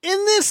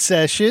this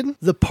session,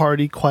 the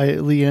party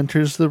quietly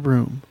enters the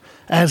room.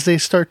 As they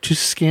start to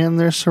scan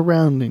their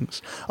surroundings,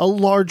 a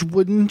large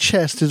wooden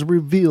chest is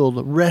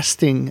revealed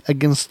resting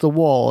against the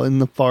wall in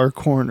the far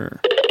corner.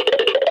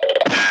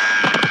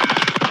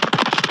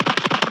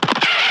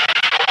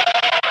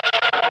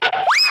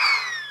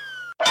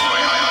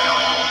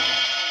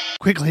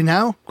 Quickly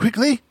now,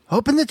 quickly,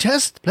 open the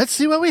chest. Let's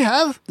see what we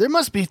have. There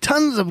must be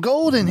tons of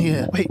gold in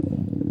here. Wait,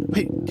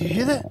 do you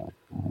hear that?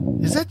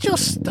 Is that your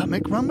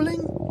stomach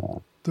rumbling?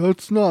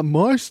 That's not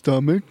my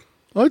stomach.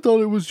 I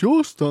thought it was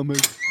your stomach.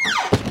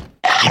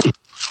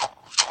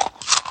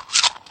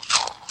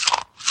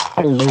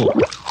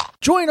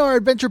 Join our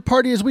adventure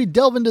party as we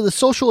delve into the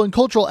social and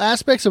cultural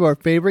aspects of our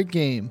favorite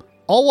game,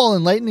 all while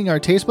enlightening our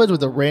taste buds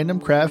with a random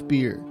craft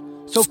beer.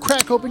 So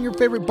crack open your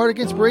favorite bardic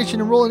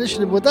inspiration and roll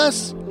initiative with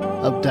us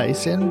of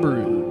Dice and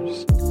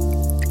Brews.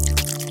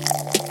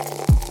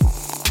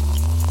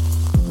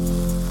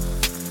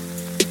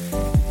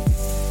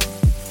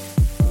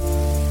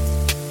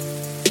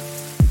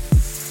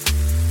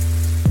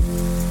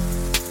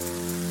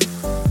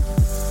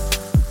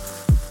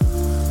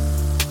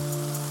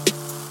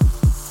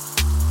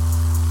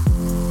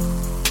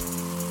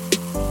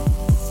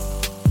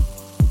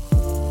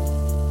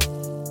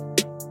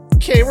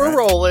 Okay, we're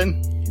rolling.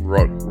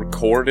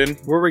 Recording?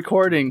 We're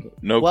recording.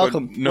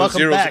 Welcome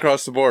zeros back.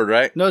 across the board,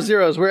 right? No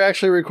zeros. We're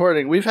actually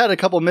recording. We've had a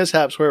couple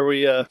mishaps where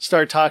we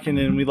start talking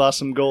and we lost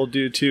some gold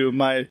due to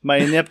my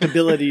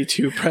ineptability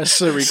to press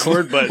the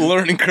record button.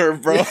 Learning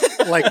curve, bro.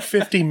 Like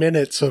 50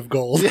 minutes of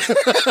gold.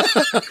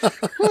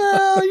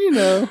 Well, you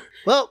know.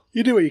 Well,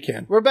 you do what you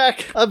can. We're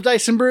back of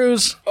Dice and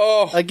Brews.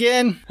 Oh.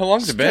 Again. How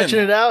long's it been?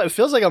 Stretching it out. It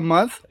feels like a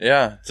month.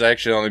 Yeah. It's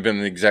actually only been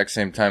the exact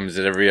same time as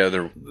every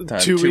other time.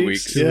 2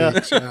 weeks.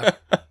 Yeah.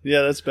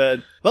 Yeah, that's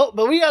bad. Well,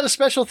 but we got a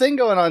special thing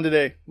going on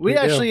today. We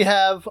actually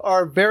have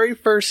our very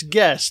first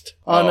guest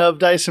on Of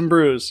Dice and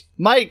Brews.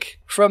 Mike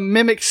from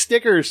Mimic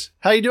Stickers.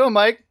 How you doing,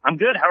 Mike? I'm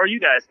good. How are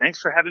you guys? Thanks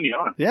for having me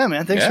on. Yeah,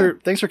 man.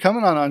 Thanks for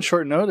coming on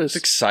short notice.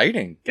 It's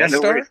exciting. Yeah,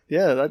 no worries.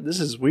 Yeah, this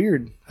is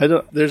weird.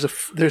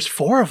 There's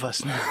 4 of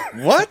us now.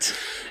 What?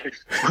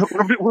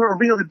 We're a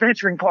real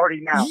adventuring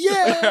party now.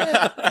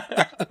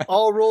 Yeah.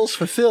 All roles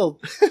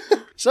fulfilled.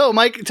 So,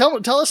 Mike,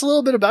 tell us a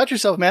little bit about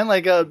yourself, man.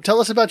 Like,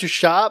 tell us about your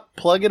shop.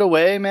 Plug it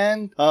away,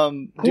 man.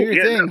 Do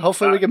your thing.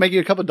 Hopefully, we can make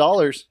you a couple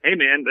 $. Hey,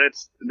 man,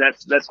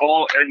 that's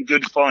all in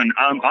good fun.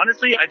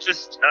 Honestly,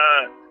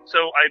 so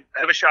I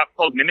have a shop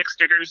called Mimic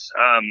Stickers.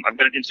 I've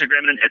got an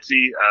Instagram and an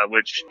Etsy,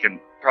 which can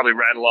probably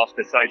rattle off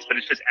the sites, but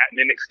it's just at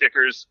Mimic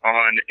Stickers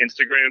on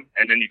Instagram,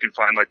 and then you can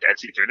find like the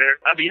Etsy through there.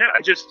 But yeah,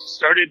 I just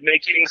started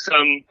making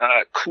some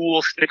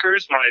cool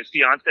stickers. My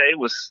fiance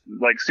was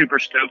like super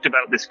stoked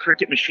about this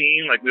Cricut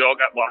machine. Like we all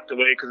got locked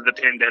away because of the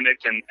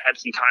pandemic and had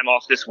some time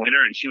off this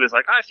winter, and she was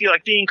like, I feel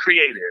like being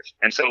creative.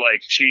 And so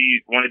like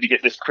she wanted to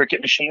get this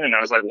Cricut machine, and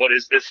I was like, what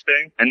is this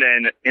thing? And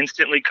then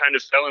instantly kind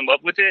of fell in love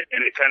with it,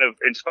 and it kind of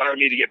inspired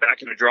me to get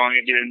back into drawing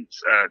again.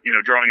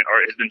 Drawing and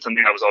art has been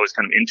something I was always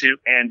kind of into,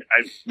 and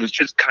I was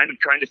just kind of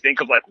trying to think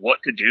of like what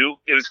to do.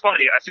 It was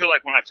funny. I feel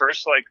like when I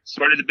first like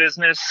started the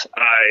business,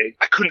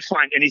 I couldn't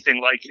find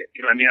anything like it.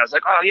 You know what I mean? I was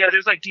like, oh yeah,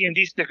 there's like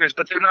D&D stickers,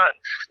 but they're not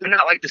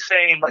like the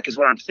same like as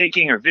what I'm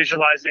thinking or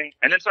visualizing.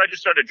 And then so I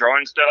just started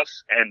drawing stuff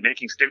and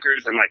making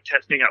stickers and like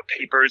testing out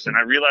papers, and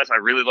I realized I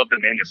really love the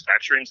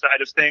manufacturing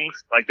side of things.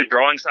 Like the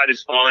drawing side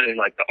is fun and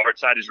like the art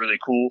side is really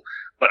cool.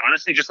 But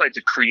honestly, just like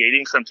the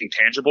creating something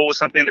tangible was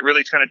something that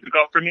really kind of took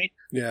off for me.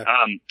 Yeah.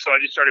 So I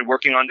just started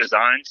working on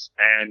designs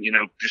and,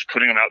 just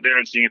putting them out there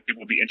and seeing if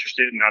people would be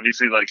interested. And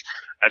obviously, like,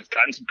 I've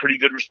gotten some pretty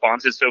good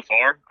responses so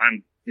far.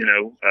 I'm,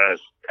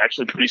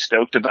 actually pretty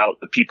stoked about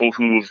the people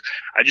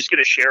I just get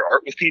to share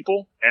art with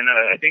people. And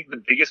I think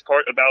the biggest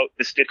part about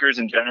the stickers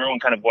in general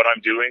and kind of what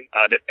I'm doing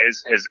that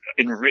has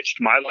enriched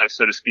my life,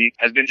 so to speak,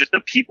 has been just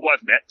the people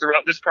I've met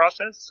throughout this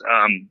process.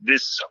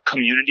 This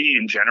community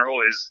in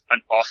general is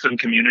an awesome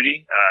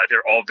community.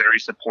 They're all very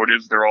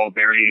supportive. They're all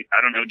very,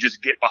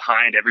 just get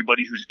behind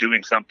everybody who's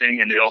doing something,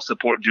 and they all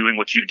support doing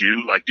what you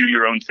do, like do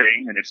your own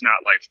thing. And it's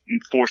not like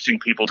forcing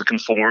people to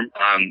conform.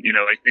 I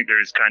think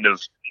there's kind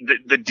of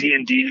the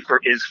D&D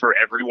is for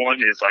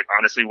everyone is like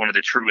honestly one of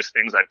the truest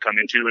things I've come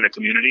into in a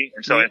community.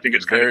 And so I think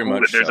it's kind of cool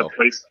that there's a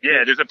place.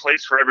 Yeah, there's a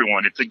place for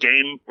everyone. It's a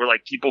game where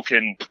like people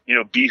can,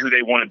 be who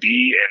they want to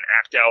be and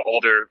act out all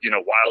their,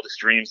 wildest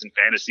dreams and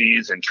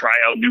fantasies and try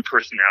out new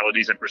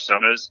personalities and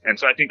personas. And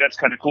so I think that's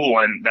kind of cool.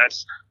 And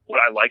that's what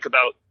I like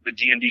about the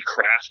D&D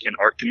craft and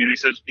art community,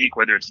 so to speak,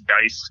 whether it's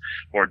dice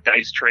or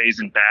dice trays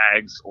and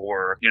bags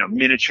or,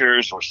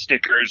 miniatures or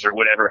stickers or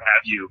whatever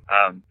have you.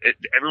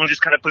 Everyone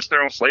just kind of puts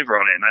their own flavor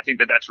on it. And I think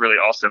that that's really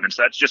awesome. And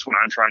so that's just what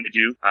I'm trying to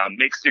do.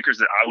 Make stickers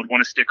that I would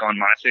want to stick on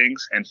my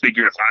things and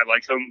figure if I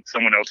like them,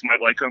 someone else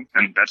might like them.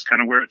 And that's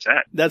kind of where it's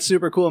at. That's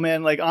super cool,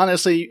 man. Like,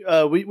 honestly,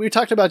 we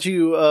talked about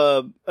you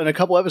in a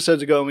couple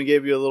episodes ago and we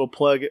gave you a little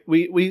plug.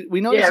 We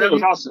noticed that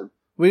was awesome.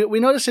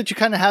 We noticed that you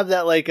kind of have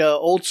that like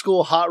old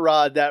school hot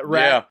rod, that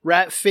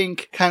Rat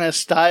Fink kind of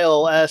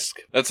style-esque.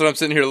 That's what I'm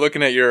sitting here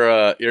looking at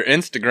your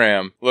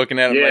Instagram, looking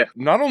at them like,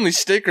 not only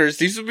stickers,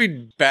 these would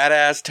be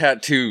badass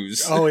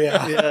tattoos. Oh,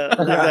 yeah. Yeah,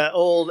 like that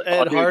old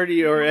Ed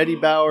Hardy or Eddie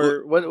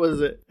Bauer. What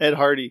was it? Ed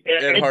Hardy.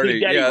 Ed Hardy.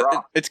 Yeah,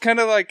 it's kind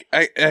of like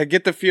I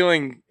get the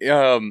feeling,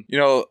 a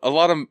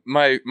lot of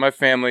my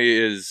family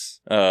is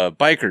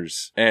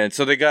bikers, and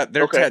so they got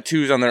their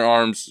tattoos on their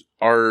arms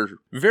are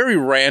very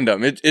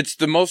random. It's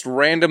the most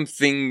random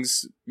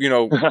things,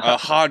 a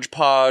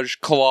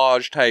hodgepodge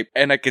collage type,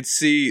 and I could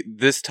see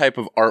this type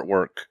of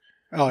artwork.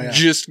 Oh, yeah.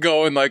 Just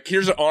going like,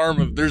 here's an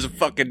arm there's a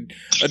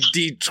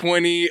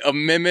D20, a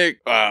Mimic,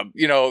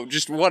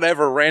 just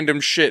whatever random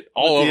shit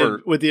all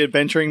over. With the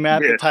adventuring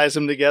map that ties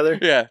them together.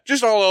 Yeah,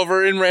 just all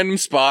over in random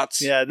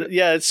spots. Yeah,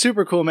 it's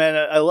super cool, man.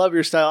 I love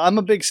your style. I'm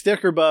a big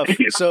sticker buff,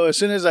 so as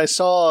soon as I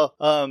saw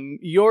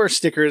your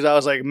stickers, I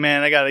was like,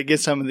 man, I gotta get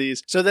some of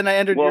these. So then I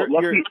entered your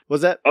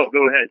was that? Oh,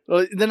 go ahead.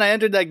 Well, then I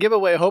entered that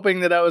giveaway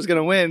hoping that I was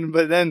gonna win,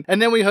 but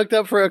then we hooked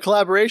up for a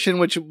collaboration,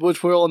 which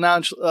we'll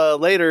announce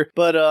later.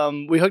 But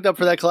we hooked up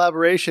for that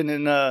collaboration,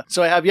 and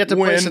so I have yet to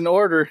place an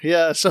order.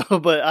 Yeah, so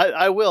but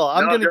I will.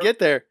 I'm gonna get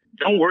there.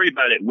 Don't worry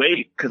about it.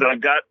 Wait, because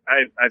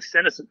I've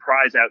sent a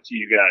surprise out to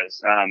you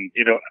guys.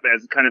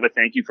 As kind of a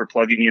thank you for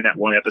plugging me in that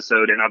one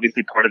episode, and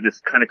obviously part of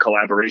this kind of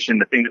collaboration,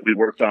 the thing that we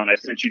worked on. I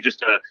sent you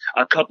just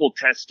a couple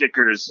test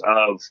stickers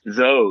of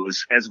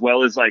those, as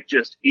well as like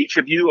just each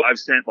of you. I've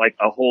sent like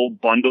a whole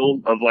bundle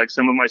of like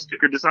some of my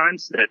sticker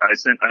designs that I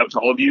sent out to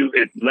all of you.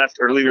 It left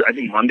earlier, I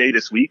think Monday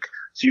this week.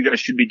 So you guys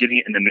should be getting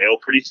it in the mail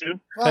pretty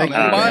soon. Oh,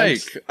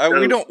 Mike,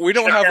 we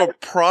don't have a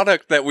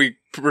product that we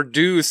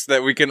produce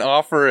that we can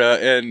offer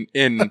in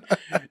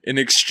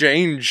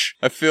exchange.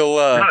 I feel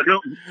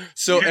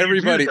so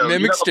everybody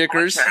Mimic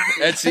stickers,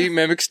 Etsy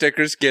Mimic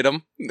stickers, get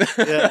them.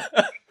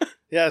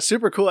 Yeah,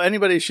 super cool.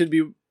 Anybody should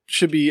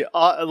be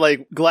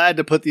like glad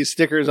to put these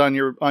stickers on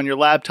your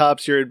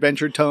laptops, your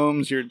adventure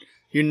tomes, your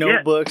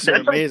notebooks. Are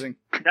amazing.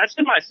 That's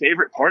been my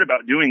favorite part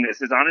about doing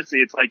this is honestly,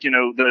 it's like,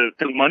 the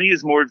money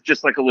is more of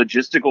just like a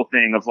logistical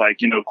thing of like,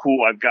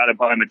 cool, I've got to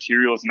buy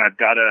materials and I've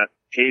got to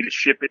pay to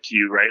ship it to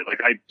you, right?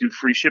 Like I do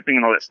free shipping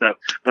and all that stuff.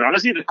 But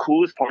honestly, the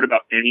coolest part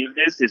about any of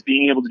this is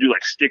being able to do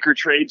like sticker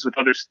trades with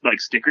other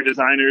like sticker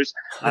designers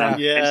and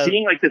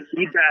seeing like the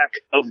feedback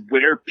of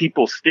where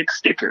people stick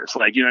stickers.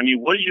 Like,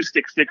 what do you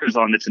stick stickers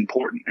on that's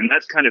important? And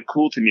that's kind of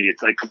cool to me.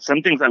 It's like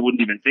some things I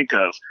wouldn't even think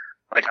of.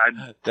 Like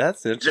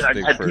that's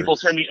interesting. I've had people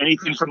send me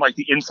anything from like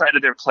the inside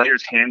of their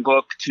player's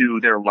handbook to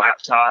their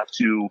laptop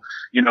to,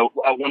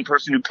 one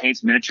person who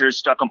paints miniatures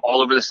stuck them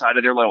all over the side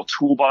of their little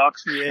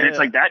toolbox. Yeah. And it's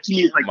like that to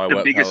me is like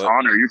the biggest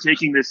honor. You're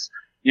taking this,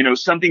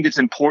 something that's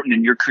important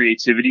in your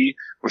creativity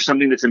or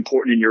something that's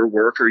important in your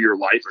work or your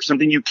life or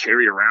something you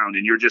carry around.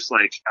 And you're just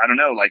like, I don't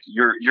know, like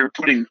you're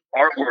putting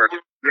artwork.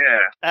 Yeah.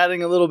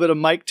 Adding a little bit of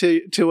Mike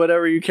to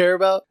whatever you care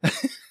about.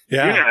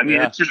 Yeah. I mean,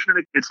 it's just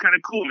it's kind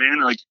of cool,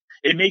 man. Like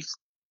it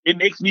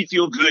makes me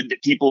feel good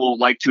that people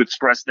like to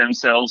express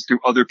themselves through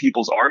other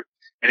people's art.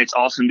 And it's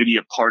awesome to be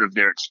a part of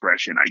their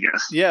expression, I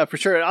guess. Yeah, for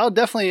sure. I'll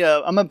definitely,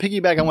 I'm going to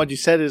piggyback on what you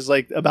said is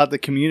like about the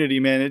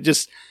community, man.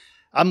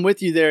 I'm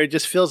with you there. It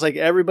just feels like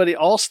everybody,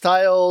 all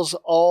styles,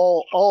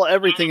 all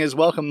everything is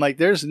welcome. Like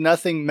there's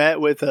nothing met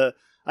with a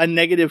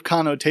negative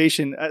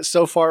connotation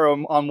so far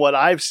on what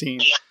I've seen.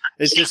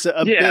 It's just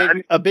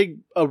a big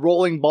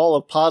rolling ball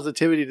of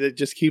positivity that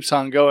just keeps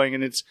on going.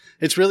 And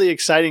it's really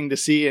exciting to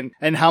see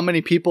and how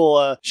many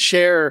people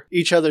share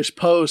each other's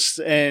posts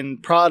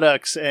and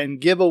products and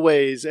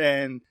giveaways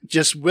and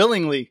just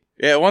willingly.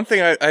 Yeah, one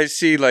thing I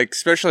see, like,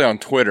 especially on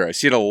Twitter, I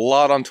see it a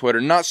lot on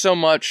Twitter, not so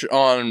much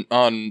on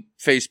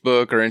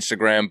Facebook or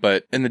Instagram,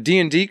 but in the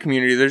D&D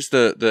community, there's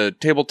the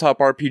tabletop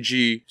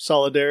RPG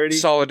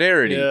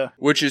Solidarity,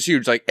 which is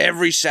huge. Like,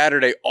 every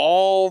Saturday,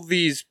 all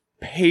these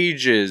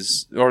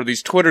pages or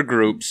these Twitter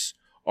groups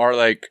are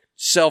like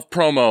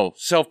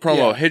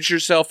self-promo, hit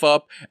yourself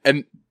up.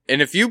 And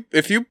if you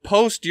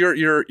post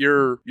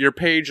your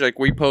page, like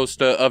we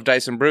post of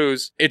Dice and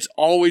Brews, it's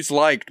always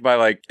liked by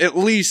like at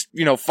least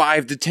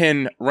 5 to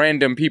 10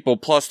 random people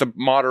plus the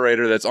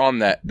moderator that's on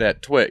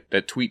that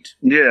tweet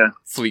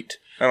fleet.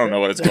 I don't know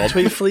what it's called.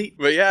 Tweet fleet.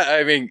 But yeah,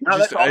 I mean,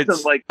 that's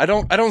awesome. Like I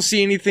don't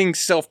see anything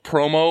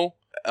self-promo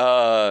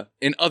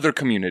in other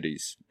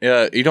communities.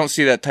 You don't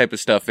see that type of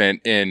stuff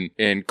in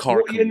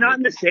car. Well, you're not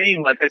in the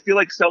same, like, I feel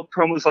like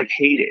self-promo is like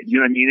hated. You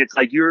know what I mean? It's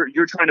like you're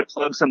trying to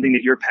plug something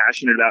that you're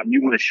passionate about and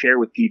you want to share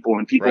with people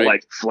and people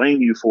like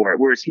flame you for it.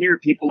 Whereas here,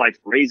 people like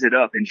raise it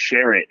up and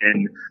share it.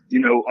 And,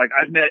 like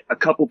I've met a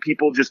couple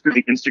people just through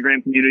the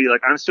Instagram community.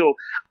 Like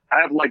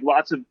I have like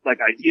lots of like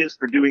ideas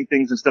for doing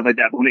things and stuff like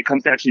that. But when it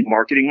comes to actually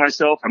marketing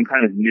myself, I'm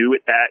kind of new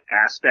at that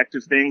aspect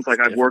of things. Like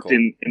I've worked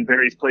in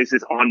various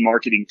places on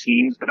marketing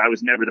teams, but I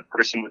was never the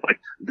person with like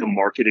the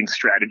marketing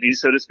strategy,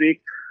 so to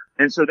speak.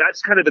 And so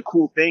that's kind of the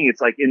cool thing.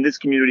 It's like in this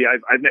community,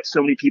 I've met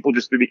so many people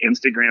just through the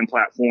Instagram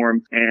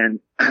platform and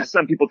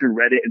some people through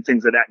Reddit and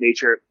things of that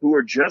nature who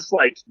are just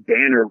like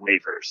banner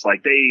wavers.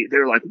 Like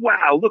they're like,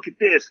 wow, look at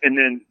this. And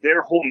then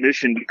their whole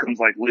mission becomes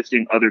like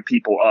lifting other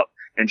people up.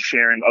 and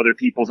sharing other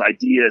people's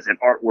ideas and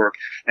artwork.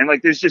 And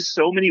like, there's just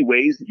so many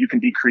ways that you can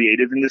be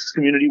creative in this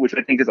community, which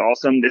I think is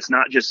awesome. It's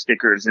not just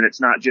stickers and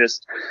it's not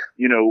just,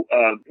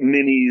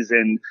 minis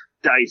and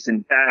dice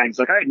and bags.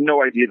 Like, I had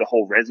no idea the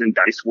whole resin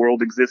dice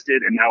world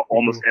existed, and now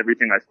almost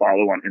everything I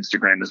follow on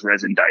Instagram is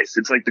resin dice.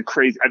 It's like the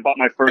crazy. I bought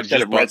my first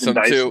set of resin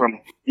dice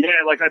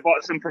I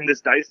bought some from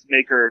this dice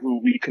maker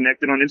who we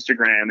connected on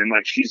Instagram, and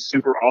like, she's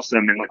super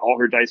awesome, and like, all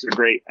her dice are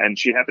great. And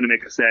she happened to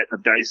make a set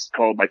of dice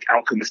called like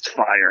Alchemist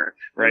Fire,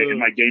 right? And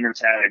my gamer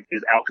tag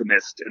is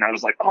Alchemist, and I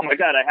was like, oh my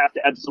god, I have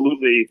to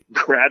absolutely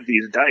grab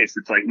these dice.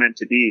 It's like meant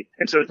to be.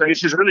 And so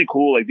it's just really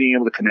cool, like being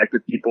able to connect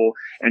with people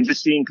and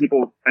just seeing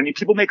people. I mean,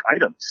 people make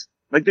items.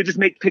 Like, they just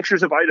make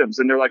pictures of items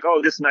and they're like,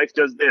 oh, this knife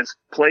does this,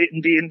 play it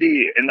in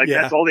D&D. And like,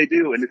 that's all they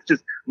do. And it's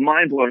just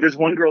mind blowing. There's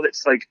one girl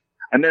that's like,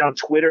 I met on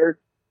Twitter,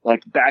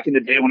 like back in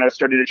the day when I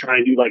started to try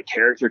and do like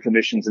character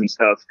commissions and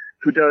stuff,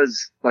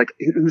 who's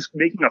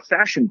making a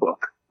fashion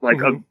book. Like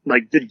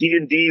the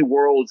D&D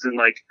worlds and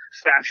like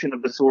fashion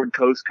of the Sword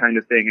Coast kind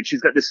of thing. And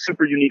she's got this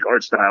super unique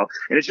art style.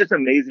 And it's just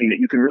amazing that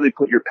you can really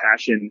put your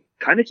passion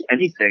kind of to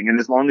anything. And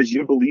as long as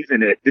you believe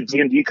in it, the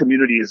D&D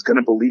community is going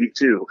to believe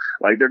too.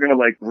 Like, they're going to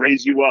like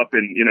raise you up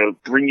and,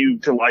 bring you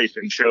to life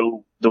and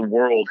show the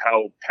world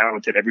how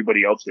talented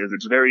everybody else is.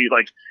 It's very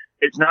like,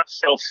 it's not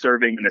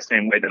self-serving in the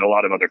same way that a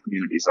lot of other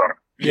communities are.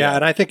 Yeah.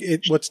 And I think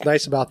what's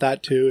nice about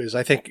that too is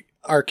I think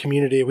our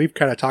community, we've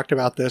kind of talked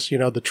about this,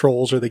 the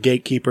trolls or the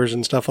gatekeepers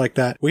and stuff like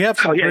that. We have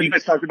some you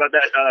guys talked about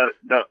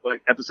that,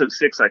 like episode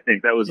 6, I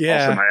think. That was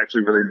awesome. I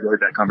actually really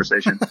enjoyed that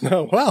conversation.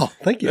 Oh, wow.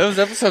 Thank you. That was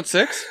episode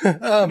 6?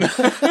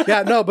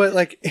 But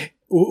like,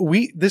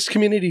 this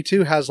community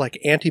too has like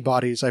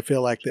antibodies, I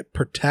feel like, that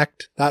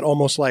protect that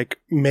almost like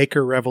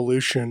maker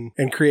revolution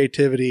and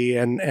creativity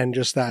and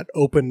just that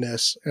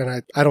openness.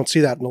 And I don't see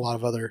that in a lot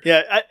of other.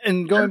 Yeah.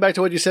 And going back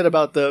to what you said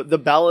about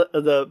the ballot,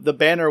 the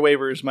banner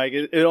waivers, Mike,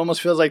 it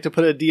almost feels like to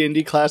put a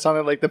D&D class on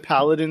it, like the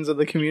paladins of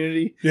the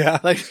community. Yeah.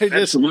 Like, they're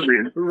just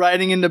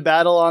riding into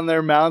battle on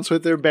their mounts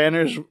with their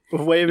banners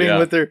waving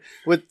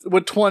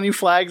with 20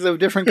 flags of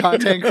different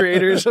content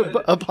creators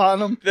upon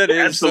them. That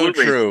is so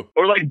true.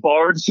 Or like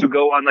bards who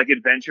go on like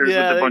adventures with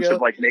a bunch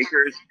of like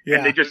makers,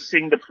 and they just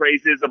sing the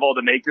praises of all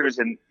the makers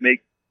and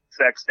make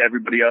sex to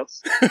everybody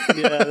else.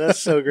 Yeah, that's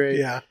so great.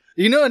 Yeah.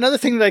 Another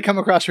thing that I come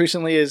across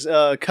recently is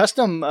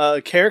custom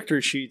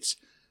character sheets.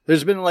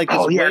 There's been like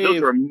this wave.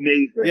 Those are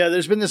amazing. Yeah,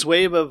 there's been this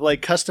wave of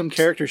like custom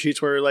character sheets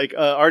where like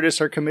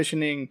artists are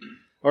commissioning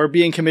or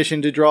being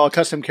commissioned to draw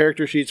custom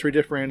character sheets for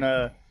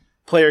different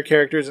player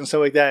characters and stuff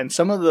like that. And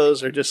some of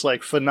those are just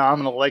like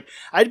phenomenal. Like,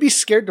 I'd be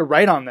scared to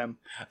write on them.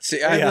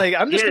 See,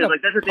 I'm just gonna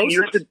that's the thing.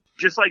 You have to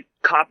just like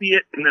copy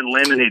it and then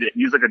laminate it.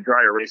 Use like a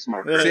dry erase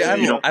marker. See, I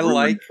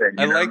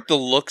like the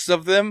looks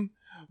of them,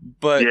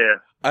 but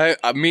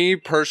me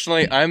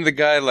personally, I'm the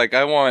guy, like,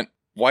 I want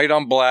white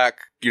on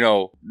black,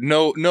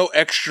 no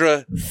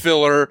extra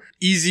filler,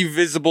 easy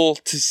visible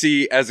to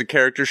see as a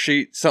character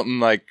sheet, something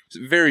like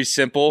very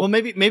simple. Well,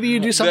 maybe you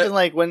do something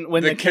like when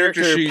the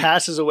character sheet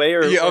passes away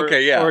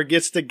or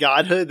gets to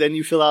godhood, then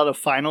you fill out a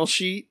final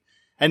sheet.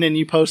 And then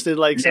you post it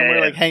like somewhere,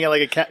 like hang it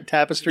like a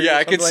tapestry. Yeah,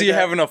 I could see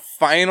having a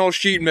final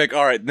sheet and be like,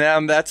 all right, now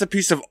that's a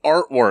piece of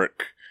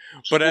artwork.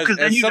 But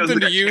as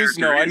something to use,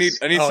 no, I need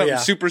something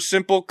super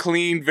simple,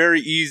 clean, very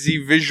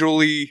easy,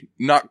 visually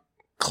not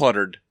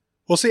cluttered.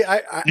 Well, see,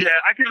 I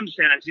can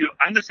understand that too.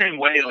 I'm the same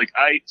way. Like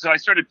I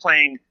started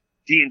playing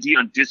D&D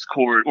on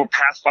Discord, or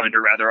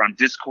Pathfinder rather, on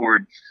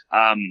Discord.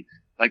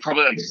 Like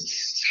probably like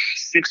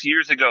 6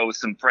 years ago with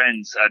some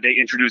friends. They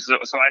introduced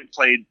it. So I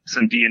played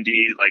some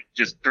D&D like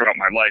just throughout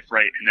my life,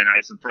 right? And then I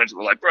had some friends who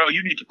were like, bro,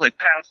 you need to play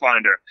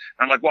Pathfinder.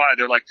 And I'm like, why?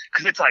 They're like,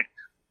 because it's like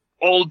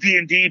old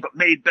D&D but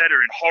made better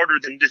and harder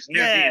than this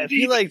new D&D. Yeah, if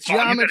you like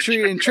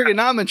geometry and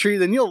trigonometry,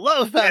 then you'll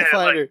love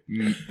Pathfinder.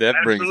 That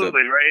brings it.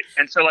 Absolutely, right?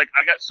 And so like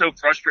I got so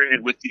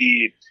frustrated with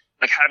the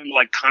like having to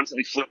like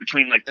constantly flip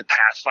between like the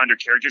Pathfinder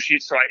character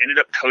sheets. So I ended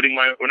up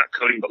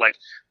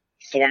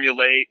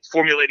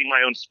formulating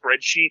my own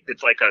spreadsheet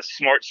that's like a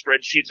smart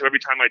spreadsheet. So every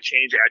time I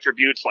change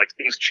attributes, like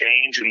things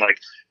change, and like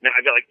now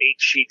I've got like 8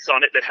 sheets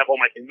on it that have all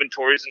my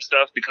inventories and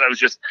stuff because I was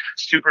just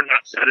super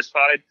not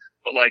satisfied.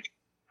 But like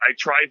I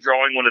tried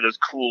drawing one of those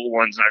cool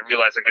ones and I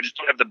realized like I just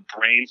don't have the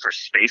brain for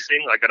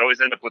spacing. Like I'd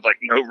always end up with like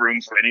no room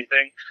for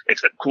anything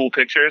except cool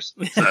pictures.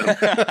 So,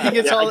 he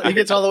gets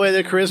all the way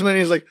to charisma and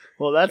he's like,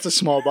 well, that's a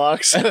small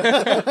box.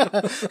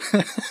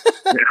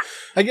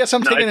 I guess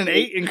I'm taking an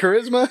 8 in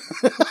charisma.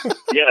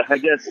 Yeah, I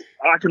guess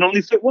I can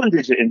only fit 1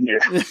 digit in here.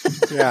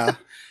 Yeah.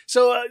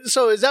 So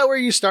is that where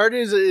you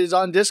started? Is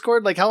on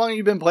Discord? Like, how long have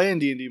you been playing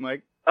D&D,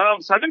 Mike?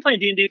 So I've been playing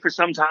D&D for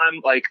some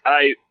time. Like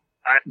I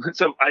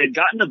had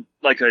gotten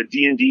a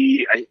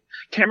D&D. I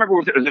can't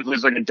remember if it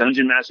was like a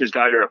Dungeon Master's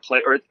Guide or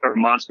a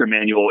Monster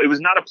Manual. It was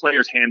not a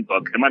player's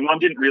handbook, and my mom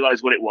didn't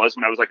realize what it was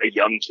when I was like a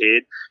young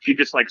kid. She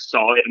just like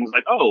saw it and was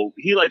like, "Oh,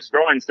 he likes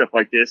drawing stuff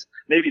like this.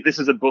 Maybe this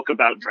is a book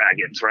about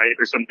dragons, right,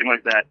 or something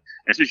like that."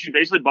 And so she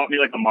basically bought me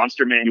like a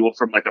Monster Manual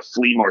from like a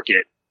flea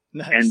market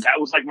Nice. And that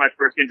was like my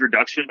first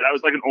introduction, but I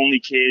was like an only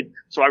kid.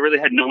 So I really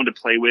had no one to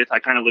play with. I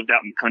kind of lived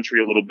out in the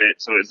country a little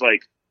bit. So it's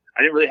like,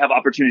 I didn't really have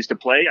opportunities to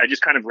play. I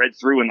just kind of read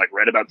through and like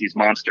read about these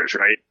monsters.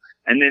 Right.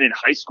 And then in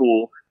high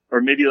school,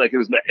 or maybe like it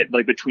was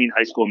like between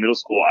high school and middle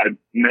school, I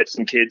met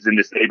some kids in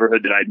this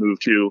neighborhood that I'd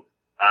moved to,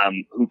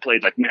 who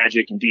played like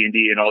Magic and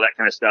D&D and all that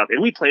kind of stuff.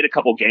 And we played a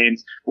couple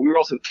games, but we were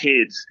also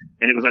kids,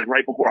 and it was like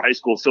right before high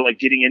school. So like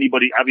getting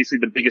anybody, obviously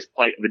the biggest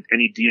plight of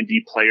any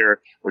D&D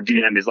player or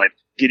DM is like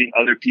getting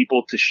other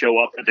people to show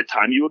up at the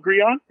time you agree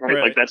on, right?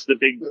 Like that's the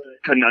big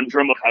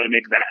conundrum of how to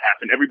make that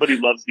happen. Everybody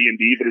loves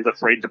D&D, but is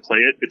afraid to play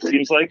it, it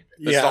seems like.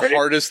 It's the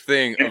hardest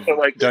thing of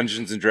like,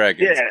 Dungeons and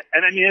Dragons. Yeah,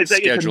 and I mean, it's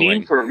like it's a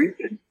meme for a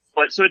reason.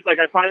 But so it's like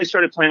I finally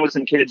started playing with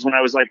some kids when I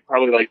was like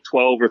probably like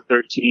 12 or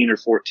 13 or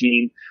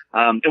 14.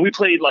 And we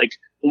played like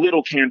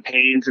little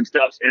campaigns and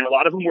stuff, and a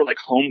lot of them were like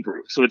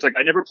homebrew. So it's like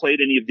I never played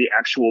any of the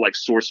actual like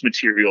source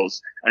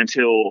materials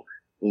until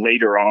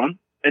later on.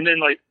 And then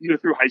like, you know,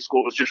 through high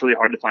school, it was just really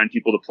hard to find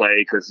people to play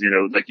because, you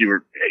know, like you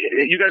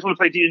guys want to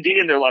play D&D?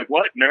 And they're like,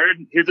 what,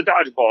 nerd? Here's a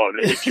dodgeball. And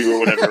they hit you or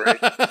whatever, right?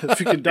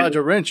 If you can dodge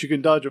a wrench, you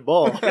can dodge a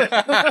ball.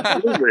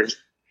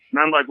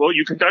 And I'm like, well,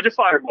 you can dodge a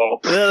fireball.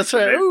 Yeah, that's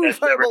right. Ooh, that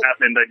never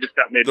happened. I just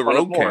got made the fun of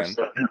rogue more. can.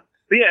 So.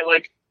 But yeah,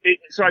 like,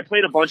 so I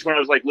played a bunch when I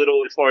was like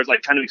little as far as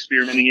like kind of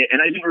experimenting it.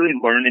 And I didn't really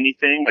learn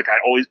anything. Like I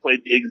always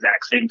played the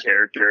exact same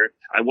character.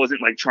 I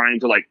wasn't like trying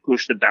to like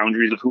push the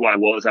boundaries of who I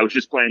was. I was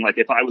just playing like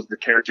if I was the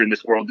character in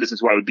this world, this is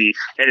who I would be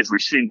every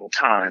single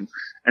time.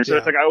 And so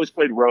it's like I always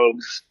played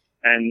rogues.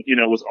 And, you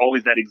know, was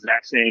always that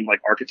exact same,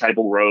 like,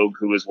 archetypal rogue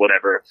who was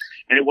whatever.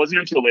 And it wasn't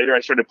until later I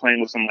started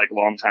playing with some, like,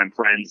 longtime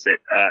friends that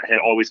had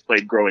always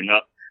played growing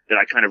up that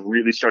I kind of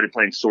really started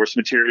playing source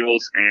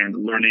materials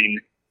and learning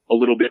a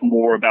little bit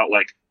more about,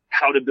 like,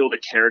 how to build a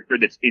character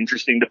that's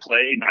interesting to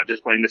play, not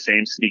just playing the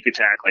same sneak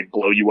attack, like,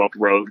 blow you up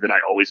rogue that I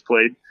always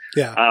played.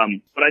 Yeah.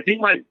 But I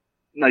think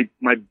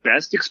my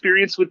best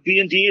experience with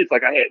D&D is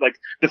like I had like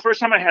the first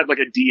time I had like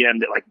a DM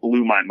that like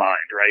blew my mind,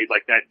 right?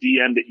 Like that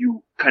DM that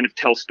you kind of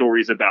tell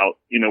stories about,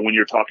 you know, when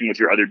you're talking with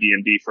your other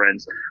D&D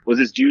friends was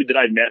this dude that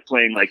I met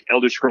playing like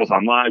Elder Scrolls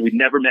Online. We'd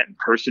never met in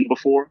person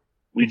before.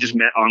 We just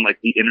met on like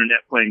the internet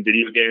playing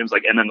video games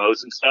like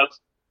MMOs and stuff.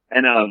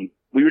 And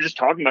we were just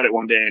talking about it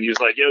one day and he was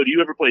like, yo, do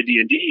you ever play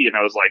D&D? And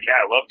I was like, yeah,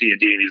 I love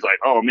D&D. And he's like,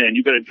 oh man,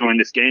 you got to join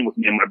this game with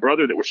me and my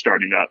brother that we're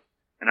starting up.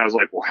 And I was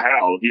like, well,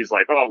 how? He's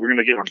like, oh, we're going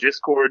to get on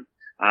Discord.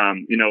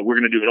 You know, we're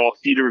going to do it all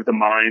theater of the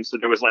mind. So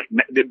there was like,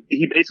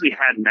 he basically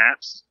had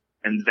maps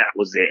and that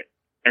was it.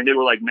 And they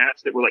were like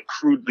maps that were like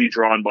crudely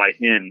drawn by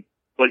him,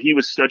 but he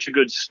was such a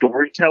good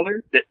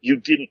storyteller that you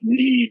didn't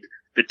need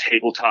the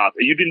tabletop.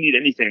 You didn't need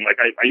anything. Like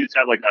I used to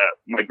have like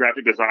my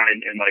graphic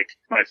design and like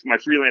my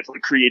freelance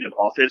like creative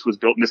office was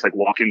built in this like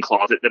walk-in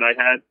closet that I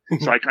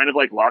had. So I kind of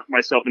like locked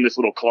myself in this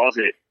little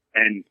closet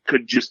and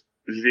could just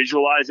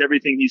visualize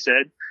everything he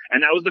said.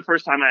 And that was the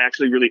first time I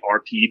actually really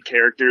RP'd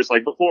characters.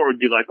 Like before it would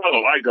be like,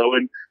 oh, I go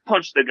and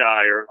punch the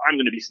guy or I'm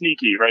going to be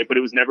sneaky, right? But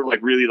it was never like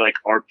really like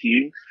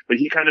RPing. But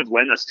he kind of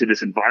led us to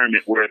this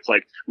environment where it's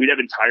like we'd have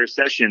entire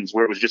sessions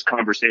where it was just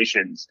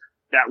conversations.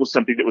 That was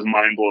something that was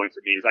mind blowing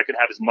for me is I could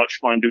have as much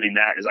fun doing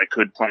that as I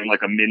could playing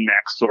like a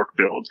min-max Sork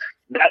build.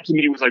 That to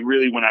me was like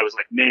really when I was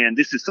like, man,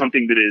 this is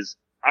something that is,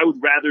 I would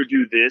rather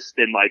do this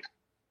than like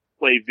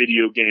play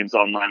video games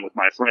online with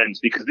my friends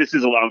because this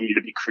is allowing me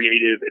to be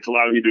creative. It's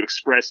allowing me to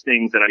express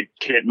things that I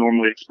can't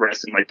normally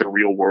express in like the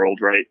real world,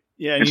 right?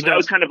 Yeah. And so that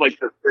was kind of like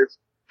the first,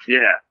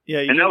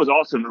 and that was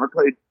awesome. I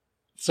played.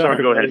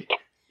 Sorry, go ahead.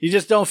 You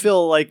just don't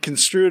feel like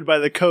construed by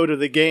the code of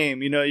the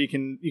game. You know, you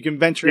can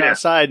venture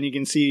outside and you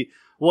can see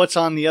what's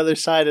on the other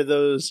side of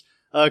those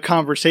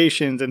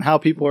conversations and how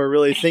people are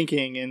really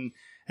thinking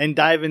and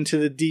dive into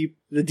the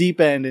deep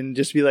end and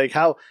just be like,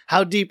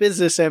 how deep is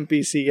this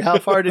NPC? How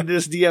far did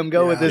this DM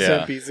go with this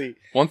NPC?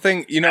 One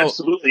thing, you know,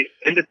 absolutely.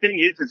 And the thing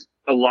is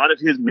a lot of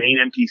his main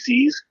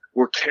NPCs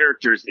were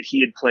characters that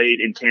he had played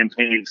in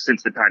campaigns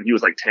since the time he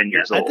was like 10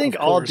 years old. I think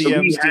all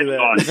DMs do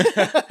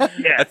that.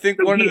 I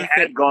think one of the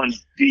had gone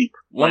deep.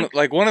 One of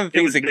the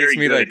things that gets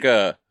me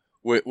good.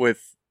 Like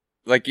with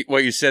like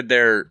what you said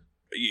there,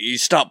 you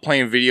stop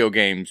playing video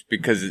games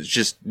because it's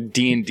just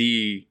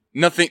D&D.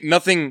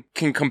 Nothing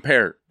can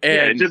compare.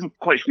 And it doesn't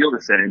quite feel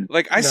the same.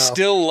 Like I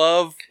still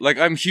love, like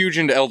I'm huge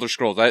into Elder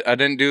Scrolls. I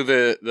didn't do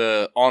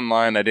the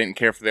online. I didn't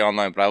care for the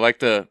online, but I like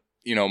the,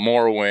 you know,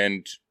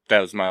 Morrowind. That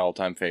was my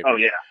all-time favorite. Oh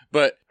yeah.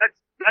 But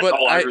that's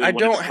all I really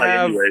don't to play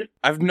have. anyway.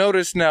 I've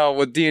noticed now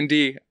with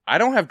D&D, I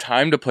don't have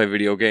time to play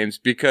video games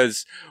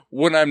because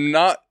when I'm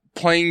not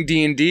playing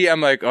D&D,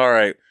 I'm like, all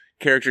right,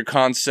 character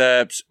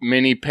concepts,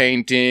 mini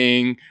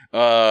painting,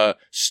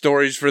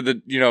 stories for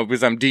the, you know,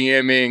 because I'm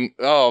DMing.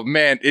 Oh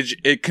man,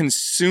 it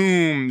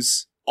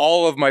consumes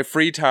all of my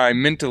free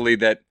time mentally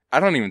that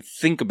I don't even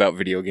think about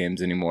video games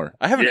anymore.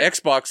 I have an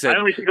Xbox that I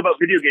only think about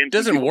video games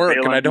doesn't work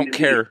and I don't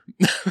care.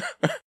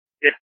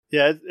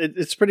 Yeah,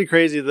 it's pretty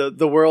crazy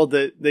the world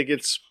that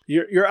gets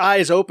your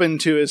eyes open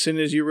to as soon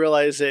as you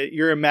realize that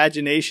your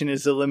imagination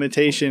is the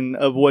limitation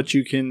of what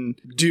you can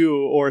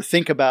do or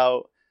think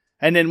about.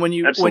 And then when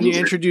you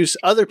introduce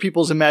other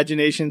people's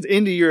imaginations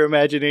into your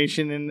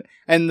imagination,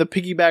 and the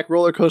piggyback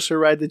roller coaster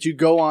ride that you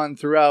go on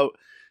throughout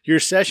your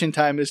session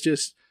time is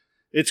just,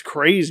 it's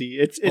crazy.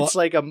 It's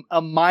like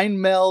a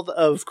mind meld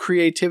of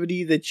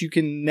creativity that you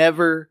can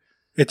never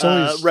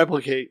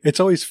replicate. It's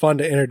always fun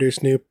to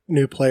introduce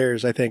new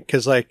players, I think,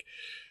 because like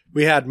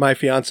we had my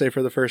fiance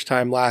for the first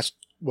time last,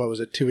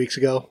 2 weeks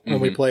ago when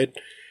we played,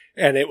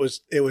 and it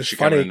was She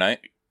funny. coming tonight?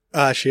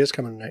 She is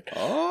coming tonight.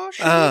 Oh,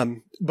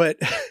 shit. But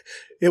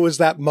it was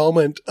that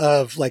moment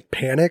of like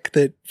panic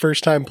that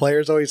first time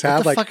players always have.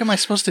 What the like, fuck am I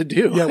supposed to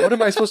do? yeah, what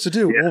am I supposed to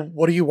do? Well,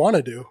 what do you want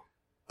to do?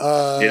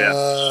 Well,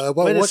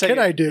 Wait a what second.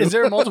 can I do? Is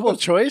there a multiple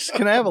choice?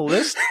 Can I have a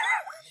list?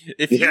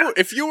 If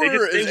you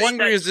were as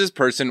angry as this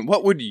person,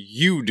 what would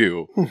you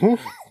do?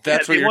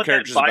 That's what your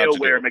character's about to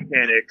BioWare do.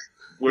 mechanic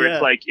where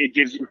it's like it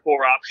gives you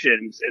 4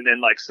 options, and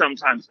then like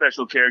sometimes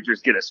special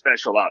characters get a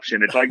special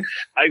option. It's like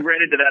I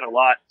ran into that a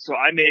lot, so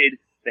I made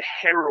the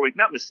harrowing,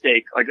 not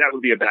mistake, like that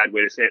would be a bad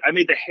way to say it. I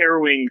made the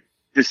harrowing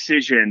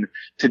decision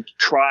to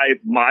try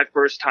my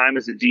first time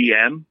as a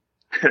DM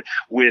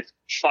with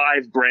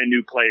 5 brand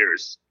new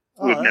players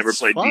who have never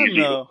played D&D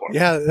before.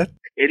 Yeah,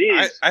 it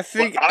is. I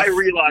think I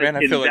realized man,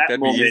 I feel like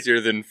that'd be easier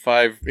than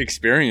 5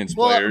 experienced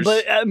players.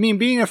 But I mean,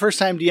 being a first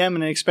time DM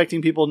and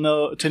expecting people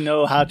to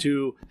know how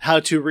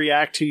to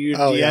react to you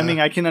DMing,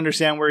 I can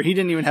understand where he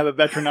didn't even have a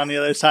veteran on the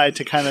other side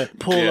to kind of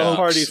pull the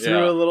party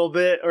through a little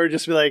bit, or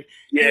just be like,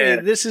 "Hey,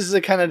 this is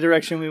the kind of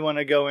direction we want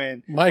to go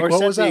in." Mike, or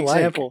what was that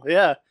example. like?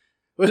 Yeah.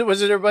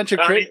 Was it a bunch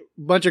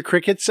of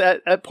crickets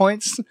at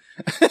points?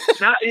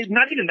 not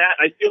even that.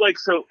 I feel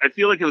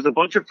like it was a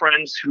bunch of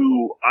friends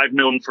who I've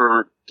known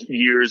for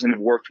years and have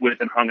worked with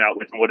and hung out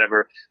with and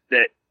whatever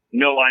that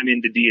know I'm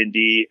into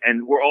D&D,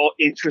 and we're all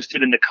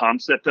interested in the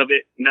concept of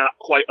it, not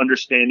quite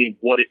understanding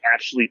what it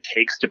actually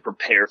takes to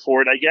prepare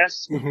for it, I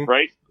guess.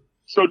 Right?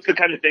 So it's the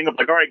kind of thing of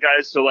like, all right,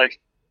 guys, so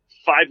like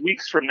 5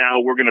 weeks from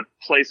now, we're going to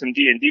play some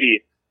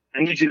D&D.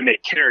 I need you to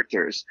make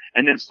characters.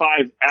 And then 5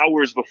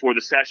 hours before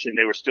the session,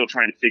 they were still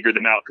trying to figure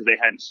them out because they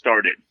hadn't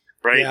started.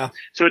 Right. Yeah.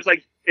 So it's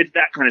like, it's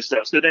that kind of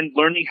stuff. So then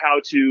learning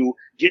how to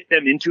get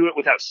them into it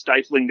without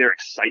stifling their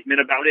excitement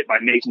about it by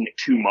making it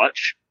too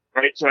much.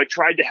 Right. So I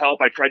tried to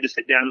help. I tried to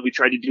sit down and we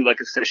tried to do like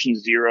a session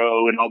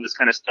 0 and all this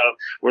kind of stuff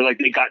where like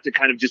they got to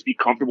kind of just be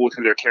comfortable with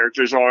who their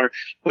characters are,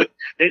 but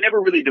they never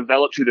really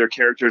developed who their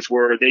characters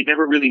were. They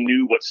never really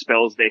knew what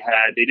spells they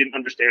had. They didn't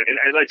understand. And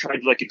as I tried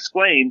to like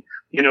explain,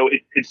 you know,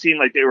 it seemed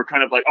like they were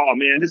kind of like, oh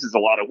man, this is a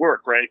lot of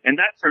work. Right. And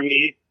that for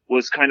me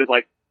was kind of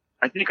like,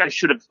 I think I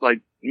should have like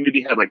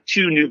maybe had like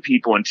 2 new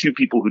people and 2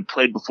 people who'd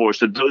played before,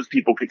 so those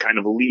people could kind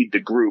of lead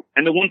the group.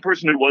 And the one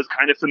person who was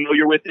kind of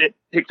familiar with it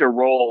picked a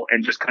role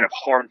and just kind of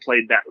hard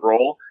played that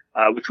role,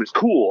 which was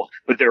cool.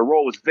 But their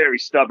role was very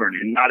stubborn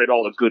and not at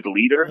all a good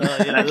leader.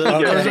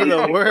 Those are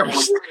the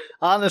worst.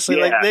 Honestly,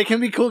 like they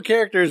can be cool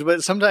characters,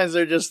 but sometimes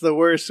they're just the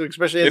worst,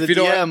 especially as a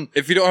DM.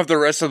 If you don't have the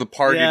rest of the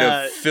party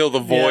to fill the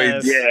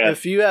voids.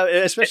 If you have,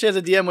 especially as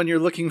a DM, when you're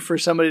looking for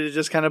somebody to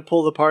just kind of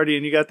pull the party,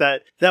 and you got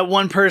that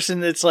one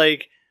person that's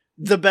like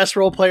the best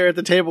role player at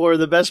the table or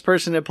the best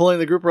person at pulling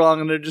the group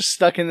along, and they're just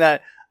stuck in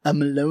that,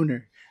 I'm a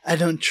loner. I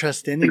don't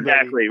trust anybody.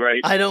 Exactly,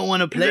 right. I don't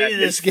want to play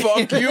this game.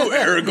 Fuck you,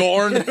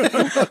 Aragorn.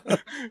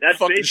 That's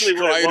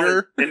basically what it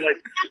was. And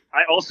like,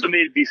 I also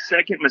made the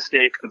second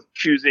mistake of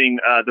choosing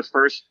the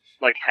first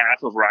like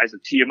half of Rise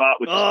of Tiamat,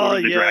 which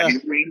is the Dragon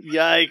Queen.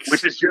 Yikes.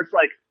 Which is just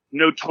like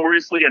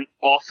notoriously an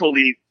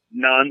awfully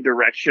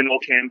non-directional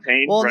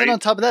campaign. Well, and then on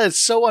top of that, it's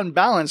so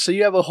unbalanced. So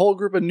you have a whole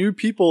group of new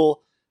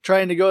people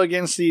trying to go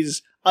against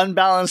these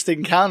unbalanced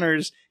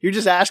encounters. You're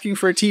just asking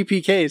for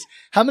TPKs.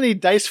 How many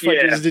dice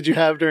fudges did you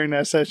have during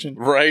that session?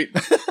 Right.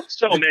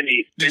 So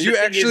many. Did you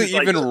actually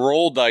even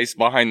roll dice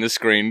behind the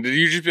screen? Did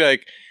you just be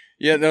like,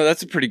 yeah, no,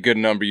 that's a pretty good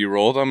number you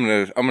rolled. I'm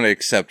gonna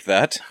accept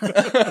that.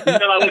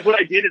 No, like what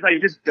I did is I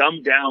just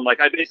dumbed down. Like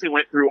I basically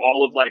went through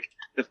all of like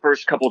the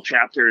first couple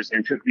chapters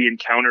and took the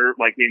encounter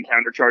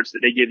charts that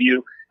they give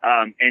you,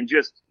 and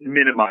just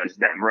minimized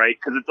them, right?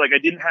 Because it's like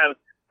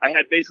I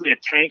had basically a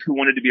tank who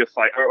wanted to be a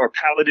fighter, or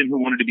paladin who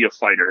wanted to be a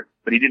fighter,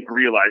 but he didn't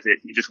realize it.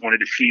 He just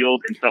wanted a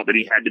shield and felt that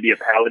he had to be a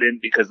paladin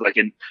because, like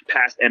in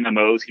past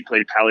MMOs, he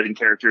played paladin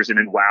characters, and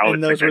in WoW,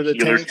 and it's those like were a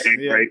the healer's tanks,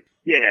 tank, right?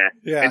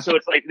 Yeah. And so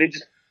it's like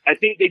I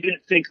think they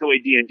didn't think the way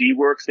D&D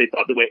works. They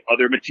thought the way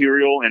other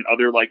material and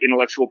other like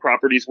intellectual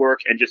properties work,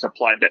 and just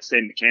applied that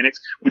same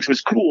mechanics, which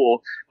was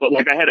cool. But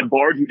like I had a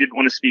bard who didn't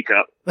want to speak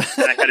up,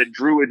 and I had a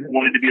druid who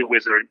wanted to be a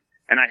wizard,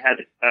 and I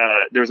had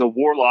there was a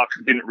warlock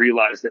who didn't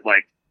realize that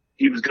like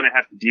he was going to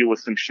have to deal with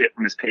some shit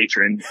from his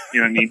patron. You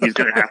know what I mean? He's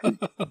going to have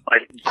to,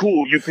 like,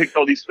 cool, you picked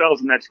all these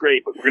spells and that's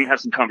great, but we're going to have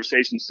some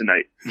conversations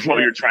tonight while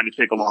you're trying to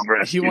take a long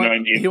rest. You know what I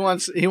mean? He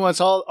wants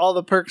all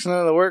the perks and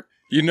none of the work.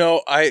 You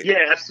know,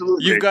 yeah,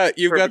 absolutely. You've got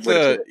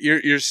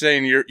you're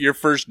saying your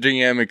first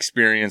DM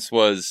experience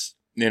was,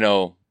 you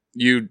know,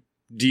 you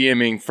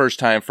DMing first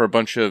time for a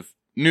bunch of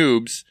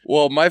noobs.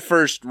 Well, my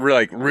first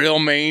real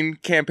main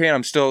campaign,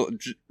 I'm still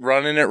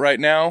running it right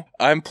now.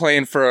 I'm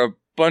playing for a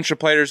bunch of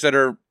players that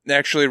are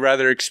actually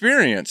rather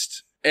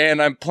experienced,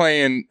 and I'm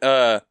playing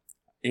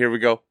here we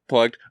go,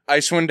 plugged.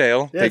 Icewind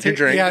Dale, take your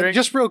drink. Yeah,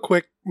 just real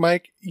quick,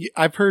 Mike.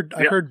 I've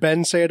heard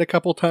Ben say it a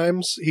couple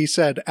times. He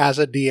said as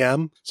a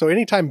DM. So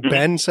anytime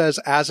Ben says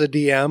as a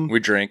DM, We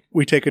drink.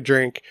 we take a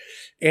drink.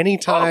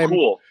 Anytime,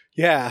 cool.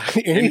 yeah.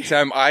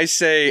 Anytime I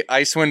say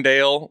Icewind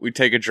Dale, we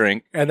take a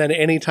drink. And then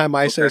anytime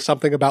I say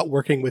something about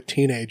working with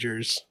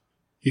teenagers,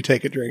 you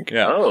take a drink.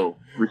 Yeah. Oh,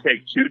 we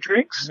take 2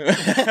 drinks?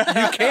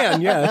 You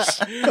can,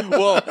 yes.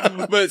 Well,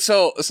 but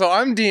so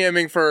I'm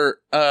DMing for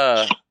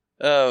a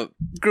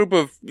group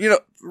of,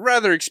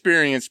 rather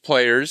experienced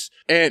players,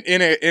 and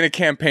in a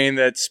campaign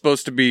that's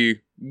supposed to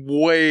be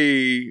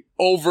way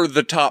over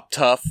the top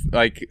tough.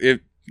 Like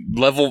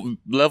level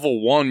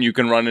 1, you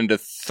can run into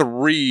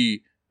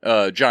 3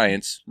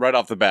 giants right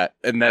off the bat,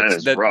 and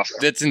that's rough.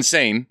 That's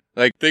insane.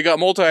 Like, they got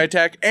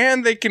multi-attack,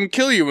 and they can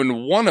kill you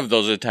in one of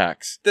those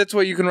attacks. That's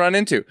what you can run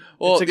into.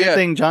 Well, it's a good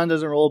thing John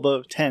doesn't roll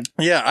above 10.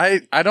 Yeah,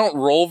 I don't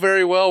roll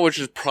very well, which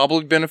is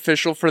probably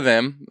beneficial for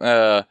them.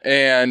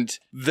 And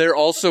they're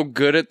also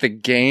good at the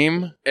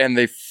game, and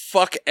they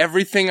fuck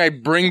everything I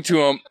bring to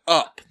them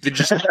up. They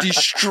just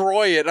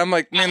destroy it. I'm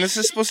like, man, this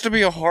is supposed to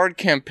be a hard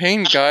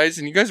campaign, guys,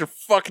 and you guys are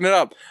fucking it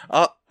up.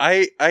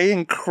 I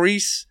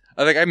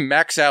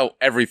max out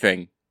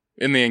everything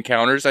in the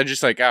encounters. I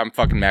just I'm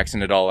fucking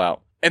maxing it all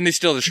out. And they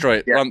still destroy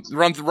it. Yeah.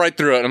 Run right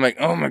through it. I'm like,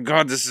 oh my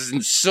god, this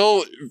is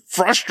so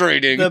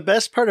frustrating. The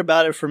best part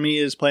about it for me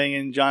is playing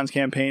in John's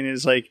campaign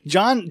is like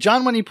John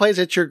when he plays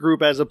at your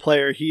group as a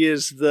player, he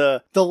is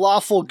the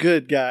lawful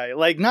good guy.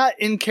 Like, not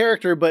in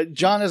character, but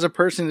John as a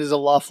person is a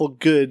lawful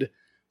good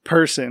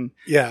person.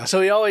 Yeah.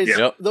 So he always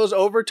those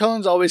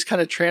overtones always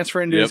kind of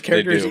transfer into his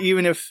characters,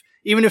 even if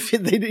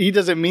he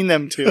doesn't mean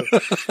them to.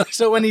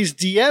 So when he's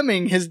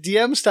DMing, his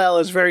DM style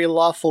is very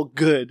lawful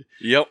good.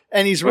 Yep.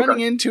 And he's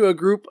running into a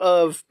group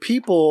of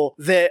people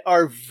that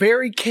are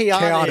very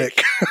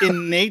chaotic.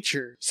 In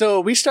nature. So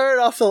we started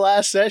off the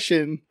last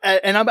session,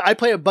 and I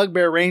play a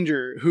Bugbear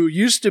Ranger who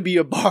used to be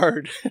a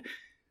bard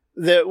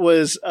that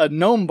was a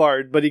gnome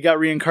bard, but he got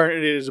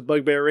reincarnated as a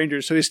Bugbear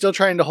Ranger. So he's still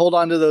trying to hold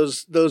on to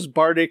those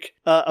bardic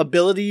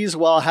abilities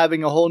while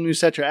having a whole new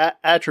set of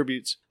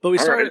attributes. But we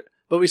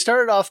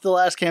started off the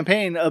last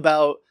campaign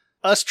about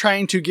us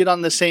trying to get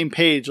on the same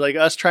page, like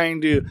us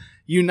trying to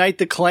unite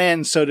the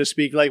clan, so to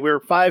speak. Like, we're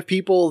 5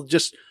 people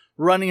just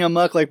running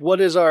amok. Like,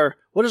 what is our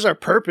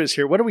purpose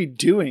here? What are we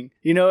doing?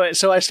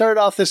 So I started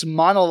off this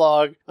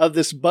monologue of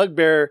this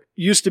Bugbear,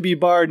 used to be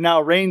bard, now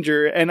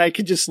ranger, and I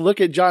could just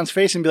look at John's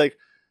face and be like,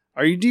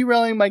 are you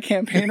derailing my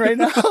campaign right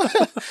now?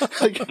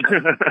 Like,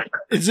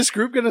 is this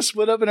group going to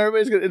split up and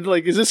everybody's going to,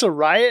 like, is this a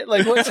riot?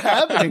 Like, what's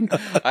happening?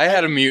 I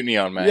had a mutiny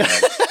on my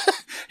head.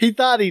 He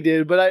thought he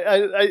did, but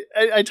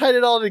I tied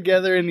it all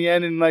together in the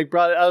end and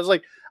brought it.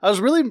 I was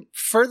really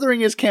furthering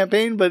his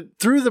campaign, but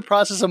through the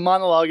process of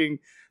monologuing,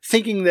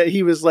 thinking that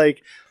he was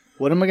like,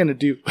 what am I going to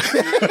do?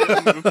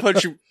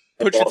 Put you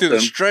through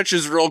the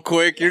stretches real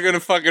quick. You're going to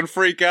fucking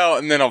freak out,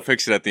 and then I'll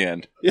fix it at the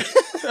end.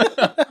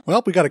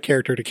 Well, we got a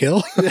character to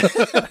kill.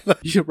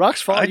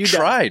 Rocks fall. I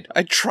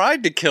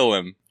tried to kill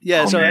him.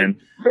 Yeah,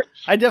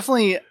 I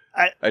definitely...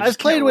 I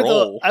played with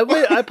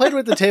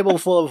the table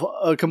full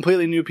of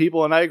completely new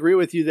people, and I agree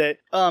with you that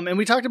and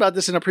we talked about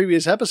this in a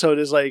previous episode,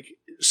 is like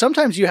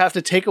sometimes you have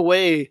to take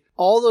away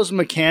all those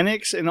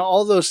mechanics and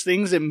all those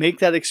things that make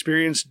that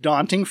experience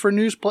daunting for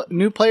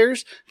new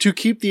players to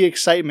keep the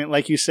excitement.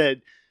 Like you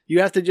said,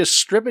 you have to just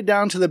strip it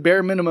down to the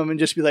bare minimum and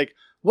just be like,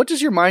 what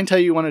does your mind tell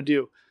you want to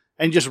do?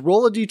 And just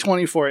roll a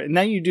d20 for it. And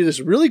now you do this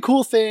really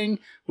cool thing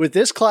with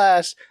this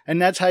class,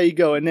 and that's how you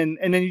go. And then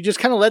you just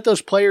kind of let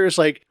those players,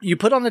 like, you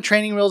put on the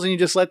training wheels and you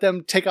just let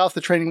them take off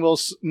the training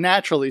wheels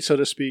naturally, so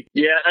to speak.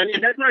 Yeah, I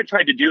mean, that's what I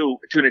tried to do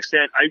to an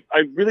extent. I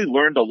really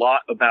learned a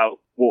lot about,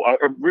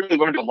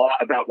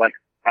 like,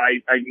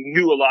 I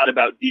knew a lot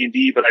about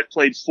D&D, but I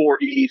played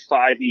 4E,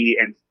 5E,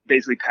 and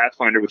basically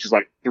Pathfinder, which is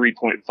like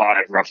 3.5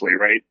 roughly,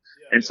 right?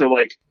 And so,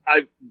 like,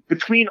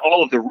 between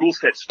all of the rule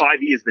sets,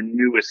 5e is the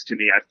newest to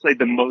me. I've played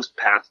the most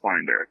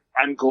Pathfinder.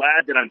 I'm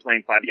glad that I'm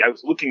playing 5e. I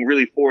was looking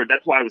really forward.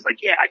 That's why I was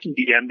like, yeah, I can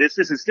DM this.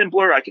 This is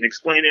simpler. I can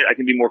explain it. I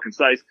can be more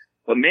concise.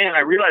 But man, I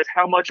realized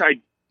how much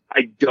I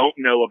don't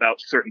know about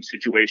certain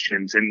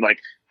situations and like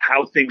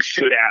how things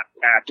should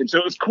act. And so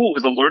it was cool.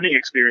 It was a learning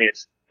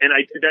experience. And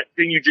that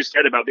thing you just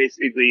said about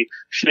basically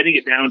shedding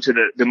it down to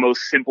the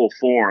most simple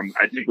form,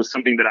 I think was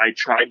something that I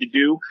tried to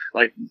do.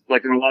 Like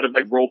in a lot of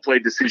like role play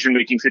decision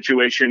making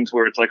situations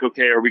where it's like,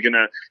 okay, are we going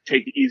to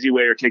take the easy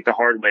way or take the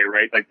hard way?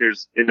 Right. Like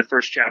there's in the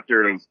first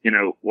chapter of,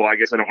 well, I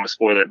guess I don't want to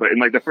spoil it, but in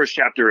like the first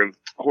chapter of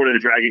Hoard of the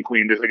Dragon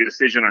Queen, there's like a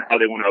decision on how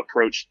they want to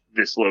approach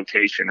this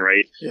location.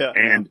 Right. Yeah.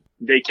 And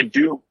they could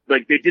do,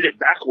 like, they did it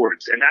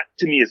backwards. And that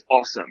to me is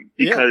awesome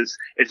because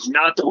it's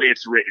not the way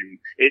it's written.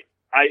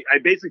 I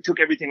basically took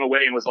everything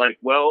away and was like,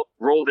 well,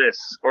 roll this.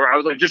 Or I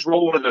was like, just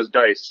roll one of those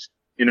dice,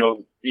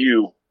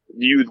 you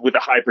with a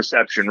high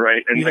perception,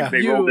 right? And like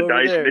they rolled the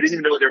dice and they didn't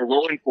even know what they were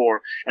rolling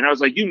for. And I was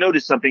like, you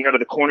noticed something out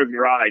of the corner of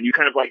your eye and you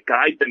kind of like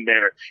guide them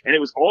there. And it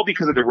was all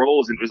because of the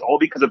rolls and it was all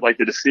because of like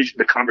the decision,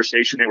 the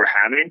conversation they were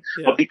having.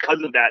 Yeah. But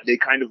because of that, they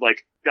kind of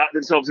like got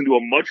themselves into a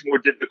much more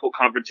difficult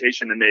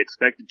confrontation than they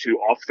expected to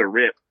off the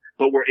rip.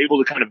 but were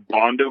able to kind of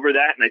bond over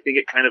that. And I think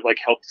it kind of like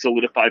helped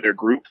solidify their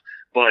group.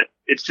 But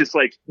it's just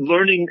like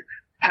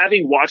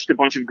having watched a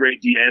bunch of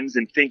great DMs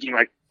and thinking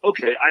like,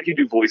 okay, I can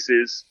do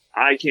voices.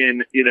 I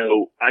can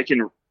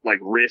like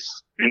riff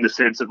in the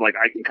sense of like,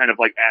 I can kind of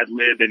like ad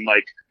lib and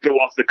like go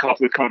off the cuff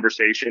with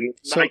conversation.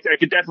 So, I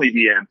could definitely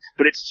DM,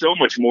 but it's so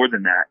much more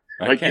than that.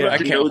 I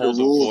can't hold a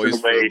voice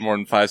for more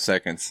than 5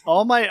 seconds.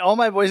 All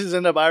my voices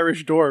end up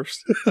Irish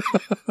dwarfs.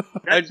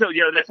 That's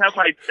how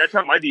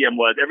my DM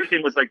was.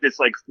 Everything was like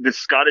this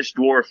Scottish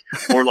dwarf,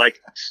 or like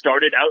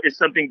started out as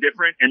something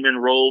different and then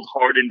rolled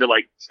hard into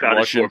like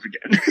Scottish Russian. dwarf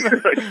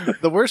again.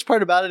 The worst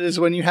part about it is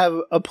when you have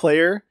a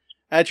player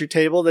at your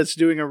table that's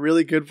doing a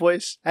really good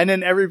voice, and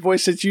then every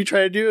voice that you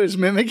try to do is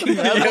mimicking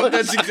that Yeah,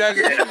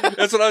 voice.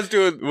 that's what I was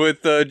doing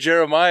with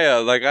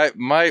Jeremiah. Like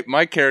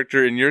my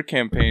character in your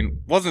campaign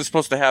wasn't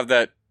supposed to have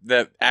that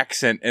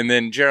accent, and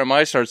then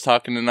Jeremiah starts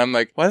talking, and I'm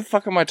like, why the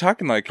fuck am I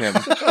talking like him?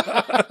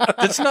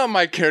 That's not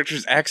my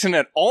character's accent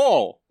at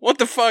all. What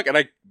the fuck?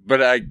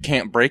 But I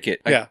can't break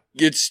it. Yeah.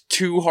 It's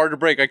too hard to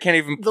break. I can't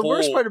even pull The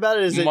worst part about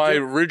it is that my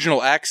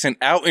original accent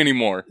out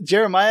anymore.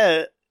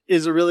 Jeremiah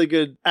is really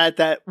good at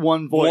that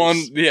one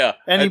voice.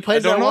 And he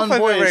plays I don't that know one if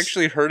I've ever voice.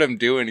 actually heard him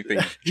do anything.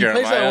 He plays that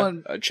Jeremiah,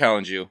 one- I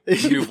challenge you.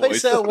 He New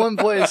plays voice. that one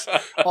voice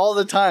all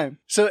the time.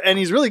 So, and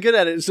he's really good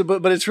at it. So,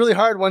 but it's really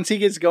hard once he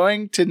gets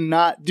going to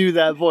not do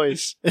that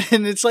voice.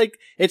 And it's like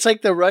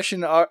the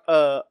Russian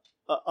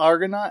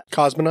Argonaut,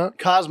 Cosmonaut.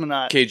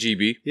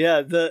 KGB.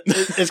 Yeah,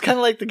 it's kind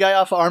of like the guy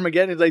off of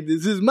Armageddon. It's like,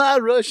 this is my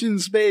Russian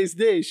space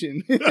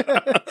station. We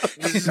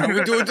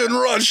do it in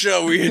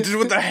Russia. We hit it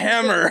with a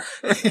hammer.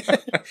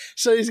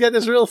 So he's got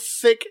this real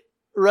thick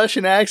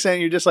Russian accent.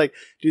 You're just like,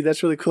 dude,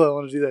 that's really cool. I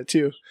want to do that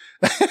too.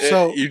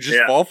 So you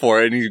just fall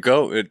for it and you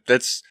go.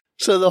 That's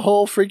So the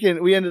whole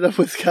we ended up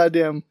with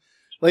goddamn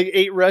like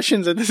 8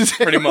 Russians at this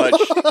pretty much.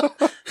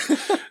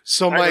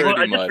 So I Mike, pretty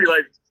just much.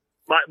 realized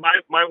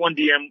my one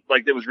DM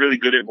like that was really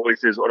good at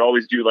voices would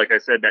always do, like I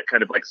said, that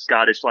kind of like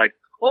Scottish like,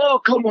 oh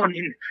come on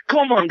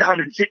down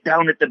and sit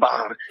down at the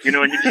bar, and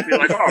you just be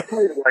like, oh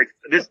cool, like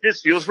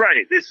this feels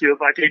right. This feels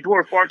like a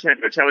dwarf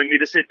bartender telling me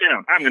to sit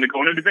down. I'm gonna go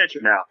on an adventure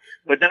now.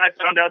 But then I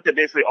found out that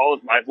basically all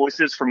of my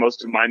voices for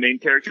most of my main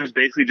characters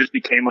basically just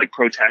became like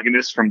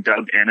protagonists from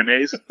dubbed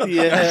animes.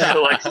 Yeah.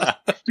 So like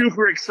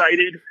super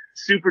excited,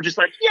 super just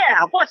like,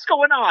 yeah, what's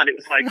going on? It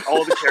was like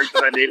all the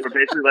characters I made were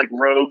basically like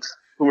rogues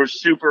who were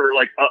super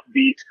like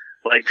upbeat,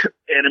 like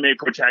anime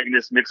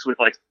protagonists mixed with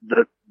like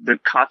the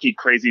cocky,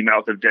 crazy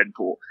mouth of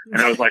Deadpool.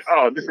 And I was like,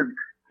 oh,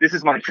 this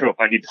is my trope.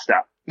 I need to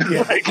stop.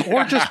 Like,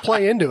 or just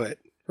play into it,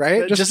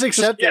 right? Just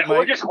accept it, or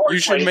Mike. just You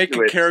should make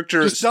a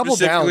character Just double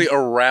specifically down.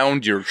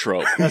 around your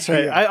trope. That's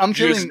right. I'm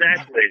feeling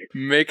Exactly.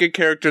 Make a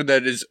character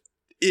that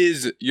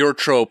is your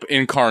trope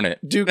incarnate.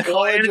 do Well, I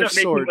College ended of up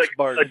making Swords, like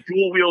Bard. a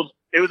dual wield.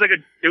 It was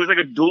like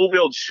a dual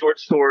wield short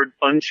sword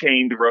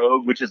unchained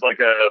rogue, which is like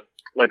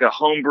a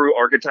homebrew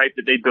archetype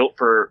that they built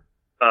for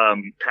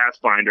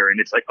Pathfinder, and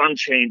it's like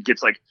unchained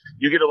gets like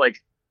you get to like,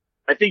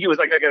 I think it was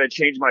like I gotta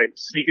change my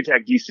sneak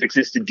attack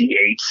D6s to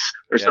D8s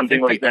or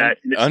something like that.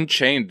 And it's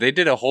Unchained. They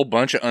did a whole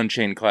bunch of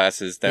Unchained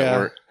classes that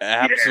were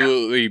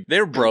absolutely they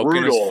were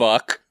broken Brutal. as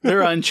fuck.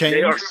 They're unchained.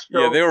 they are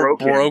so They were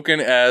broken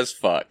as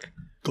fuck.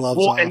 Gloves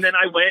Well, off. and then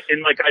I went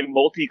and like I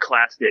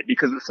multi-classed it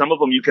because with some of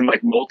them you can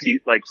like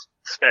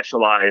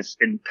specialize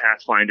in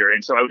Pathfinder,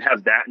 and so I would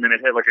have that, and then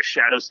I'd have like a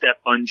Shadow Step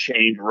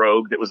Unchained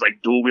rogue that was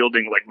like dual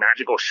wielding like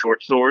magical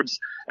short swords,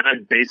 and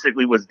I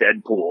basically was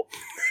Deadpool,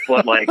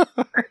 but like,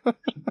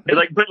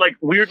 but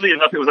weirdly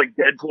enough, it was like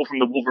Deadpool from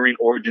the Wolverine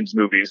Origins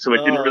movies, so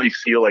it didn't really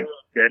feel like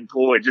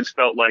Deadpool. It just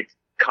felt like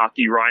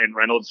cocky Ryan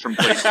Reynolds from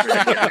Blade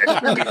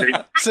Trinity.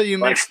 So you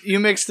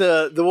mixed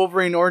the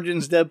Wolverine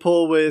Origins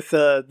Deadpool with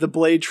the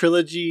Blade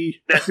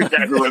trilogy. That's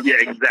exactly what. Yeah,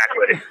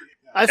 exactly.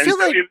 I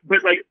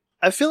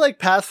And feel like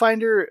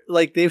Pathfinder,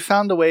 like they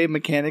found a way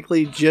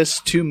mechanically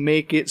just to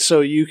make it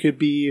so you could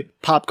be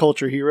pop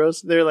culture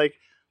heroes. They're like,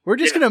 we're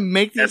just gonna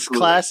make these absolutely.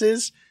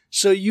 classes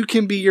so you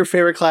can be your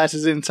favorite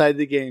classes inside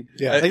the game.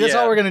 Yeah. Like that's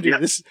all we're gonna do.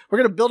 Yeah. We're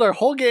gonna build our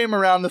whole game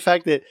around the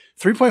fact that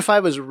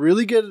 3.5 was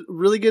really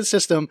good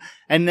system,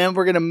 and then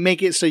we're gonna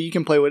make it so you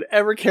can play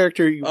whatever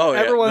character you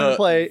ever want to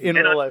play in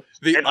real life.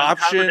 The and on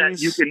top of that,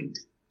 options. you can,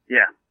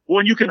 well,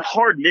 and you can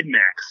hard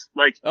mid-max.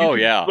 Like,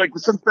 like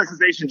with some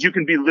specializations, you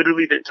can be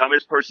literally the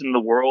dumbest person in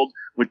the world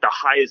with the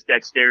highest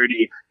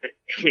dexterity that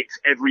hits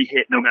every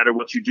hit no matter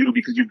what you do,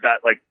 because you've got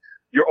like,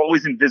 you're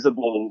always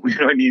invisible, you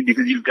know what I mean?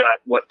 Because you've got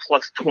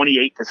plus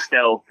 28 to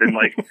stealth, and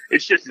like,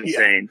 it's just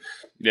insane.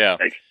 Yeah.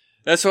 Like,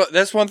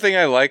 That's one thing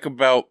I like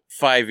about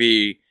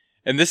 5e,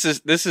 and this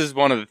is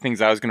one of the things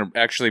I was going to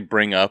actually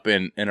bring up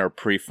in our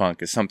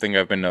pre-funk, is something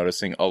I've been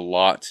noticing a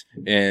lot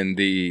in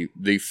the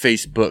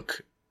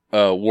Facebook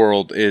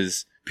world,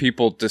 is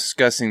people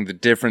discussing the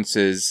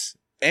differences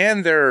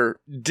and their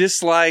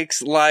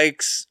dislikes,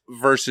 likes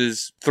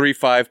versus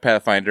 3.5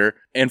 Pathfinder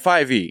and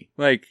 5e.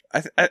 Like,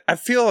 I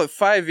feel like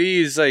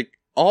 5e is like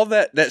all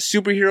that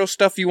superhero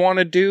stuff you want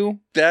to do,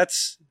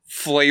 that's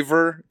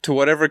flavor to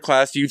whatever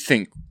class you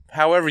think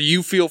however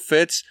you feel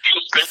fits.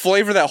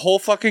 Flavor that whole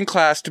fucking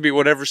class to be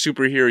whatever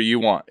superhero you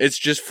want. It's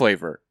just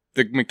flavor.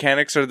 The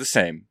mechanics are the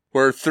same.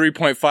 Where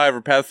 3.5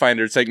 or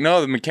Pathfinder, it's like, no,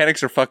 the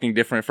mechanics are fucking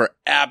different for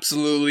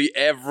absolutely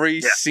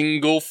every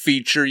single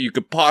feature you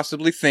could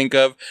possibly think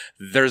of.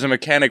 There's a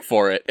mechanic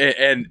for it.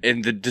 And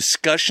the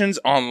discussions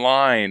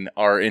online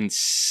are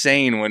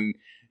insane when,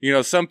 you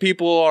know, some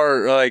people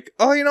are like,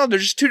 oh, you know, they're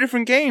just two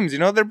different games. You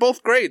know, they're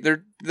both great.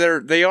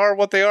 They are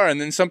what they are. And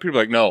then some people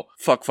are like, no,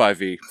 fuck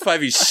 5e.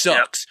 5e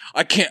sucks.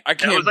 I can't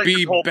like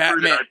be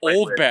Batman,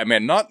 old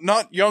Batman,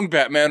 not young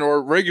Batman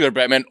or regular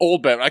Batman,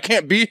 old Batman. I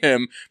can't be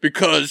him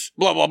because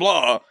blah, blah,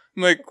 blah.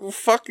 I'm like, well,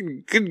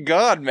 fucking good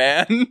God,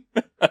 man.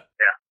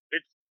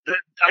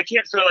 I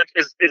can't, so like,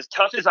 as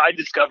tough as I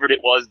discovered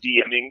it was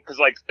DMing, because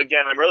like,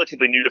 again, I'm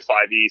relatively new to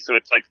 5e, so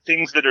it's like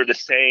things that are the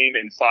same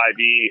in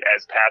 5e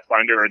as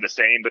Pathfinder are the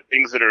same, but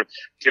things that are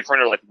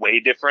different are like way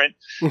different.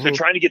 Mm-hmm. So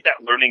trying to get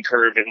that learning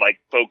curve and like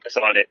focus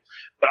on it.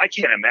 But I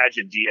can't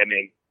imagine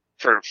DMing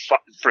for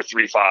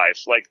 3.5.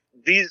 Like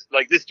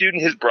this dude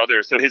and his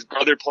brother. So his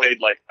brother played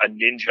like a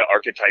ninja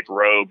archetype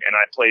rogue, and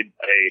I played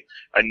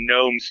a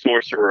gnome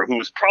sorcerer who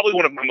was probably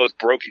one of my most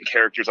broken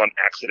characters on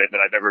accident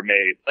that I've ever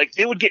made. Like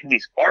they would get in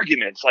these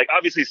arguments, like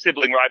obviously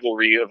sibling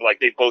rivalry of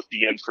like they both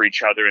DM'd for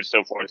each other and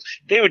so forth.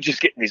 They would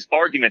just get in these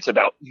arguments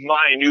about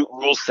minute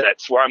rule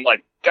sets where I'm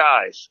like,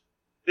 guys,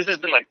 this has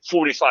been like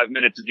 45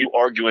 minutes of you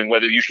arguing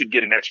whether you should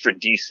get an extra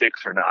D6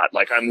 or not.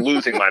 Like, I'm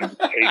losing my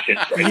patience.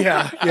 Right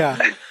Yeah.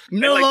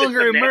 No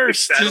longer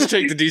immersed. Just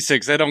take the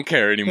D6. I don't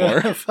care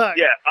anymore.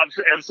 Yeah,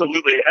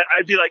 absolutely.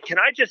 I'd be like, can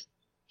I just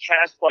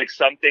cast like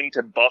something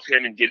to buff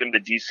him and get him the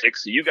D6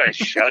 so you guys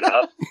shut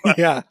up?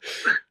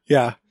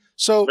 Yeah.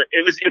 So but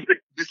it was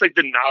just like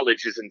the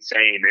knowledge is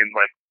insane in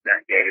like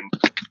that game.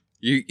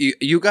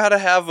 You gotta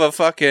have a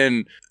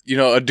fucking, you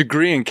know, a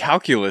degree in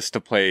calculus to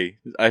play,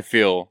 I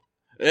feel.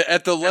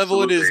 At the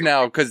level Absolutely. It is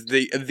now, because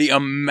the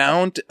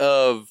amount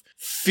of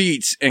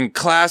feats and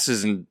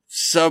classes and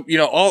you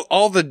know,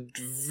 all the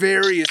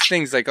various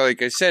things, like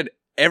I said,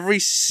 every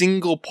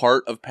single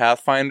part of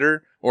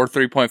Pathfinder or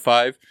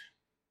 3.5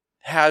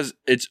 has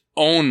its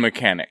own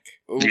mechanic,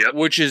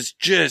 which is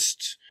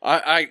just,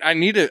 I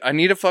need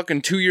a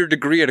fucking 2-year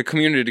degree at a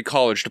community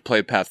college to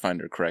play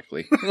Pathfinder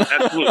correctly.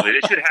 Absolutely.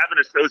 They should have an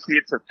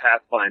Associates of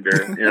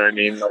Pathfinder. You know what I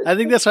mean? Like, I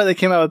think that's why they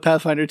came out with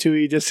Pathfinder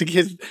 2e, just to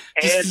get...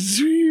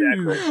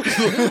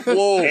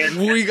 Whoa,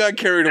 we got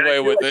carried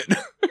away with it.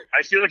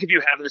 I feel like if you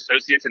have an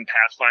Associates in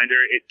Pathfinder,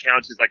 it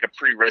counts as like a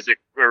prereq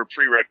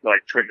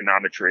like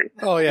trigonometry.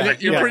 Oh, yeah.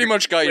 Like, you pretty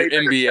much got your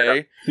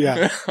MBA.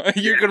 Yeah.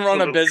 You can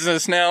run a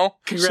business now.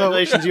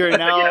 Congratulations, you are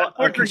now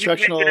a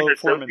constructional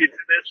foreman.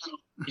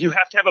 You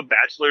have to have a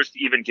bachelor's to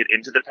even get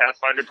into the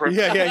Pathfinder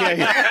program.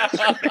 Yeah.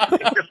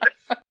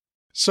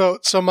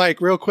 So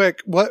Mike, real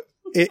quick,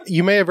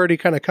 you may have already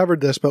kind of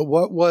covered this, but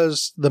what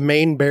was the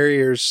main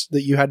barriers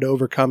that you had to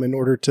overcome in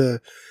order to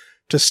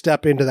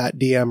step into that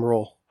DM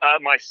role?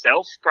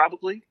 Myself,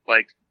 probably,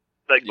 like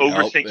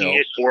overthinking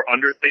it or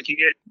underthinking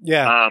it.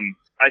 Yeah.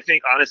 I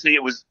think honestly,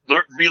 it was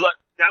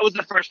that was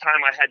the first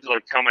time I had to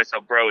like tell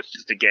myself, bro, it's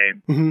just a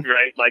game,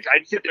 right? Like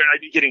I'd sit there and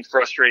I'd be getting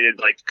frustrated,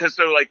 like because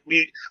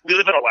we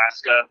live in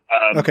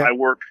Alaska. Okay. I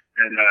work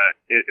in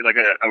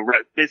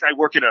I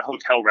work in a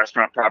hotel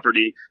restaurant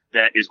property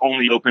that is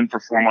only open for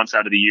 4 months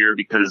out of the year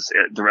because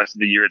the rest of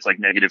the year it's like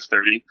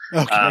 -30.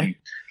 Okay.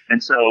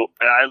 And so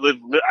I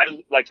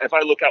if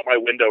I look out my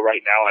window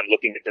right now, I'm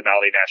looking at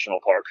Denali National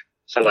Park.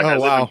 So I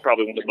live in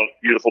probably one of the most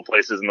beautiful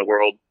places in the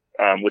world,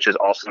 which is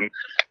awesome.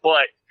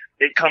 But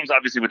it comes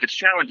obviously with its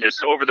challenges.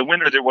 So over the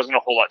winter, there wasn't a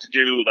whole lot to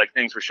do. Like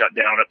things were shut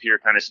down up here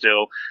kind of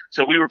still.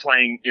 So we were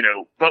playing, you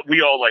know, but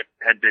we all like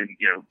had been,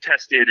 you know,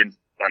 tested and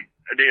like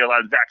they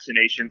allowed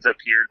vaccinations up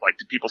here, like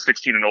to people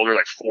 16 and older,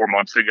 like 4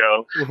 months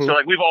ago. Mm-hmm. So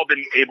like we've all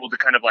been able to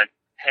kind of like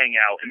hang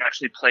out and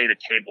actually play at a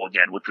table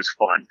again, which was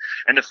fun.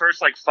 And the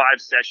first like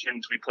 5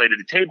 sessions we played at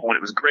a table and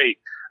it was great.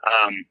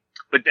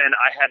 But then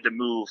I had to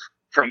move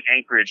from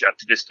Anchorage up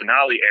to this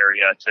Denali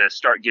area to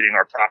start getting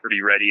our property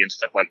ready and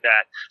stuff like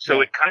that. So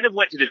it kind of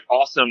went to this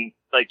awesome,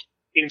 like,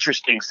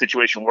 interesting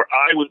situation where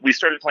we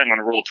started playing on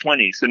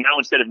Roll20. So now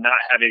instead of not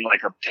having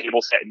like a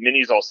table set and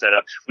minis all set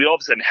up, we all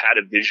of a sudden had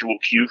a visual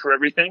cue for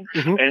everything.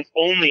 Mm-hmm. And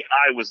only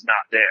I was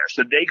not there.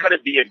 So they got to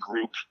be a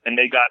group and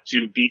they got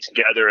to be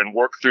together and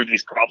work through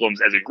these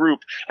problems as a group.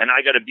 And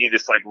I got to be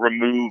this like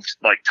removed,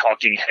 like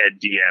talking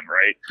head DM,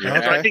 right? Yeah.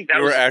 And so I think that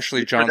you were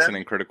Ashley Johnson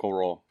in Critical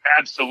Role.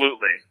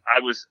 Absolutely. I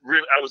was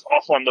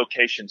off on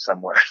location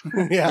somewhere.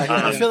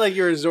 I feel like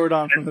you're a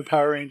Zordon from the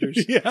Power Rangers.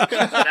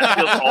 That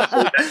feels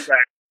also that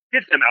track.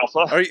 Get them,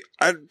 Alpha.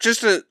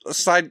 Just a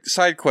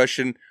side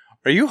question.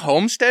 Are you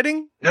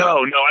homesteading? No,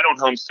 I don't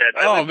homestead.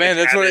 Man,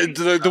 that's what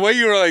the way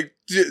you were like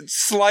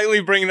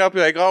slightly bringing it up.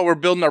 You're like, oh, we're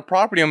building our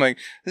property. I'm like,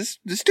 this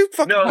dude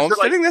fucking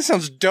homesteading. That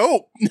sounds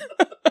dope.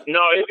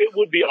 No, it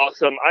would be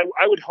awesome.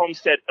 I would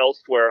homestead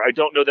elsewhere. I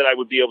don't know that I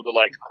would be able to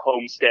like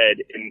homestead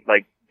in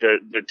like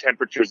the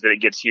temperatures that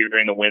it gets here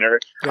during the winter.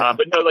 Yeah.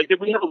 But no, like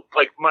we have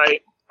like my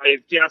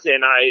fiance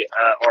and I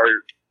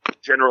are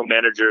general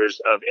managers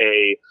of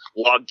a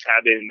log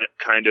cabin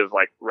kind of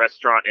like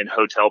restaurant and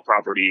hotel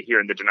property here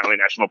in the Denali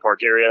National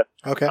Park area.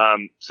 Okay.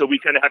 So we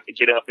kind of have to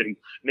get up and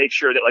make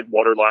sure that like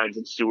water lines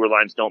and sewer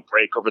lines don't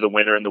break over the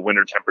winter and the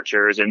winter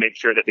temperatures, and make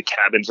sure that the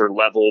cabins are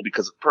level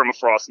because of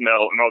permafrost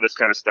melt and all this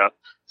kind of stuff.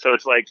 So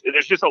it's like,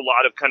 there's just a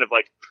lot of kind of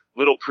like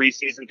little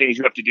preseason things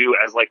you have to do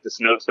as like the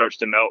snow starts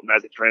to melt and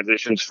as it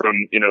transitions from,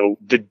 you know,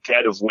 the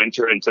dead of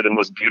winter into the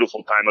most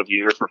beautiful time of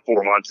year for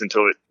 4 months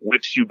until it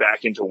whips you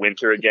back into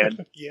winter again.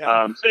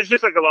 Yeah. So it's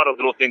just like a lot of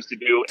little things to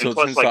do. So And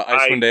plus, it's like,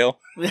 Icewind Dale.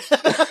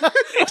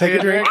 Take a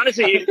drink.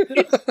 honestly,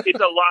 it's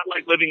a lot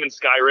like living in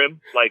Skyrim.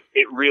 Like,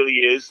 it really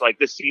is. Like,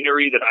 the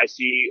scenery that I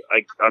see,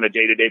 like, on a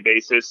day-to-day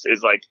basis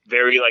is, like,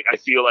 very, like, I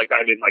feel like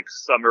I'm in, like,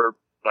 summer,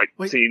 like,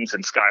 scenes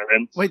in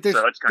Skyrim. Wait, there's,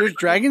 So it's kind there's of-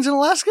 dragons in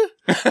Alaska?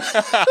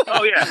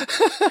 Oh, yeah.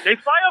 They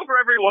fly over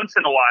every once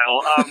in a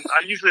while.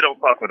 I usually don't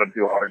fuck with them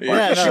too hard.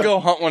 Yeah, you no. should go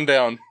hunt one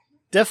down.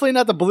 Definitely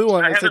not the blue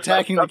one I that's haven't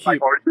attacking the leveled up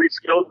keep. my archery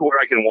skills where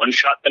I can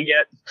one-shot them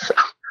yet.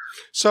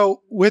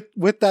 So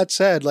with that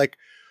said, like,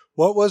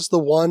 what was the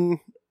one,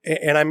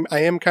 and I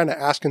am kind of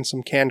asking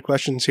some canned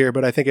questions here,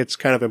 but I think it's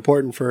kind of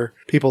important for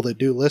people that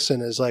do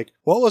listen, is like,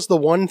 what was the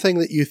one thing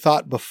that you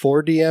thought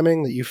before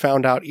DMing that you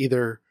found out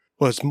either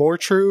was more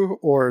true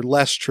or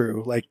less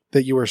true, like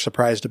that you were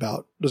surprised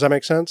about? Does that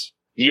make sense?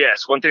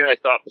 Yes, one thing I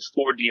thought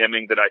before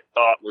DMing that I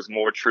thought was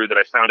more true that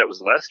I found out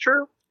was less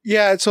true.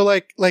 Yeah, so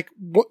like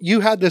you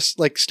had this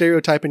like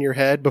stereotype in your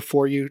head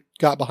before you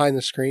got behind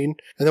the screen,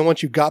 and then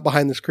once you got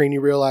behind the screen,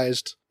 you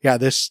realized, yeah,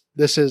 this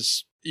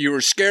is, You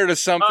were scared of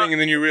something, and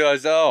then you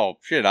realized, oh,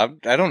 shit, I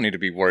don't need to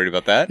be worried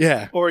about that.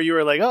 yeah, Or you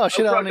were like, oh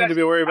shit, I don't need to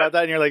be worried about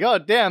that. And you're like, oh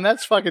damn,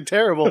 that's fucking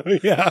terrible.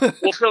 yeah,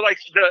 Well, so like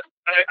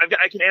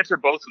I can answer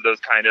both of those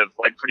kind of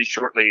like pretty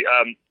shortly.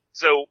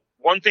 So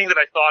one thing that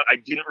I thought I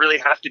didn't really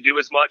have to do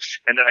as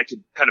much and that I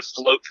could kind of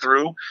float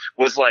through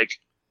was like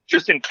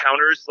just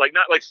encounters, like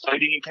not like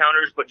fighting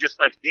encounters, but just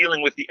like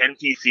dealing with the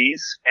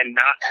NPCs and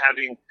not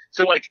having.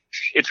 So like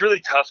it's really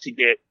tough to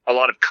get a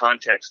lot of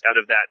context out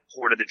of that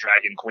Horde of the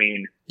Dragon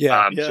Queen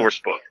yeah. Yeah. source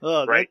book.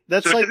 Oh, Right.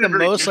 that's So it like the doesn't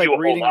really most give like you a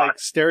whole reading lot. like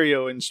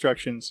stereo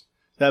instructions.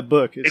 That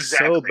book is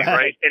Exactly, so bad.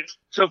 right? And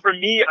so for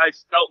me, I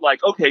felt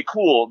like, okay,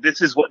 cool.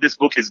 This is what this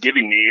book is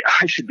giving me.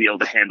 I should be able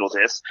to handle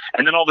this.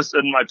 And then all of a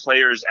sudden my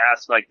players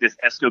ask like this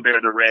Escobar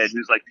the Red,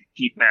 who's like the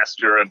keep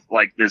master of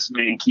like this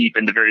main keep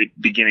in the very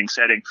beginning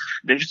setting.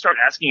 They just start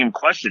asking him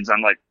questions.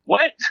 I'm like,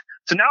 what?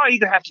 So now I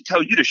either have to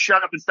tell you to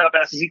shut up and stop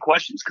asking me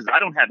questions because I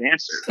don't have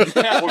answers.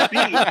 Or B,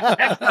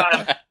 next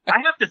time I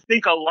have to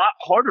think a lot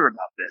harder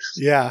about this.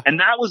 Yeah. And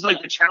that was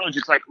like the challenge.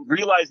 It's like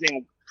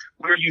realizing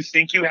where you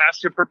think you have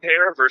to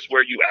prepare versus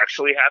where you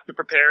actually have to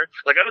prepare.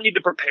 Like, I don't need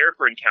to prepare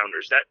for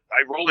encounters. That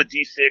I roll a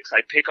d6,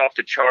 I pick off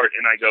the chart,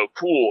 and I go,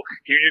 cool,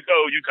 here you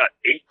go. You got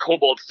 8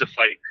 kobolds to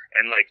fight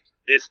and like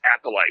this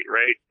acolyte,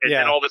 right? And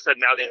then Yeah. all of a sudden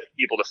now they have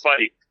people to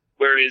fight.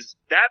 Whereas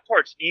that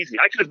part's easy.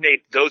 I could have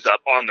made those up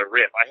on the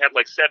rip. I had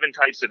like 7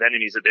 types of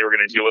enemies that they were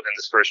going to deal with in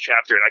this first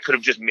chapter, and I could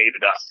have just made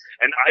it up.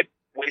 And I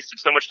wasted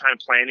so much time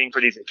planning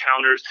for these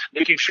encounters,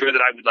 making sure that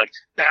I would like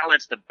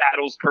balance the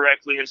battles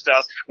correctly and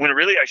stuff, when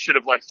really I should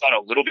have like thought a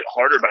little bit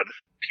harder about the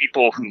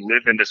people who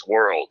live in this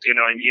world. You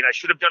know what I mean? I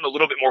should have done a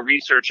little bit more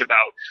research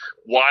about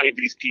why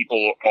these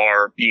people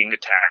are being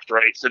attacked,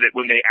 right? So that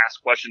when they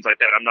ask questions like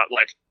that, I'm not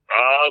like,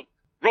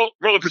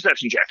 roll a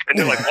perception check. And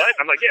they're like, what?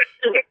 I'm like, yeah,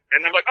 do it.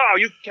 And they're like, oh,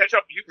 you catch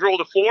up. You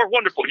rolled a 4?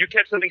 Wonderful. You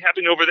catch something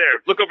happening over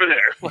there. Look over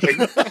there. Like,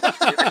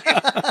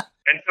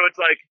 and so it's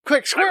like,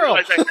 Quick, squirrel!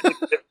 I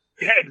realized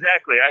yeah,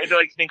 exactly. I had to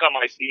like think on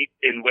my feet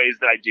in ways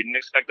that I didn't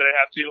expect that I'd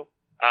have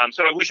to.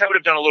 So I wish I would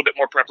have done a little bit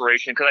more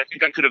preparation because I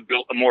think I could have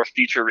built a more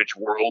feature-rich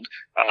world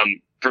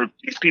for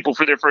these people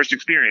for their first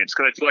experience.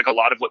 Because I feel like a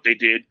lot of what they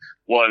did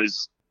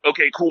was,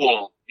 okay,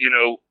 cool. You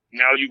know,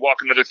 now you walk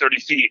another 30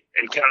 feet,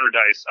 encounter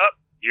dice. Up,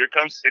 here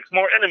comes 6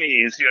 more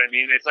enemies. You know what I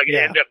mean? It's like it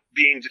ended up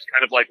being just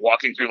kind of like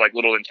walking through like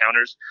little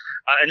encounters.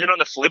 And then on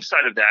the flip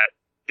side of that,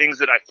 things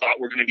that I thought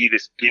were going to be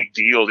this big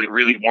deal that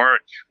really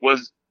weren't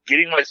was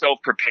getting myself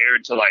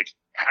prepared to like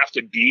have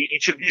to be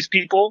each of these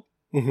people,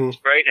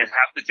 right? And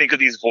have to think of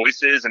these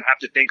voices and have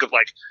to think of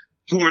like,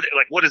 who are they,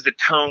 like, what is the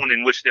tone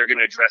in which they're going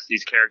to address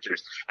these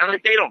characters? And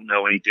like, they don't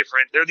know any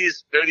different. They're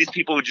these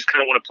people who just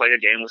kind of want to play a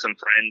game with some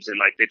friends. And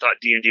like, they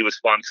thought D&D was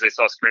fun because they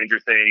saw Stranger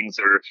Things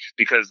or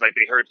because like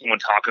they heard someone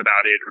talk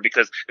about it or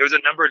because there was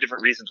a number of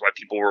different reasons why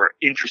people were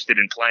interested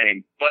in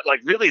playing. But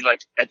like, really, like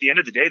at the end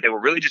of the day, they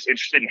were really just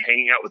interested in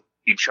hanging out with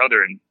each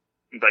other and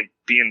like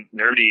being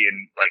nerdy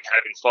and like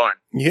having fun.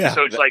 Yeah.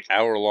 So it's like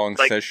hour-long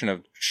like, session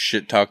of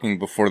shit talking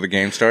before the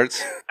game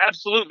starts.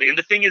 Absolutely. And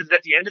the thing is,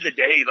 at the end of the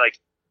day, like,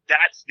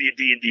 that's the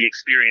D&D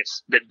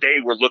experience that they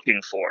were looking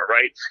for,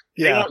 right?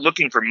 Yeah. They weren't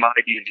looking for my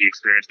D&D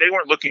experience. They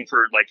weren't looking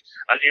for like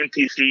an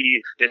NPC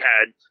that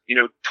had,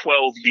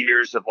 12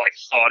 years of like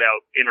thought out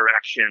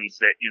interactions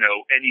that,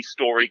 any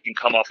story can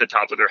come off the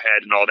top of their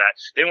head and all that.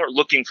 They weren't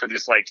looking for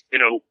this like,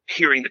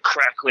 hearing the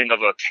crackling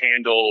of a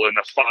candle and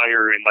the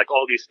fire and like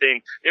all these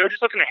things. They were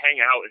just looking to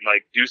hang out and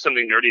like do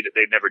something nerdy that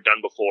they'd never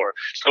done before.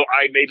 So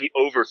I maybe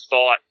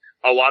overthought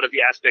a lot of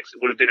the aspects that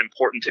would have been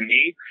important to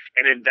me,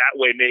 and in that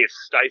way may have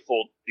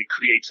stifled the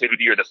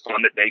creativity or the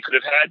fun that they could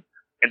have had.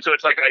 And so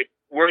it's like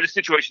we're in a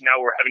situation now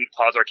where we're having to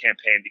pause our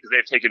campaign because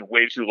they've taken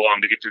way too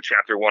long to get through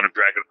chapter 1 of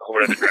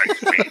Horde of the Dragon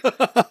Queen.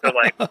 So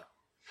like,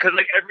 because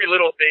like every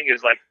little thing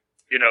is like,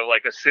 you know,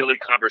 like a silly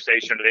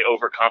conversation. They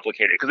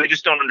overcomplicate it because they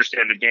just don't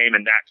understand the game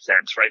in that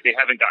sense, right? They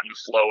haven't gotten the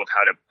flow of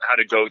how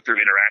to go through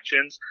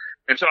interactions.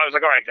 And so I was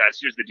like, all right, guys,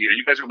 here's the deal.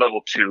 You guys are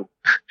level 2.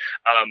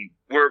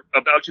 We're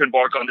about to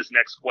embark on this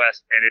next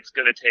quest, and it's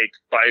going to take,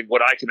 by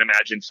what I can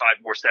imagine,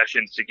 5 more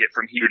sessions to get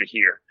from here to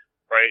here,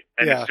 right?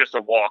 And it's just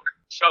a walk.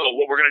 So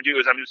what we're going to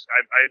do is I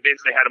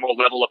basically had them all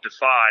level up to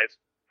 5,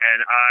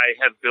 and I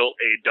have built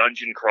a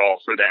dungeon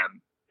crawl for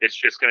them. It's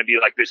just going to be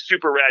like this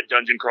super rad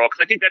dungeon crawl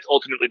because I think that's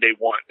ultimately they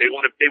want. They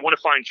want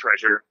to find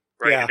treasure,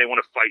 right? And they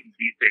want to fight and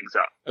beat things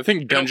up. I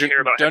think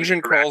dungeon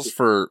crawls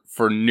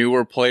for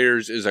newer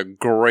players is a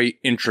great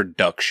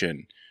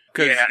introduction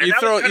because you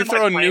throw a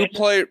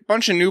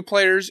bunch of new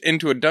players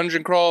into a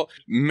dungeon crawl,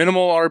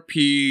 minimal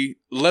RP,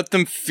 let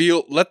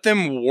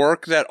them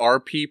work that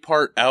RP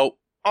part out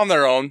on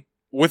their own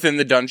within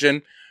the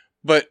dungeon.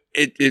 But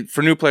it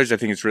for new players, I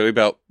think it's really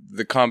about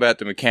the combat,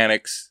 the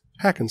mechanics.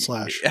 Hack and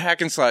slash,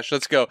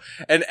 let's go.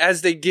 And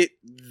as they get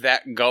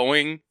that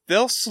going,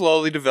 they'll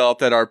slowly develop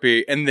that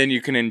RP, and then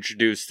you can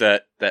introduce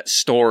that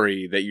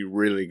story that you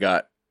really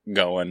got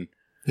going.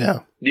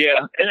 Yeah.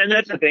 Yeah. And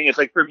that's the thing. It's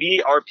like, for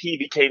me, RP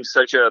became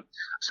such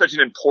an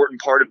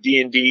important part of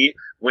D&D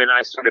when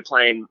I started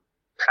playing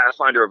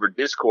Pathfinder over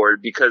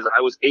Discord, because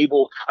I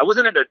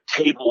wasn't at a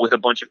table with a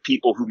bunch of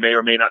people who may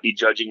or may not be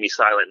judging me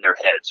silent in their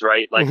heads,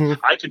 right? Like,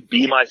 I could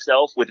be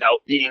myself without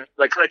being,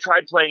 like, I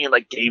tried playing in,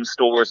 like, game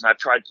stores, and I've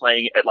tried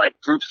playing at, like,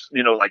 groups,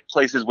 you know, like,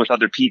 places with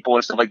other people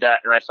and stuff like that,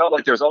 and I felt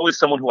like there was always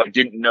someone who I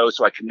didn't know,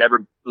 so I could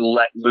never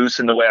let loose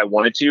in the way I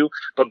wanted to.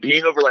 But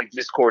being over, like,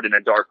 Discord in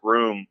a dark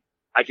room,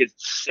 I could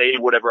say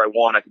whatever I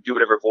want. I could do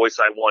whatever voice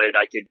I wanted.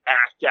 I could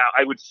act out.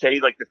 I would say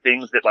like the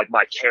things that like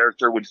my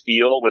character would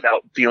feel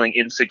without feeling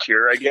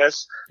insecure, I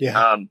guess.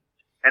 Yeah.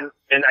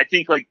 And I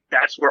think like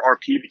that's where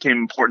RP became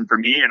important for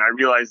me. And I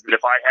realized that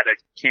if I had a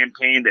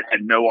campaign that had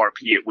no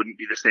RP, it wouldn't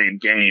be the same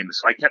game.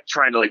 So I kept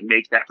trying to like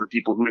make that for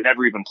people who had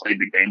never even played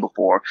the game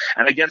before.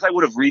 And I guess I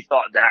would have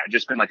rethought that and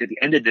just been like, at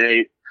the end of the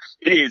day,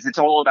 it's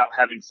all about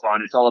having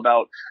fun. It's all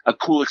about a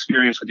cool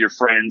experience with your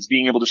friends,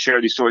 being able to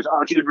share these stories.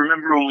 Oh, dude,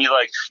 remember when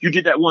you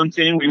did that one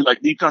thing where you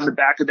like leaped on the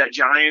back of that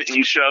giant and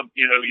you shoved,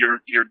 you know,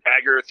 your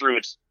dagger through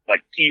its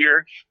like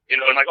ear, you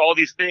know, and like all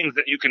these things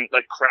that you can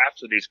like craft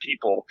with these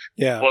people.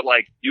 Yeah. But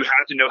like, you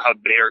have to know how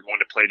they're going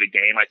to play the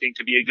game, I think,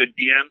 to be a good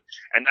DM.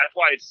 And that's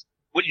why it's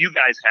what you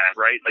guys have,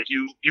 right? Like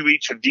you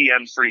each have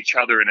DMs for each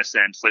other in a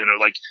sense, you know,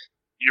 like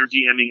you're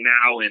DMing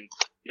now and,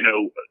 you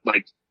know,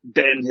 like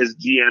Ben has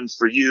DMs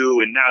for you,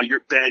 and now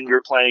you're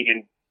playing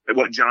in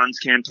John's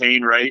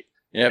campain, right?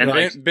 Yeah,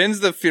 and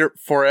Ben's the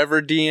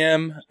forever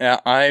DM.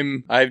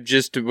 I've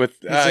just with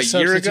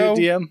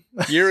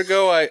year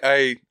ago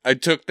I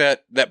took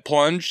that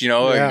plunge, you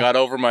know, and got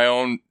over my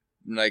own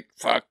like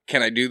fuck,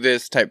 can I do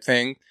this type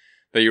thing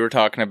that you were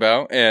talking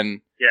about, and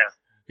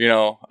you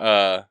know,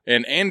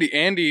 and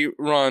Andy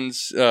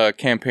runs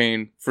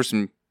campaign for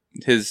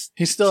his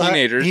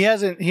teenagers. He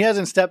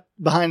hasn't stepped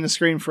behind the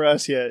screen for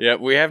us yet. Yeah,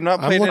 we have not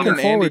played in an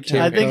Andy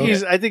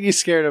campaign. I think he's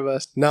scared of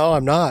us. No,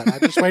 I'm not.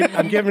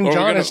 I'm giving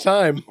John his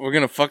time. We're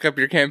gonna fuck up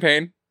your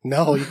campaign?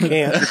 No, you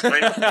can't.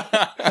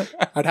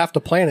 I'd have to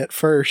plan it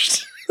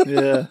first.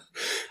 Yeah.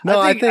 No,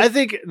 I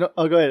think.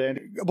 Oh, go ahead,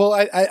 Andy. Well,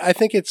 I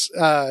think it's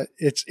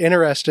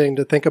interesting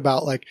to think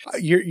about. Like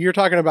you're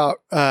talking about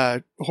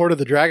Horde of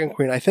the Dragon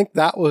Queen. I think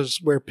that was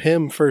where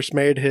Pim first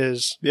made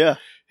his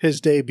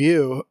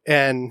debut,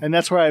 and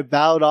that's where I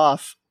bowed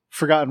off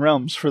Forgotten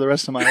Realms for the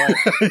rest of my life.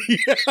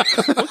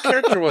 What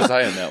character was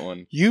I in that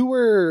one? You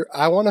were,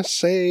 I want to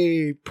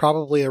say,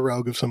 probably a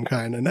rogue of some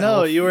kind.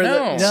 You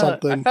were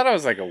something. I thought I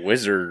was like a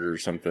wizard or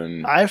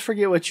something. I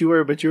forget what you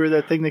were, but you were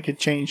that thing that could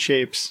change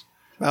shapes.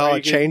 Oh,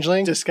 a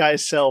changeling?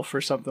 Disguise self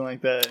or something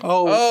like that.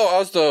 Oh, I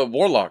was the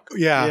warlock.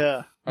 Yeah.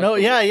 Yeah. No,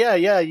 yeah.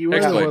 You were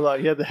the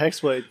warlock. You had the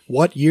Hexblade.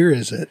 What year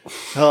is it?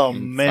 Oh,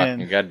 man.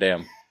 Fucking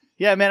goddamn.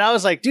 Yeah, man, I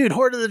was like, dude,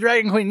 Horde of the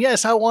Dragon Queen.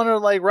 Yes, I want to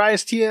like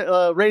raise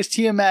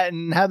Tiamat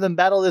and have them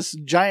battle this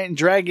giant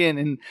dragon,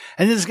 and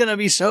this is gonna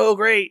be so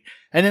great.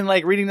 And then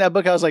like reading that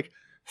book, I was like,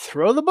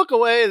 throw the book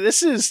away.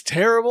 This is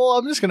terrible.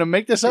 I'm just gonna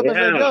make this up as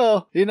I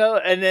go, you know.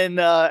 And then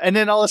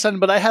all of a sudden,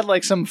 but I had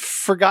like some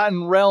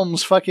Forgotten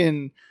Realms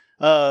fucking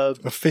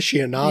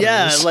aficionados,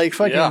 yeah, like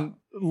fucking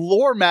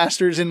lore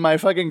masters in my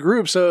fucking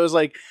group. So it was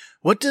like,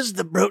 what does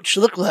the brooch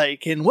look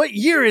like? And what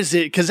year is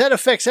it? Because that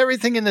affects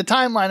everything in the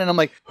timeline. And I'm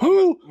like,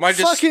 who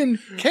fucking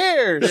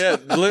cares? Yeah,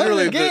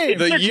 literally,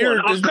 the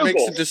year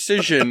makes the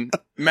decision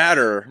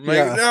matter. I'm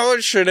like, no,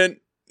 it shouldn't.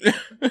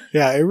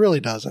 Yeah, it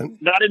really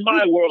doesn't. Not in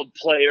my world,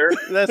 player.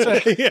 That's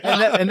right.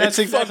 And that's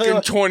exactly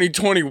fucking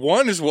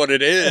 2021 is what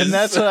it is. And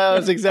that's what I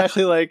was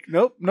exactly like,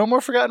 nope, no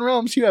more Forgotten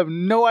Realms. You have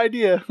no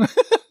idea.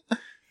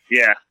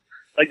 Yeah.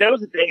 Like, that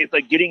was the thing. It's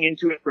like getting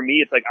into it for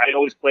me. It's like I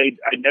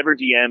never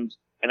DM'd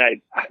And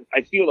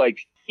I feel like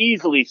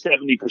easily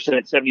 70%,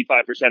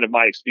 75% of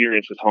my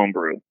experience with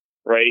homebrew,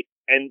 right?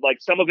 And like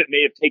some of it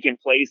may have taken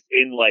place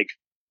in like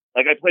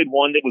I played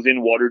one that was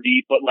in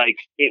Waterdeep, but like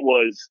it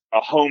was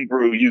a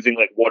homebrew using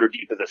like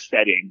Waterdeep as a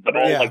setting. But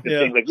all like the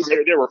things, like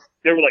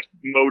there were like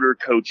motor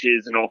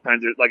coaches and all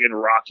kinds of like in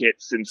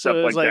rockets and stuff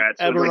like that.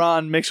 So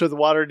Eberron mixed with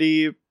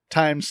Waterdeep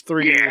times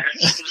 3. Yeah.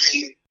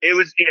 It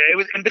was,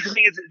 and the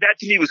thing is, that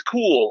to me was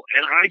cool.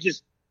 And I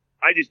just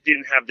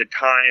didn't have the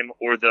time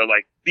or the,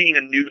 like, being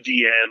a new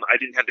DM, I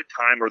didn't have the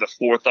time or the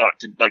forethought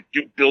to, like,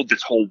 build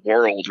this whole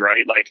world,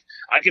 right? Like,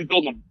 I can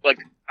build,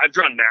 I've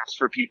drawn maps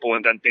for people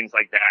and done things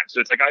like that.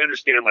 So it's like, I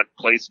understand, like,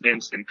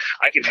 placements and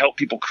I can help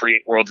people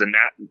create worlds in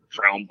that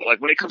realm. But,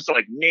 like, when it comes to,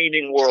 like,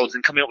 naming worlds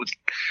and coming up with,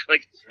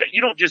 like,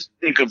 you don't just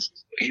think of,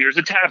 here's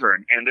a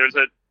tavern and there's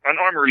an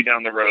armory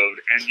down the road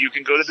and you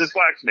can go to this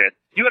blacksmith.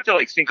 You have to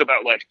like think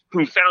about like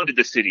who founded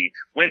the city,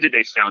 when did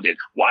they found it,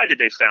 why did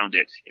they found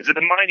it, is it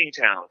a mining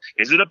town,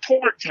 is it a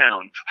port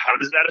town, how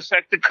does that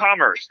affect the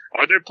commerce,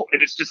 are there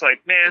and it's just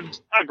like, man,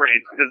 my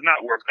brain does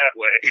not work that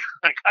way.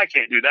 Like I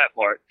can't do that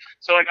part.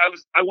 So like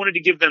I wanted to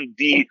give them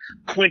the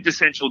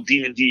quintessential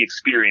D&D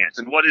experience.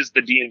 And what is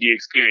the D&D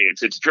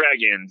experience? It's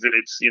dragons and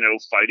it's, you know,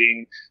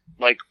 fighting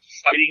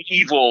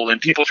evil and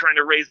people trying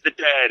to raise the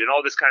dead and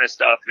all this kind of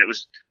stuff. And it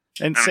was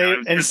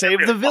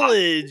save the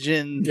village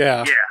and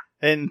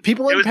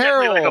people in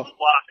peril. Like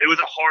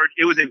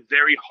it was a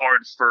very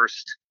hard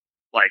first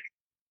like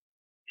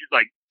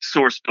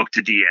source book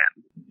to DM.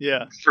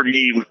 Yeah. For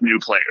me with new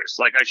players.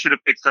 Like I should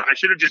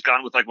have just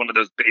gone with like one of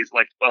those base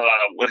like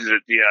what is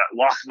it? The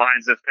Lost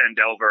Mines of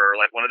Phandelver, or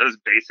like one of those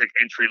basic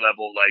entry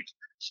level like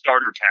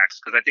starter packs,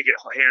 because I think it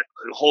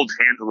holds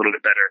hands a little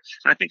bit better.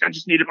 And I think I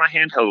just needed my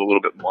handheld a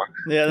little bit more.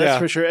 Yeah, that's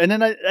for sure. And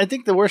then I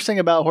think the worst thing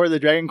about Hoard of the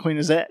Dragon Queen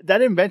is that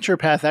adventure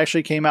path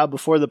actually came out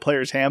before the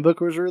player's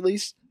handbook was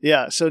released.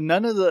 Yeah, so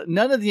none of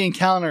the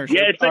encounters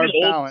are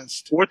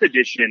balanced. Fourth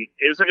edition.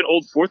 It was like an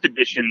old 4th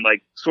edition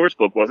like source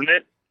book, wasn't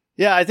it?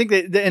 Yeah, I think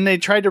they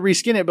tried to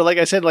reskin it, but like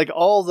I said, like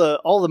all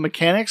the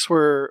mechanics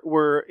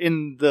were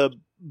in the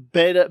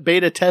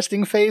beta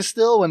testing phase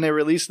still when they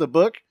released the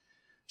book.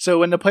 So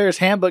when the player's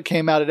handbook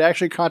came out, it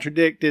actually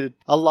contradicted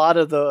a lot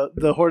of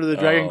the Hoard of the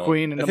Dragon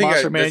Queen and the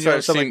Monster Manual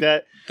and stuff like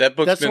that. That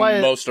book's has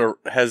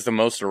the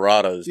most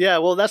erratas. Yeah,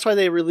 well, that's why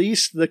they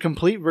released the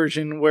complete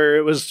version, where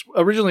it was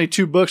originally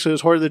 2 books. It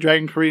was Hoard of the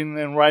Dragon Queen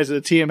and Rise of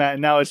the Tiamat,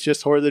 and now it's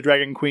just Hoard of the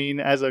Dragon Queen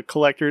as a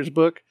collector's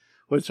book,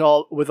 with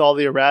all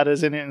the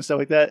erratas in it and stuff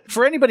like that.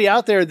 For anybody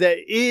out there that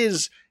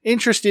is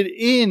interested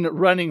in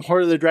running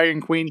Hoard of the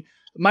Dragon Queen,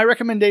 my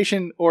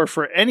recommendation, or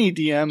for any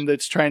DM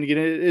that's trying to get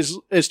in,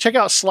 is check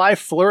out Sly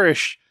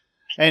Flourish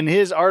and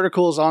his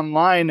articles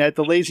online at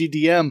the Lazy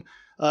DM.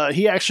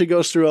 He actually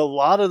goes through a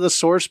lot of the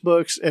source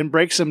books and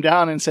breaks them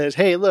down and says,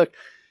 hey, look,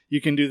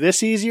 you can do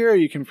this easier.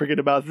 You can forget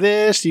about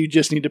this. You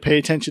just need to pay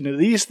attention to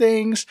these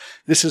things.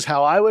 This is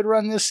how I would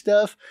run this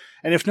stuff.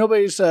 And if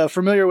nobody's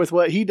familiar with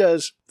what he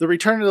does, The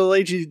Return of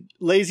the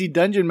Lazy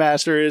Dungeon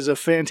Master is a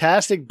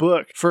fantastic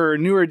book for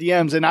newer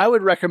DMs. And I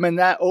would recommend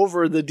that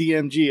over the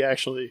DMG,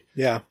 actually.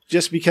 Yeah.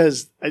 Just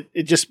because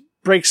it just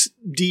breaks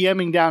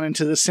DMing down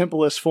into the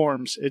simplest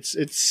forms. It's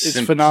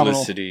phenomenal.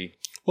 Simplicity.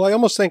 Well, I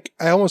almost think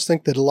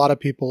that a lot of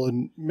people,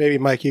 and maybe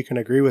Mike, you can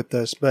agree with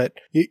this, but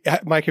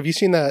Mike, have you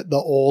seen the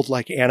old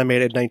like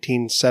animated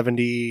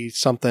 1970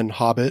 something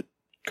Hobbit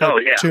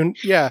cartoon?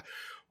 Yeah.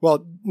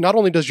 Well, not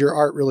only does your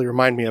art really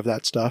remind me of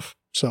that stuff,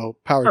 so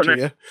power to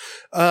you.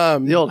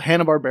 The old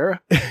Hanna-Barbera?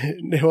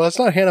 Well, it's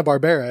not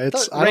Hanna-Barbera.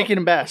 It's Rankin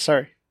and Bass.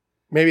 Sorry.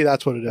 Maybe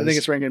that's what it is. I think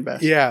it's Rankin and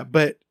Bass. Yeah,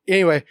 but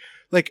anyway,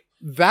 like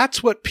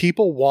that's what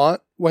people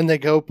want when they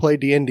go play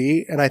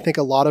D&D, and I think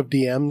a lot of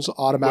DMs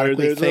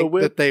automatically think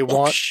that they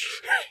want.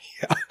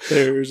 Yeah.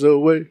 There's a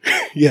way.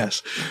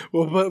 Yes.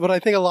 Well, but I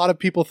think a lot of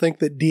people think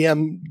that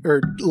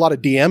a lot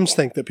of DMs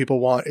think that people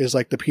want is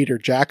like the Peter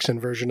Jackson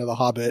version of The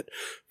Hobbit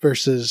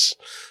versus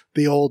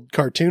the old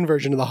cartoon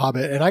version of The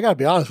Hobbit. And I gotta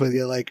be honest with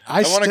you, like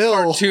I want a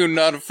cartoon,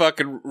 not a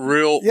fucking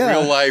real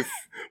life.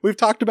 We've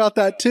talked about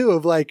that too,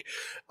 of like,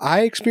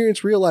 I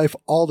experience real life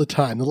all the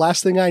time. The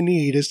last thing I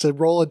need is to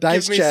roll a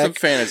dice check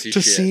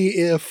to see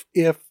if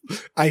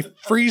I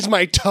freeze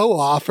my toe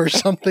off or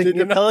something. Did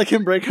the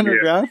pelican break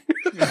underground?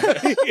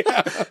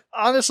 Yeah.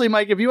 Honestly,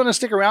 Mike, if you want to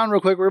stick around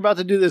real quick, we're about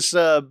to do this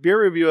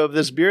beer review of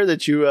this beer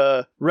that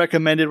you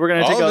recommended. We're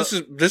going to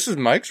take this is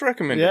Mike's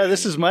recommendation. Yeah,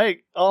 this is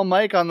Mike. All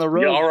Mike on the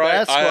road. Yeah, all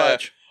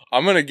right.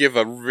 I'm going to give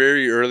a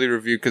very early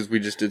review because we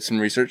just did some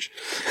research.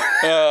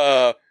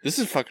 This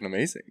is fucking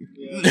amazing.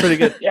 Yeah. Pretty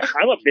good. Yeah,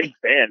 I'm a big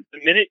fan. The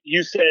minute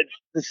you said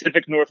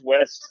Pacific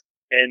Northwest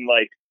and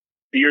like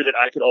beer that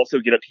I could also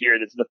get up here,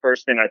 that's the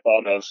first thing I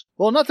thought of.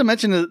 Well, not to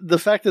mention the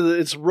fact that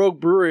it's Rogue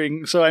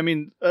Brewing. So, I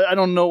mean, I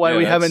don't know why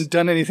we haven't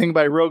done anything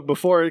by Rogue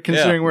before,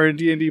 considering we're a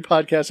D&D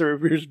podcast that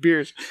reviews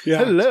beers.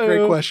 Yeah, hello.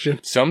 Great question.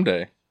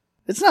 Someday.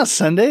 It's not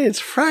Sunday, it's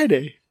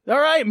Friday. All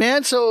right,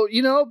 man. So,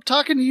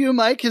 talking to you,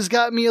 Mike, has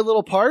got me a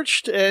little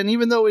parched. And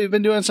even though we've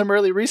been doing some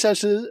early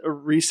research.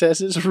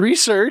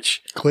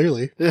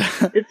 Clearly.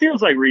 It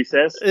feels like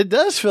recess. It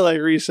does feel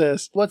like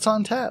recess. What's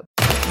on tap?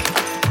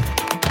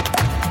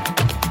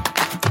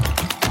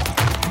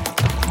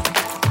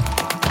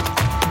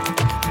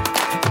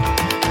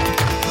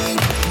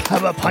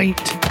 have a pint,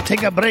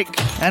 take a break,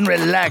 and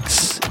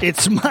relax.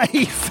 It's my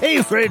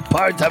favorite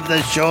part of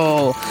the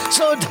show.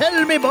 So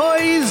tell me,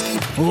 boys,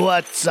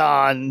 what's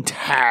on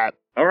tap?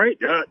 All right.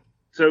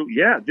 So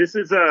this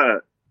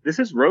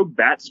is Rogue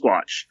Bat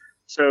Squatch.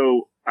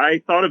 So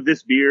I thought of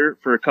this beer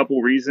for a couple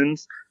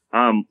reasons.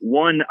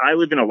 One, I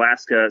live in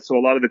Alaska, so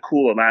a lot of the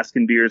cool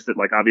Alaskan beers that,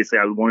 like, obviously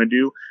I would want to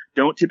do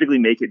don't typically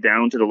make it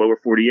down to the lower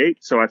 48.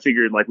 So I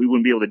figured, like, we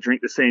wouldn't be able to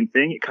drink the same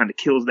thing. It kind of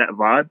kills that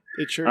vibe.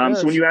 It sure does.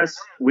 So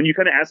when you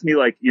kind of ask me,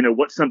 like, you know,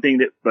 what's something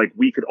that, like,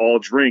 we could all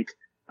drink,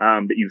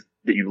 that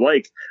you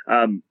like,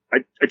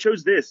 I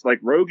chose this. Like,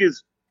 Rogue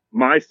is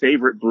my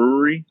favorite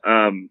brewery.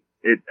 I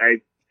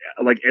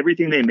like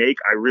everything they make.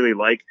 I really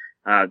like.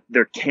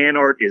 Their can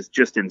art is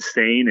just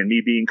insane, and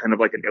me being kind of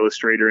like an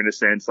illustrator in a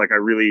sense, like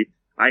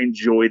I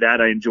enjoy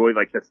that. I enjoy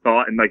like the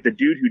thought, and like the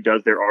dude who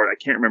does their art,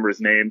 I can't remember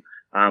his name,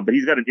 but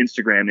he's got an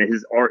Instagram and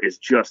his art is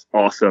just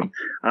awesome.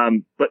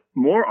 But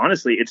more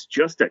honestly, it's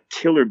just a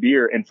killer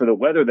beer. And for the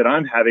weather that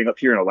I'm having up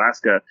here in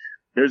Alaska,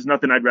 there's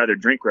nothing I'd rather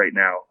drink right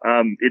now.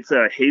 It's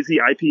a hazy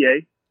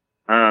IPA.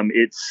 I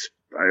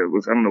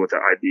don't know what the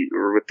IB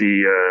or what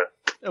the,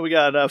 we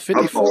got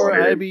 54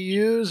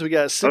 IBUs. We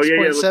got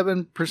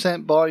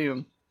 6.7%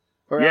 volume.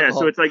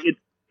 So it's like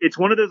it's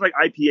one of those like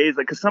IPAs,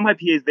 like, because some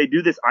IPAs they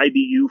do this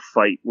IBU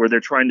fight where they're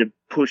trying to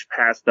push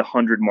past the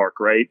 100 mark,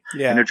 right?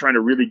 Yeah. And they're trying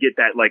to really get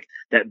that like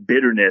that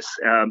bitterness.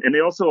 And they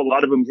also, a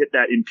lot of them hit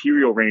that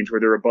imperial range where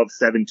they're above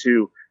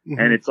 7.2,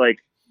 and it's like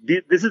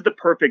this is the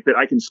perfect that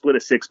I can split a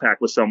 6-pack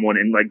with someone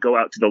and like go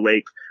out to the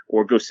lake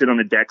or go sit on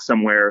a deck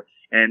somewhere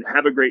and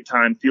have a great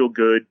time, feel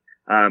good.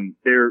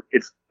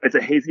 It's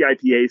a hazy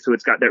IPA, so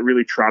it's got that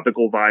really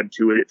tropical vibe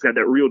to it. It's got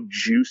that real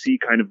juicy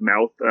kind of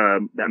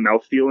that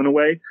mouth feel in a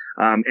way.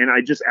 And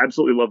I just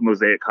absolutely love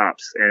Mosaic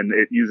hops, and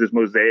it uses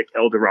Mosaic,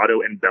 El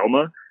Dorado, and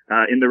Belma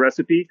in the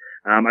recipe.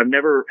 I've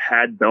never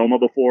had Belma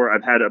before.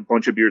 I've had a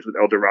bunch of beers with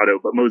El Dorado,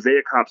 but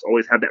Mosaic hops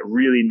always have that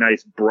really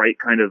nice, bright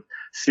kind of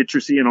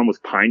citrusy and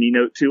almost piney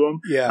note to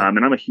them. Yeah.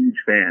 And I'm a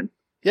huge fan.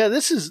 Yeah,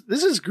 this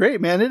is great,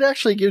 man. It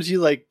actually gives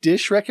you like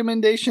dish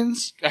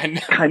recommendations. I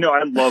know.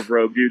 I love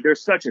Rogue, dude. They're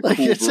such a Like,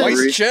 cool it's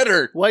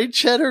brewery. White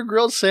cheddar,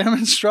 grilled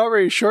salmon,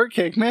 strawberry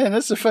shortcake. Man,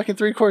 that's a fucking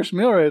 3-course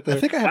meal right there. I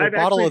think I have I've a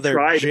bottle of their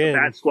tried gin.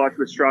 Bat Squatch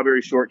with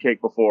strawberry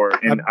shortcake before,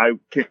 and I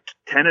 10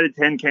 out of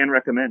 10 can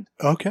recommend.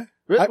 Okay.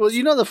 Well,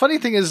 you know, the funny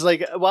thing is,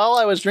 like, while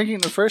I was drinking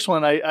the first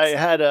one, I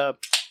had a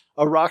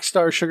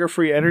Rockstar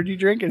sugar-free energy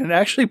drink, and it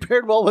actually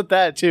paired well with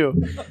that, too.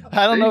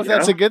 I don't know if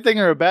that's a good thing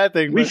or a bad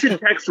thing. We should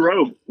text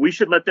Rogue. We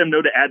should let them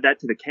know to add that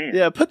to the can.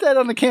 Yeah, put that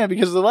on the can,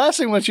 because the last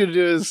thing I want you to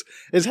do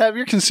is have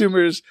your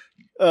consumers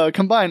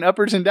combine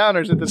uppers and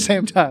downers at the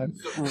same time.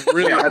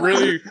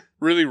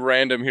 Really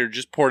random here.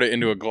 Just poured it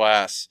into a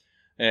glass.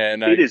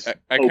 And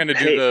I kind of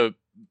do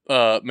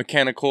the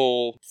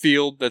mechanical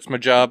field. That's my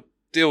job.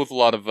 Deal with a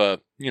lot of,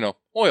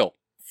 oil.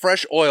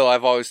 Fresh oil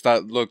I've always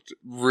thought looked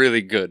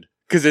really good.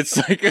 Because it's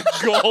like a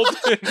golden.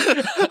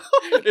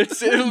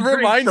 It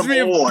reminds me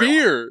of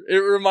beer. It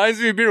reminds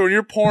me of beer when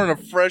you're pouring a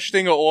fresh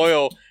thing of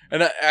oil,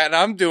 and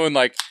I'm doing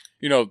like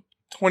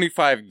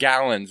 25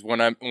 gallons when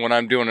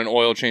I'm doing an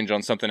oil change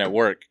on something at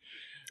work.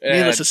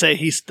 Needless to say,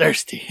 he's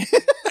thirsty.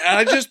 And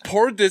I just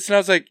poured this, and I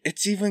was like,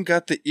 it's even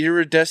got the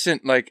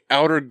iridescent like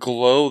outer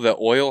glow that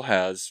oil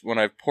has when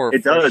I pour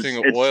a fresh thing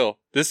of oil.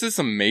 This is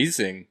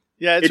amazing.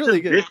 Yeah, it's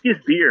really good. It's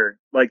viscous beer.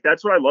 Like,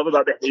 that's what I love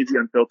about the hazy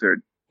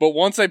unfiltered. But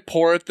once I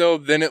pour it, though,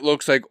 then it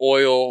looks like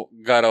oil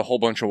got a whole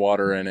bunch of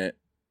water in it,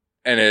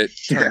 and it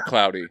turned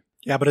cloudy.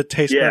 Yeah, but it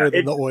tastes better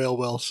than the oil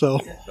will, so...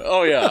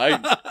 Oh, yeah.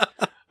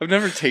 I've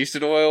never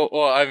tasted oil.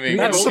 Well, I mean...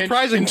 That's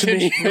surprising to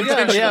me. we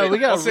got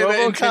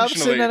RoboCop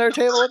sitting at our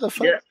table. What the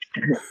fuck? Yeah.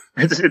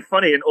 It's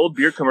funny. In old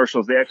beer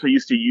commercials, they actually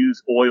used to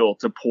use oil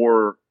to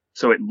pour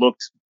so it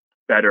looked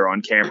better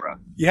on camera.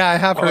 Yeah, I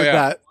have heard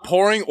that.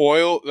 Pouring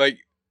oil, like,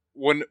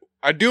 when...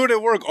 I do it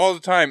at work all the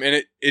time,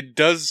 and it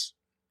does...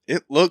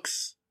 It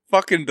looks...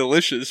 fucking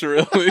delicious,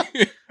 really.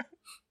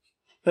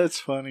 That's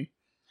funny.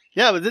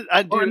 Yeah, but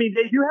I mean,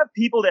 they do have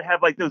people that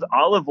have like those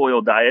olive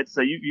oil diets,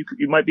 so you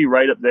might be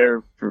right up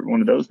there for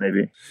one of those,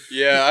 maybe.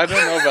 Yeah, I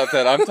don't know about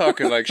that. I'm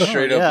talking like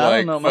straight up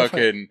like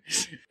fucking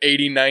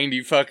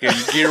 80-90 fucking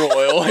gear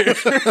oil here.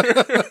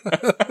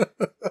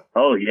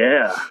 Oh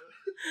yeah,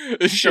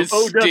 this shit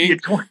stinks.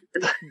 It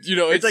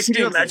like,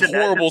 stinks. It's a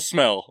horrible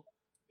smell.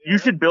 You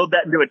should build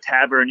that into a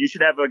tavern. You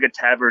should have like a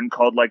tavern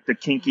called like the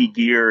Kinky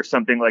Gear or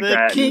something like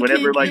that. And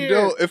whenever like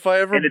if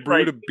I ever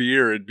brewed a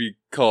beer, it'd be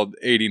called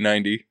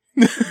 80-90.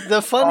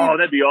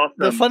 That'd be awesome.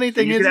 The funny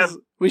thing is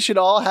we should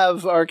all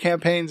have our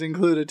campaigns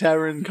include a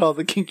tavern called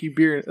the Kinky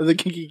Gear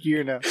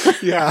now.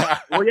 Yeah.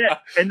 Well, yeah.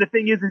 And the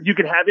thing is you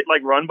could have it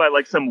like run by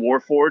like some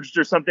Warforged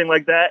or something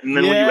like that. And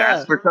then when you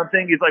ask for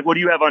something, he's like, "What do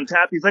you have on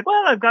tap?" He's like,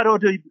 "Well, I've got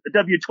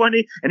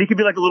W20," and he could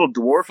be like a little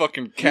dwarf,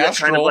 fucking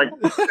Castrol, kind of like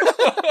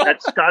that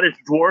Scottish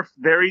dwarf,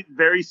 very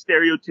very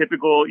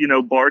stereotypical,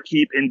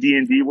 barkeep in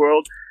D&D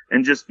world,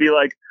 and just be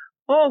like,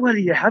 "Oh, what are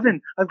you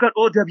having? I've got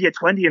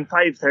OW20 and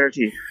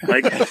 530.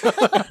 Like,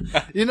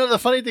 the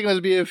funny thing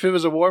would be if it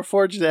was a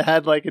Warforged that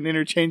had like an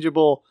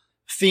interchangeable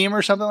theme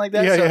or something like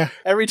that. Yeah, so yeah.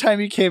 every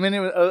time you came in,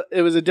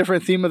 it was a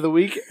different theme of the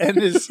week, and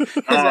his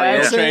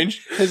accent,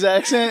 his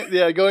accent,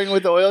 going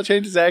with the oil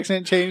change, his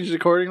accent changed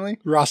accordingly.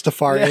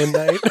 Rastafarian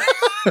night.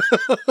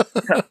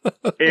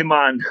 Hey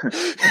man,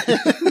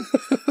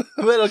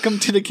 Welcome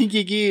to the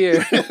kinky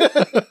gear.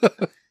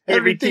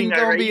 Everything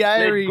gonna be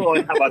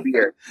irie. How about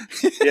beer?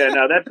 Yeah,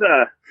 no,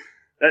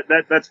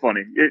 that's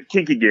funny.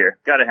 Kinky gear,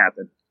 gotta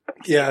happen.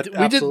 Yeah,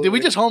 Did we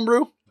just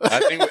homebrew?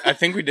 I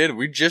think we did.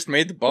 We just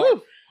made the bar.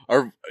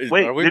 Are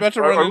we about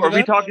to are, run into are we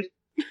that? talking?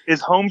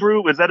 Is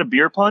homebrew? Is that a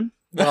beer pun?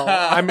 well,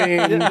 I mean,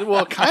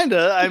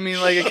 kinda. I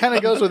mean, like it kind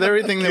of goes with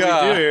everything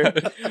that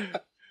we do.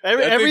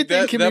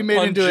 Everything can be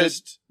made into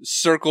just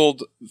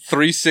circled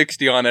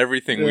 360 on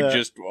everything. We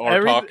just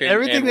are talking.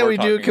 Everything that we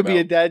do could be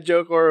a dad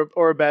joke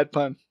or a bad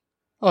pun.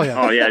 oh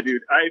yeah. Oh yeah,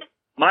 dude.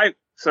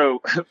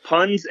 So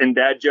puns and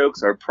dad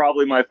jokes are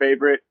probably my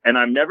favorite, and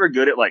I'm never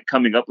good at like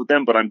coming up with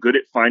them, but I'm good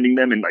at finding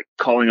them and like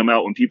calling them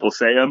out when people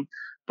say them.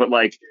 But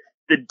like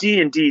the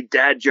D&D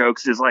dad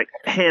jokes is like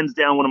hands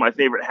down one of my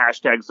favorite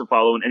hashtags to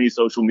follow in any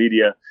social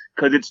media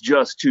because it's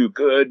just too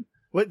good.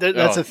 What?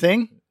 That's a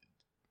thing?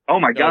 Oh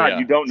my god, yeah.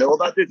 You don't know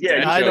about this?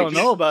 Yeah, I don't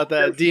know about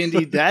that.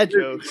 D&D dad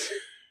jokes.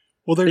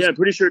 Well, there's I'm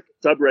pretty sure it's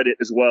subreddit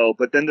as well.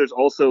 But then there's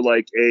also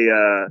like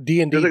a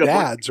D&D like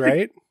dads,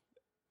 right?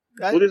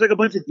 well, there's like a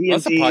bunch of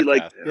D&D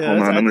like. Yeah,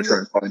 hold on, I'm gonna try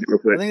and find it real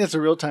I quick. think that's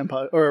a real time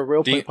or a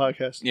real play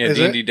podcast. Yeah, Is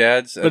D&D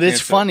dads. But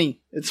it's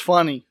funny. It's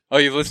funny. Oh,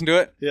 you've listened to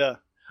it? Yeah.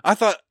 I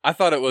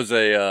thought it was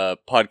a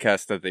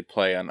podcast that they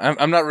play on.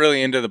 I'm not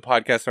really into the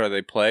podcast where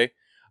they play.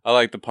 I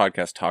like the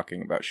podcast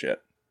talking about shit.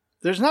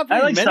 There's not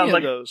very many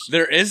of those.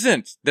 There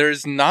isn't.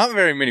 There's not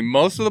very many.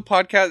 Most of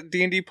the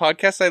D&D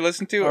podcasts I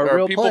listen to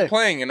are people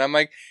playing, and I'm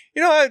like,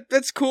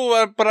 that's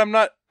cool, but I'm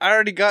not.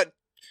 I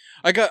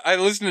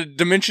listen to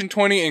Dimension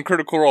 20 and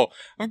Critical Role,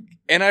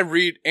 and I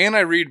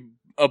read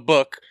a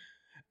book,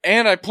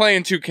 and I play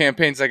in 2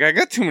 campaigns. Like I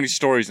got too many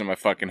stories in my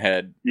fucking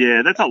head.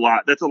 Yeah, that's a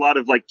lot. That's a lot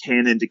of like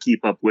canon to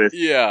keep up with.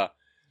 Yeah.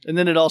 And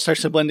then it all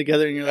starts to blend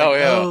together, and you're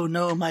like, oh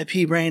no, my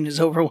pea brain is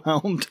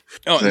overwhelmed.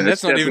 Oh, and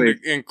that's not even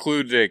to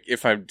include like,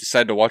 if I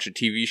decide to watch a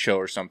TV show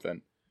or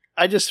something.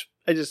 I just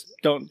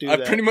don't do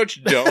that. I pretty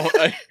much don't.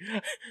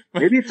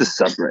 Maybe it's a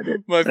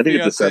subreddit. My I think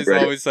fiance it's a is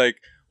subreddit. always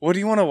like, what do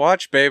you want to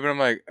watch, babe? And I'm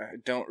like, I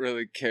don't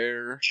really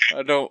care.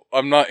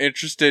 I'm not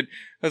interested.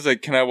 I was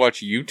like, can I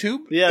watch YouTube?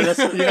 Yeah,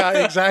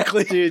 yeah,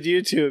 exactly. Dude,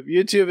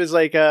 YouTube is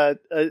like,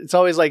 it's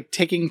always like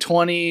Taking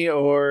 20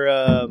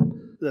 or,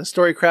 the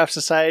Storycraft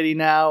Society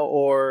now,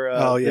 or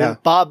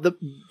Bob the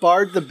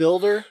Bard the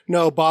Builder.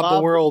 No, Bob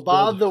the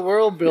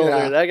World Builder.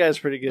 Yeah. That guy's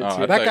pretty good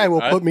too. That guy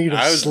will put me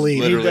to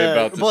sleep. I was literally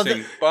about to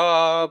sing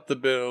Bob the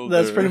Builder.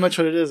 That's pretty much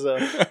what it is, though.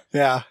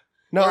 Yeah.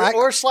 No,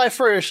 or Sly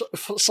Flourish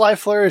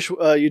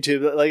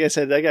YouTube. Like I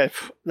said, that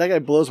guy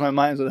blows my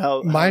mind with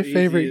how. My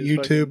favorite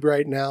YouTube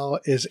right now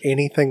is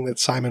anything that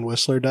Simon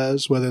Whistler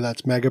does, whether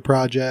that's Mega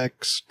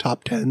Projects,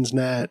 Top Tens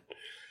Net.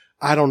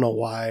 I don't know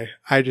why.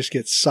 I just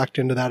get sucked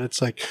into that.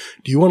 It's like,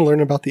 do you want to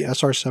learn about the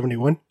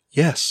SR-71?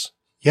 Yes.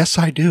 Yes,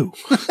 I do.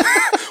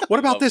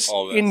 What about this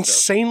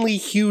insanely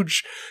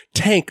huge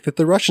tank that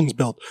the Russians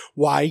built?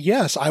 Why,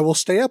 yes, I will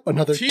stay up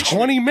another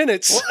 20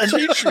 minutes.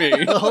 Teach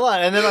me. Hold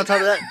on. And then on top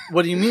of that,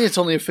 what do you mean it's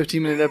only a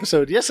 15-minute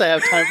episode? Yes, I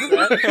have time for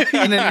that.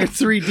 And then you're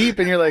 3 deep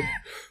and you're like,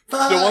 the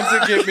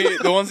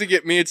ones that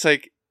get me, it's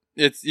like,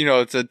 it's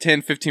a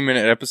 10,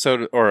 15-minute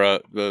episode or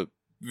the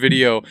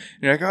video. And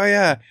you're like, oh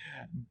yeah.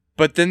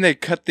 But then they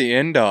cut the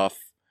end off,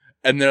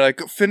 and they're like,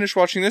 finish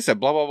watching this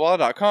at blah, blah,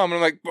 blah.com. And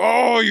I'm like,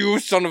 oh, you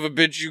son of a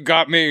bitch, you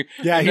got me.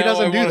 Yeah, he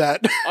doesn't do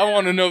that. I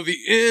want to know the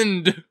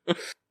end.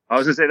 I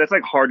was going to say, that's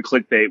like hard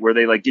clickbait, where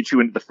they like get you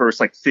into the first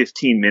like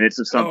 15 minutes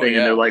of something,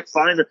 and they're like,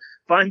 find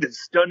the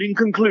stunning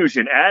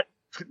conclusion at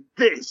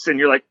this. And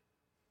you're like,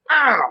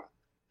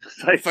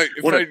 It's like,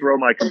 I want to throw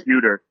my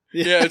computer.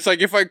 Yeah, it's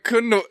like if I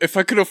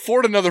could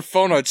afford another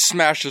phone, I'd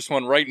smash this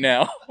one right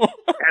now.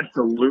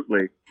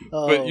 Absolutely.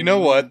 But you know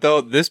what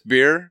though? This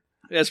beer,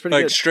 it's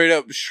pretty good.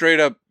 straight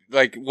up,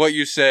 like what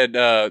you said.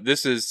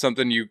 This is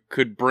something you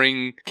could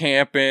bring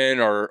camping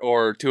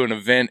or to an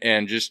event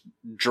and just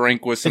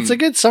drink with some. It's a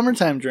good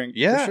summertime drink.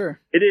 Yeah, for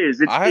sure. It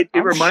is. It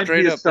reminds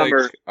me of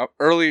summer. Like,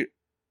 early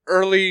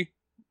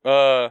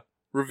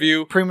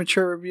review.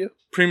 Premature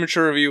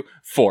review.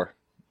 4.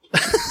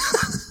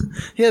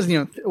 He hasn't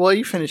even. Well,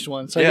 you finished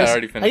one, so I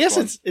already finished. I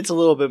guess it's a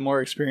little bit more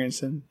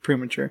experience than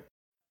premature.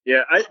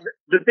 Yeah,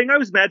 the thing I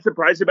was mad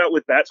surprised about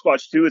with Bat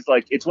Squatch too is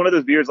like it's one of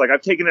those beers like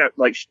I've taken it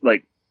I've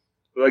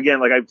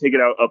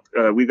taken it out up.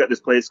 We've got this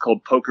place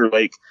called Poker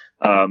Lake,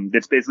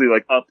 that's basically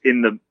like up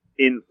in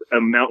a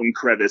mountain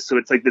crevice. So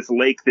it's like this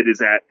lake that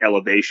is at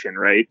elevation,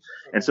 right?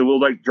 And so we'll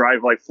like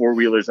drive like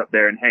 4-wheelers up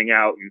there and hang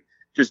out and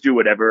just do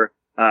whatever.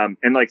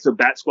 And like so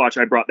Bat Squatch,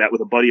 I brought that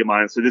with a buddy of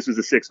mine. So this was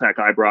a 6-pack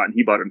I brought, and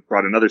he brought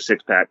another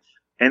 6-pack.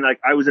 And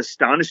like I was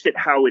astonished at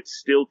how it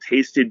still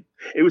tasted.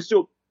 It was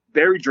still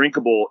very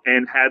drinkable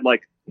and had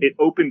like it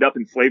opened up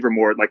in flavor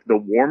more like the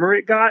warmer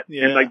it got.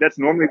 Yeah. And like that's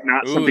normally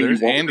not something you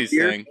want with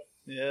beer. Thing.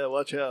 Yeah,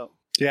 watch out.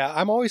 Yeah,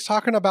 I'm always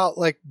talking about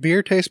like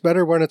beer tastes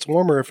better when it's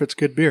warmer if it's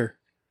good beer.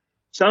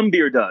 Some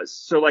beer does.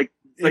 So like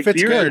If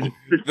it's beer, good.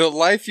 The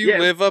life you Yeah.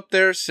 live up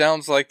there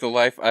sounds like the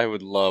life I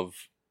would love.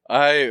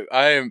 I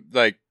am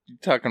like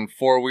talking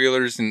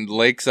 4-wheelers and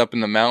lakes up in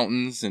the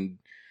mountains and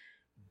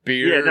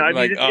beer. Yeah, no, I mean,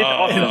 like, it's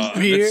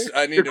awesome. Beer?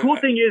 The cool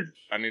thing is,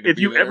 I need to if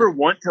be you there. ever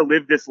want to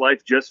live this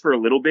life just for a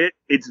little bit,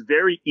 it's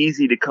very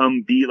easy to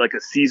come be like a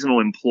seasonal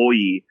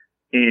employee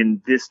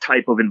in this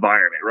type of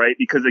environment, right?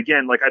 Because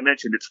again, like I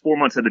mentioned, it's 4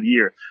 months out of the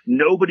year.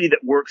 Nobody that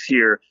works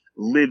here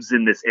lives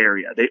in this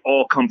area. They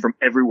all come from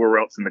everywhere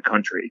else in the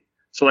country.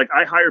 So like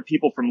I hire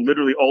people from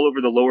literally all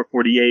over the lower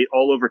 48,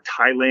 all over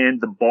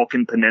Thailand, the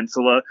Balkan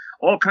Peninsula,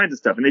 all kinds of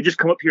stuff. And they just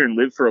come up here and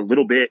live for a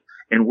little bit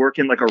and work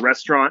in like a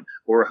restaurant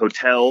or a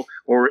hotel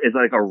or as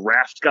like a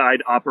raft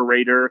guide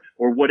operator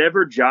or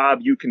whatever job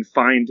you can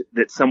find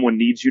that someone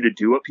needs you to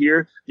do up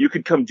here. You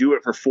could come do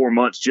it for 4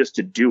 months just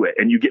to do it.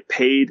 And you get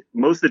paid.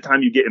 Most of the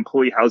time you get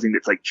employee housing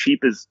that's like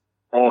cheap as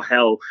all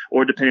hell,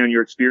 or depending on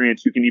your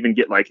experience, you can even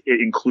get like it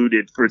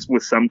included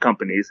with some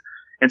companies.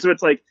 And so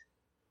it's like,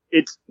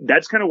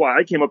 that's kind of why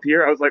I came up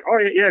here. I was like, oh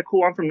yeah,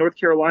 cool. I'm from North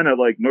Carolina.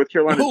 Like North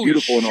Carolina's Holy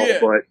beautiful and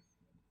shit. all, but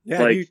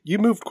Yeah, like- you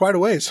moved quite a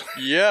ways.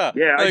 Yeah.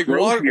 Yeah, I Like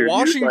drove here, dude.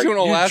 Washington, Like,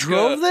 Alaska. You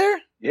drove there?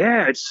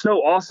 yeah, it's so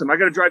awesome. I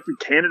got to drive through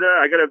Canada.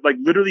 I got to like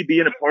literally be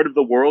in a part of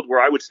the world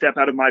where I would step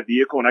out of my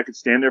vehicle and I could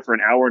stand there for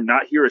an hour,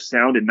 not hear a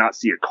sound and not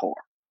see a car.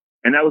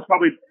 And that was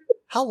probably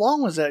How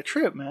long was that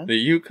trip, man? The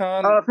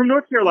Yukon. from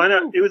North Carolina.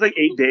 It was like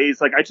 8 days.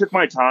 Like I took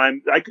my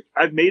time.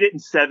 I've made it in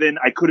 7.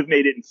 I could have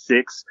made it in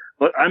 6,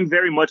 but I'm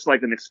very much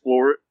like an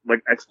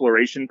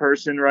exploration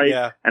person, right?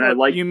 Yeah. And I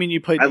like You mean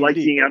you played I like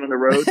D&D? being out on the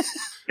road.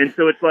 And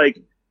so it's like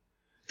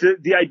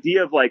the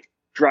idea of like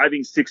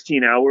driving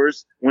 16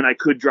 hours when I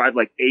could drive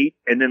like 8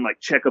 and then like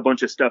check a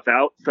bunch of stuff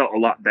out felt a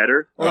lot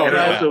better. Or Oh, And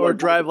I drive, yeah. or wanted to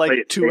drive play like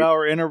it 2 safe.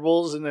 hour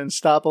intervals and then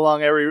stop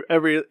along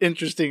every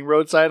interesting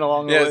roadside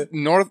along the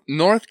Yeah, way.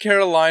 North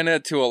Carolina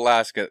to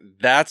Alaska.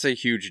 That's a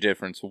huge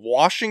difference.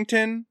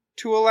 Washington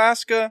to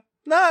Alaska,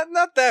 not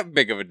that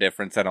big of a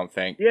difference, I don't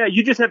think. Yeah,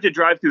 you just have to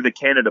drive through the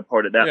Canada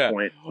part at that Yeah.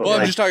 point. But, Well, I'm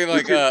like, just talking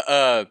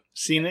like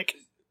Scenic.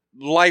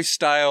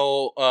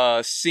 lifestyle,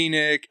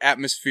 scenic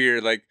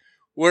atmosphere. Like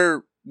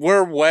we're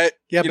wet.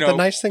 Yeah, you but know, the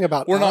nice thing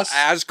about we're not us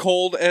as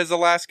cold as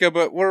Alaska,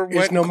 but we're wet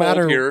is and no cold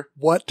matter here.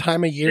 what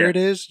time of year Yeah. it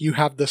is, you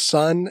have the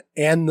sun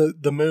and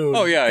the moon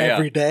Oh, yeah, yeah.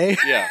 every day.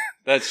 Yeah,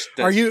 that's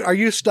Are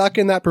you stuck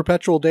in that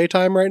perpetual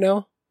daytime right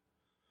now?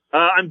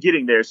 I'm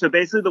getting there. So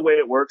basically the way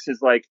it works is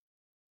like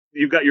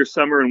you've got your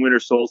summer and winter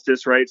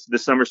solstice, right? So the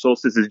summer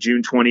solstice is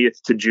June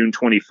 20th to June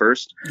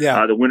 21st.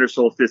 Yeah. The winter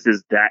solstice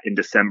is that in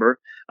December.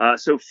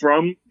 So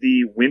from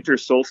the winter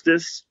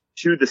solstice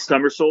to the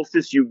summer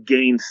solstice, you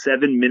gain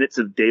 7 minutes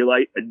of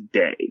daylight a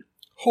day,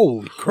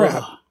 Holy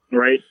crap.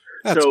 right?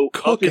 That's so up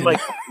cooking. in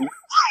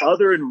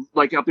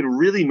up in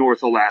really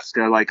North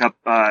Alaska, like up,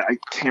 I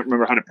can't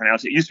remember how to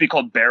pronounce it. It used to be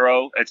called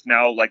Barrow. It's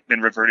now like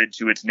been reverted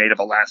to its native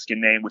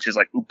Alaskan name, which is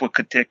like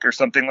Upakatik or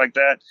something like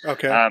that.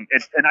 Okay. And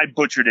I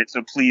butchered it,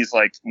 so please,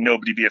 like,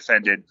 nobody be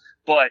offended.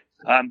 But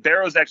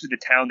Barrow's actually the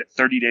town that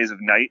 30 Days of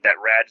Night, that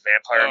rad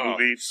vampire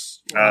movie,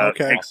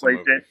 Okay. takes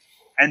place in.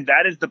 And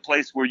that is the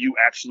place where you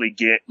actually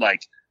get,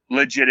 like,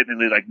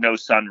 legitimately, like, no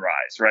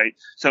sunrise, right?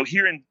 So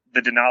here in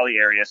the Denali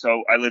area,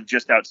 so I live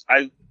just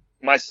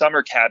my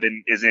summer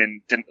cabin is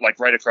in, like,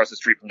 right across the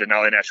street from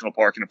Denali National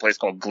Park in a place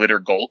called Glitter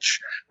Gulch,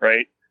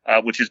 right?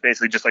 Which is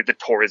basically just like the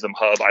tourism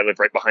hub. I live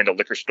right behind a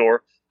liquor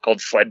store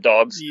called Sled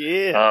Dogs.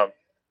 Yeah.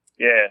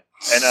 Yeah.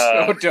 And,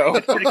 so dope.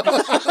 it's pretty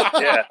cool.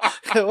 Yeah.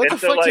 What and the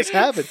so, fuck like- just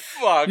happened?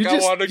 Fuck, You I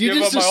just- want to you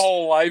give just up my des-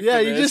 whole life. Yeah,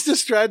 for you this. just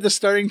described the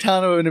starting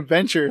town of an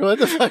adventure. What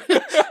the fuck?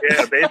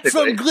 Yeah, basically.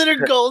 From Glitter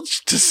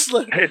Gulch to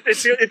Sled.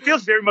 It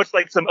feels very much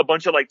like a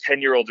bunch of like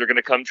 10-year-olds are going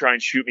to come try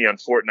and shoot me on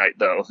Fortnite,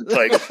 though. It's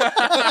like,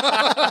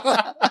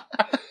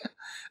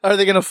 Are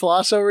they gonna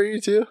floss over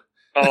you too?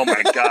 oh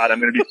my god, I'm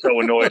going to be so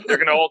annoyed.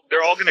 They're all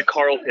going to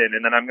Carlton,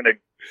 and then I'm going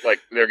to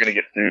they're going to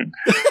get sued.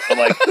 But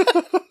like,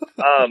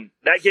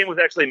 that game was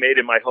actually made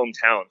in my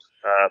hometown,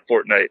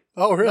 Fortnite.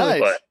 Oh, really? Nice.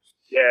 But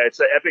yeah,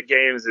 it's Epic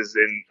Games is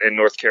in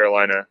North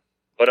Carolina.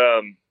 But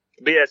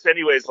yes.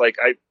 Anyways, like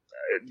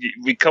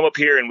we come up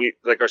here and we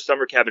like our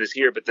summer cabin is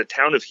here, but the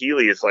town of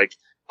Healy is like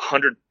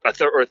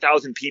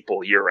 1,000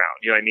 people year round.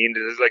 You know what I mean?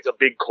 There's like a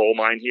big coal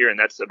mine here, and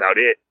that's about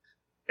it.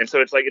 And so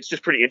it's like, it's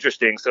just pretty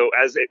interesting. So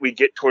as we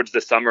get towards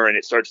the summer and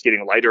it starts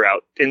getting lighter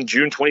out, in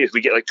June 20th,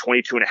 we get like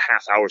 22 and a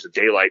half hours of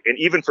daylight. And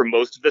even for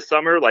most of the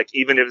summer, like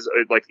even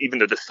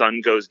though the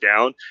sun goes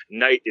down,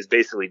 night is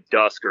basically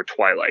dusk or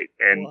twilight.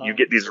 And Wow. you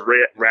get these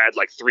rad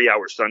like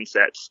 3-hour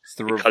sunsets. It's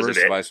the because reverse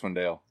of of it. Icewind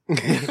Dale.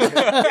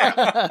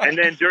 And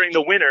then during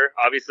the winter,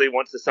 obviously,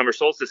 once the summer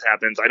solstice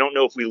happens, I don't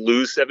know if we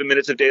lose 7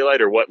 minutes of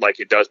daylight or what, like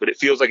it does, but it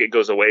feels like it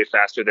goes away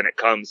faster than it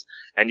comes.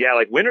 And yeah,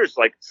 like winter's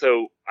like,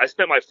 so I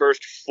spent my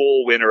first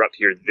full winter up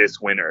here this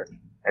winter,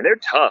 and they're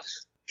tough.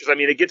 Because I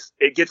mean, it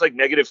gets like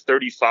negative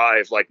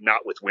 35, like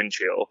not with wind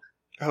chill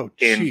Oh,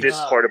 in jeez. this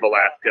part of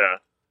Alaska,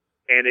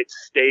 and it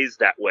stays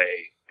that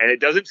way. and it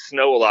doesn't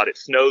snow a lot. It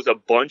snows a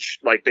bunch,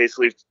 like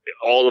basically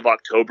all of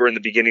October and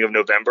the beginning of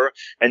November,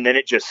 and then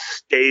it just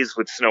stays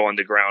with snow on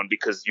the ground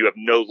because you have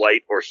no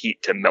light or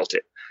heat to melt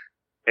it.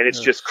 And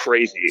it's just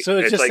crazy. So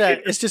it's just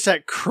like it's just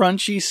that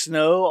crunchy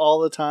snow all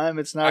the time.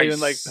 It's not even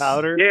like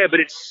powder. Yeah, but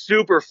it's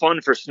super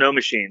fun for snow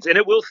machines. And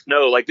it will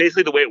snow. Like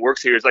basically the way it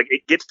works here is like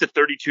it gets to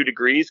 32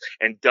 degrees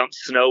and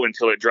dumps snow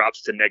until it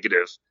drops to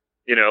negative,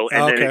 you know,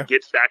 and then it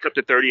gets back up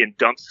to 30 and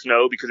dumps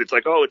snow because it's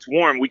like, oh, it's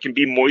warm. We can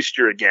be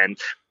moisture again.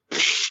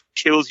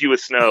 Kills you with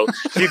snow.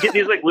 So you get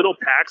these like little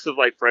packs of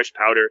like fresh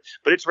powder,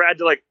 but it's rad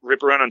to like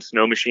rip around on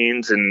snow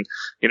machines and,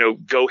 you know,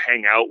 go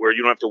hang out where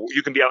you don't have to,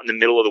 you can be out in the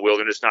middle of the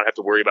wilderness, not have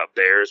to worry about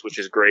bears, which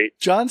is great.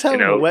 John's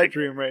having a wet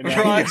dream right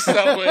now.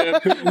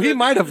 We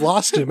might have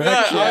lost him.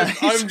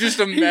 Actually. I'm just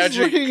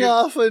imagining. He's looking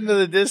off into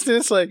the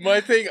distance like my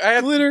thing. I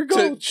have glitter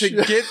gulch.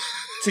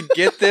 to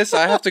get this.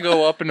 I have to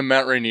go up into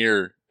Mount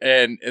Rainier,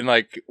 and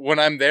like when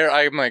I'm there,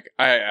 I'm like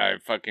I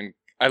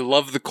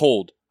love the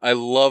cold. I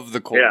love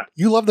the cold. Yeah.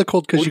 You love the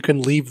cold because you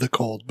can leave the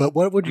cold. But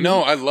what would you?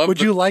 No, I love. Would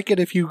you like it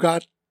if you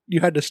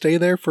had to stay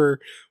there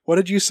for? What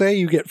did you say?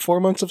 You get 4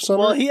 months of summer.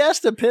 Well, he has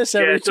to piss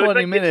every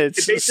 20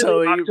 minutes.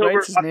 So October, he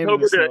writes his name October in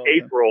the to snow.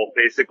 April,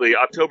 basically.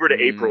 October to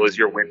April is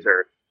your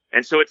winter,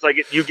 and so it's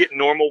like you get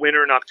normal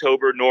winter in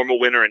October, normal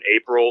winter in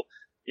April.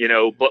 You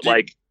know, but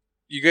like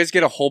you guys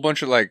get a whole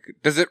bunch of like.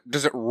 Does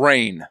it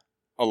rain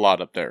a lot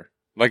up there?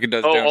 Like it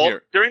does down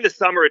here during the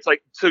summer. It's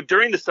like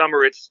during the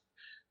summer it's.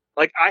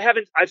 Like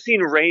I've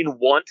seen rain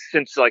once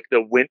since like the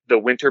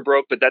winter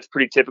broke, but that's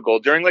pretty typical.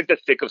 During like the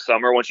thick of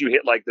summer, once you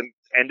hit like the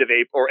end of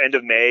April or end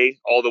of May,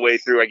 all the way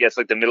through, I guess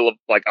like the middle of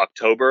like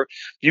October,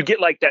 you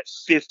get like that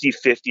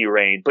 50-50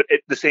 rain. But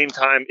at the same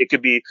time, it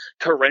could be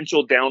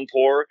torrential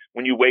downpour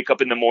when you wake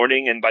up in the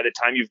morning, and by the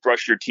time you've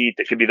brushed your teeth,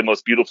 it could be the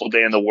most beautiful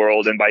day in the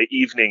world, and by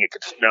evening it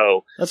could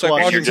snow. That's like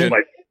Washington.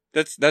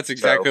 That's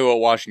exactly what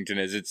Washington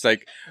is. It's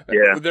like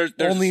there's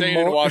Only a saying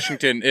in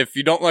Washington, if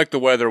you don't like the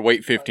weather,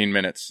 wait 15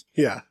 minutes.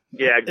 Yeah.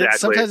 Yeah, exactly.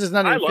 Sometimes it's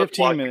not even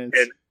 15 minutes.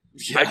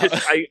 Yeah.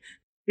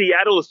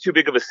 Seattle is too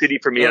big of a city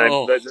for me. And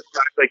the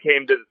fact I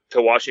came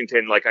to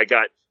Washington, like I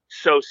got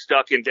so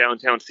stuck in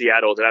downtown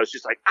Seattle that I was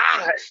just like,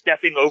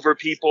 stepping over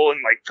people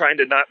and like trying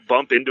to not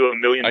bump into a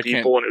million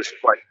people. And it was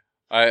just like,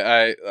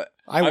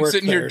 I'm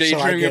sitting here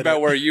daydreaming about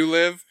where you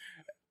live.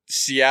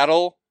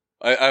 Seattle.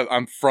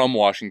 I'm from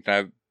Washington.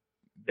 I'm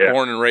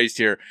born and raised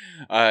here.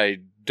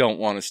 I don't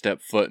want to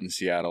step foot in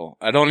Seattle.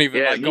 I don't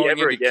even like going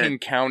into King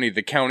County,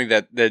 the county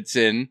that's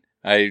in.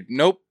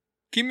 Nope.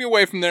 Keep me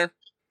away from there.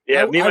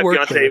 Yeah, me and my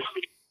fiance.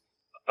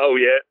 Oh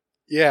yeah.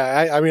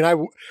 Yeah, I mean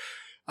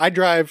I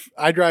drive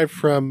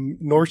from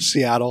North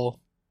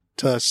Seattle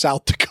to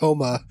South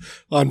Tacoma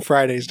on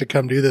Fridays to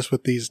come do this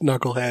with these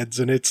knuckleheads,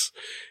 and it's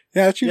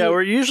usually,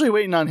 we're usually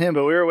waiting on him,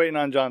 but we were waiting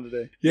on John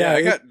today. Yeah,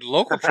 I got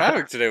local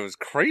traffic today. It was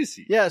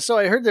crazy. Yeah, so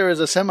I heard there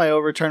was a semi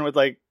overturn with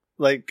like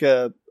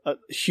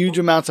huge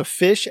amounts of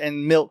fish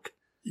and milk.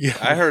 Yeah,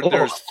 I heard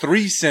there's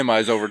 3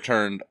 semis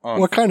overturned.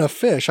 What kind of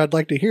fish? I'd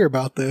like to hear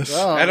about this.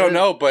 Well, I don't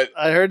know, but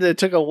I heard it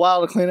took a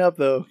while to clean up,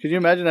 though. Could you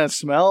imagine that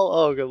smell?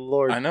 Oh, good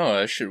lord! I know.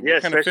 I should. Yeah,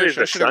 what kind of fish?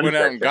 I should have went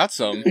out and got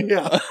some.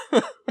 Yeah.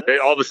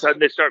 All of a sudden,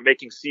 they start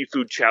making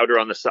seafood chowder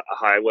on the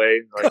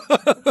highway. Like,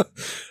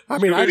 I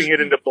mean, putting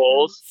it into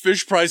bowls.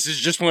 Fish prices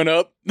just went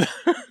up.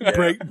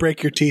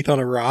 break your teeth on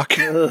a rock.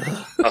 Oh,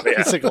 yeah.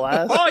 It's a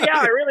glass. Oh yeah,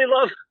 I really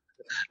love.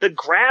 The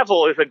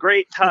gravel is a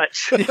great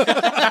touch. Is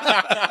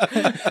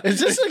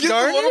this a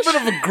garnish? A little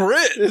bit of a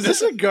grit. Is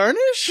this a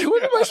garnish?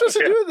 What am I supposed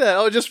to do with that?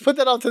 Oh, just put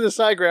that off to the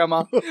side,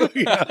 Grandma.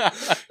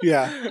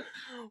 Yeah.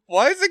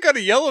 Why has it got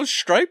a yellow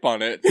stripe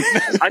on it?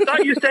 I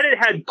thought you said it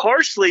had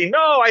parsley.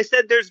 No, I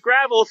said there's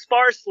gravel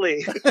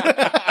sparsely.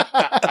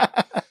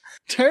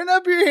 Turn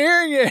up your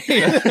hearing aid.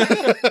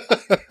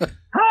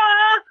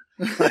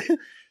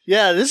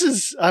 Yeah, this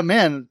is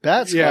man,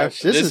 bat scotch. Yeah,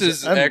 this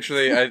is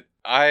actually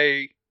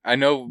I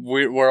know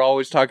we're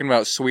always talking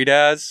about sweet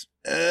as.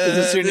 Is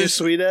this your new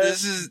sweet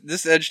as?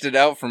 This edged it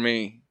out for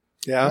me.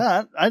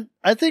 Yeah.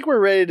 I think we're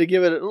ready to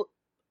give it.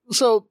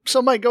 So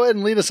Mike, go ahead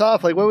and lead us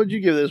off. Like, what would you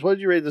give this? What would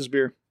you rate this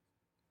beer?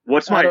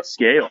 What's my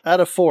scale?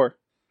 Out of 4.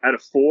 Out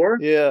of 4?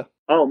 Yeah.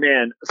 Oh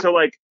man. So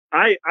like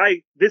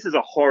this is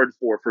a hard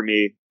 4 for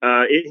me.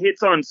 It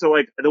hits on, so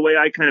like the way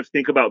I kind of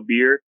think about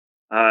beer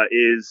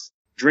is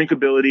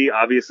drinkability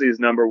obviously is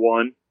number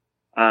 1.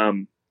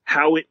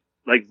 How it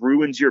like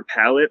ruins your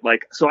palate.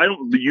 Like, so I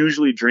don't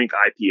usually drink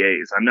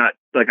IPAs. I'm not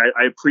like,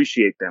 I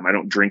appreciate them. I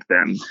don't drink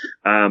them.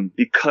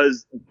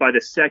 Because by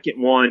the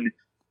second one,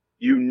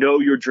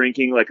 you're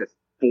drinking like a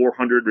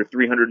 400 or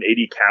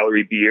 380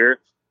 calorie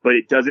beer, but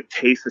it doesn't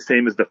taste the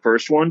same as the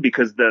first one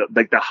because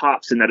the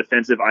hops in that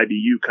offensive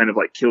IBU kind of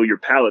like kill your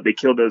palate. They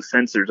kill those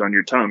sensors on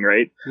your tongue.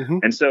 Right. Mm-hmm.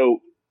 And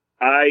so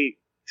I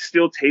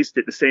still taste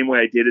it the same way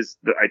I did as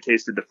I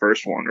tasted the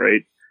first one.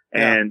 Right.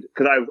 And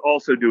because I was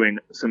also doing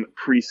some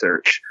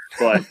pre-search,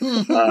 but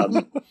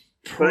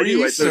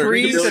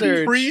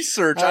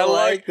pre-search. I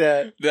like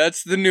that.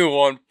 That's the new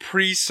one.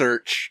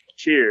 Pre-search.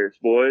 Cheers,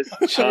 boys.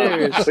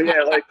 Cheers. But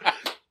yeah, like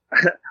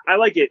I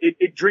like it.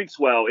 It drinks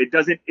well.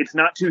 It's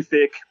not too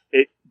thick.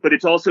 but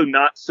it's also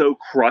not so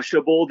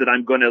crushable that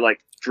I'm going to like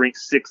drink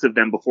 6 of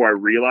them before I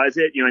realize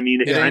it. You know what I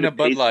mean? It ain't a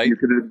Bud Light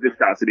because of the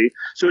viscosity.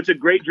 So it's a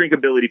great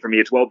drinkability for me.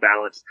 It's well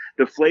balanced.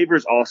 The flavor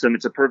is awesome.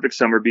 It's a perfect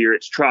summer beer.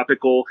 It's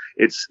tropical.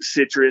 It's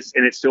citrus,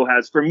 and it still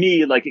has, for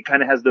me, like it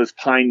kind of has those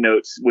pine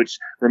notes, which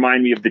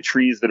remind me of the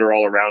trees that are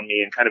all around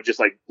me and kind of just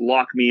like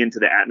lock me into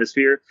the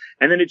atmosphere.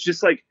 And then it's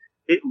just like,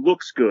 it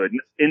looks good.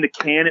 In the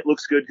can, it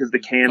looks good because the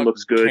can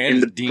looks good.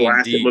 In the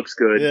glass, it looks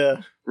good.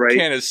 Yeah. Right?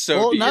 Can is so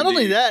Well, D&D. not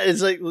only that,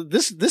 it's like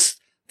this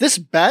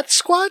Bat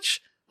Squatch,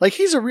 like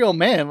he's a real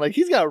man. Like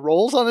he's got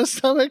rolls on his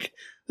stomach.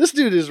 This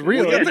dude is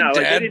real. Well, the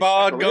dad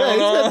bod Yeah, going he's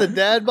got on. the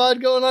dad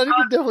bod going on. You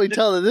can definitely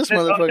tell that this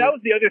motherfucker. That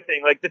was the other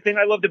thing. Like the thing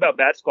I loved about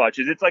Bat Squatch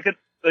is it's like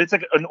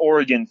an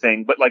Oregon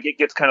thing, but like it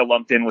gets kind of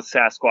lumped in with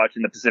Sasquatch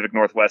in the Pacific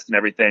Northwest and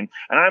everything.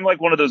 And I'm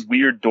like one of those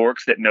weird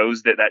dorks that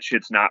knows that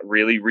shit's not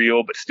really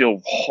real, but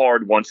still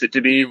hard wants it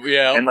to be.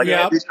 Yeah. And like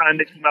every time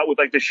they come out with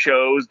like the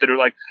shows that are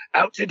like,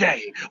 out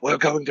today, we're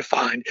going to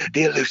find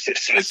the elusive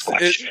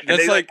Sasquatch. And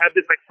that's they like have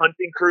this like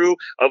hunting crew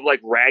of like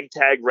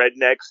ragtag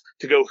rednecks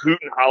to go hoot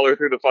and holler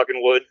through the fucking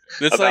woods.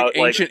 That's about,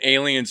 like Ancient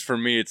Aliens for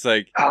me. It's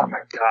like, oh my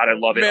God, I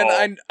love it all.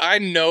 man, I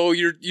know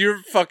you're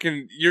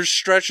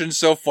stretching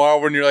so far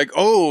when you're like,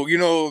 oh, you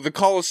know, the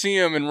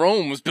Colosseum in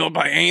Rome was built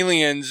by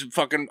aliens,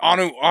 fucking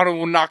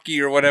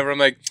Anunnaki or whatever. I'm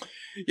like,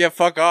 yeah,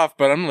 fuck off,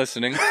 but I'm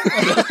listening.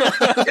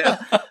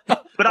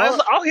 But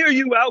I'll hear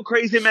you out,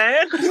 crazy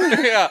man.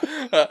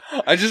 Yeah,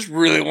 I just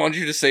really want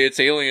you to say it's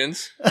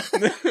aliens.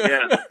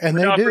 Yeah, And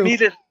they no, do. for me,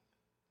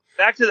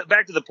 back to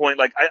the point.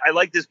 Like I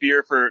like this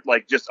beer for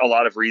like just a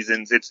lot of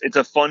reasons. It's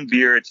a fun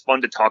beer. It's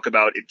fun to talk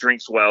about. It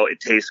drinks well. It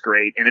tastes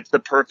great, and it's the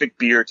perfect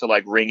beer to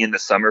like ring in the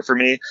summer for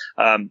me.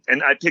 And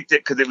I picked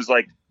it because it was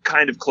like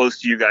kind of close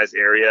to you guys'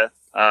 area.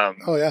 Oh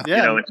yeah. Yeah,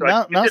 you know, and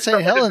so Mount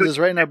St. Helens is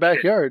right in our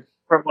backyard.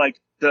 From like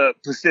the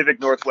Pacific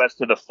Northwest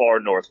to the far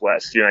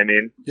Northwest. You know what I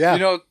mean? Yeah. You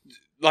know,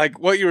 like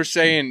what you were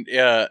saying.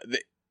 I'm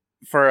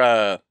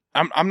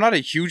not a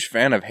huge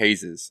fan of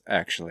hazes.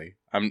 Actually,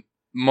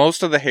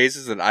 most of the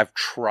hazes that I've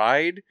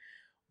tried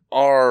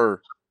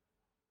are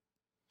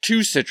too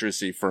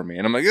citrusy for me,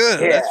 and I'm like, ugh,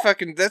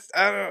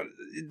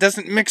 it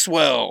doesn't mix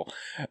well.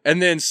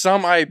 And then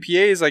some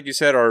IPAs, like you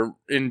said, are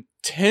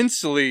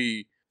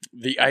intensely.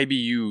 The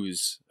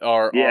IBUs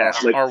are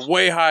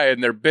way high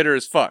and they're bitter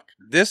as fuck.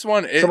 This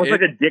one, It's almost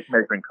like a dick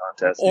measuring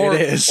contest. It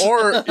is.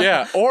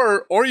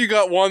 or you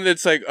got one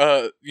that's like,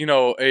 you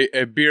know,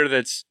 a beer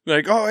that's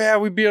like, oh yeah,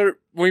 we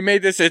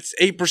made this. It's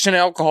 8%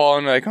 alcohol,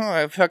 and like, oh,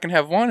 I fucking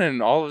have one,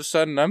 and all of a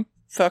sudden I'm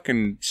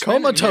fucking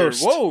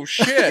Comatose. here. Whoa,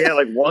 shit. Yeah,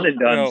 like one and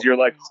done. No. You're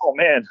like, oh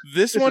man,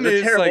 This one is a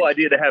is terrible like,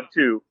 idea to have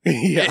too.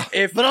 Yeah.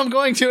 But I'm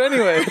going to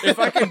anyway. if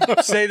I can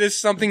say this,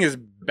 something is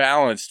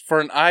balanced for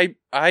an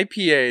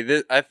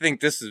IPA. I think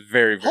this is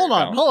very, very Hold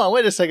balanced. on,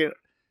 wait a second.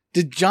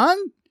 Did John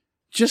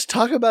just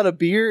talk about a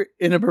beer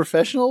in a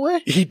professional way?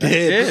 He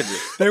did.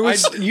 There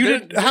was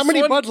how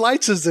many Bud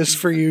Lights is this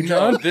for you,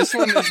 John? No, this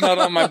one is not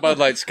on my Bud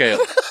Light scale.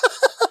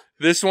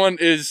 This one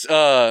is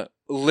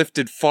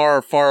lifted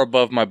far, far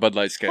above my Bud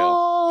Light scale.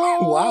 Oh,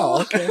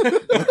 Wow. Okay.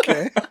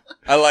 Okay.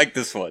 I like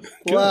this one.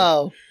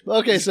 wow.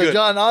 Okay, It's so good.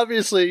 John,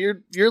 obviously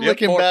you're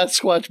licking or- Bat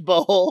Squatch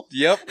bowl.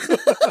 Yep.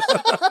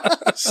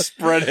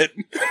 Spread it.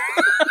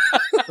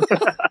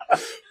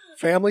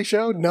 Family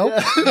show? Nope.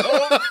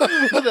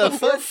 What the We're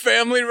fuck?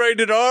 family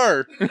rated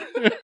R.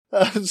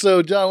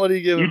 So John, what do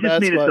you give You a just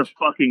Bat made it a Squatch?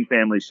 fucking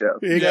family show.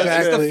 Yeah, it's the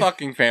Exactly.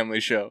 fucking family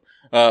show.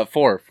 4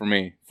 for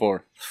me.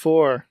 4.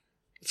 4.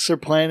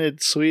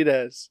 Surplanted sweet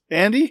as.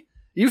 Andy,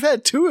 you've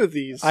had 2 of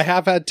these. I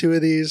have had 2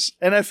 of these.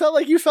 And I felt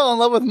like you fell in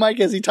love with Mike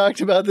as he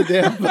talked about the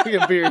damn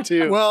fucking beer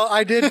too. Well,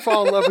 I did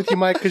fall in love with you,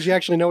 Mike, because you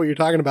actually know what you're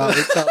talking about.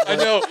 It sounds I like-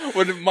 know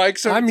when Mike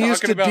started I'm talking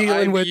used to about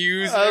dealing with-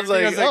 IBUs and I was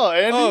everything, like, oh,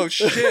 Andy? oh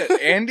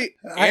shit,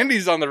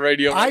 Andy's on the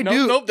radio. I No,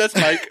 do. Nope, that's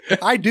Mike.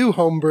 I do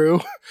homebrew,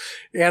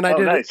 and I Oh,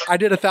 did. nice. I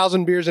did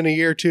 1,000 beers in a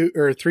year, 2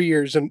 or 3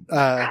 years, and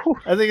I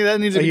think that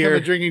needs to A become year. a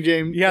drinking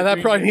game. yeah,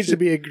 that probably needs to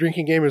be a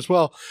drinking game as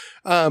well.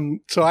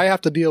 So I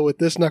have to deal with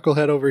this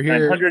knucklehead over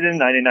here.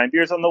 999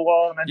 beers on the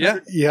wall. Yeah,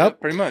 Yep.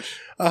 pretty much.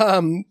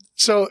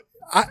 So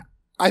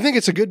I think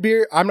it's a good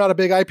beer. I'm not a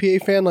big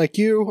IPA fan like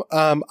you.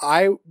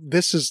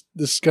 This is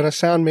gonna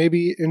sound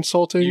maybe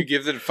insulting. You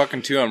give it a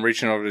fucking 2. I'm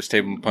reaching over this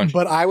table and punching.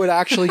 But I would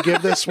actually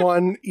give this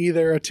one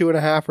either a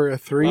 2.5 or a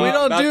 3. We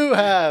don't not- do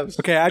halves.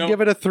 Okay, I'd No. give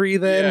it a 3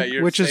 then, yeah,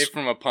 you're which safe is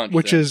from a punch.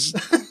 which then. is,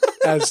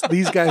 as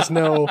these guys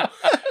know,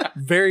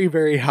 very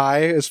very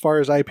high as far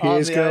as On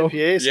IPAs the go.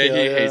 IPA scale,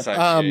 he hates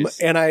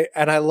IPAs.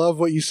 And I love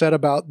what you said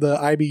about the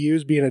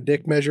IBUs being a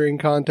dick measuring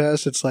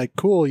contest. It's like,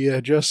 cool, you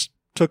just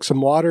took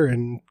some water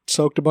and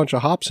soaked a bunch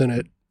of hops in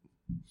it.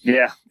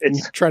 Yeah, And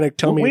it's trying to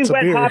tell me we it's a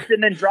wet beer. hopped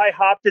and then dry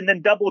hopped and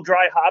then double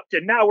dry hopped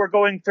and now we're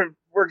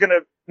gonna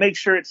make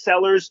sure it's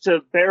cellars to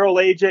barrel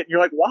age it. And you're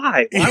like,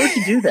 why? Why would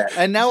you do that?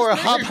 And now we're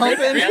hop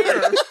humping.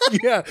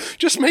 Yeah,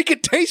 just make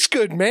it taste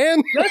good,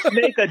 man. Just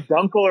make a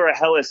Dunkel or a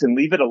Helles and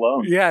leave it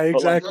alone. Yeah,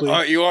 exactly.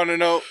 You want to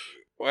know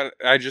what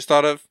I just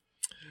thought of?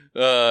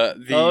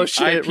 Oh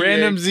shit! IPA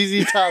Random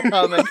ZZ Top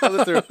comment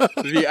coming through.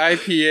 The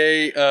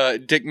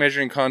IPA dick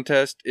measuring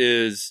contest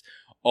is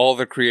all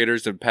the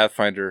creators of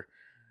Pathfinder.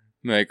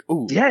 Like,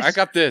 ooh, Yes, I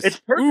got this.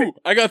 it's perfect. Ooh,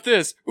 I got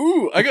this.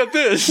 Ooh, I got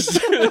this.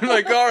 I'm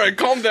like, all right,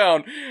 calm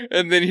down.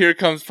 And then here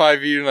comes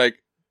 5e and like,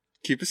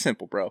 keep it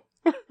simple, bro.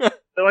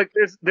 So, like,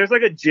 there's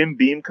like a Jim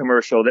Beam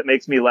commercial that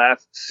makes me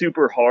laugh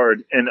super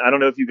hard, and I don't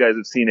know if you guys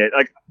have seen it.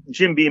 Like,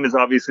 Jim Beam is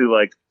obviously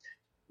like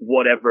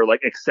whatever,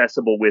 like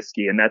accessible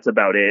whiskey, and that's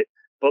about it.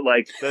 But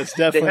like, That's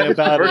they have definitely this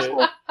about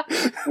commercial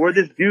it. where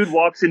this dude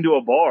walks into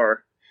a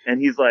bar and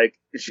he's like,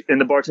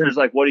 and the bartender's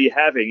like, "What are you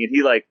having?" And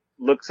he like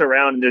looks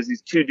around and there's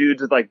these two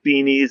dudes with like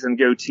beanies and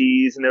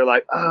goatees, and they're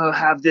like, "Oh,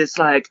 have this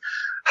like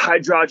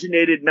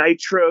hydrogenated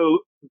nitro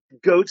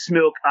goat's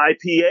milk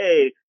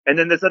IPA." And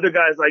then this other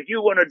guy's like,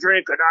 "You want to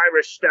drink an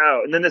Irish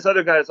stout?" And then this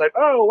other guy's like,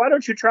 "Oh, why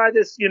don't you try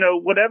this,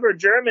 whatever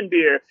German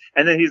beer?"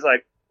 And then he's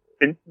like,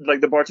 and like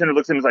the bartender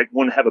looks at him and is like,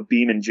 "Want to have a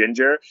Beam and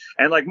Ginger?"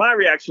 And like my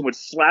reaction would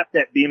slap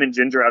that Beam and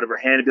Ginger out of her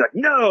hand and be like,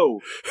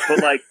 "No!" But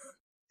like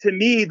to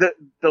me,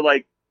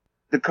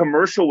 the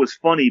commercial was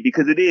funny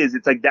because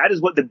it's like that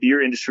is what the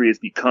beer industry has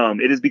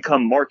become. It has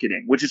become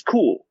marketing, which is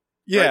cool.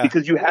 Yeah. Right?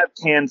 Because you have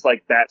cans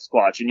like Bat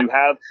Squatch and you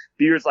have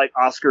beers like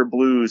Oscar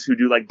Blues who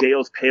do like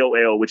Dale's Pale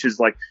Ale, which is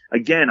like,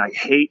 again, I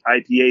hate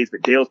IPAs,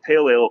 but Dale's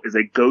Pale Ale is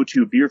a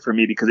go-to beer for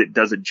me because it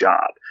does a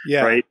job.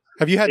 Yeah. Right?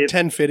 Have you had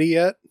 1050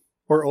 yet?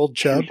 Or Old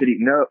Chub? 1050,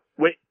 no.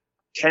 Wait,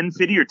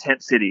 1050 or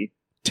Tent City?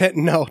 10.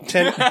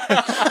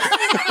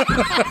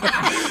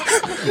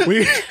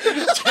 We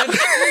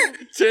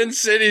 10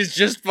 cities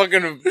just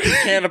fucking a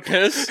can of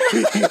piss.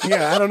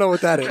 Yeah, I don't know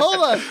what that is. Hold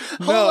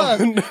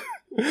on.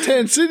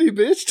 10 City,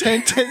 bitch.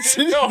 10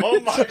 City. Oh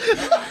my.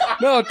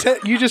 No,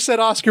 you just said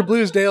Oscar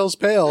Blues, Dale's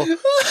Pale.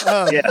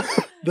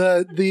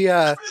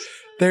 Yeah.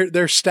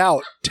 Their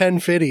stout,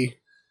 1050.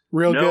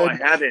 Real No,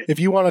 good. I haven't. If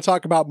you want to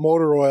talk about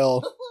motor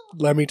oil,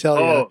 let me tell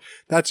you,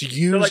 that's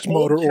used like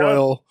motor Old Chub.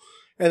 oil.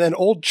 And then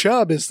Old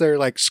Chub is their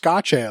like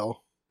Scotch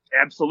ale.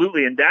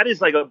 Absolutely. And that is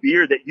like a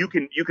beer that you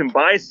can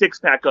buy a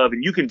 6-pack of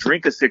and you can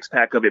drink a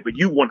 6-pack of it, but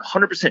you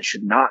 100%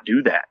 should not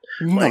do that.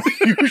 No,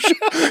 you should.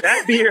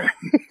 That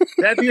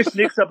beer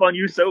sneaks up on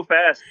you so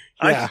fast.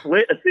 Yeah. I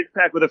split a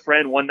 6-pack with a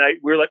friend one night.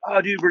 We were like,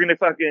 "Oh, dude, we're going to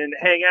fucking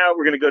hang out.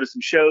 We're going to go to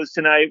some shows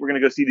tonight. We're going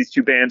to go see these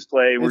two bands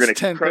play. We're going It's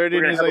to 10:30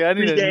 and he's like, I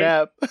need a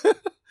nap.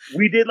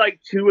 We did like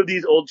 2 of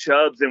these Old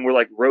Chubs and we're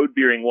like road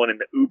beering one in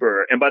the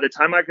Uber. And by the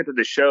time I got to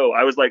the show,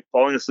 I was like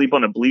falling asleep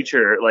on a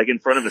bleacher, like in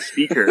front of a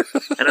speaker.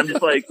 And I'm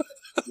just like,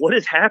 what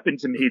has happened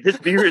to me? This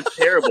beer is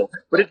terrible,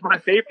 but it's my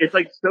favorite. It's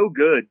like so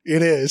good.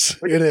 It is.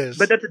 It is.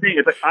 But that's the thing.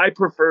 It's like, I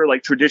prefer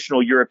like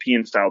traditional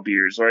European style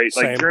beers, right?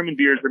 Same. Like German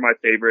beers are my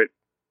favorite.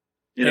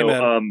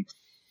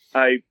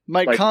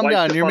 Mike, like, calm White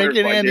down. You're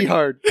making Butterfly Andy did.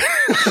 hard.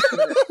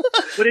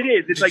 But it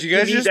is. It's Did like, you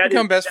guys to me, just that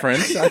become is- best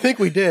friends? I think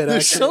we did.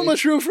 There's so actually.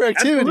 much room for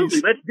Absolutely.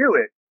 activities. Let's do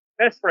it.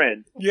 Best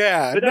friend.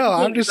 Yeah, But that's no, the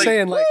I'm thing, just it's like,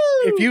 saying,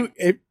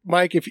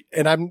 like,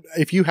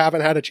 if you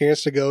haven't had a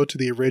chance to go to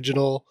the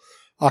original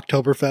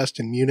Oktoberfest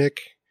in Munich,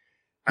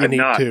 you I've need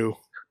not. to,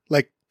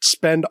 like,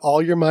 spend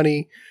all your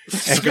money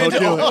and go Spend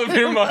do all it. of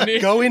your money.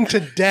 Go into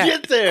debt.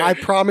 Get there. I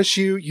promise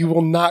you, you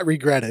will not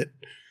regret it.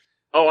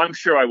 Oh, I'm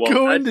sure I won't.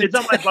 Go into It's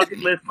on my bucket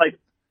list. Like,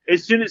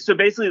 so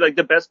basically, like,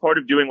 the best part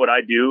of doing what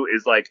I do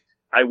is like,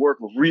 I work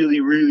really,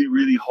 really,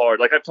 really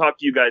hard. Like, I've talked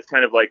to you guys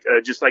kind of like,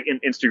 just like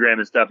in Instagram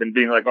and stuff and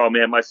being like, "Oh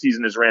man, my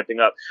season is ramping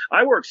up."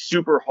 I work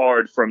super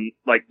hard from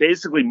like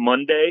basically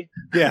Monday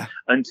Yeah.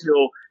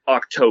 until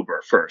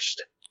October 1st.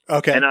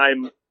 Okay. And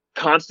I'm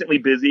constantly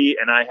busy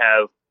and I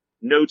have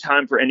no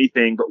time for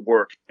anything but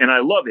work. And I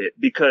love it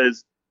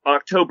because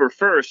October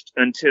 1st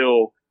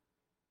until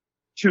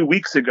 2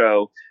 weeks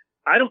ago,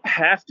 I don't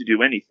have to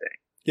do anything,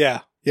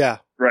 Yeah. Yeah.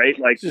 right?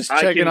 Like, Just I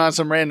checking can- on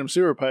some random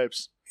sewer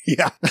pipes.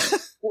 Yeah.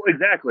 Well,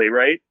 exactly,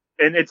 right?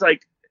 And it's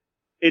like,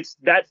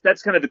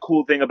 that's kind of the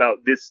cool thing about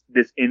this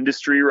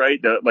industry, right?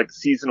 The like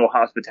seasonal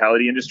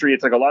hospitality industry.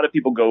 It's like a lot of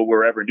people go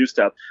wherever and do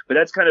stuff, but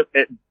that's kind of,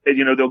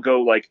 they'll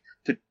go like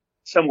to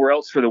somewhere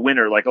else for the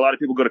winter. Like a lot of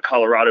people go to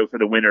Colorado for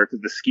the winter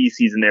because the ski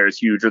season there is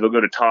huge, or they'll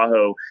go to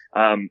Tahoe,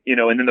 and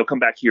then they'll come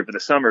back here for the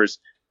summers.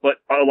 But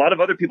a lot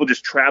of other people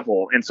just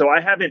travel. And so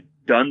I haven't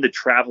done the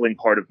traveling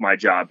part of my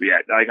job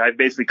yet. Like, I've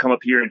basically come up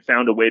here and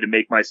found a way to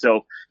make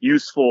myself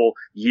useful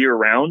year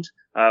round,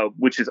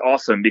 which is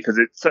awesome because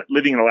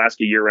living in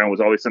Alaska year round was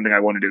always something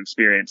I wanted to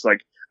experience.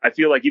 Like, I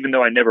feel like even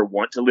though I never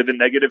want to live in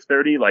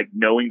 -30, like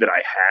knowing that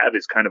I have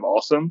is kind of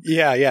awesome.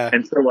 Yeah. Yeah.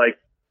 And so like,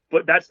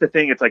 but that's the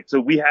thing. It's like, so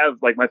we have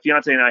like my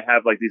fiance and I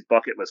have like these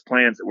bucket list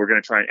plans that we're going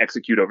to try and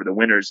execute over the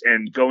winters,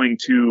 and going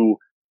to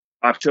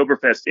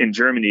Oktoberfest in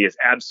Germany is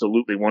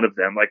absolutely one of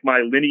them. Like,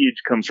 my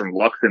lineage comes from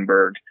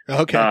Luxembourg,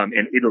 Okay.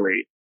 in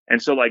Italy.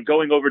 And so like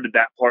going over to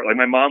that part, like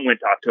my mom went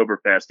to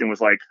Oktoberfest and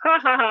was like, "Ha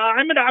ha ha,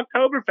 I'm at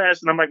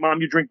Oktoberfest." And I'm like,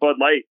 "Mom, you drink Bud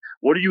Light.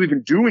 What are you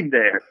even doing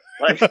there?"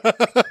 Like,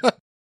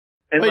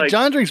 and Wait, like,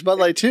 John drinks Bud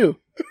Light too.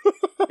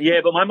 yeah,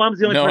 but my mom's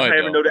the only No, person I I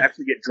ever don't. know to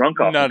actually get drunk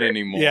off Not of it.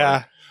 anymore.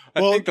 Yeah.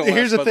 I Well, think the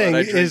here's the last Bud Light thing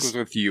I drank is- was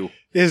with you.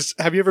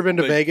 Have you ever been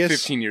to Like Vegas?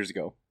 15 years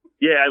ago.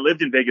 Yeah, I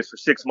lived in Vegas for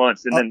 6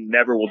 months and then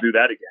never will do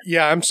that again.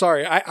 Yeah, I'm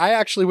sorry. I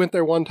actually went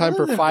there one time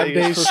for 5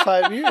 days. For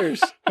 5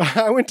 years.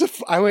 I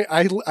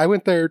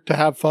went there to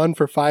have fun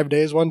for 5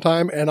 days one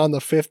time, and on the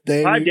 5th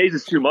day, 5 days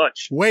is too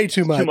much. Way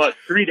too much.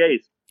 3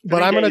 days.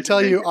 But I'm going to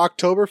tell you,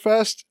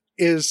 Oktoberfest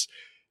is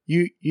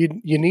you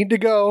need to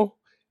go,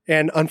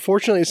 and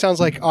unfortunately, it sounds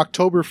like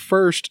October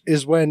 1st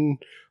is when,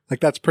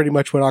 like, that's pretty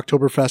much when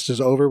Oktoberfest is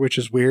over, which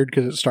is weird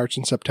because it starts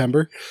in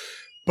September.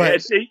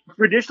 But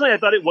traditionally, I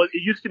thought it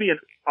used to be in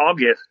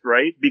August,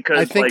 right? Because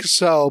I think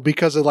so,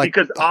 because of like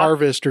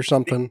harvest or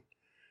something.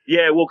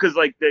 Yeah, well, because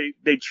like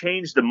they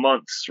changed the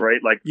months, right?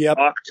 Like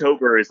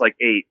October is like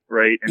 8,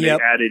 right? And they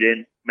added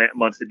in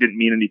months that didn't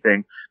mean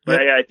anything.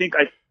 But I think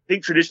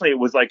traditionally it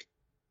was like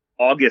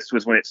August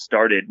was when it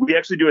started. We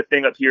actually do a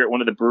thing up here at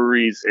one of the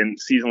breweries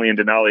seasonally in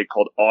Denali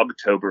called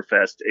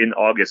Ogtoberfest in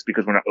August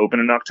because we're not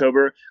open in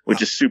October,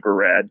 which is super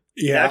rad.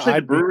 Yeah, and actually,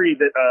 the brewery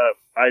that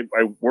I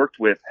worked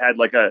with had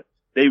like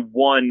they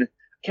won, I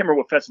can't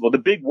remember what festival, the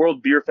big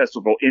World Beer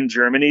Festival in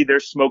Germany.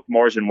 Their smoked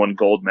Marzen won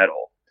gold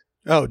medal.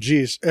 Oh,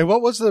 geez. And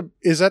what was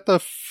is that the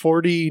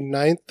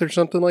 49th or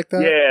something like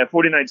that? Yeah,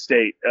 49th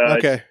state.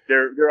 Okay.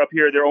 They're up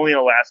here. They're only in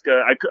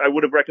Alaska. I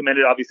would have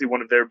recommended obviously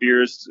one of their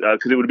beers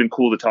because it would have been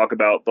cool to talk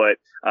about, but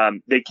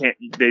they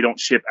don't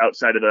ship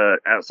outside of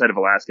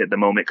Alaska at the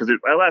moment because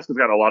Alaska's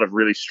got a lot of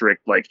really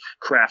strict like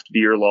craft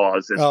beer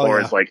laws as far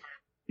as like,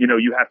 you know,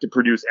 you have to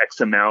produce X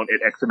amount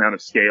at X amount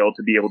of scale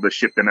to be able to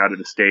ship them out of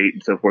the state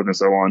and so forth and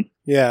so on.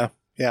 Yeah.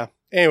 Yeah.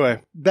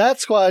 Anyway. Bat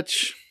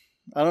Squatch.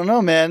 I don't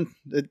know, man.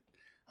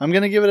 I'm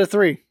going to give it a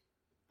 3.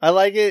 I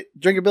like it.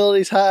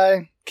 Drinkability's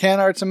high. Can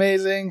art's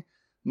amazing.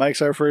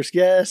 Mike's our first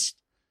guest.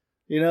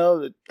 You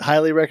know,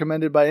 highly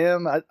recommended by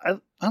him. I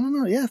don't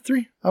know. Yeah,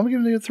 3. I'm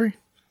giving it a 3.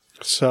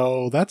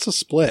 So that's a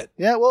split.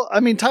 Yeah, well, I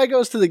mean, Ty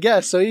goes to the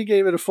guest, so he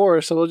gave it a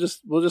 4. So we'll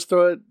just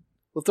throw it.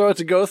 We'll throw it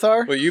to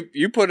Gothar. Well,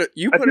 you put it.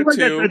 You put it like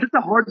to.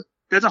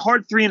 That's a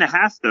hard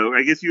 3.5 though.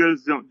 I guess you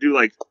guys don't do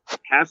like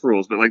half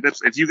rules, but like that's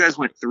if you guys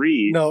went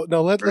 3. No.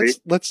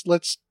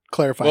 Let's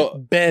clarify. Well,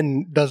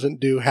 Ben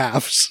doesn't do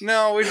halves.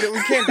 No, we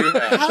can't do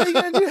halves. How are you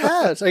going to do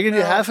halves? Are you going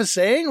to do half a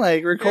saying?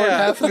 Like record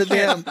half of the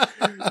damn.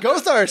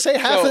 Gothar, say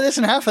half of this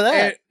and half of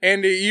that.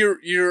 Andy,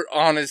 you're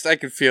honest. I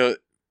could feel it.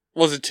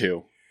 Was it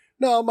 2?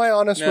 No, my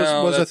honest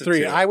was a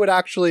 3. I would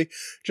actually,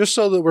 just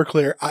so that we're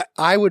clear,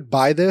 I would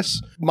buy this.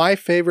 My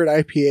favorite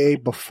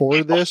IPA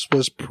before this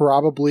was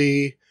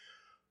probably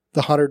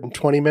the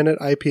 120-minute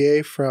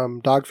IPA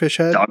from Dogfish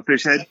Head.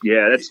 Dogfish Head,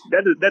 yeah,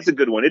 that's a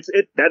good one.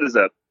 That is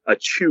a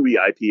chewy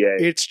IPA.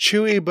 It's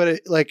chewy,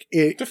 but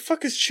the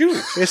fuck is chewy?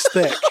 It's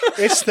thick.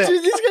 It's thick.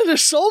 Dude, these guys are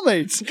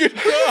soulmates. Good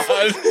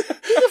God.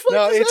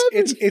 No,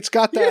 it's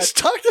got that. You guys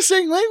talk the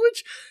same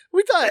language?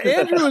 We thought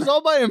Andrew was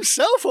all by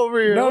himself over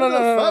here. No.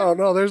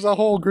 There's a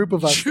whole group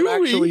of us that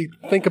actually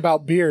think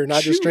about beer,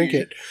 not just drink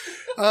it.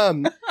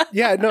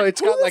 Yeah, no,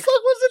 it's got like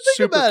fuck was to think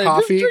super about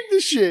coffee. It? Just drink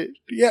this shit.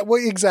 Yeah,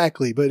 well,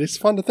 exactly, but it's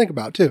fun to think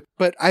about too.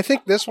 But I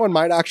think this one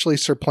might actually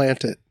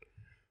supplant it.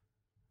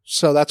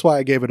 So that's why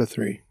I gave it a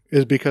 3.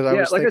 Is because I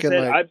was thinking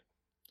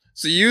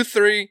So you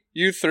 3,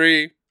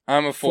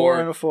 I'm a 4.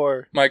 4 and a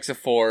 4. Mike's a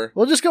 4.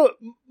 We'll just go.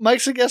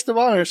 Mike's a guest of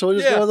honor, so we'll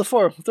just go with a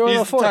 4. Throw in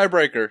a 4. He's the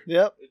tiebreaker.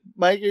 Yep,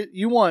 Mike,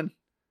 you won.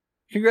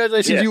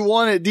 Congratulations, you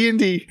won at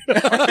D&D.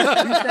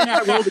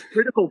 I rolled a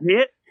critical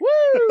hit.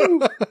 Woo!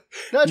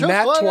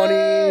 Nat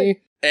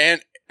 20.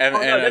 And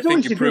I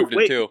think you proved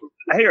it too.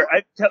 Here,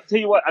 tell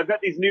you what, I've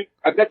got these new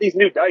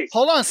dice.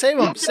 Hold on, save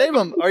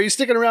them. Are you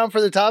sticking around for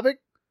the topic?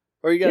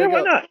 Or are you gonna go?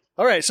 Why not?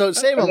 All right, so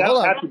save them. Hold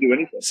on. Have to do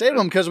anything. Save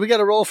them because we got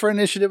to roll for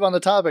initiative on the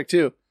topic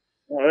too.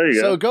 Oh, there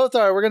you go. So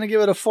Gothar, we're gonna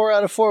give it a 4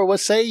 out of 4. What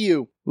say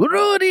you?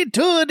 Rudy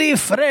Tooty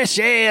Fresh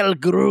Ale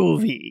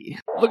Groovy.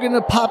 Looking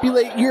to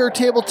populate your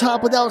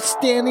tabletop with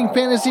outstanding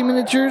fantasy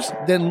miniatures?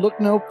 Then look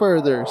no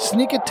further.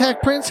 Sneak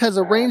Attack Prints has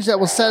a range that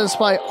will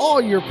satisfy all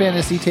your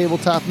fantasy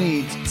tabletop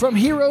needs. From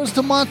heroes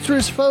to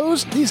monstrous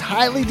foes, these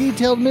highly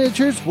detailed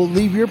miniatures will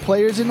leave your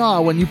players in awe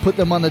when you put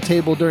them on the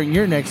table during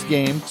your next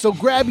game. So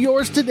grab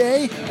yours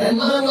today and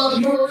level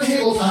up your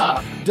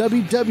tabletop.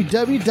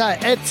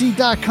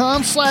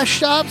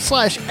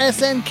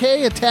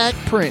 www.etsy.com/shop/SNK Attack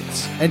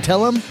Prints and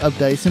tell them of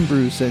Dice and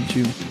Brew sent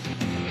you.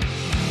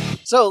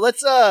 So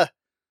let's get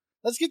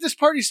this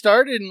party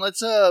started and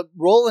let's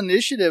roll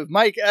initiative.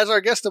 Mike, as our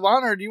guest of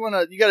honor, you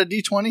got a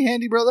D20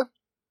 handy, brother?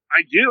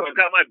 I do. I've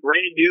got my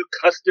brand new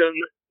custom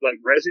like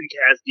resin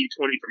cast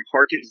D20 from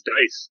Harkins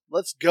Dice.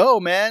 Let's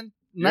go, man.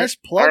 Nice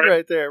plug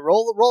right there.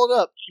 Roll it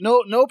up.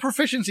 No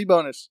proficiency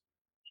bonus.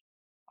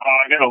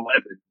 I got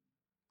 11.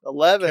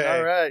 11. Okay.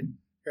 All right.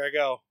 Here I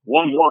go.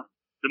 1-1.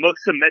 The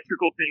most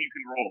symmetrical thing you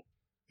can roll.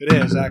 It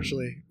is,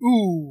 actually.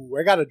 Ooh,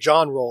 I got a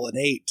John roll, an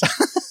 8.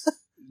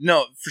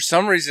 No, for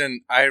some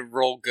reason, I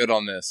roll good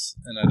on this,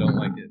 and I don't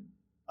like it.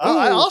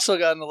 I also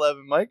got an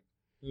 11, Mike.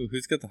 Ooh,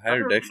 who's got the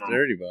higher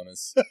dexterity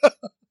bonus?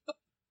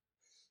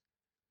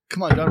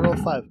 Come on, John, roll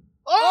 5.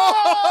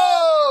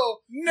 Oh!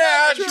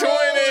 Nat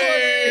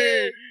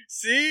 20!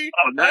 See?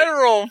 Oh, nice. I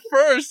roll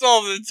first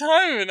all the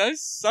time, and I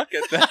suck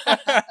at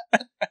that.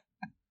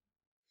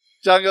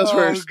 John goes Oh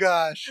first.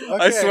 gosh.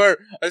 Okay. I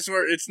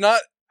swear, it's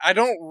not. I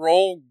don't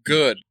roll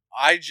good.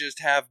 I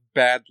just have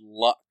bad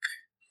luck.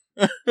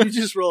 You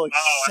just roll Oh,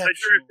 I thought you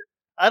exceptional.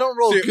 I don't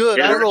roll See, good.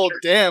 I yeah. roll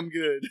damn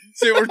good.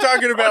 See, we're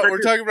talking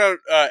about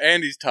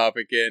Andy's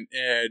topic,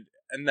 and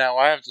now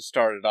I have to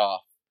start it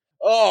off.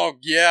 Oh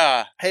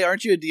yeah, Hey,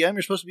 aren't you a DM?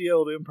 You're supposed to be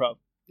able to improv.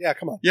 Yeah,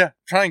 come on. yeah,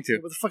 trying to.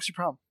 What the fuck's your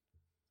problem?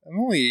 I'm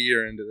only a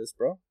year into this,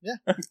 bro. Yeah,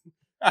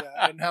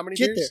 and how many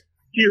Get beers?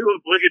 You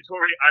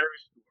obligatory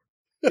Irish.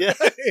 Yeah.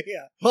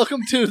 Yeah.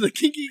 Welcome to the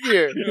Kinky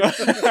Gear.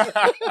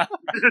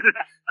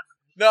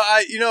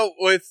 No,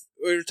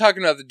 we were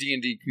talking about the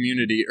D&D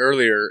community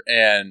earlier,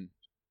 and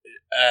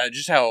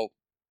just how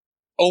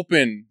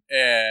open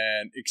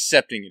and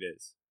accepting it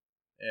is.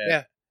 And,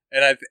 Yeah.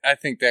 and I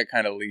think that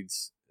kind of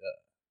leads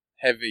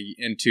heavy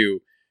into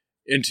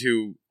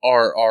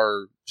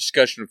our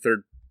discussion of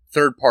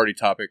third party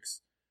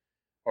topics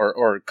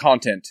or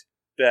content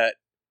that.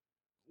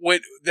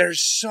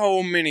 There's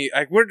so many.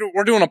 Like we're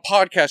doing a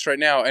podcast right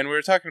now, and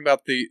we're talking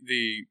about the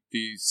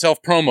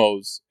self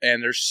promos,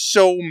 and there's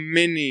so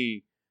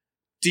many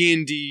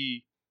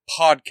D&D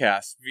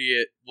podcasts, be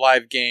it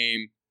live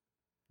game.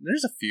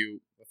 There's a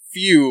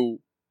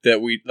few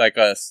that we like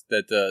us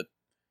that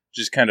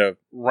just kind of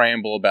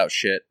ramble about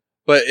shit,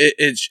 but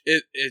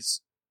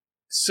it's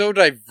so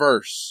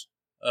diverse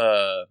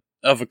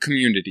of a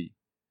community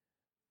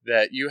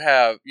that you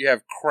have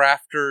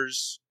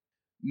crafters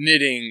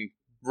knitting,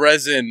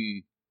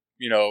 resin,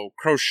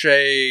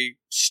 crochet,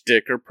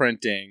 sticker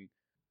printing,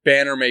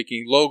 banner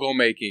making, logo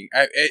making.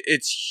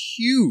 It's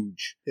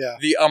huge. Yeah.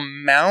 The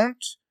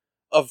amount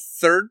of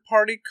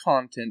third-party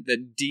content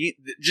that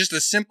just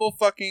a simple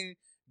fucking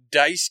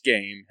dice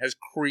game has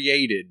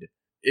created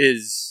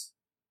is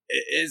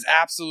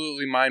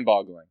absolutely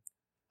mind-boggling.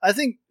 I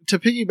think to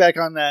piggyback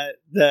on that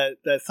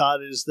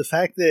thought is the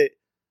fact that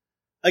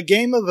a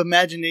game of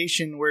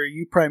imagination where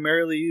you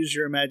primarily use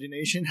your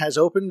imagination has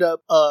opened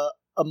up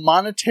a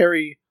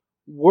monetary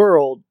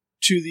world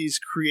to these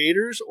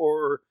creators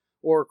or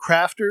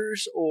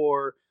crafters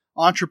or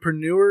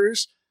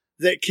entrepreneurs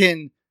that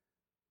can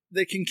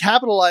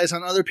capitalize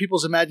on other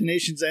people's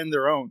imaginations and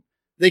their own.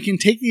 They can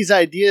take these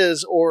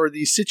ideas or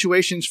these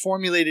situations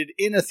formulated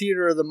in a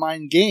theater of the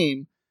mind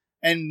game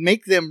and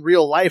make them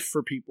real life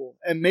for people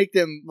and make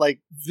them like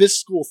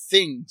visceral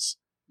things.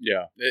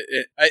 Yeah,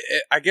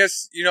 I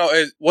guess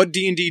what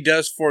D&D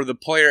does for the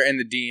player and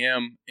the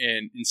DM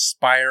in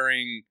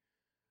inspiring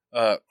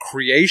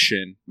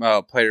creation,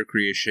 player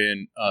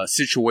creation,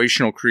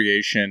 situational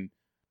creation.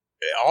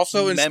 It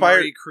also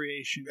inspires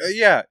creation.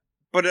 Yeah,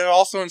 but it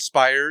also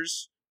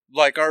inspires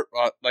like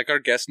our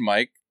guest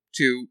Mike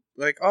to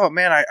like, oh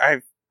man,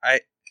 I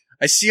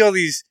see all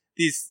these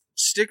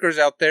stickers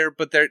out there,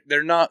 but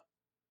they're not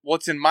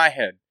what's in my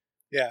head.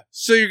 Yeah.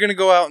 So you're gonna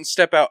go out and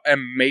step out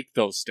and make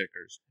those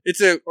stickers. It's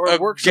a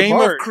game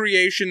of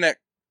creation that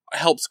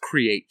helps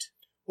create.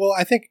 Well,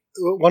 I think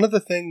one of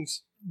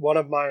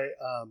my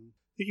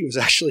I think he was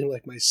actually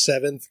like my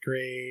 7th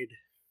grade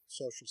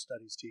social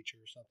studies teacher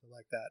or something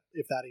like that,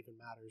 if that even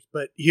matters.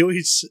 But he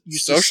always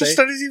used to say... Social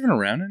studies even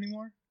around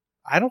anymore?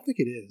 I don't think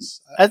it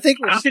is. I think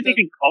they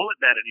can call it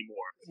that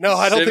anymore. No,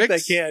 I don't Civics?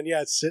 think they can.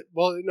 Yeah,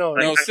 no.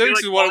 No,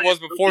 civics is what it was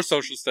before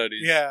social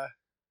studies. Yeah.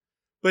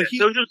 But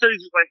social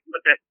studies is like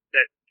that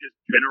just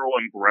general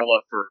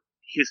umbrella for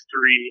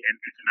history and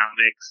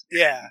economics.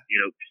 Yeah.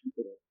 And,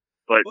 people.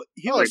 But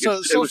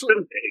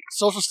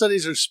social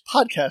studies are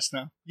podcasts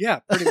now. Yeah,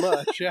 pretty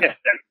much. Yeah.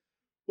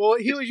 Well,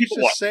 what he always used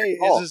to say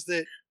is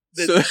that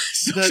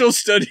social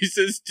studies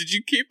is, did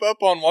you keep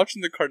up on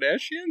watching the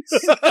Kardashians?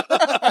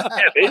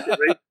 Yeah,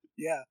 basically.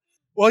 Yeah.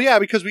 Well, yeah,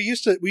 because we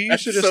used to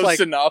just like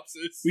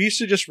synopsis. We used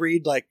to just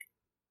read like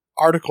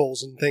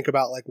articles and think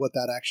about like what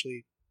that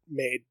actually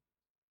meant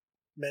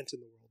in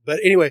the world. But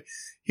anyway,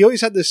 he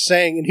always had this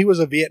saying, and he was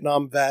a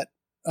Vietnam vet,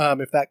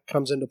 if that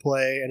comes into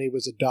play, and he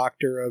was a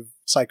doctor of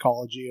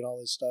psychology and all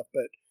this stuff.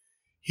 But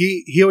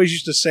he always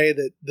used to say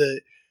that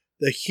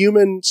the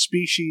human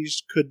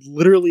species could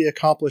literally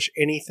accomplish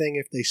anything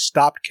if they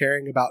stopped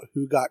caring about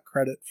who got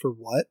credit for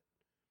what.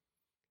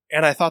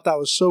 And I thought that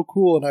was so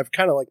cool, and I've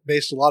kind of like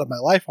based a lot of my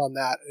life on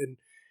that.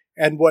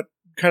 And what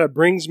kind of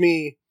brings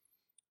me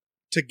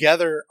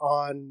together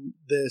on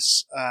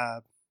this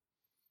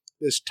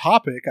this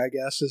topic, I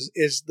guess,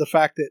 is the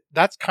fact that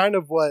that's kind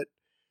of what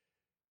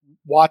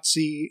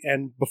WotC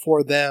and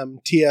before them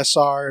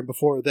TSR and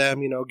before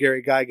them,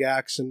 Gary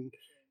Gygax and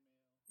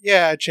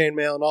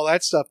Chainmail and all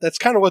that stuff. That's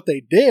kind of what they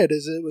did.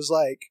 Is it was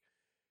like,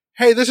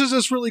 hey, this is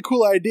this really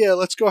cool idea.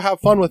 Let's go have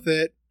fun with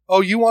it.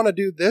 Oh, you want to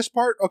do this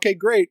part? Okay,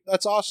 great.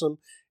 That's awesome.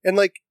 And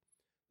like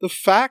the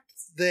fact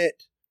that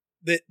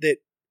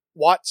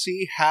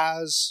WotC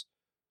has,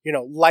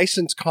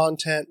 licensed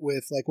content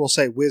with, like, we'll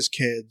say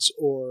WizKids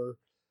or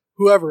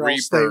whoever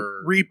else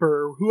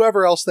Reaper,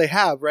 whoever else they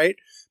have, right?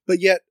 But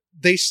yet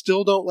they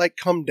still don't like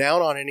come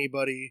down on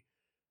anybody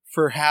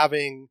for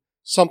having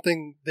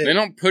something that they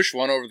don't push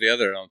one over the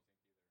other.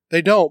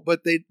 They don't,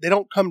 but they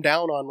don't come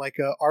down on like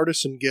a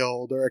Artisan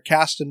Guild or a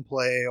Cast and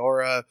Play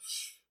or a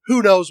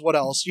who knows what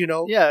else, you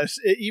know? Yes,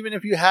 even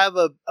if you have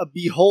a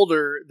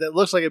beholder that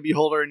looks like a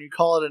beholder and you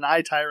call it an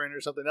eye tyrant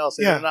or something else,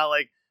 and Yeah. they're not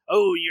like,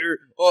 oh, you're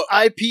Well,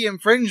 IP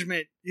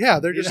infringement. Yeah,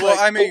 they're just well,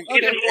 like, I mean, oh,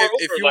 okay.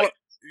 if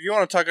you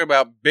want to talk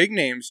about big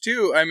names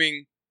too, I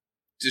mean,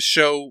 to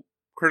show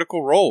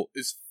Critical Role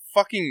is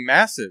fucking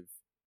massive.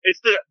 It's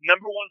the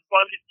number one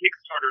funded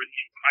Kickstarter in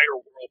the entire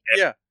world.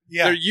 Yeah.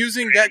 yeah, They're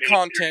using that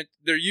content.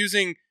 They're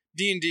using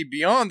D&D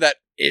Beyond that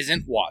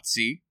isn't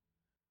WotC.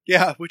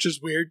 yeah, which is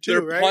weird too,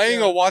 They're right? playing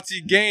Yeah. a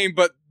WotC game,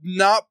 but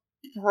not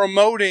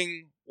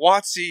promoting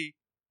WotC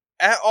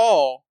at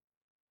all.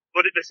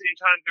 But at the same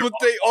time, But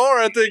they are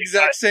at the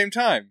exact same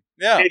time.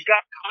 Yeah. They've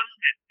got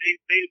content.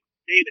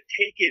 They've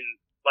taken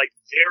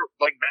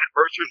like Matt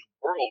Mercer's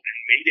world and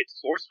made it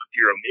source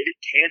material, made it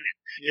canon.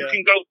 You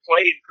can go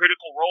play in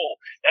Critical Role.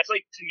 That's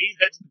like, to me,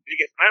 that's the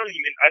biggest. I don't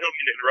mean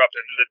to interrupt.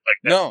 I know that's like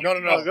No,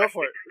 go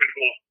for it.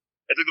 Critical.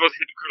 That's like the most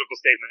hypocritical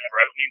statement ever.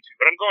 I don't mean to,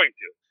 but I'm going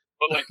to.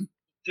 But like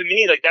to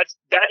me, like that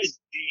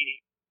is the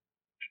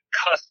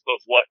cusp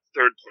of what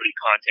third-party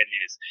content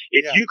is.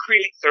 If you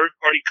create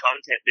third-party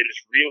content that is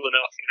real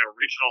enough and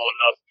original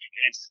enough and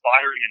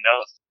inspiring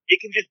enough, it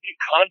can just be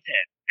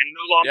content and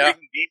no longer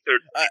even be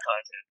third-party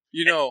content.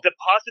 You know, and the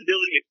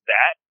possibility of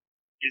that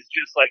is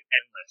just like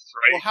endless,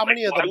 right? Well, how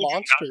many of the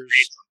monsters?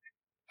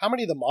 How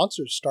many of the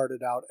monsters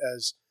started out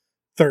as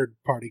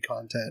third-party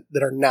content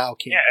that are now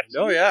canon?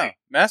 yeah,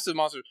 massive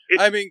monsters.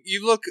 I mean,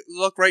 you look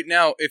right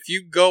now. If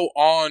you go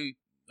on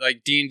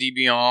like D&D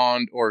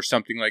Beyond or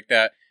something like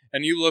that,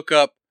 and you look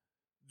up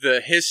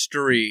the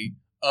history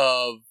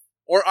of,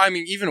 or I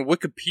mean, even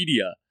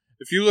Wikipedia.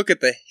 If you look at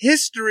the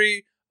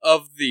history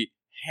of the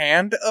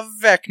Hand of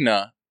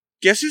Vecna,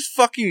 guess whose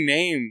fucking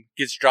name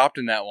gets dropped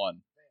in that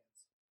one?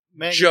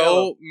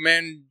 Joe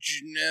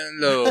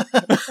Manganiello.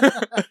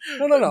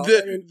 No.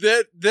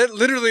 That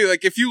literally,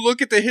 like, if you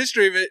look at the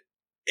history of it,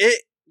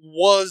 it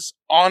was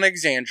on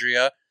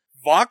Exandria.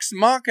 Vox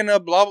Machina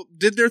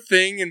did their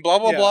thing, and blah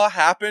blah blah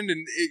happened,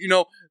 and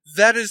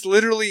that is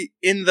literally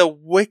in the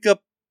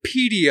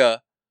Wikipedia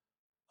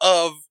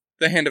of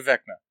the Hand of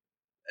Vecna.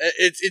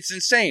 It's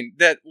insane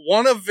that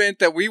one event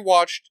that we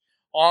watched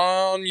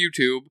on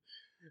YouTube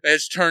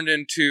has turned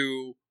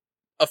into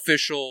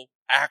official,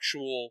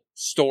 actual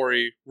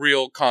story,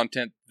 real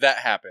content that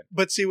happened.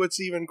 But see, what's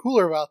even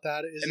cooler about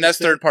that is, and that's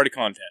third-party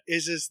content.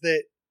 Is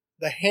that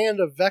the Hand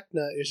of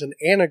Vecna is an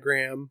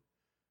anagram,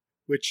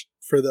 which,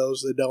 for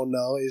those that don't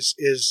know, is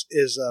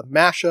a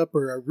mashup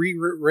or a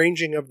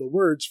rearranging of the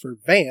words for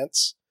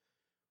Vance,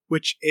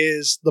 which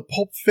is the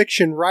Pulp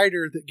Fiction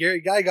writer that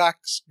Gary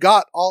Gygax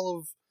got all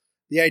of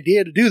the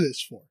idea to do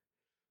this for.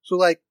 So,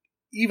 like,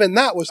 even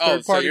that was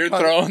third party. You're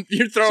throwing.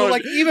 So,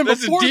 like, even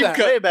before deep that,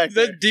 cut,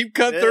 that deep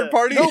cut third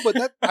party. No,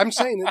 but I'm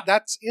saying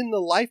that's in the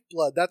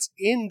lifeblood. That's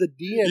in the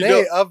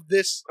DNA of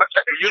this.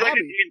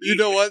 You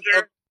know what?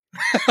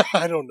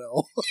 I don't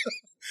know.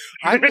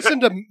 I listen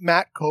to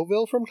Matt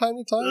Colville from time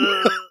to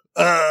time.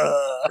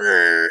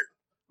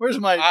 Where's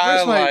my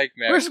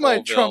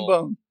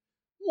trombone?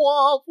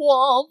 Womp,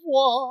 womp,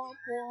 womp,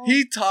 womp.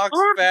 He talks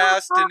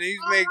fast and he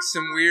makes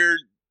some weird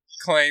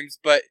claims,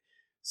 but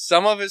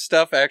some of his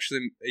stuff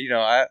actually,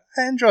 I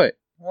enjoy it.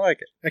 I like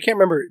it. I can't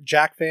remember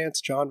Jack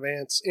Vance, John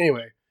Vance.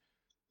 Anyway,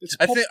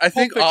 I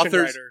think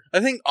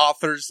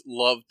authors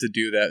love to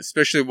do that,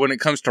 especially when it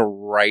comes to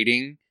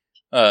writing,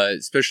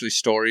 especially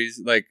stories.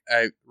 Like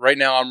right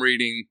now, I'm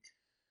reading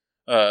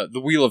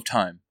The Wheel of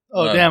Time.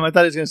 Oh damn! I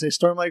thought he was going to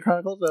say Stormlight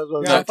Chronicles.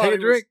 Take a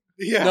drink.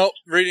 Yeah. Nope,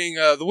 reading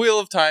The Wheel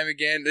of Time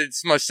again.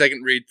 It's my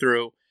second read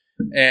through,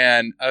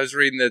 and I was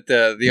reading that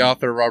the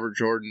author Robert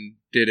Jordan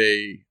did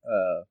a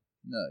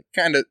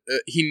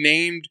he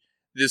named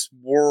this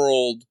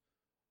world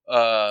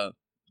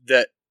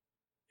that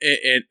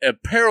a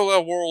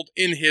parallel world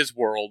in his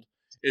world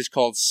is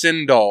called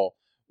Sindal,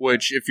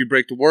 which, if you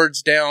break the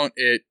words down,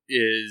 it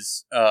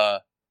is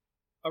a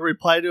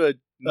reply to an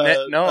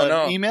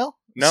email.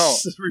 No,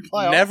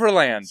 reply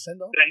Neverland.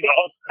 Sindal?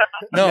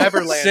 No,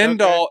 Neverland.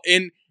 Sindal. Okay.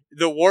 In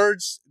the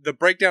words, the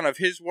breakdown of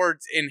his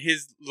words in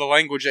the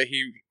language that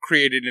he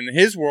created in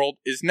his world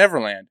is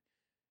Neverland.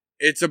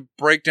 It's a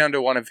breakdown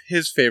to one of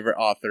his favorite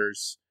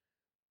authors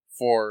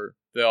for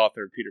the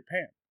author of Peter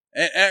Pan.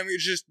 And I mean,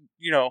 it's just,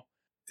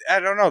 I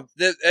don't know.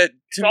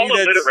 It's all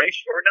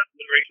alliteration, or not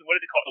alliteration, what do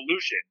they call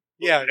illusion?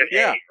 Yeah,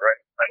 right?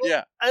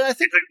 Yeah. And I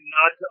think it's like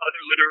nod to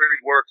other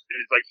literary works that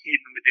is like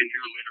hidden within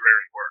your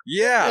literary work.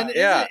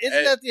 Yeah,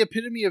 Isn't that the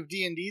epitome of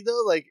D&D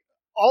though? Like,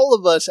 all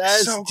of us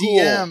as so cool.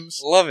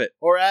 DMs, love it,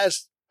 or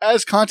as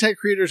content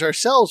creators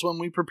ourselves, when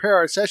we prepare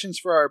our sessions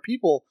for our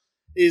people,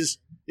 take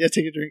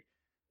a drink.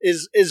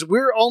 Is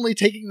we're only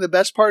taking the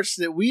best parts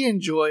that we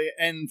enjoy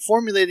and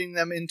formulating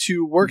them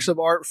into works of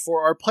art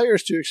for our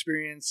players to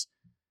experience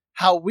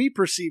how we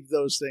perceive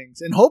those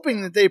things, and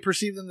hoping that they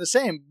perceive them the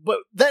same. But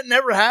that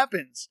never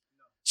happens.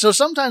 So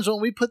sometimes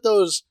when we put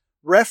those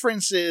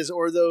references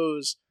or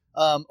those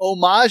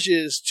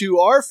homages to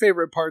our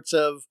favorite parts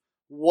of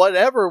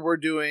whatever we're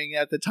doing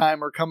at the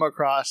time or come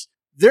across,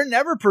 they're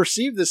never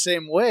perceived the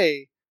same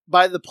way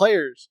by the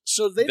players,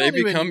 so they don't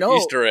even become know.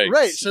 Easter eggs,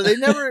 right? So they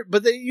never,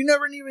 you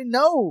never even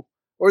know,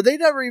 or they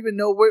never even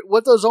know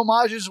what those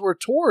homages were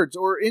towards,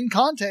 or in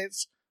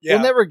context, we'll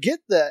never get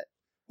that.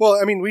 Well,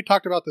 I mean, we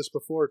talked about this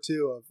before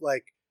too. Of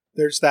like,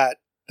 there's that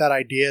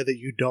idea that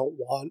you don't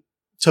want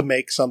to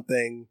make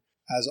something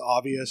as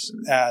obvious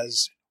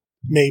as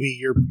maybe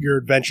your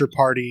adventure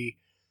party.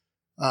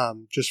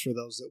 Just for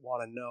those that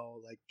want to know,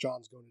 like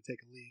John's going to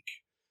take a leak.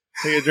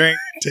 Take a drink.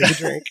 Take a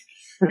drink.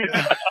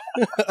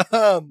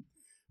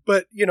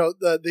 But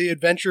the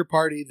adventure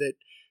party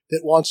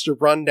that wants to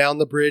run down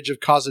the bridge of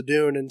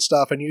Khazad-dûm and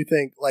stuff, and you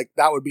think like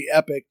that would be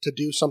epic to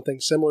do something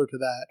similar to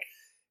that.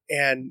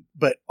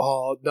 But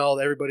oh no,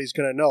 everybody's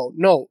gonna know.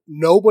 No,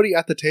 nobody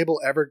at the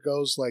table ever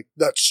goes like,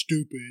 "That's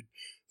stupid.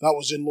 That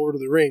was in Lord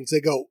of the Rings."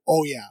 They go,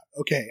 "Oh yeah,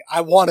 okay,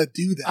 I want to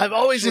do that." I've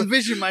always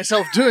envisioned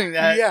myself doing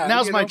that. Yeah,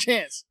 now's my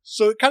chance.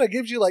 So it kind of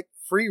gives you like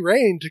free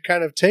reign to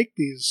kind of take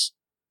these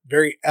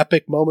very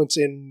epic moments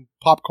in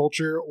pop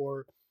culture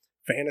or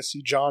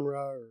fantasy genre,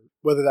 or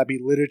whether that be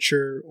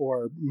literature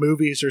or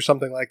movies or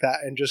something like that,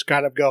 and just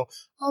kind of go,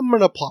 "I'm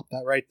gonna plop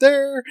that right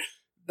there.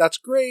 That's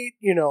great,"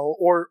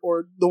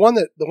 Or the one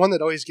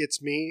that always gets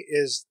me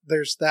is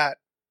there's that,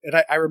 and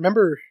I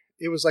remember.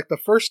 It was like the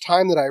first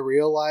time that I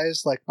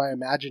realized like my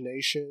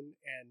imagination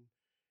and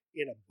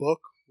in a book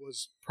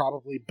was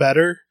probably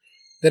better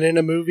than in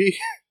a movie.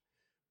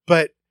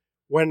 But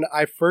when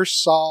I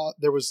first saw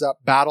there was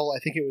that battle, I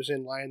think it was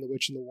in Lion, the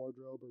Witch, and the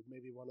Wardrobe, or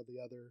maybe one of the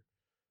other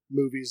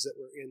movies that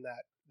were in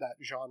that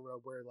genre,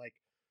 where like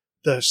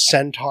the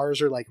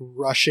centaurs are like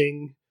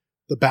rushing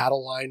the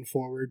battle line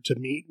forward to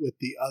meet with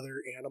the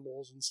other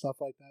animals and stuff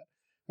like that.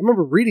 I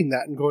remember reading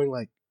that and going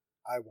like,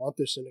 I want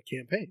this in a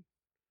campaign.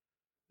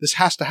 This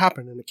has to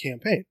happen in a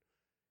campaign.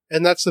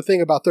 And that's the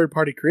thing about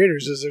third-party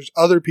creators is there's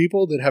other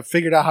people that have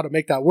figured out how to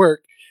make that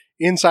work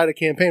inside a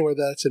campaign,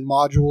 whether that's in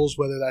modules,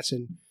 whether that's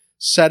in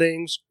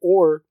settings,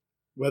 or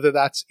whether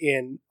that's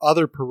in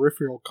other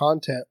peripheral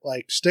content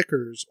like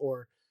stickers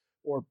or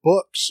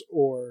books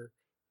or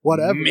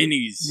whatever.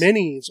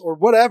 Minis or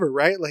whatever,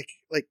 right?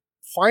 Like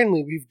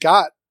finally we've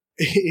got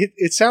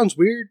it sounds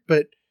weird,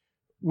 but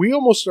we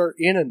almost are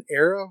in an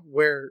era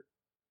where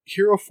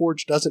Hero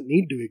Forge doesn't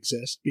need to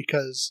exist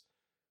because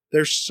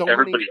there's so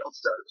everybody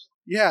else does.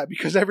 Yeah,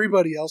 because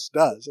everybody else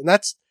does. And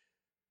that's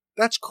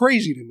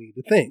crazy to me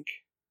to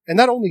think. And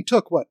that only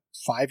took, 5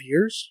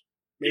 years?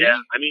 Maybe?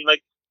 Yeah, I mean,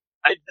 like,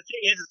 the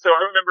thing is, so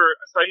I remember,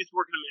 I used to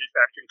work in a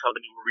manufacturing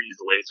company where we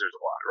use lasers a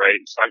lot, right?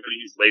 So I could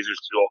use lasers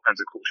to do all kinds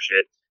of cool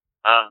shit.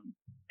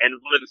 And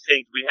one of the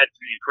things, we had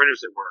 3D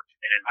printers at work,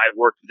 and I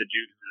worked with a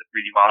dude who was a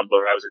 3D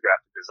modeler. I was a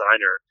graphic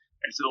designer.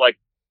 And so, like,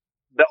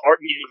 the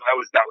art medium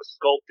that was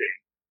sculpting,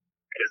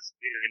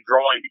 and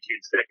drawing became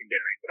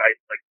secondary,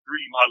 but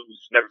 3D modeling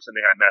was never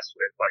something I messed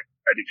with. Like,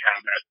 I didn't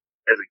have that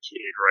as a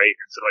kid, right?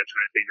 And so I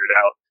tried to figure it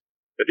out.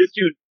 But this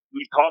dude,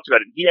 we talked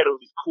about it, and he had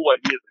all these cool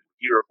ideas like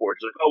Hero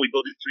Forge. Like, we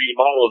build these 3D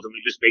models, and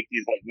we just make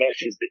these, like,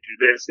 meshes that do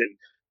this, and,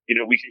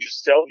 we can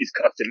just sell these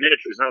custom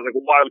miniatures. And I was like,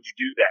 well, why would you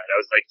do that? I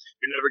was like,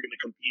 you're never going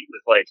to compete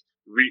with, like,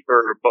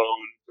 Reaper or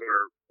Bone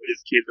or his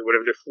kids or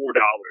whatever. They're $4.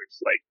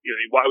 Like,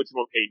 why would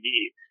someone pay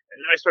me?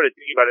 And then I started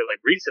thinking about it,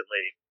 like,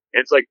 recently,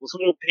 and it's like, well,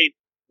 someone will pay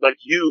like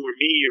you or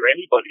me or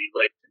anybody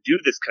like to do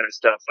this kind of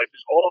stuff. Like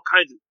there's all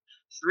kinds of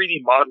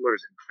 3D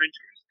modelers and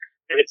printers,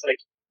 and it's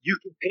like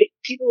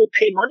people will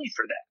pay money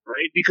for that,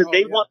 right? Because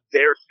they want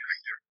their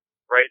character,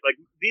 right? Like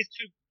these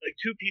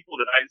two people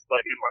that I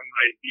like in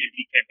my D&D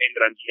campaign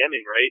that I'm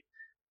DMing, right?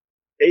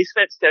 They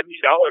spent $70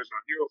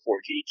 on Hero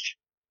Forge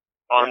each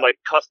on like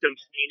custom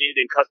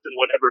painted and custom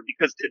whatever,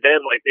 because to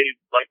them like they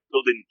like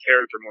building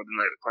character more than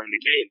like playing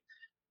the game,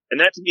 and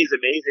that to me is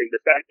amazing.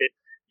 The fact that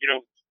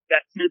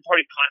that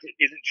third-party content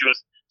isn't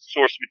just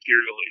source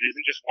material. It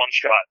isn't just one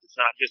shot. It's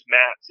not just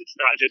maps. It's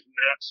not just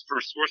maps for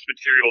source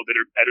material that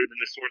are better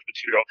than the source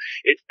material.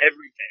 It's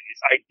everything.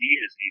 It's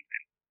ideas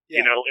even,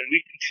 and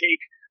we can take,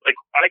 like,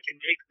 I can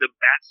make the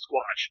Bat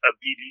Squatch a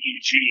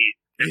BDEG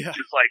and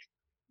just like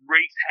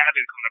wreak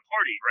havoc on a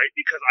party, right?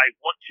 Because I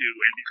want to,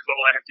 and because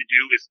all I have to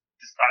do is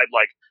decide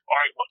like, all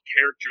right, what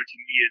character to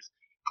me is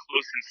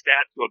close in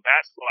stat to a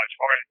Bat Squatch?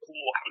 All right,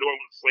 cool. How do I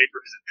want to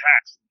flavor his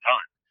attacks?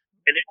 Done.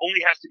 And it only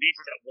has to be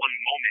for that one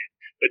moment.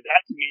 But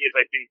that to me is,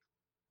 I think,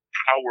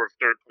 power of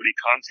third-party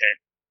content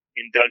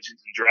in Dungeons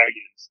and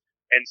Dragons.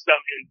 And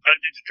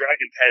Dungeons and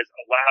Dragons has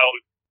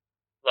allowed,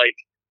 like,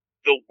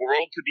 the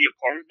world to be a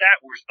part of that,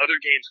 whereas other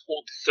games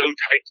hold so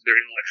tight to their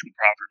intellectual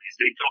properties.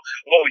 They go,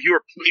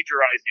 you're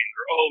plagiarizing,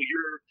 or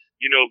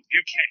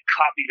you can't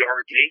copy our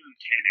game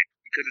mechanic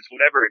because it's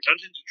whatever.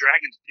 Dungeons and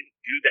Dragons didn't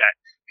do that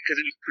because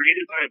it was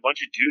created by a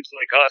bunch of dudes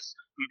like us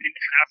who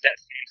didn't have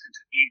that same sense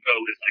of ego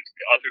as like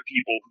the other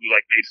people who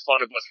like made fun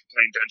of us for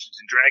playing Dungeons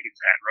and Dragons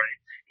had, right?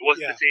 It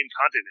wasn't the same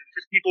content. It's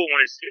just people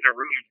want to sit in a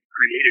room and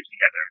create it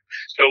together.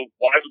 So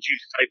why would you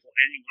stifle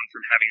anyone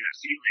from having that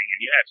feeling? And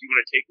if you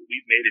want to take what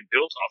we've made and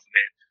build off of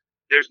it,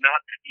 there's not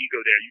that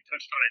ego there. You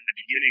touched on it in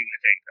the beginning,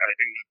 I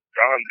think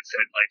John that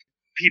said like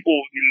people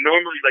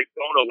normally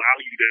don't allow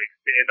you to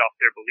expand off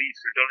their beliefs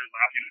or don't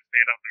allow you to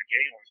expand off their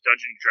game, or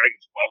Dungeons and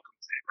Dragons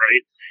welcomes it,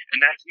 right? And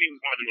that to me was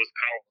one of the most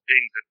powerful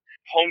things. That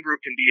homebrew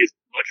can be as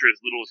much or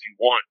as little as you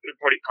want. Third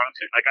party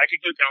content, I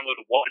could go download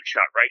a one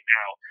shot right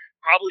now,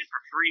 probably for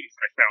free if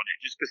I found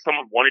it, just because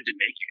someone wanted to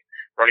make it,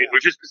 right? Yeah.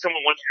 Or just because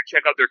someone wants you to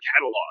check out their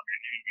catalog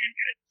and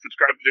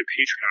subscribe to their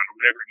Patreon or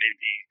whatever it may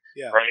be,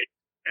 right?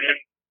 And then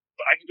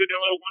I can go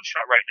download a one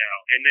shot right now,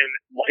 and then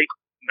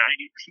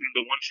 90% of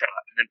the one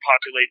shot, and then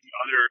populate the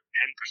other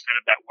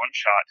 10% of that one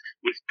shot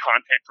with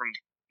content from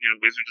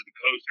Wizards of the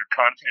Coast, or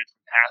content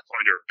from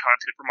Pathfinder, or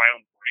content from my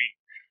own brain.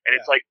 And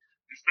it's like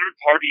the third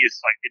party is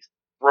it's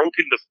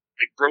broken the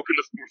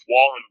fourth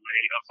wall in a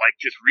way of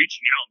just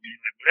reaching out, man.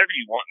 Whatever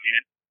you want,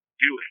 man,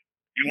 do it.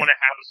 You want to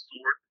have a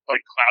sword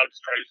like Cloud's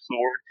Strife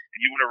sword,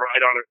 and you want to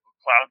ride on a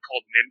cloud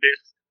called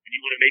Nimbus, and you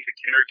want to make a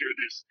character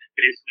that's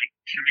basically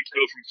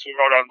Kirito from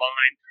Sword Art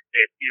Online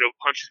that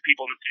punches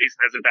people in the face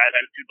and has a bad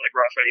attitude like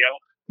Raphael.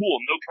 Cool,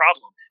 no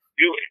problem.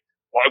 Do it.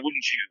 Why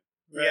wouldn't you?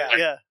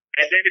 Yeah.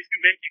 And then if you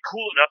make it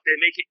cool enough, then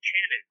make it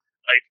canon.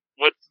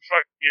 What the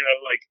fuck?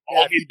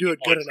 All if you do it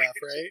good enough,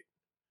 right?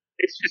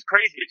 It's just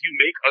crazy. If you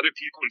make other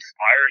people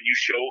inspire and you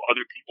show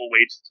other people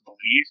ways to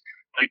believe,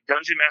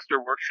 Dungeon Master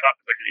Workshop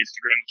is an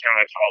Instagram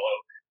account I follow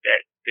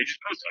that they just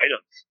post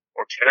items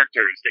or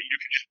characters that you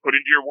can just put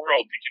into your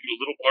world. They give you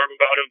a little blurb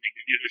about them. They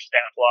give you their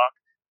stat block,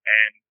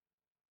 and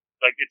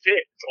it's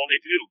it. It's all they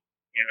do.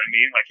 You know what I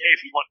mean? Hey,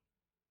 if you want.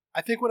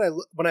 I think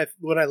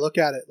when I look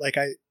at it,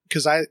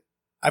 because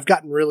I've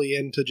gotten really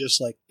into just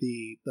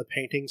the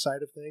painting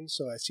side of things,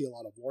 so I see a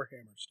lot of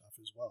Warhammer stuff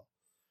as well,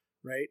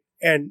 right?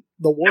 And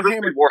the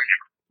Warhammer.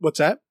 What's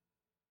that?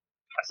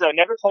 I said I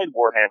never played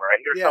Warhammer.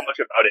 I hear so much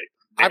about it.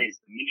 Minis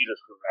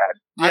are rad.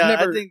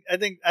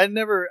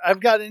 Yeah, I've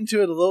got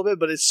into it a little bit,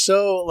 but it's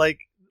so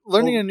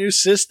learning a new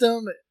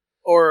system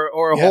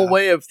or a whole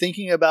way of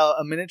thinking about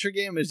a miniature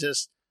game is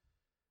just,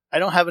 I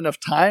don't have enough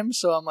time.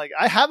 So I'm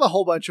I have a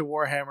whole bunch of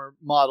Warhammer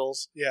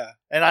models. Yeah.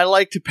 And I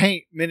like to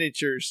paint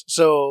miniatures.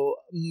 So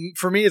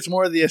for me, it's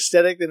more the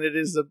aesthetic than it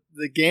is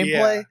the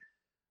gameplay. Yeah.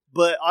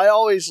 But I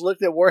always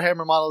looked at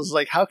Warhammer models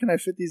how can I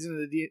fit these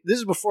into this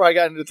is before I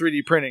got into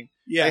 3D printing.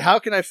 Yeah. How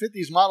can I fit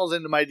these models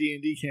into my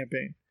D&D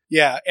campaign?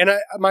 Yeah. And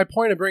my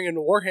point of bringing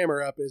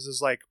Warhammer up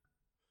is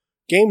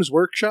Games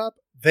Workshop,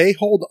 they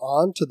hold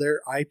on to their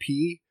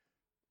IP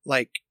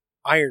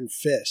iron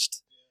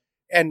fist.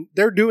 And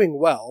they're doing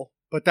well,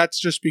 but that's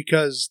just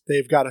because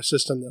they've got a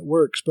system that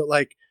works. But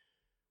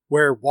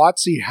where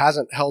WotC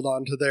hasn't held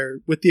on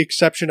to with the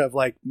exception of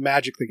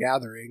Magic the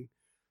Gathering.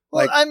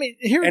 Well,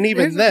 here's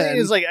the thing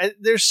is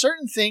there's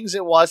certain things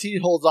that WotC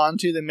holds on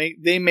to that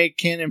they make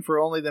canon for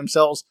only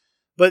themselves,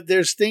 but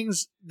there's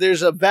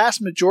a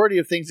vast majority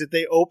of things that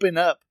they open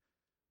up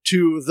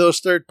to those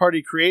third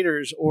party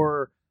creators,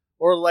 or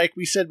like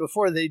we said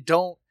before, they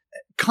don't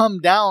come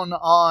down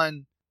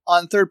on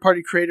third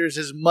party creators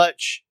as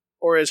much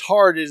or as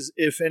hard as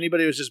if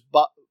anybody was just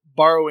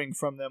borrowing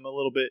from them a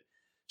little bit.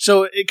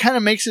 So it kind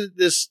of makes it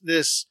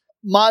this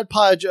Mod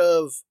Podge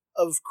of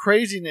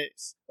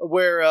craziness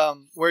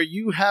where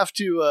you have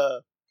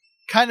to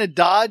kind of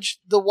dodge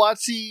the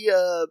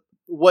WotC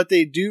what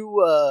they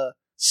do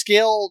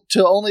scale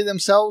to only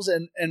themselves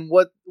and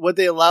what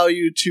they allow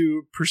you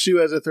to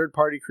pursue as a third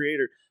party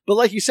creator. But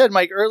like you said,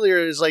 Mike, earlier,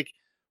 is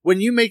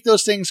when you make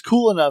those things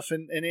cool enough,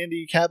 and Andy,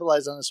 you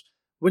capitalize on this,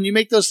 when you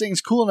make those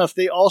things cool enough,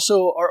 they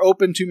also are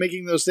open to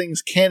making those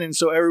things canon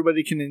so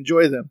everybody can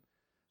enjoy them.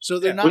 So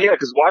they're not. Well, yeah,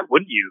 because why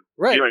wouldn't you?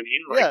 Right. You know what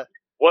I mean?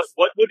 What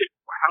would it?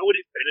 How would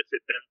it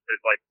benefit them to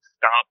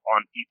stop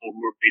on people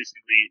who are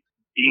basically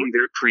being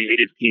their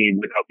creative team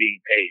without being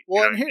paid?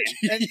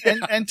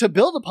 Well, and to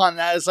build upon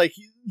that is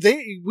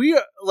we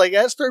are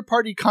as third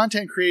party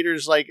content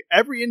creators,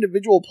 every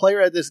individual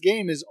player at this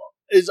game is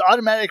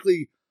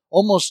automatically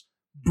almost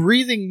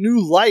breathing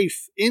new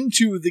life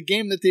into the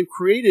game that they've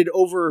created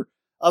over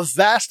a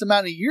vast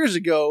amount of years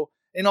ago.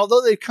 And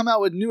although they've come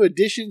out with new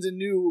additions and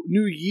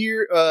new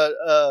year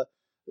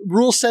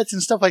rule sets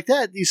and stuff like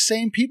that, these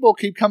same people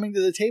keep coming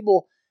to the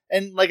table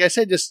and, like I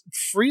said, just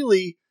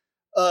freely,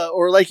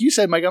 or like you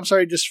said, Mike, I'm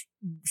sorry, just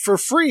for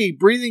free,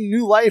 breathing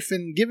new life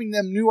and giving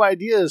them new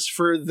ideas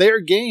for their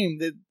game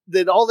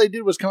that all they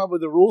did was come up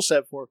with a rule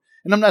set for.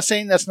 And I'm not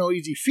saying that's no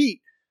easy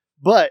feat,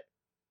 but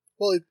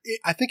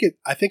I think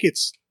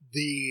it's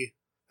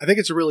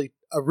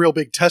a real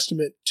big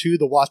testament to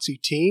the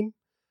WotC team.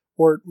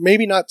 Or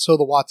maybe not so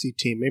the WotC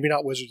team, maybe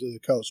not Wizards of the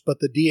Coast, but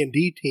the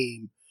D&D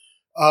team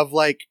of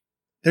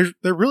there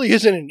really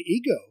isn't an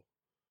ego.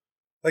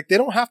 They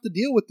don't have to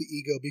deal with the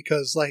ego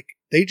because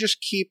they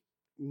just keep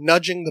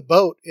nudging the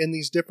boat in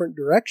these different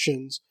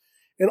directions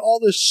and all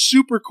this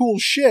super cool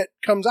shit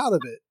comes out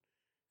of it.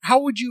 How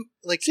would you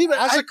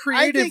as a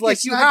creative,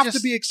 you have to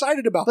be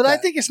excited about that. But I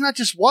think it's not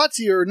just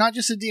WotC or not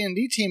just a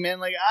D&D team,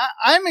 man.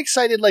 I'm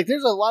excited.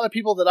 There's a lot of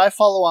people that I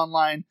follow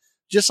online.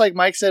 Just like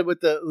Mike said with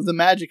the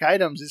magic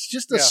items, it's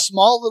just the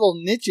small little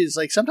niches.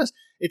 Sometimes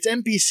it's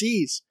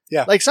NPCs.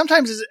 Yeah.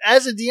 Sometimes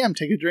as a DM,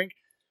 take a drink.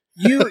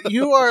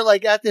 you are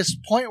like at this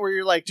point where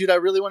you're like, dude, I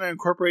really want to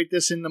incorporate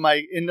this into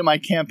my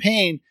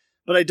campaign,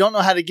 but I don't know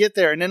how to get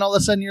there. And then all of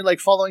a sudden you're like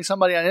following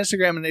somebody on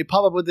Instagram and they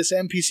pop up with this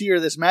NPC or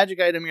this magic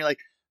item. You're like,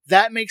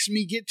 that makes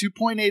me get to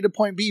point A to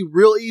point B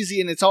real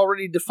easy, and it's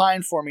already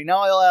defined for me. Now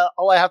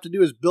all I have to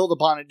do is build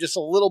upon it just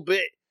a little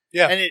bit.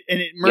 Yeah. And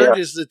it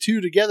merges the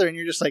two together, and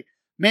you're just like,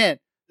 man,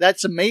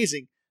 that's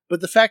amazing. But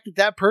the fact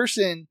that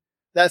person,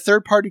 that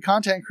third-party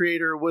content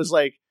creator was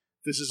like,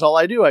 this is all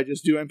I do. I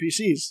just do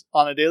NPCs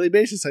on a daily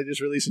basis. I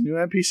just release a new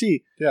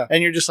NPC. Yeah.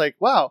 And you're just like,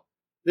 wow,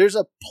 there's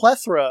a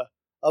plethora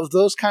of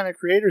those kind of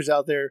creators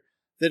out there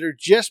that are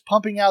just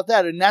pumping out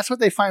that. And that's what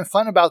they find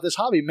fun about this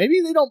hobby. Maybe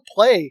they don't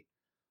play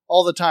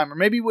all the time, or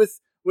maybe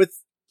with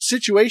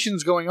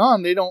situations going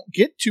on, they don't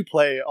get to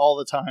play all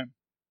the time.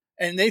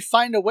 And they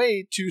find a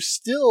way to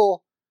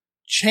still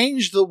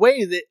change the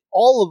way that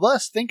all of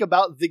us think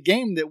about the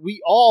game that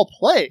we all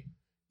play.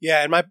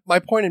 Yeah, and my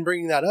point in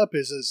bringing that up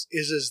is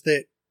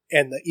that,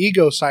 and the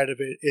ego side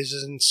of it is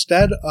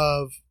instead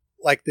of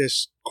like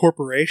this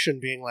corporation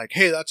being like,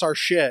 hey, that's our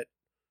shit,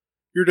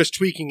 you're just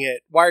tweaking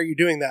it, why are you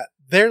doing that?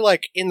 They're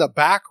like in the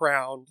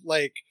background,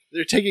 like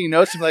they're taking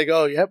notes and like,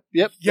 oh, yep.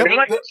 They're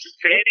like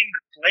fanning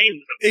the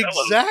flames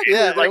themselves. Exactly.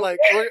 Yeah, they're like,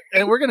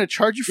 we're going to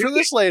charge you for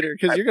this later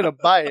because you're going to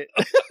buy it.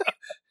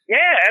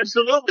 Yeah,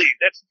 absolutely.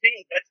 That's the thing.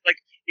 That's like,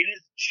 it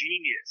is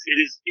genius. It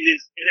is,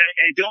 and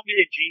I don't mean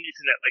a genius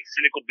in that like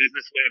cynical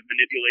business way of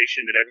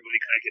manipulation that everybody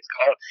kind of gets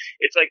caught up.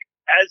 It's like,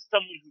 as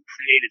someone who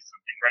created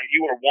something, right?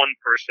 You are one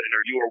person,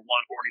 or you are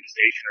one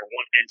organization, or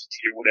one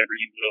entity, or whatever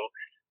you will,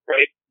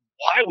 right?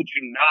 Why would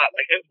you not?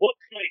 Like, at what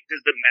point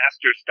does the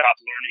master stop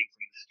learning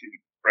from the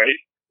student, right?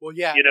 Well,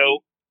 yeah. You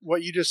know,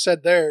 what you just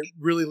said there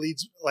really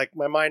leads, like,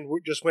 my mind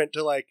just went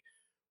to like,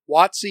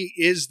 WotC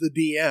is the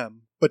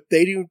DM, but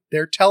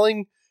they're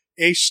telling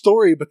a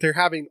story, but they're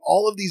having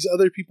all of these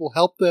other people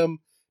help them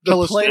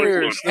tell a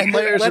story. The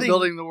players are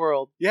building the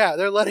world. Yeah,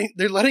 they're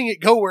letting it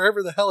go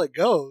wherever the hell it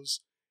goes,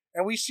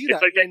 and we see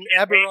that like in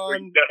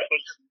Eberron. You've got a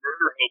bunch of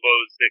murder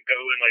hobos that go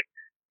and like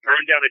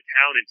burn down a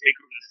town and take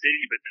over the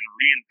city, but then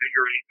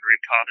reinvigorate their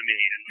economy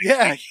and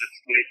like,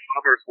 the way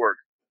commerce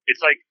works.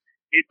 It's like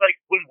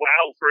when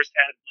WoW first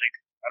had like,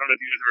 I don't know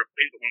if you guys ever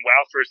played, but when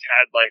WoW first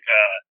had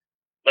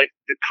like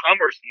the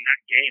commerce in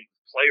that game was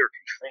player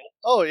control.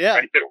 Oh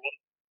yeah. Right?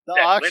 The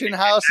auction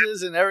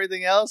houses and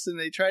everything else, and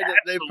they tried to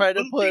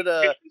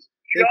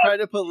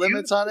put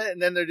limits on it, and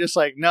then they're just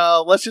like,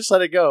 no, let's just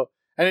let it go,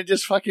 and it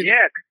just fucking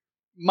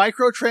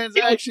microtransactions.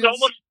 It was so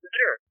much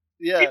better.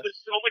 Yeah, it was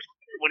so much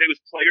better when it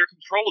was player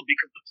controlled,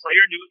 because the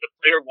player knew what the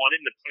player wanted,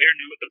 and the player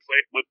knew what the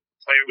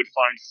player would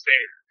find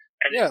fair.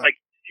 And it's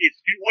like, if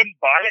you wouldn't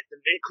buy it,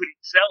 then they couldn't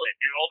sell it.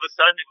 And all of a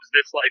sudden, it was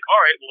this like, all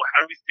right, well,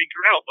 how do we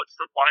figure out what's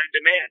supply and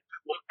demand?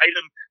 What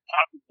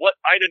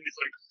item is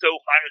like so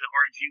high on the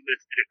RNG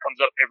list that it comes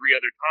up every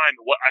other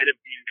time? And what item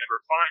do you never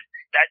find?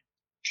 That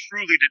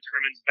truly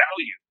determines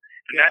value.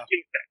 And that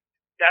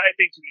I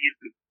think to me is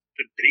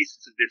the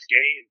basis of this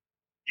game.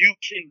 You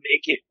can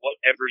make it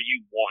whatever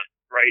you want,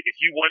 right? If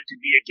you want it to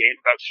be a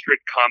game about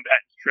strict combat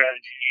and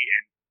strategy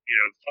and, you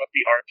know, fuck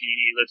the RP,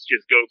 let's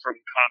just go from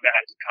combat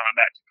to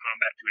combat to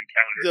combat to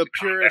encounter. The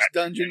purest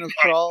dungeon of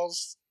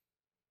crawls.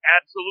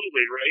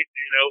 Absolutely, right?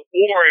 You know,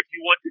 or if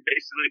you want to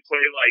basically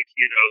play like,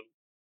 you know,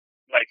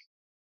 like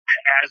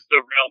as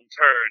the realm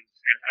turns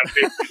and have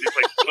basically this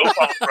like soap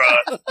opera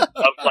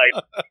of like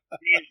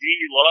D&D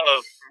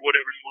love or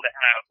whatever you want to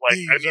have. Like,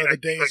 these are the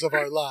days of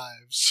our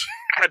lives.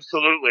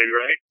 Absolutely,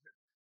 right?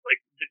 Like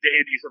the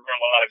deities of our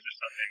lives or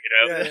something, you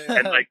know? Yeah.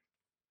 And like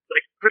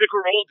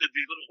Critical Role did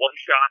these little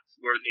one-shots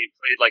where they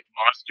played like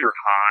Monster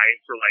High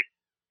for like,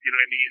 you know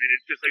what I mean? And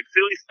it's just like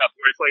silly stuff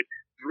where it's like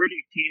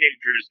brooding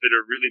teenagers that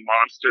are really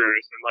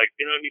monsters and like,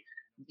 you know what I mean?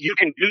 You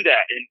can do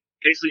that, and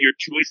basically your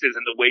choices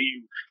and the way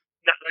you,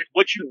 not like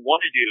what you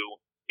want to do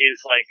is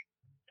like,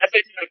 that's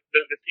I think like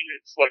the thing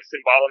that's like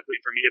symbolically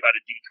for me about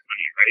a D20,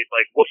 right?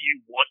 Like what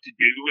you want to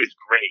do is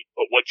great,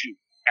 but what you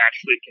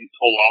actually can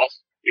pull off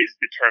is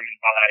determined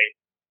by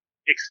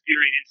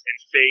experience and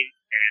faith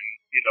and,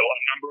 you know, a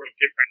number of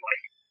different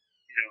like,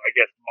 you know, I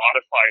guess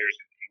modifiers,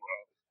 if you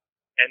will.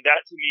 And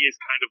that to me is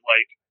kind of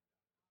like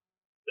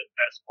the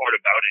best part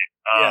about it.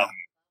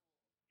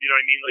 You know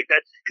what I mean? Like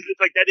that, because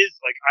it's like, that is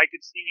like, I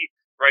could see,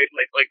 right?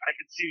 Like I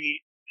could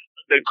see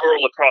the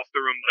girl across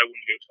the room that I want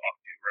to go talk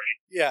to, right?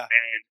 Yeah.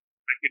 And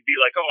I could be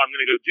like, oh, I'm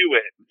going to go do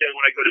it. But then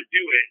when I go to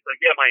do it, it's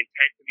like, yeah, my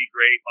intent can be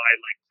great, my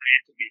like plan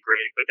can be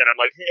great, but then I'm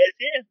like,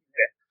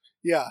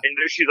 yeah. And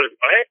then she's like,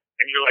 what?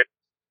 And you're like,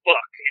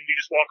 fuck, and you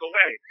just walk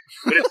away.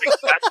 But it's like,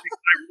 that's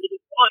because I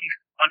really won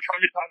on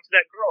trying to talk to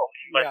that girl.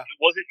 And like, it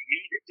wasn't me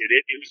that did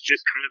it. It was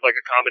just kind of like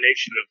a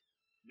combination of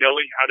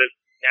knowing how to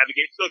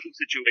navigate social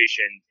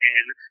situations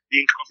and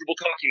being comfortable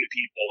talking to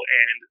people,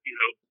 and, you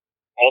know,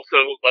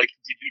 also like,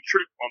 did you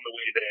trip on the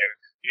way there?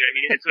 You know what I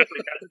mean? And so it's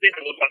like, that's the thing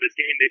I love about this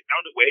game. They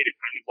found a way to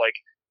kind of like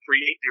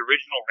create the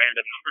original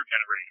random number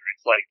generator.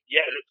 It's like,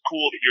 yeah, it's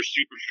cool that you're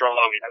super strong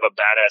and have a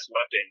badass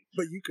weapon,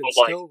 but you can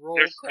still roll.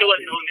 There's still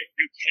an element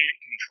you can't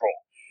control.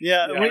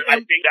 Yeah,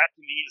 I think that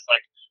to me is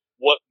like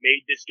what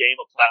made this game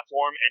a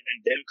platform, and then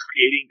them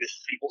creating this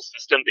simple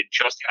system that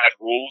just had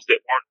rules that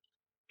weren't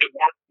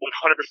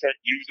 100%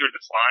 user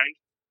defined,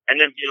 and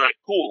then being like,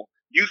 cool,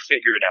 you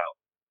figure it out.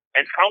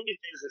 And how many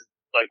things is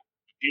like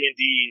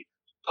D&D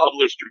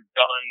published or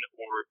done,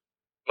 or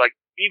like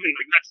even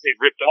like not to say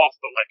ripped off,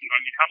 but like, you know,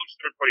 I mean, how much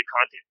third party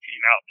content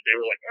came out that they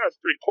were like, oh, that's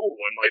pretty cool,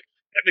 and like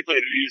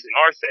technically they're using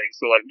our thing,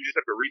 so like we just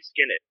have to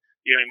reskin it.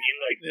 You know what I mean?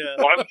 Like,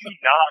 why would you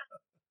not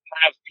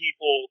have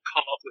people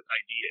come up with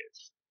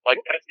ideas? Like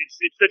it's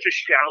such a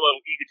shallow,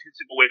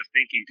 egotistical way of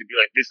thinking to be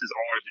like, this is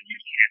ours and you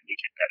can't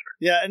make it better.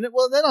 Yeah, and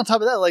well, then on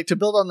top of that, like to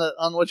build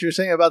on what you're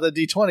saying about the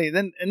D20,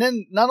 then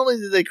not only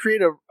did they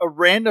create a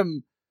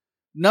random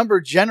number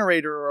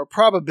generator or a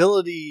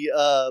probability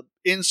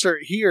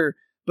insert here,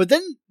 but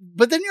then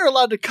you're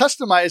allowed to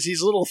customize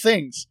these little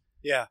things.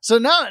 Yeah. So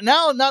now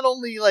not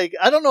only like,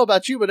 I don't know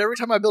about you, but every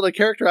time I build a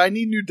character, I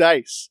need new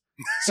dice.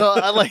 So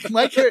I like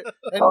my character.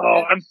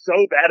 I'm so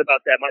bad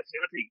about that. My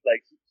fiance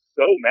like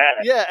so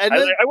mad. Yeah, and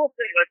then, I will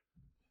say like,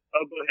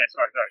 oh, go ahead.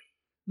 Sorry.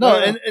 No,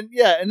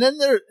 and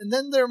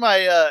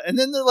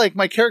then they're like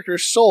my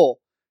character's soul.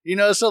 You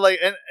know, so like,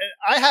 and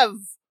I have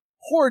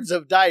hordes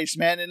of dice,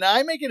 man, and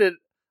I make it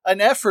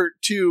an effort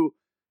to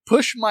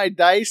push my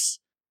dice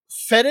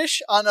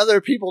fetish on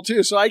other people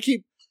too. So I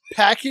keep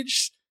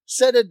packaged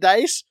set of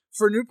dice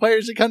for new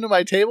players to come to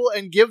my table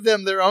and give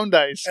them their own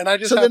dice. And I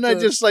just I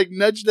just like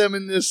nudge them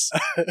in this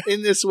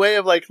way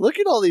of like, look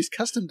at all these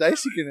custom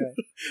dice you can have.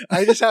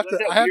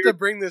 I have to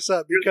bring this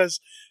up because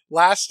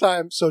last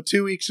time, so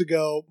 2 weeks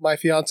ago, my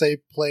fiance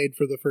played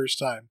for the first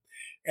time,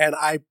 and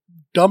I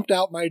dumped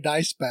out my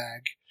dice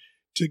bag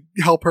to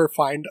help her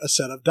find a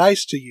set of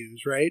dice to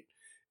use, right?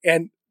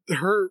 And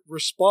her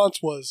response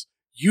was,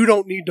 you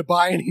don't need to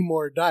buy any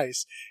more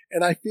dice.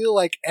 And I feel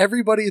like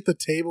everybody at the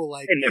table,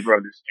 like, I never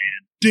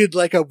understand, did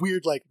like a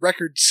weird like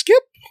record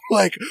skip,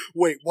 like,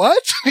 wait,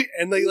 what?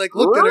 And they like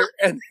looked at her,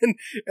 and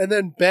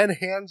then Ben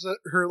hands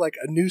her like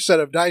a new set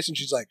of dice, and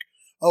she's like,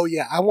 oh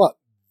yeah, I want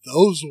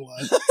those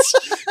ones.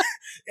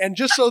 And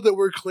just so that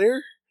we're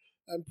clear,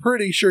 I'm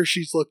pretty sure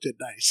she's looked at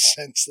dice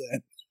since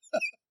then.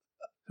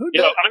 I'm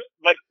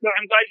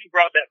glad you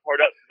brought that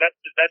part up. That's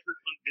the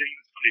one thing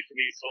that's funny for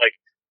me. So like,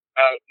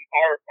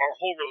 our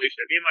whole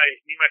relationship, me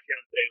and my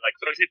fiance, like,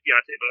 so I say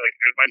fiance, but like,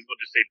 I might as well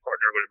just say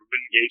partner or whatever. We've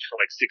been engaged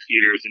for like 6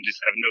 years and just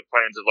have no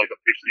plans of like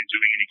officially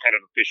doing any kind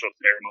of official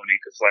ceremony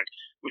because like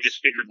we just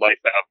figured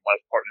life out,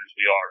 life partners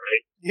we are,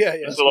 right? Yeah.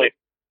 And so like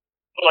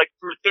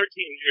for 13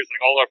 years,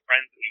 like all our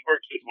friends that we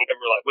worked with,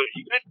 whatever, like, wait,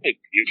 you guys play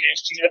video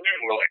games together?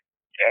 And we're like,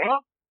 yeah.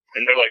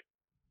 And they're like,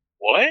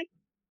 what?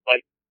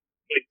 Like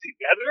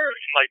together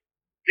in like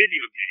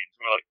video games?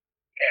 And we're like,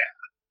 yeah.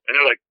 And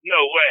they're like,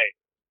 no way.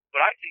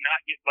 But I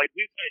cannot get, like,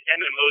 we play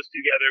MMOs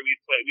together, we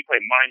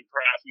play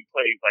Minecraft, we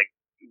play like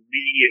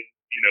Wii and,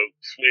 you know,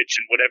 Switch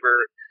and whatever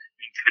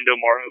Nintendo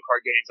Mario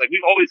Kart games. Like,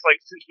 we've always,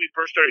 like, since we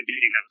first started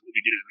dating, that's what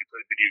we did, is we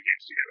played video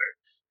games together.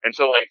 And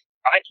so like,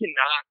 I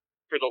cannot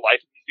for the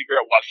life of me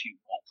figure out why she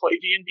won't play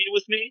D&D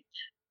with me,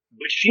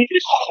 but she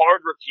just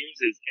hard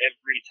refuses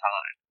every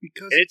time.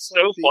 Because it's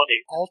so like funny.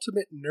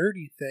 Ultimate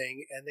nerdy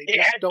thing, and they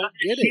just don't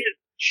get it.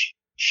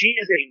 She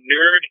is a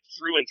nerd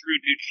through and through,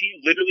 dude. She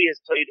literally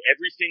has played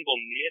every single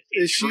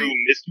true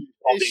mystery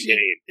solving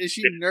game. Is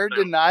she nerd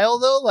denial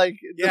though? Like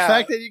the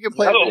fact that you can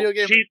play a video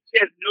game. She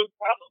has no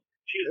problem.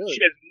 She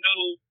has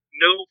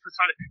no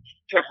persona.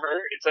 To her,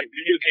 it's like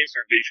video games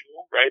are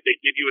visual, right? They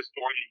give you a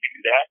story, they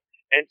give you that.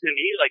 And to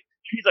me, like,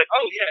 she's like,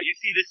 oh yeah, you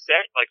see this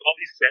set, like all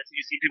these sets,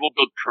 you see people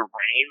build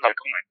terrain, like,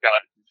 oh my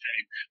god, it's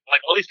insane.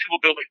 Like all these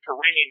people build like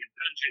terrain and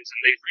dungeons, and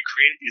they've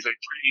recreated these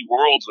like 3D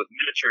worlds with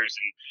miniatures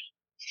and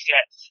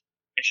sets.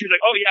 And she was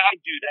like, oh yeah, I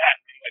do that.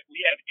 And I'm like, well,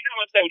 yeah, you know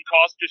how much that would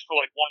cost just for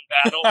like one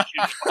battle? And she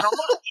was like, how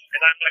much?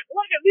 And I'm like,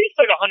 well, at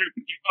least like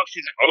 $150.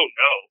 She's like, oh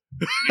no.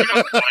 You know,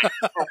 like,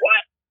 for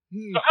what?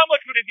 So how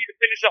much would it be to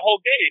finish a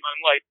whole game?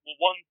 I'm like, well,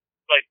 one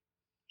like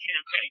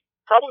campaign,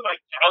 probably like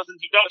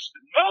thousands of dollars. She's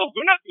like, no,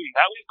 we're not doing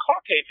that. We have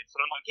car payments.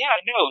 And I'm like, yeah, I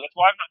know. That's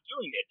why I'm not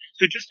doing it.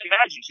 So just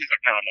imagine. She's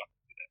like, no, I'm not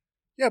going to do that.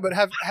 Yeah, but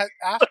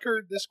ask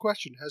her this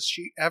question: has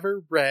she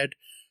ever read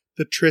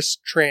the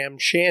Tristram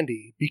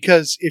Shandy?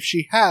 Because if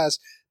she has,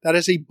 that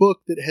is a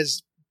book that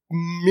has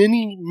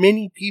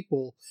many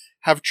people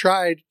have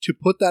tried to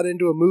put that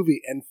into a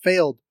movie and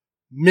failed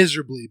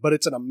miserably, but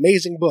it's an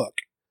amazing book.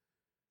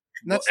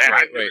 And that's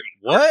wait,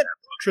 what?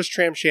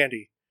 Tristram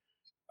Shandy.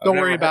 Don't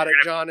worry about it,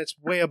 John. It's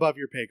way above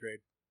your pay grade.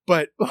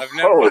 But I've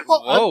never.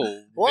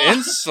 Whoa!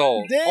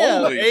 Insult!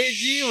 Damn! Holy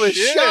AG with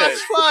shit.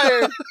 shots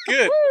fired.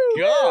 Good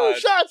God!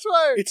 Shots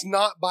fired. It's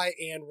not by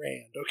Ayn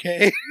Rand,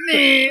 okay?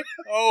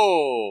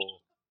 Oh.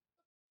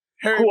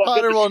 Harry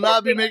Potter will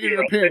not be making an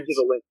appearance.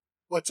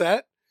 What's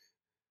that?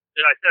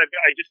 And I said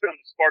I just found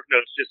the Spark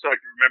Notes just so I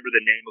can remember the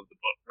name of the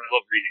book. I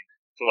love reading.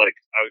 So like,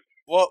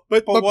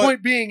 but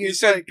point being you is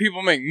said like,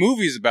 people make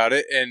movies about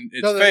it and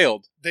it's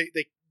failed.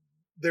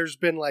 There's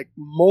been like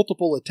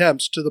multiple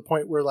attempts to the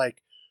point where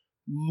like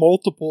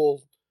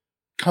multiple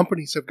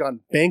companies have gone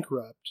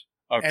bankrupt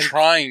Of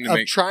trying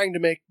to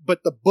make,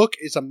 but the book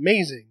is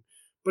amazing.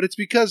 But it's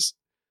because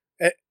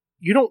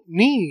you don't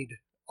need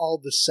all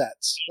the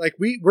sets. Like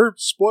we're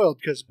spoiled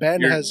because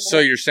Ben has. So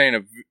you're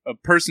saying a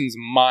person's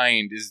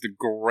mind is the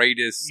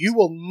greatest. You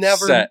will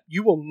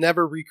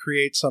never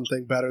recreate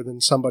something better than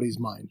somebody's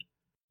mind.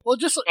 Well,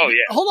 just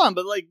hold on,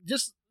 but like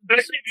just.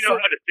 Especially if you know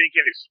how to think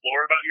and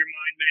explore about your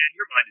mind, man.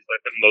 Your mind is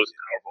like the most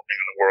powerful thing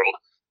in the world.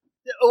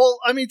 Well,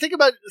 I mean,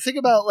 think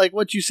about like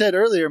what you said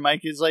earlier,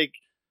 Mike. Is like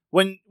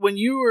when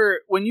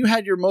you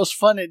had your most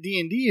fun at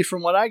D&D.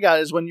 From what I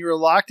got, is when you were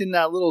locked in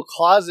that little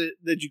closet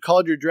that you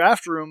called your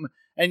draft room,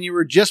 and you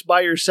were just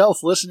by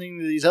yourself listening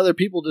to these other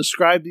people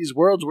describe these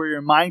worlds where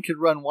your mind could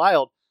run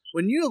wild.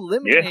 When you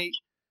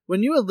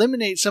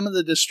eliminate some of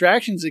the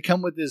distractions that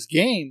come with this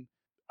game,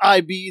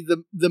 i.e.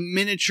 the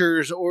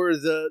miniatures or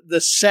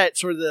the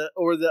sets or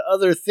the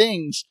other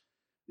things,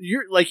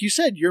 you're like you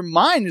said, your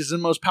mind is the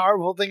most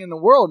powerful thing in the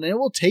world, and it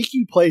will take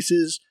you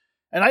places.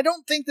 And I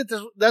don't think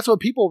that's what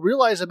people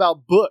realize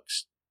about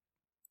books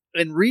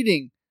and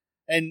reading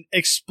and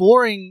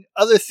exploring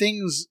other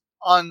things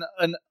on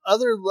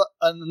another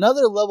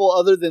level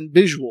other than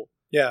visual.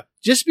 Yeah.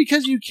 Just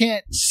because you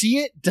can't see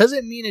it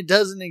doesn't mean it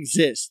doesn't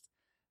exist.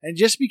 And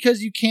just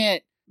because you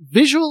can't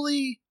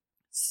visually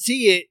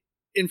see it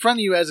in front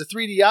of you as a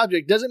 3D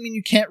object doesn't mean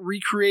you can't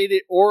recreate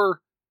it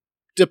or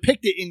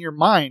depict it in your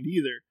mind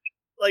either.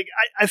 Like,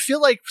 I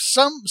feel like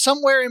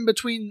somewhere in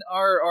between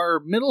our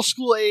middle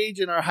school age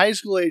and our high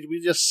school age, we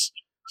just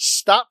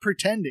stop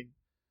pretending.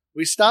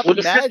 We stop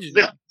imagining.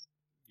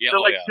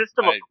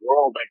 System of the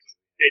world, like,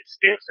 it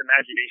stamps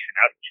imagination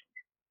out of you.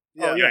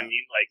 Yeah. You know what I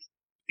mean? Like,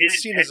 it's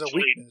seen as a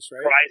weakness,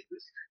 right? Tries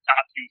to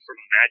stop you from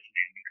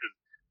imagining, because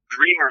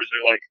dreamers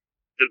are like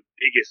the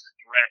biggest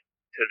threat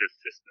to the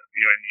system.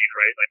 You know what I mean,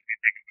 right? Like, if you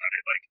think about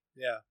it, like,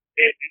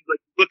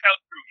 like, look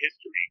out through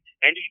history.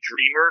 Any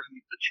dreamer who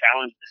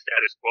challenged the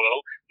status quo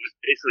was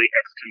basically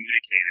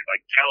excommunicated.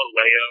 Like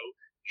Galileo,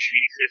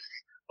 Jesus,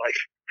 like,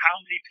 how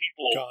many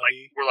people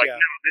were like,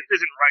 no, this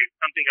isn't right.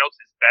 Something else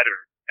is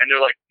better. And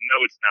they're like,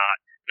 no, it's not.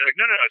 They're like,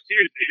 no,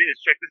 seriously, it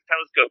is. Check this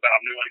telescope out.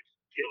 And they're like,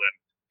 kill him.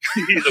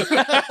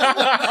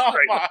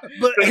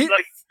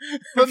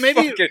 But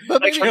maybe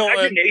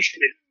imagination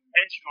is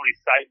intentionally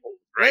stifled,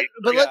 right?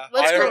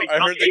 I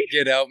heard the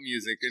Get Out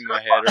music in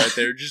my head right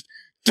there. Just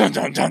dun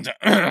dun dun dun.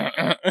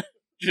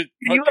 Can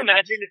you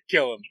imagine if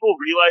people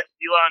realized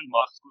Elon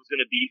Musk was going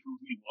to be who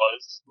he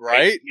was,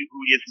 right? Who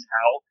he is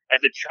now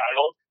as a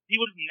child? He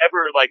would have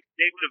never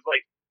they would have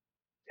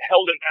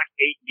held him back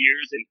 8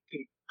 years and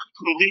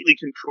completely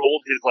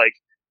controlled his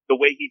the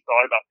way he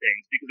thought about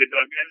things, because they'd be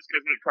like, man, this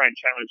guy's going to try and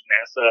challenge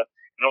NASA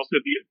and also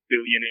be a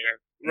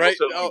billionaire, and right?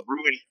 Also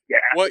ruin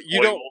gas. What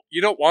you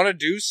don't want to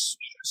do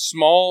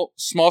small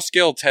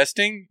scale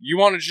testing?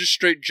 You want to just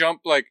straight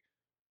jump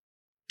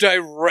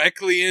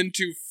directly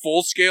into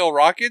full scale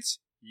rockets?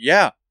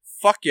 Yeah,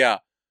 fuck yeah.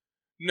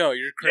 No,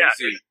 you're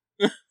crazy.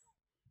 Yeah.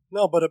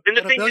 No, but $1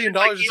 billion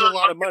is a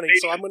lot of money,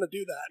 so I'm going to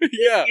do that.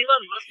 Yeah,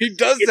 he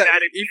does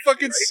that. He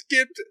fucking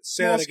skipped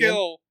small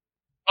scale.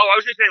 Oh, I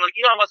was just saying,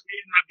 Elon Musk may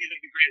not be the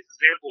greatest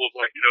example of,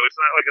 it's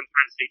not like I'm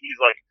trying to say he's,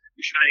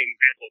 the shining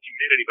example of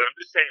humanity, but I'm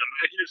just saying,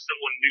 imagine if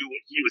someone knew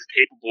what he was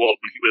capable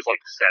of when he was,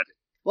 7.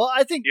 Well,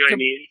 I think, you know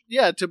what I mean?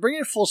 Yeah, to bring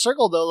it full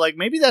circle, though,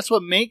 maybe that's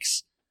what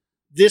makes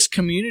this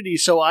community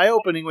so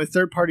eye-opening with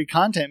third-party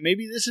content.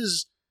 Maybe this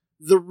is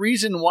the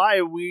reason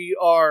why we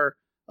are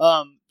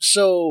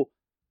so,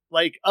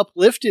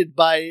 uplifted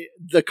by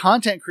the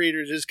content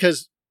creators, is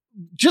because,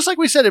 just like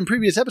we said in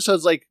previous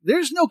episodes,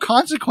 there's no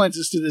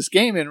consequences to this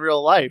game in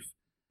real life.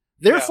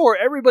 Therefore,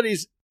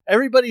 everybody's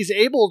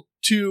able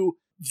to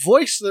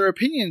voice their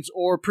opinions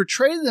or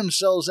portray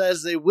themselves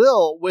as they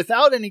will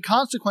without any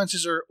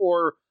consequences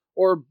or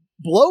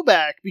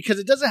blowback, because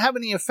it doesn't have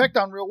any effect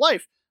on real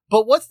life.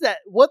 But what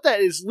that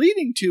is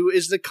leading to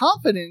is the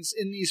confidence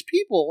in these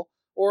people,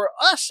 or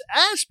us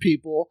as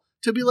people,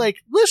 to be like,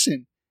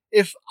 listen,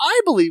 if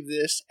I believe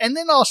this, and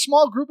then a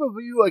small group of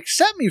you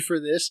accept me for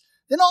this,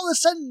 then all of a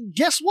sudden,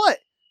 guess what?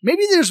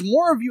 Maybe there's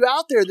more of you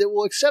out there that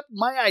will accept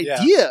my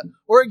idea,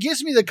 or it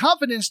gives me the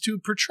confidence to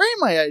portray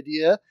my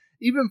idea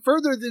even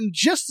further than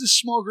just this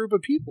small group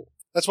of people.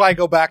 That's why I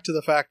go back to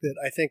the fact that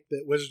I think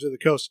that Wizards of the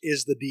Coast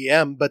is the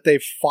DM, but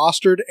they've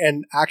fostered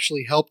and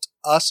actually helped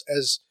us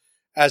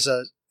as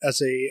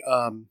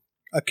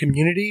a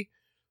community,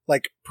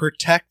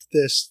 protect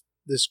this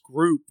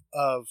group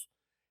of,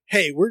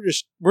 hey, we're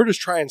just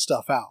trying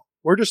stuff out.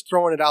 We're just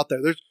throwing it out there.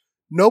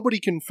 Nobody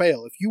can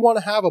fail. If you want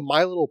to have a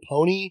My Little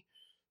Pony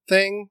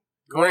thing,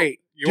 great.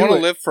 You want to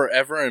live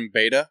forever in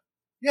beta?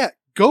 Yeah,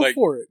 go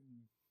for it.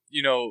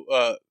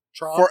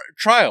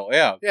 Trial,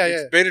 yeah.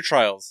 Yeah. Beta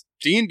trials.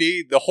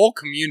 D&D, the whole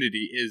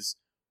community is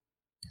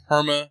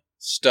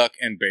stuck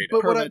in beta.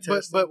 But what's great?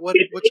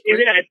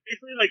 It's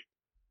basically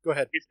go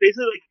ahead. It's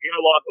basically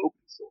analog open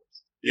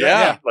source.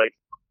 Yeah.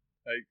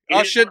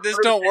 Oh shit, this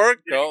don't work.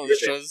 Oh,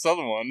 let's try this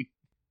other one.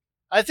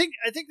 I think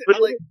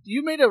that,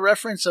 you made a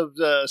reference of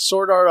the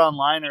Sword Art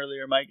Online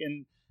earlier, Mike,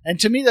 and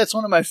to me that's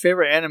one of my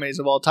favorite animes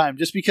of all time,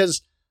 just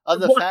because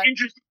of the fact.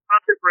 Interesting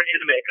concept for an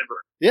anime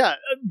ever. Yeah,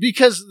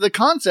 because the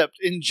concept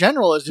in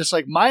general is just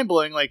mind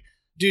blowing.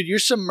 dude, you're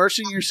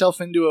submersing yourself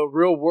into a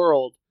real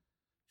world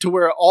to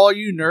where all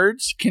you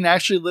nerds can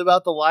actually live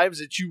out the lives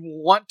that you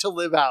want to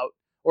live out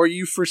or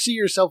you foresee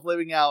yourself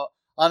living out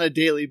on a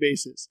daily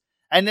basis.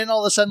 And then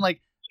all of a sudden,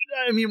 like,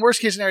 I mean,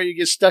 worst case scenario, you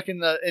get stuck in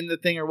the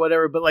thing or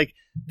whatever, but like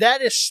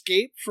that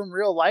escape from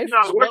real life. No,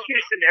 worst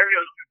case scenario,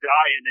 you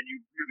die and then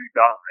you really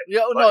die.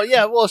 Yeah, but, no,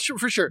 yeah, well, sure,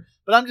 for sure.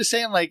 But I'm just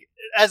saying, like,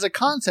 as a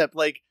concept,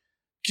 like,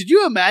 could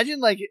you imagine,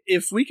 like,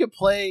 if we could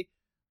play,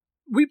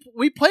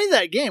 we play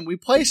that game, we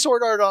play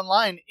Sword Art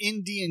Online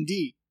in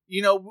D&D.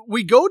 You know,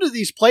 we go to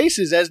these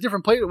places as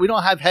different places. We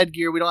don't have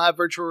headgear. We don't have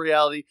virtual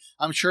reality.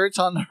 I'm sure it's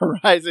on the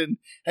horizon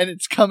and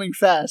it's coming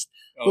fast.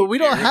 But we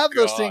don't have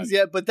those things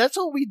yet. But that's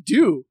what we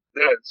do.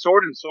 The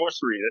Sword and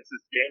Sorcery, that's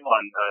this game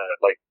on,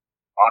 like,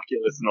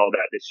 Oculus and all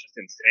that. It's just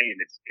insane.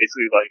 It's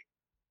basically like,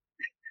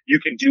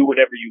 you can do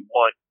whatever you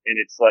want, and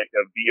it's like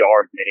a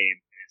VR game.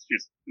 It's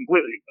just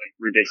completely, like,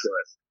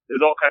 ridiculous.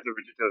 There's all kinds of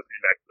ridiculous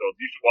feedback builds.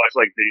 You should watch,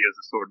 like, videos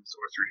of Sword and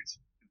Sorcery. It's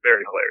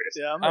very hilarious.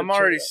 Yeah, I'm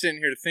already sitting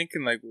here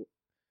thinking, like,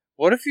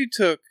 what if you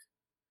took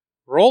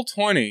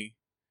Roll20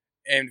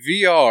 and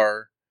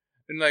VR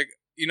and, like,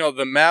 you know,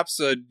 the maps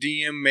a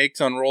DM makes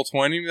on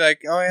Roll20,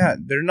 like, oh yeah,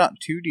 they're not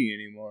 2D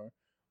anymore.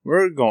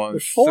 We're going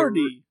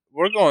 4D.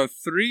 We're going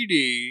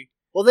 3D.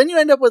 Well, then you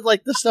end up with,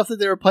 like, the stuff that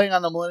they were playing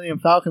on the Millennium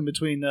Falcon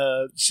between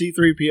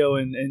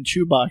C-3PO and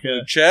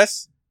Chewbacca.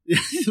 Chess?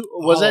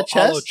 Was that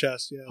chess? Hollow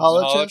chess, yeah.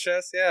 Hollow chess?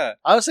 Chess, yeah.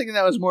 I was thinking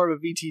that was more of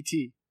a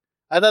VTT.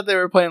 I thought they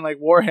were playing like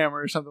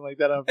Warhammer or something like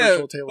that on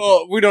virtual tabletop.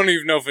 Well, we don't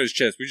even know if it's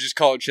chess. We just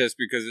call it chess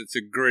because it's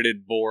a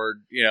gridded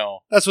board, you know.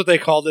 That's what they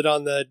called it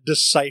on the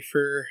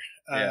Decipher.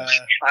 Yeah.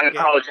 I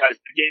apologize.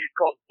 The game is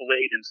called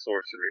Blade and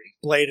Sorcery.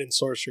 Blade and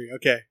Sorcery.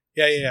 Okay.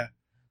 Yeah.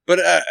 But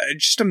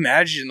just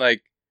imagine,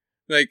 like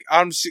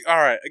all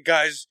right,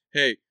 guys.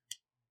 Hey,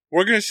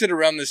 we're gonna sit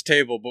around this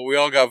table, but we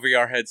all got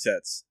VR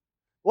headsets.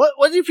 What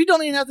if you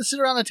don't even have to sit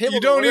around the table?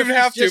 You don't even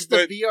have to. Just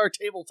but the VR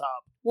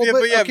tabletop. Well,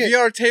 okay.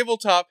 VR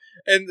tabletop,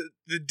 and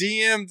the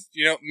DM,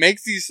 you know,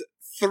 makes these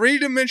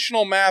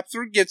 3-dimensional maps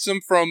or gets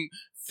them from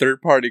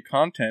third-party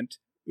content.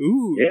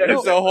 Ooh,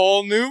 there's a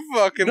whole new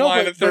fucking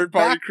line of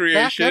third-party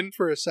creation. Back up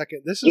for a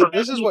second. This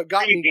is what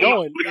got me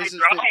going. Would it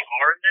drop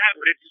hard in that?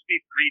 Would it just be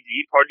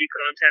 3D party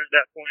content at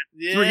that point?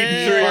 Yeah,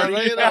 3D.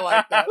 look at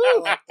that. I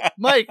like that.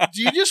 Mike,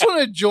 do you just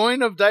want to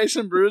join of Dice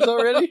and Brews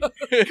already?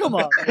 Come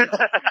on.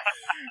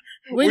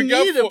 We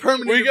need a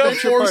permanent. We got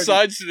 4 party.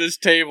 sides to this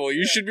table.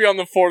 You should be on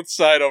the 4th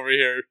side over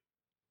here.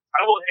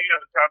 I will hang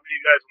out on top of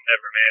you guys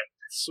whenever, man.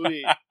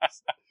 Sweet.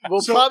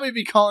 We'll probably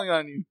be calling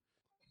on you.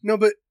 No,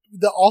 but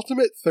the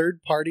ultimate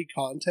third-party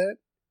content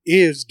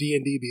is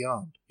D&D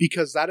Beyond,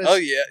 because that is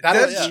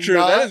that's true.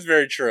 That is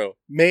very true.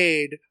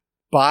 Made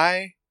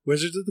by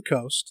Wizards of the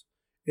Coast.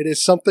 It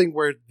is something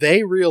where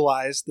they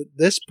realized that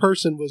this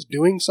person was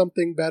doing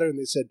something better, and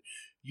they said,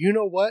 "You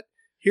know what?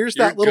 Here's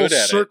that little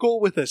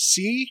circle with a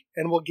C,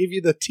 and we'll give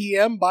you the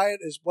TM by it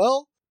as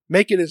well.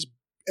 Make it as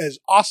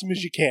awesome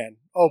as you can.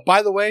 Oh,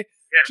 by the way,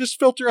 just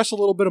filter us a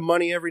little bit of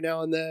money every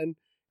now and then,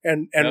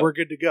 and we're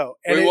good to go."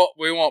 And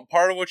we want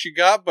part of what you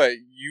got, but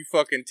you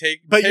fucking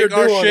take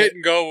our shit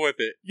and go with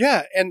it.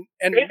 Yeah, and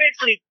they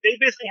basically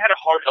had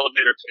a hard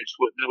elevator pitch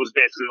that was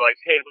basically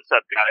like, "Hey, what's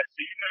up, guys? So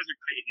you guys are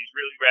creating these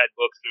really rad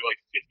books. They're like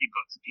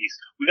 $50 a piece.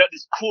 We got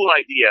this cool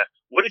idea.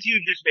 What if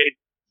you just made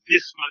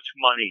this much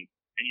money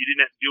and you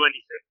didn't have to do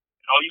anything?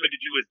 And all you had to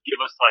do was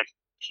give us like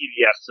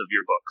PDFs of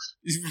your books."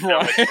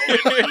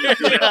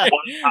 Right.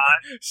 One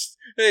time.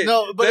 Hey,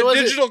 no, but that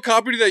digital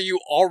copy that you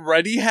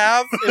already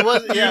have, it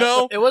wasn't. Yeah, you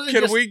know, it wasn't.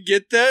 Can we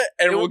get that?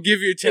 And we'll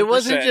give you 10%. It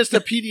wasn't just a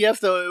PDF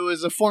though; it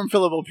was a form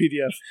fillable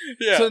PDF.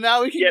 Yeah. So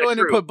now we can go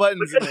in and put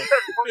buttons in it.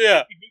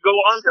 Yeah. You go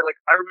on there. Like,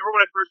 I remember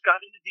when I first got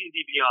into D&D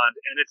Beyond,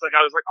 and it's like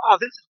I was like, "Oh,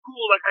 this is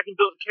cool! Like, I can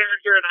build a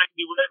character and I can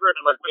do whatever." And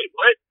I'm like, "Wait,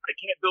 what? I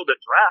can't build a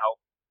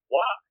drow?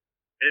 Why?"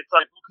 And it's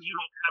like, well, because you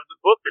don't have the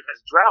book that has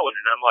drow in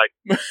it. And I'm like,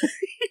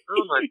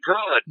 oh my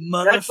god,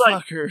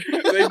 motherfucker!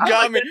 They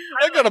got me.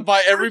 I gotta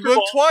buy every book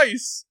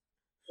twice.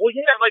 Well,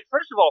 yeah. Like,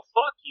 first of all,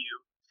 fuck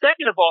you.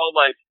 Second of all,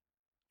 like,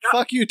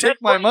 fuck you. Take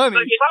my money.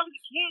 Like, if I was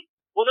a kid,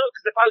 well, no,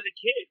 because if I was a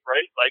kid,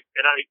 right? Like,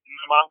 and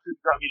my mom could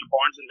drive me to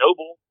Barnes and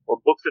Noble or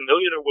Books a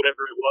Million or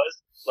whatever it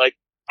was. Like,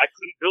 I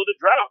couldn't build a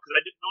drow because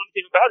I didn't know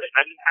anything about it, and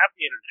I didn't have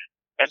the internet.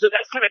 And so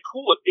that's kind of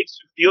cool. It makes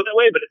you feel that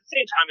way, but at the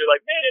same time, you're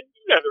like, man,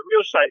 you guys are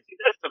real shy.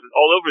 That stuff is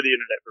all over the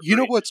internet for free. You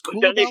know what's cool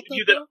about that?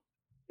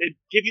 They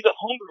give you the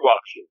homebrew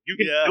option. You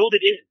can build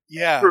it in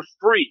for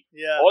free.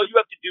 Yeah. All you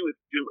have to do is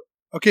do it.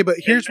 Okay, but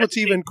here's what's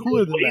even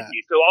cooler than that.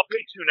 So I'll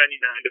pay $2.99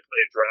 to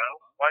play a drow.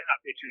 Why not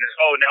pay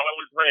 $2.99? Oh, now I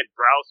want to play a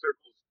drow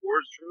circles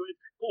Wars Druid.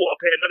 Cool,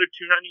 I'll pay another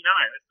 $2.99.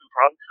 That's no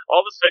problem.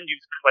 All of a sudden, you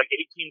spend like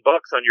 $18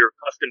 on your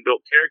custom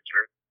built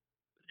character.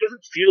 It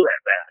doesn't feel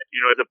that bad, you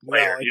know, as a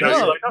player. No, you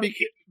know, like,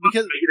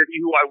 because I get to be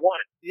who I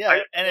want.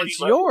 Yeah, and it's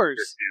yours.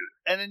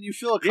 And then you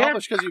feel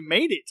accomplished because you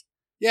made it.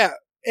 Yeah.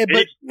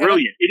 But it's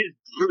brilliant. It is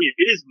brilliant.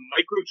 It is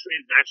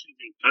microtransactions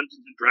in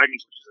Dungeons and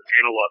Dragons, which is an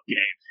analog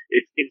game.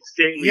 It's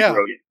insanely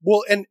brilliant.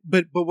 Well,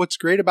 but what's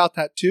great about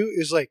that too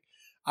is like,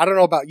 I don't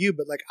know about you,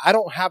 but like I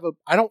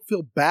don't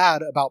feel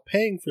bad about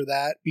paying for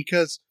that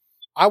because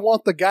I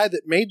want the guy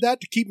that made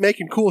that to keep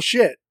making cool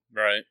shit.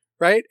 Right.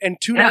 Right? And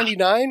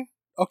 $2.99,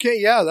 okay,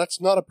 yeah,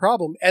 that's not a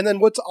problem. And then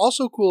what's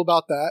also cool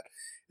about that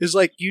is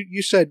like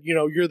you said, you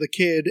know, you're the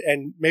kid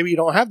and maybe you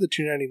don't have the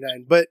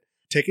 $2.99, but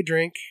take a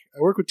drink. I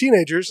work with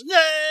teenagers.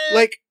 Yay!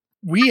 Like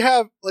we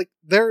have like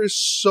there is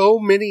so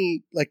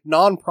many like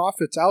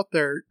nonprofits out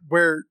there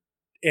where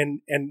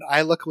and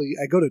I luckily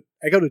I go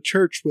to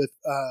church with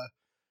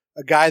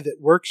a guy that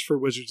works for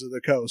Wizards of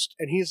the Coast,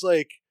 and he's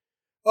like,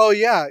 "Oh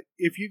yeah,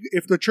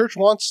 if the church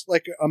wants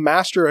like a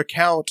master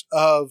account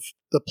of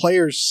the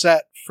players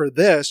set for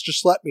this,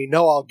 just let me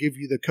know. I'll give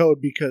you the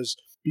code because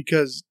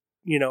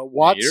you know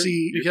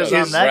WotC because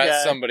you're I'm that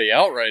guy. somebody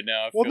out right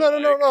now.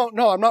 Well,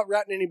 no, I'm not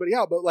ratting anybody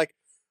out, but like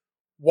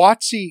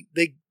WotC,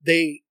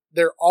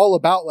 they're all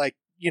about like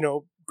you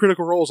know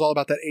Critical Role is all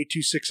about that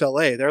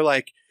 826LA.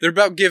 They're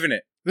about giving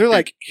it. They're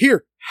like,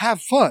 here,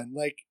 have fun.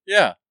 Like,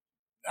 yeah.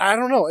 I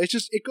don't know. It's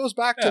just it goes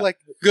back to like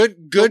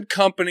good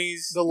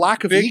companies, the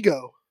lack of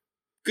ego.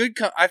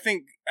 I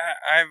think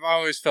I've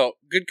always felt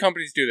good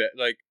companies do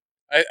that. Like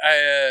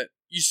I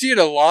you see it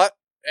a lot,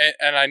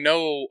 and I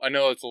know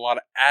it's a lot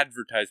of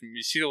advertisement.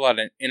 You see it a lot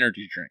in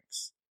energy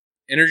drinks.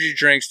 Energy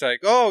drinks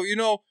like, oh,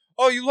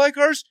 you like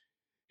ours?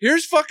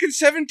 Here's fucking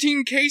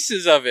 17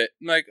 cases of it.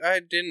 I'm like, I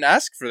didn't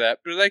ask for that,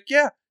 but like,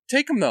 yeah,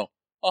 take them though.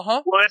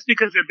 Uh-huh. Well, that's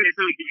because they're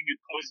basically giving you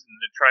poison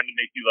and trying to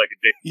make you like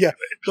addicted. Yeah,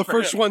 the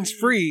first one's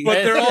free,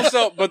 but they're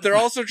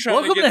also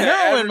trying to get to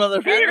heroin,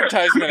 motherfucker.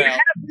 Advertisement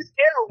out. Have this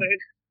heroin.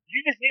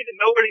 You just need to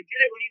know where to get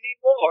it when you need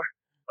more.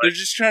 They're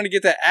just trying to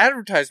get that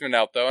advertisement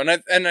out though,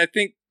 and I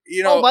think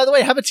Oh, by the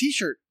way, have a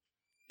T-shirt.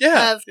 Yeah,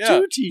 have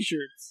 2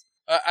 T-shirts.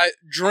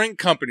 Drink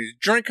companies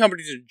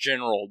in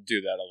general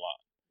do that a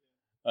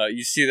lot.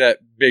 You see that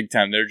big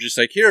time. They're just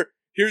like,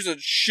 here's a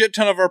shit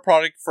ton of our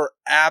product for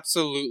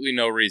absolutely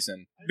no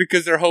reason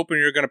because they're hoping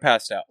you're going to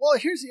pass out. Well,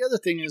 here's the other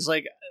thing is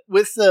like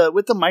with the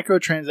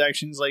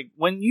microtransactions, like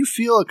when you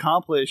feel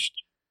accomplished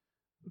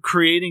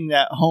creating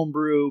that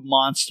homebrew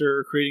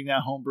monster, creating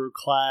that homebrew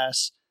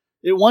class,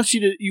 you want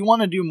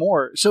to do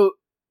more. So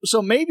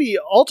maybe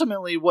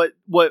ultimately what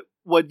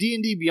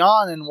D&D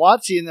Beyond and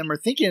WotC and them are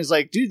thinking is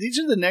like, dude, these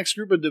are the next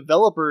group of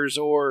developers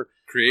or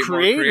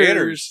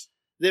creators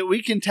that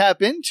we can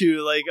tap into.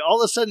 Like all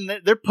of a sudden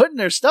they're putting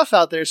their stuff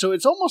out there, so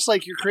it's almost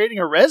like you're creating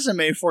a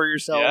resume for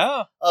yourself.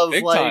 Yeah, of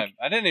big like, time.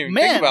 I didn't even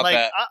think about like,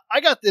 that.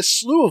 I got this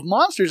slew of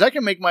monsters. I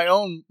can make my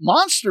own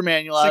monster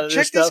manual out of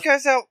this stuff. Check this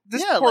guy's out.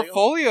 This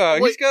portfolio.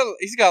 Like,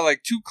 he's got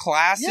like 2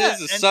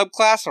 classes, a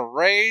subclass, a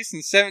race,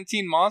 and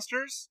 17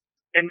 monsters.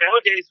 And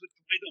nowadays, with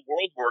the way the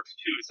world works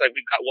too, it's like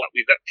we've got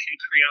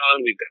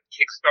Patreon, we've got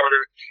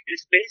Kickstarter.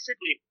 It's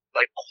basically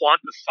like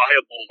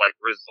quantifiable like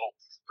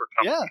results for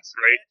companies,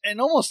 right?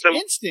 And almost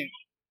instant.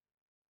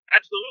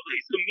 Absolutely.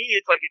 So me,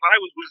 it's like if I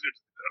was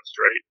Wizards of the Coast,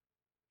 right?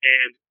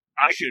 And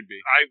I'm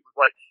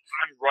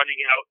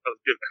running out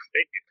of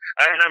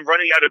I'm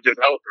running out of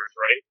developers,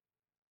 right?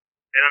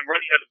 And I'm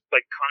running out of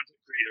like content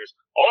creators.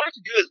 All I have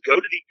to do is go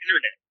to the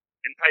internet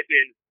and type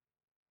in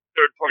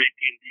third-party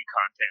D&D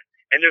content,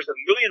 and there's a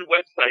million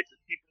websites of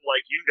people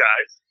like you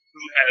guys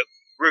who have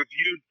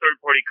reviewed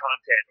third-party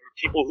content, or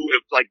people who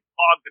have like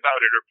blogged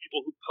about it, or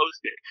people who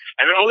post it,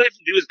 and then all they have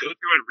to do is go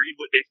through and read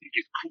what they think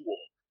is cool,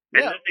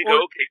 and then they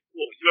go, okay,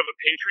 cool, you have a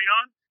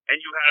Patreon,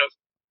 and you have,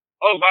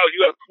 oh wow,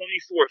 you have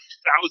 24,000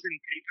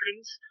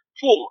 patrons,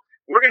 cool,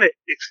 we're going to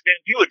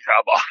extend you a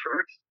job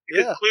offer,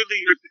 because clearly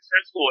you're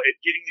successful at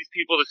getting these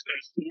people to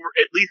spend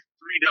at least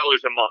 $3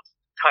 a month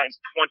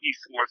times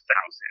 24,000,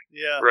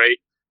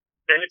 right?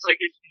 And it's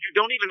like, you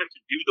don't even have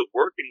to do the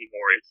work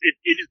anymore.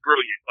 It is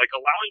brilliant. Like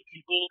allowing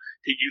people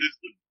to use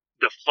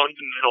the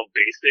fundamental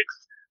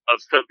basics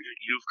of something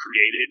that you've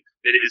created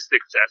that is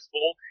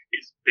successful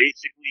is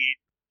basically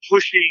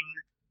pushing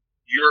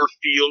your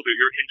field or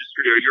your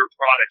industry or your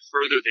product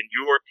further than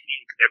your team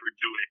could ever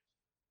do it,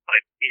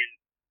 like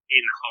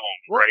in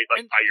home, right?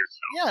 Like by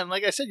yourself. Yeah, and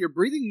like I said, you're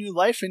breathing new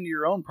life into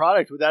your own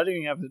product without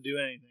even having to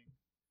do anything.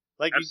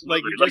 Like you just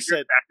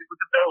said, with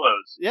the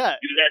bellows. Yeah,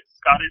 do that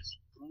Scottish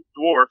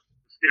dwarf.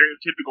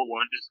 Stereotypical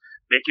one, just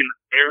making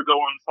air go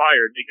on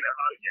fire, making it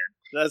hot again.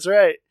 That's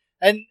right.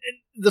 And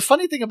the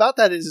funny thing about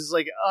that is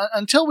like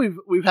until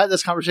we've had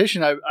this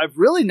conversation, I've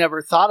really never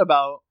thought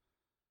about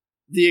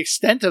the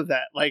extent of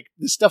that. Like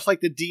the stuff like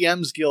the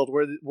DMs Guild,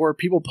 where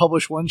people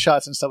publish one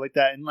shots and stuff like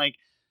that, and like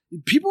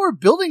people are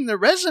building their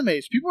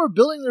resumes, people are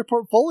building their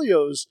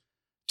portfolios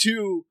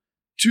to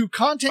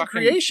content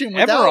creation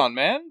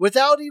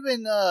without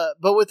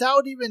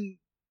even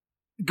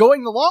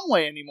going the long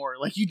way anymore.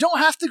 Like you don't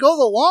have to go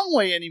the long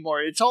way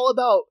anymore. It's all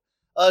about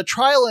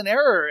trial and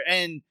error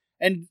and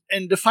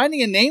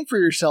defining a name for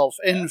yourself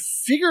and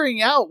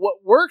figuring out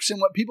what works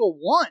and what people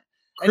want.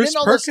 Chris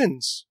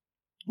Perkins.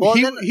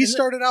 He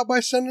started out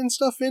by sending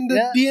stuff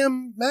into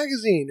DM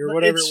Magazine or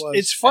whatever it was.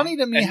 It's funny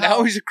to me and how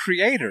now he's a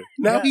creator.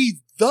 Now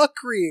he's the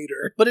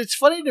creator. But it's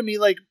funny to me,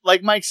 like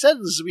Mike said,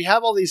 is we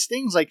have all these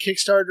things like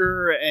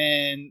Kickstarter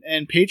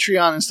and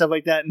Patreon and stuff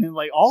like that, and then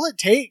like all it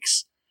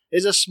takes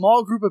is a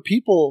small group of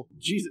people.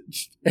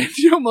 Jesus,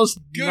 you almost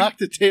knocked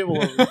the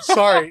table over.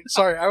 Sorry.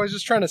 I was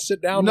just trying to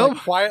sit down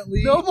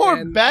quietly. No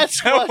more bat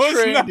squash,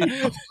 Randy.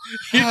 You're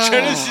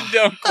trying to sit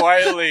down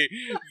quietly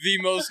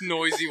the most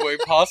noisy way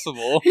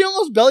possible. He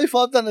almost belly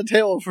flopped on the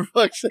table, for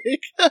fuck's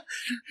sake.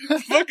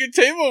 Fucking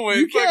table went.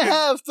 You can't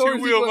have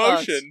two-wheel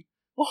motion.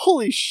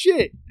 Holy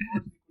shit.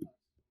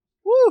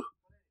 Woo.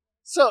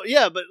 So,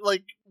 yeah, but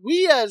like,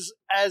 we as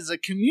a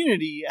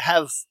community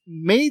have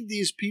made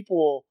these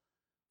people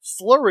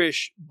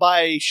flourish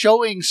by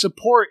showing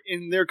support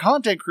in their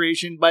content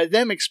creation, by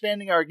them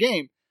expanding our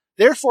game,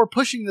 therefore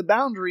pushing the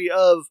boundary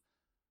of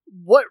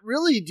what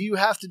really do you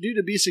have to do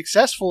to be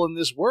successful in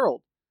this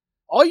world.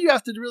 All you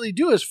have to really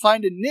do is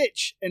find a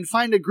niche and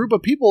find a group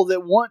of people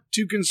that want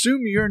to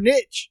consume your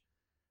niche,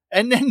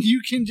 and then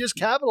you can just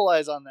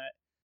capitalize on that.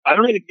 I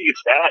don't even think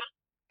it's that.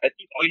 I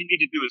think all you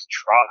need to do is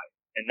try,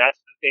 and that's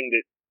the thing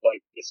that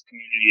like this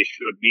community has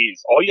showed me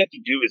is all you have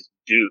to do is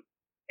do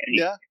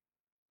anything. Yeah.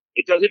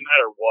 It doesn't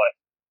matter what.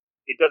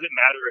 It doesn't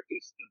matter if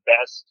it's the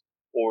best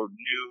or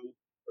new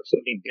or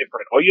something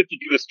different. All you have to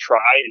do is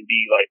try and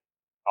be like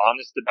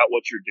honest about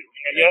what you're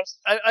doing, I guess.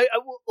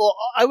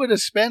 I would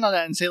expand on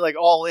that and say like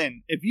all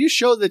in. If you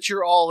show that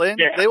you're all in,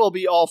 they will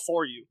be all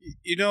for you.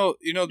 You know,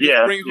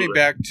 this brings me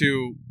back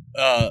to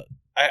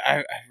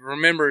I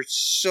remember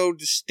so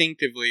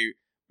distinctively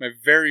my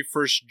very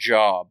first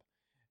job,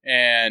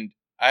 and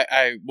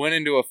I went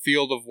into a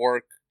field of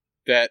work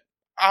that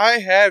I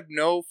had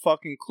no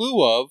fucking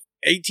clue of.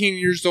 18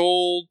 years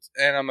old,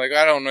 and I'm like,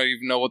 I don't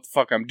even know what the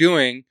fuck I'm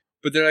doing.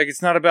 But they're like,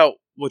 it's not about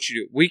what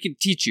you do. We can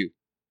teach you.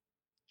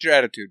 It's your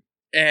attitude.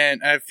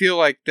 And I feel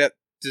like that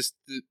just,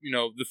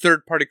 the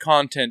third-party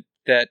content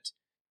that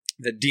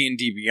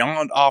D&D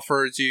Beyond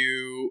offers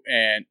you,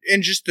 and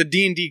just the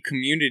D&D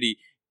community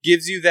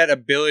gives you that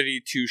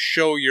ability to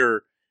show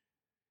your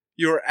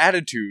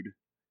attitude,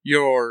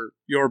 your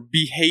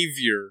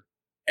behavior,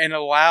 and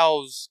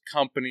allows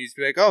companies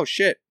to be like, oh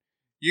shit,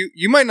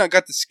 you might not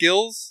got the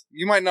skills,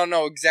 you might not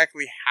know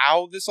exactly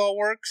how this all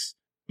works,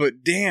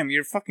 but damn,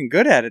 you're fucking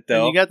good at it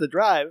though. And you got the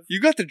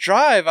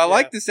drive. I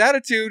like this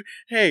attitude.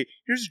 Hey,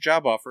 here's a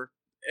job offer.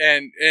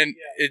 And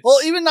it's... Well,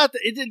 even not...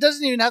 It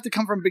doesn't even have to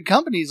come from big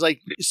companies.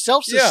 Like,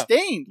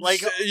 self-sustained. Yeah.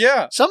 like,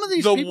 some of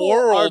these the people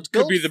world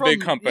could be the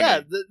big company.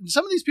 Yeah,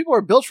 some of these people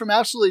are built from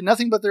absolutely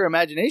nothing but their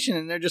imagination,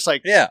 and they're just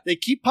like... They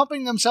keep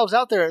pumping themselves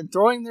out there and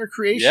throwing their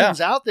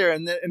creations out there,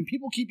 and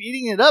people keep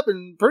eating it up,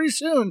 and pretty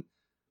soon...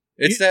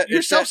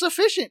 You're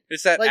self-sufficient.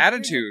 It's that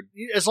attitude.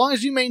 As long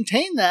as you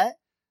maintain that...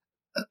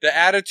 The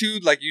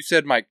attitude, like you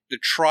said, Mike, the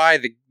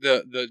drive,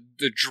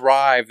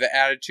 the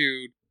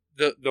attitude...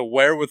 The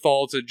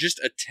wherewithal to just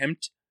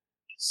attempt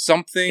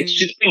something it's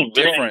just being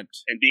different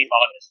and being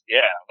honest.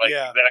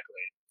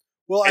 Exactly.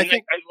 Well, I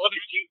think I love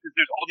it too because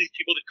there's all these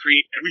people that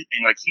create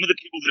everything. Like some of the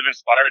people that have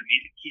inspired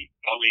me to keep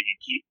going and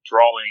keep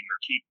drawing or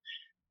keep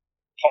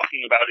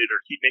talking about it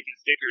or keep making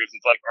stickers.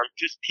 It's like are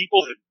just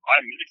people that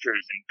buy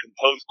miniatures and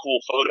compose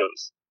cool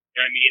photos. You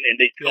know what I mean? And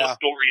they tell a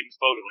story in the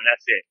photo, and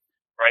that's it,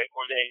 right?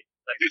 Or they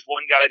like there's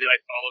one guy that I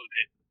followed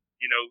that.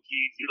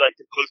 He liked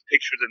to post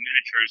pictures of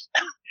miniatures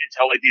and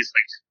tell like these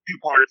like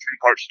 2-part or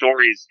 3-part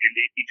stories in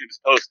each of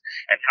his posts.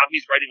 And now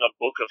he's writing a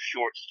book of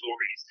short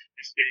stories.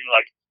 It's getting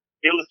like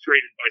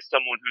illustrated by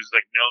someone who's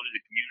like known in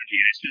the community.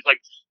 And it's just like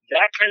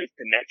that kind of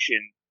connection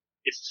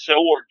is so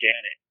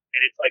organic.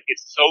 And it's like,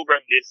 it's so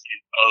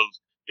reminiscent of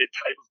the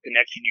type of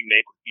connection you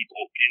make with people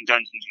in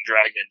Dungeons and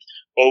Dragons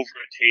over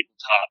a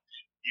tabletop,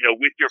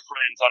 with your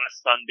friends on a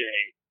Sunday,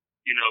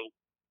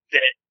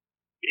 that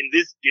in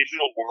this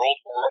digital world,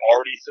 we're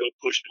already so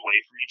pushed away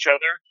from each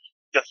other.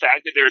 The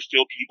fact that there are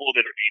still people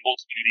that are able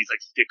to do these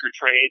like sticker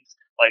trades,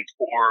 like,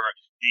 or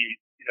the,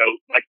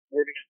 like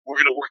we're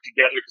gonna work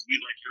together because we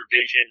like your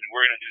vision and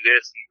we're gonna do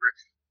this, and we're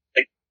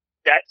like,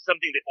 that's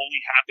something that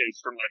only happens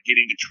from like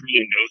getting to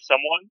truly know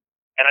someone.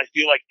 And I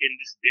feel like in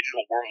this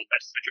digital world,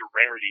 that's such a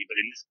rarity.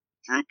 But in this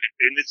group,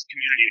 in this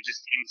community, it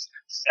just seems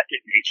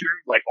second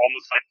nature, like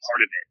almost like part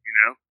of it,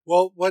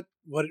 Well, what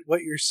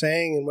you're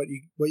saying and what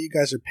you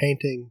guys are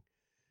painting.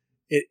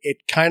 It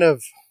kind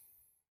of,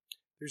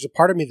 there's a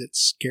part of me that's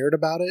scared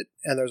about it,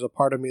 and there's a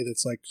part of me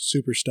that's like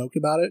super stoked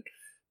about it.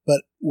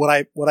 But what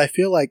I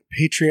feel like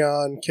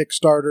Patreon,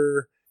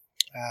 Kickstarter,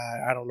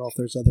 I don't know if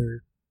there's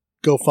other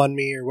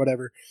GoFundMe or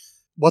whatever,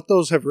 what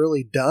those have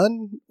really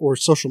done, or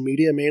social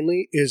media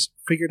mainly, is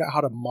figured out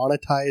how to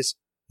monetize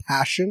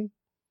passion.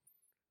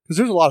 Because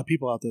there's a lot of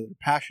people out there that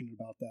are passionate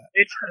about that.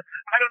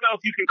 I don't know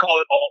if you can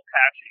call it all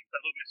passion.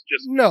 Some of it's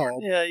just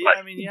no.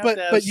 I mean,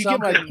 but you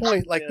get my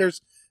point. Like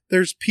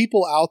there's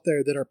people out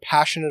there that are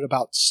passionate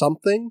about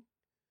something,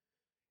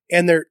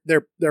 and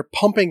they're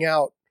pumping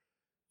out,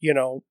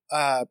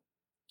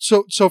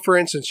 so for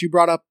instance, you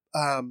brought up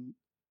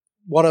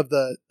one of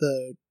the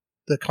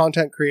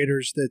content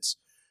creators that's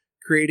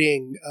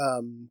creating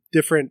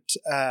different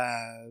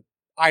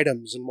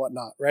items and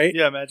whatnot, right?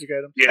 Yeah, magic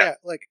items. Yeah,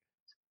 like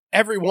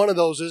every one of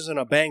those isn't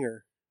a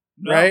banger,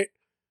 right?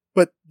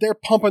 But they're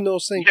pumping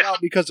those things out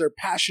because they're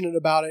passionate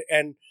about it,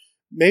 and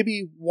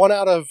maybe one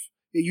out of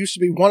it used to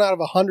be 1 out of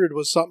 100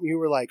 was something you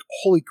were like,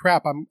 holy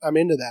crap, I'm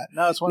into that.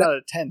 Now it's 1 out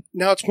of 10.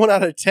 Now it's 1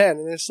 out of 10.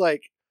 And it's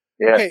like,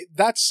 Yeah. okay,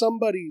 that's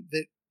somebody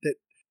that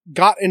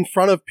got in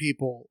front of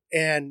people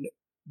and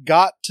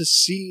got to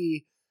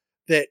see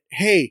that,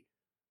 hey,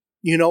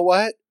 you know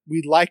what?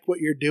 We like what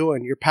you're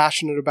doing. You're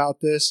passionate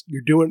about this.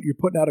 You're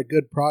putting out a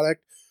good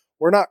product.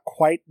 We're not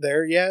quite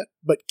there yet,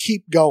 but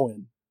keep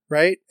going,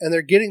 right? And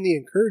they're getting the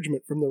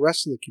encouragement from the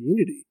rest of the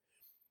community.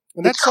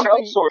 And that's something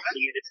crowdsourcing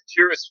in its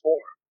purest form,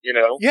 you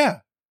know? Yeah.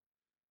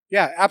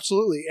 Yeah,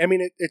 absolutely. I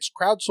mean, it's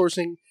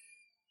crowdsourcing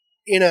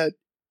in a,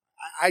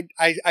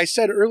 I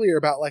said earlier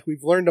about like,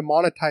 we've learned to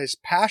monetize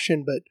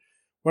passion, but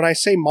when I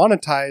say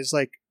monetize,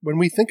 like when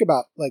we think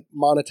about like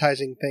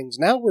monetizing things,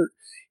 now we're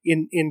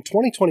in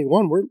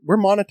 2021, we're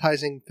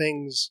monetizing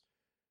things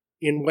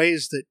in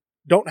ways that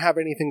don't have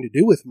anything to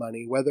do with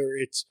money, whether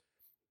it's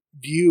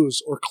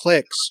views or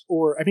clicks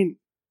or, I mean,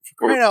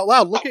 for crying out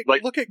loud, look at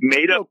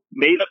made up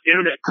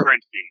internet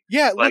currency.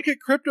 Yeah, like, look at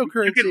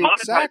cryptocurrency. You can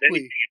monetize exactly.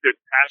 anything if there's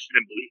passion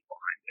and belief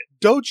behind it.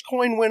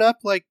 Dogecoin went up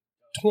like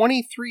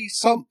 23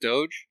 some.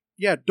 Doge?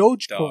 Yeah,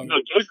 Dogecoin. No,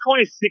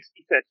 Dogecoin is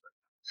 60 cents.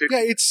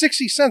 Yeah, it's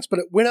 60 cents, but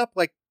it went up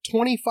like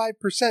 25%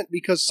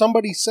 because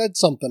somebody said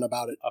something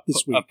about it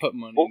this week. I put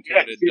money Well, into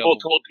yeah, it. people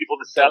told people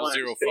to sell it.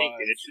 0.05.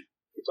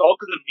 It's all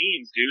because of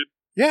memes, dude.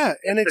 Yeah,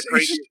 and it's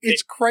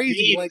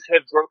crazy. Memes like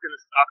have broken the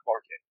stock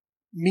market.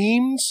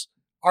 Memes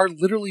are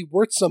literally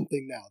worth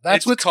something now. That's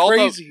It's what's called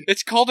crazy.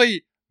 It's called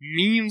a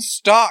meme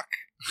stock.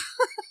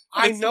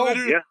 I It's know,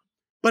 literally- Yeah.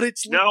 but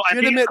it's No, I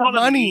think it's legitimate called a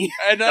money.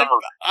 And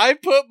I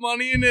put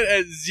money in it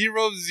at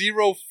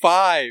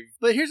 0.005.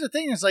 But here's the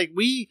thing: is like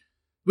we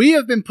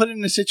have been put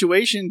in a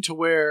situation to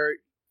where,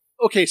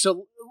 okay,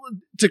 so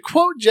to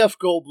quote Jeff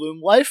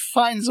Goldblum, life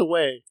finds a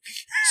way.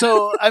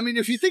 So I mean,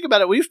 if you think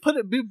about it, we've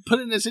been put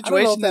in a I don't know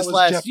situation if that this was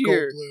last Jeff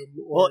year. Goldblum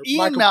or Well, Ian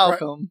Michael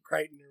Malcolm.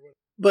 Crichton or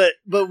whatever.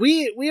 But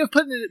we have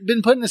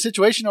been put in a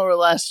situation over the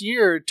last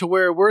year to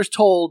where we're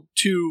told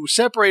to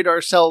separate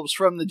ourselves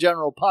from the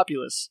general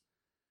populace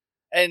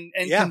and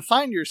Yeah.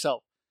 confine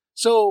yourself.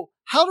 So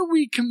how do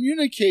we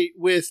communicate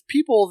with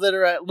people that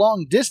are at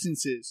long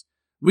distances?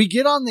 We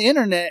get on the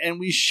internet and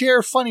we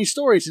share funny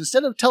stories.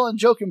 Instead of telling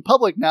joke in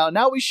public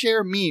now we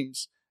share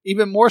memes,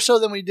 even more so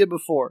than we did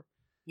before.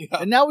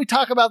 Yeah. And now we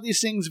talk about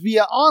these things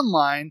via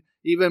online,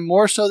 even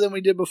more so than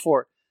we did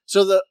before.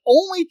 So the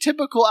only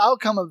typical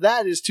outcome of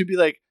that is to be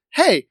like,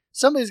 hey,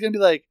 somebody's going to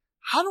be like,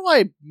 how do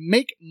I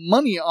make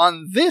money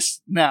on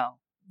this now?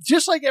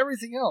 Just like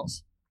everything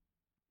else.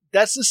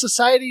 That's the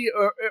society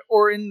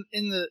or in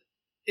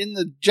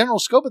the general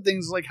scope of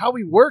things, like how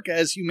we work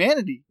as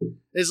humanity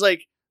is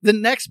like the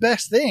next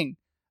best thing,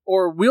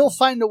 or we'll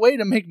find a way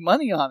to make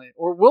money on it,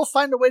 or we'll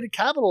find a way to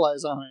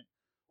capitalize on it,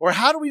 or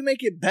how do we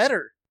make it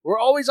better? We're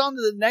always on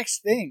to the next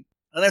thing.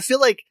 And I feel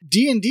like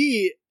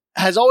D&D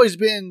has always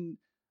been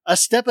a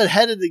step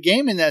ahead of the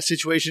game in that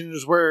situation,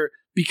 is where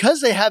because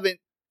they haven't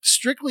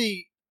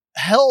strictly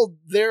held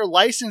their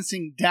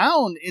licensing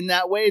down in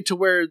that way to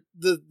where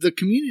the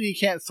community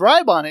can't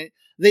thrive on it,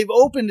 they've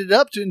opened it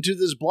up into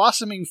this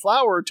blossoming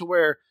flower to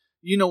where,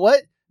 you know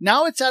what?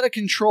 Now it's out of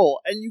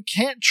control and you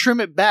can't trim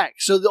it back.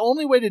 So the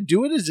only way to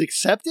do it is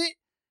accept it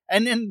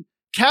and then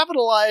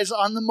capitalize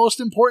on the most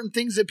important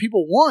things that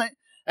people want,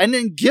 and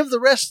then give the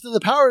rest of the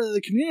power to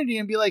the community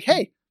and be like,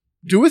 hey,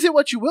 do with it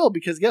what you will,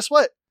 because guess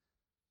what?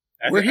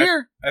 We're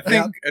here. I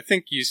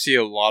think you see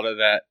a lot of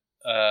that,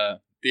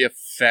 the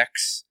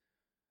effects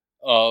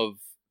of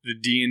the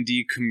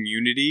D&D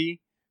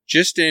community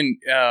just in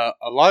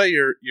a lot of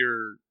your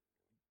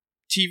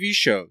TV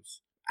shows.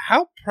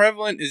 How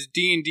prevalent is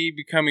D&D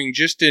becoming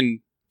just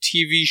in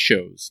TV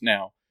shows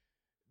now?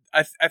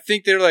 I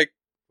think they're like,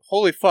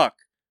 holy fuck,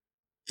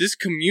 this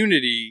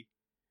community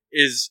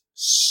is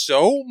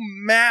so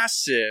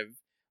massive,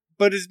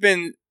 but has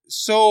been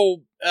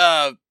so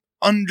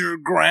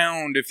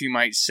underground, if you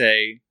might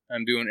say.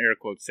 I'm doing air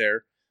quotes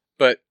there,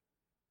 but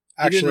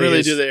I didn't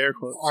really do the air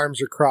quotes.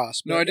 Arms are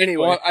crossed. no, I did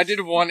anyway. I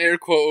did one air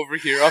quote over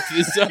here off to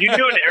the side. You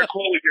do an air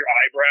quote with your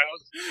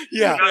eyebrows.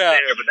 Yeah. You're not Yeah.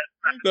 there, but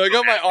that's No, I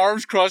got my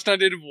arms crossed and I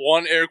did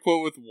one air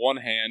quote with one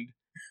hand.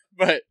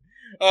 But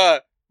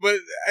I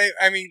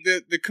mean,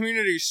 the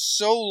community is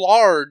so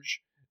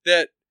large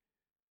that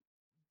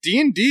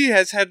D&D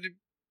has had to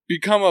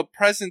become a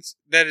presence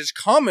that is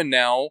common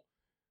now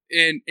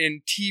in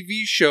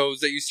TV shows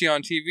that you see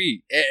on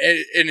TV.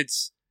 And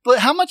it's... But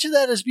how much of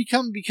that has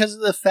become because of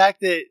the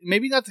fact that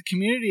maybe not the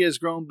community has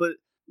grown, but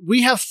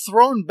we have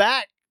thrown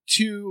back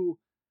to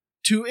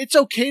it's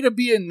okay to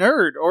be a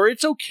nerd, or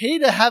it's okay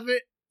to have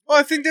it. Well,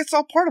 I think that's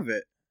all part of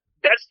it.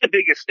 that's the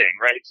biggest thing,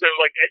 right? So,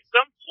 like, at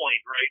some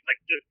point, right, like,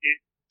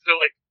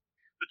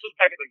 let's look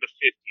back at, like, the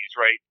 50s,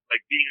 right?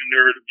 Like, being a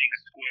nerd or being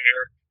a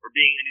square or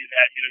being into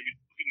that, you know, you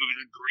look at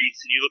movies in Greece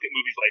and you look at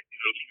movies like, you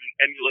know, even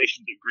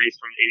emulations of Greece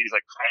from the 80s,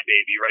 like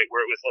Crybaby, right?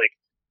 Where it was like,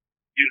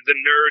 you know, the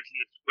nerds and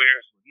the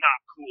squares were not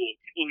cool.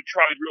 People who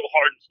tried real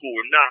hard in school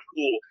were not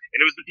cool. And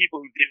it was the people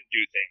who didn't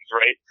do things,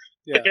 right?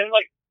 Yeah. But then,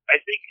 like,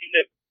 I think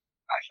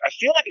I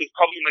feel like it was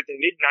probably in, like, the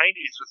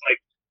mid-90s was,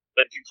 like,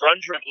 the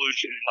grunge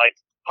revolution, like,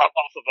 pop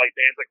off of like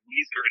bands like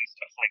Weezer and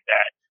stuff like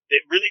that.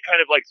 That really kind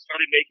of like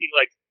started making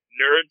like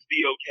nerds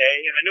be okay.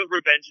 And I know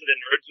Revenge of the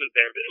Nerds was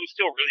there, but it was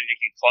still really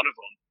making fun of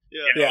them.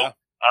 Yeah. You know?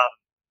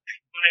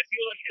 But I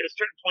feel like at a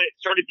certain point it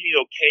started being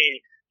okay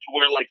to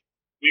where like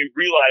we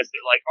realized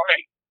that like, all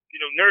right,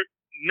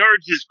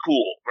 nerds is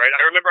cool, right?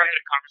 I remember I had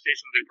a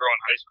conversation with a girl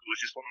in high school,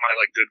 who's just one of my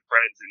like good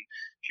friends, and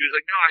she was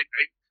like, no, I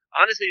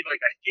honestly,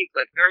 like, I think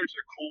like nerds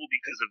are cool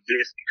because of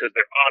this, because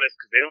they're honest,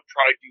 because they don't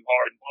try too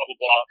hard, and blah blah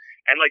blah.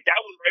 And like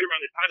that was right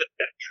around the time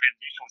that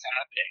transition was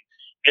happening.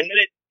 And then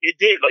it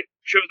did, like,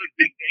 shows like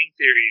Big Bang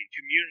Theory,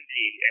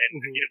 Community,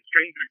 and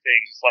Stranger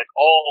Things, like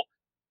all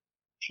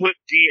put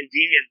D&D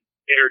in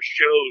their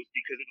shows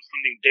because it was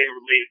something they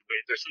related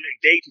with, or something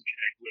they could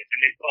connect with,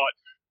 and they thought,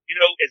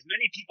 as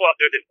many people out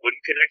there that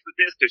wouldn't connect with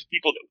this, there's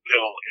people that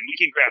will, and we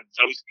can grab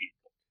those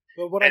people.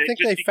 But what I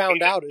think they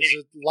found out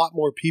is a lot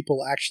more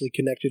people actually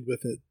connected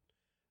with it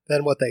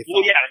than what they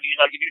thought. Well, yeah, I mean,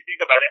 like, if you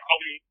think about it,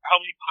 how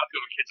many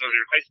popular kids are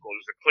there in high school?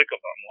 There's a clique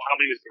of them. Well, how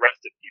many was the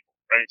rest of people?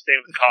 Right?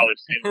 Same with college.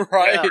 Same with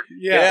Right.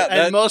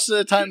 Yeah. And most of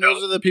the time,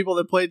 those are the people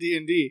that play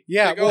D&D.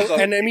 Yeah, well,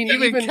 and I mean,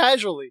 even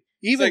casually.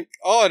 Even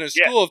in a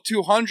school of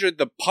 200,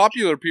 the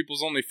popular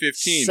people's only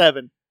 15.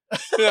 7.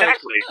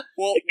 Exactly.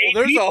 Well,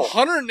 there's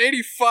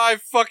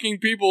 185 fucking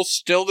people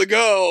still to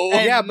go.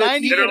 And yeah, but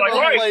 90 they're like, all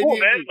right, cool,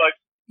 D&D. man. Like,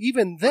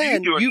 even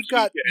then, you've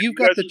got the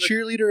guys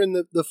cheerleader and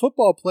the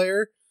football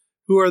player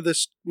who are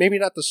maybe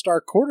not the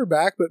star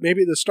quarterback, but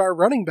maybe the star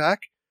running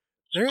back.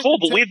 Cool,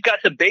 but we've got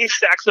the bass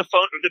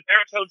saxophone, or the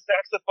baritone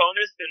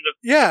saxophonist, and the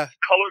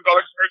color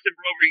guard person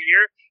over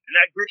here, and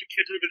that group of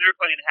kids over there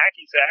playing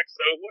hacky sax.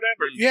 So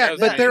whatever. Yeah,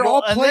 but they're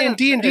all playing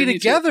D&D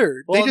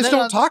together. They just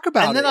don't talk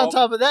about it. And then on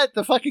top of that,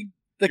 the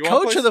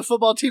coach of the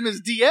football team is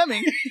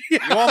DMing. You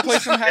want to play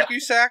some hacky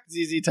sack?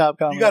 ZZ Top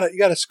comment. You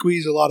gotta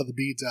squeeze a lot of the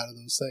beads out of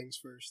those things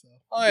first, though.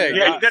 Oh yeah,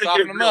 you gotta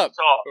soften them up.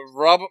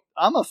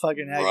 I'm a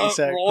fucking hacky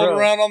sack. Roll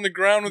around on the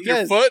ground with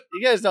your foot.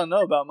 You guys don't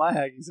know about my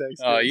hacky sack.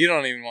 Oh, you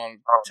don't even want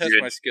to test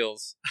my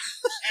skills.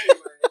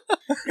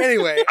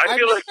 Anyway, I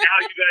feel like now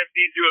you guys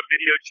need to do a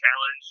video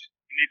challenge.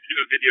 You need to do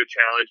a video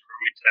challenge where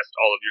we test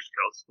all of your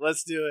skills.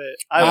 Let's do it.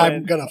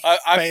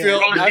 I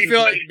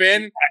feel like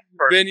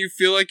Ben, you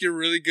feel like you're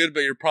really good,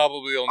 but you're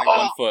probably only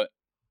 1 foot.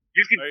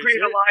 You can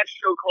create a live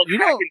show called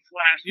Hack and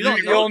Slash. You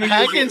don't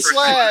Hack and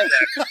Slash.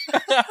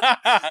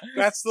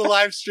 That's the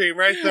live stream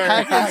right there.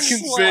 Hack and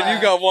Slash. Ben,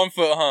 you got 1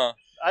 foot, huh?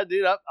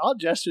 I'll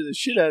gesture the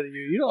shit out of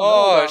you. You don't know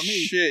about me.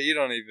 Oh shit, you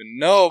don't even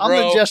know, bro.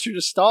 I'm the gesture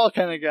to stall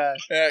kind of guy.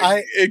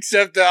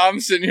 Except that I'm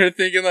sitting here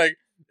thinking like,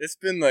 it's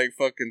been like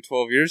fucking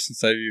 12 years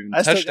since I've even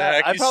touched a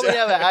hacky sack. I probably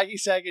have a hacky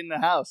sack in the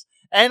house.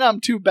 And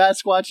I'm 2 bat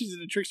squatches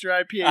and a Trickster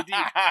IPAD.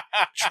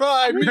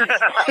 Try me.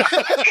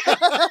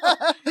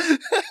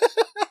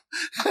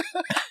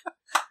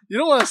 You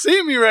don't want to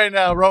see me right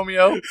now,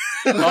 Romeo.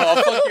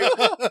 Oh,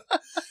 fuck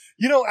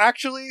you.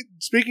 Actually,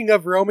 speaking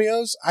of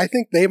Romeos, I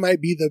think they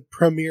might be the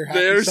premier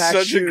hacky sack.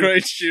 They're such a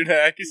great shoe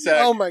hacky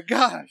sack. Oh my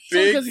gosh.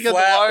 Big,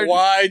 flat,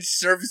 wide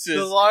surfaces.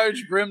 The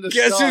large brim to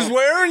Guess who's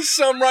wearing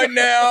some right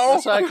now?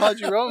 That's why I called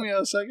you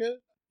Romeo a second.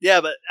 Yeah,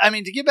 but I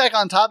mean, to get back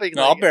on topic,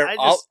 no,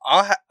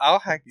 I'll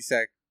hacky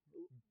sack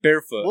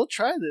barefoot. We'll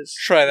try this.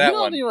 Try that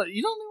one. You don't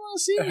even want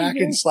to see me. Hack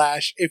and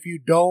slash. If you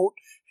don't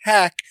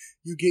hack,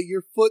 you get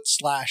your foot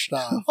slashed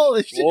off.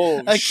 Holy shit!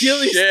 Whoa,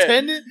 Achilles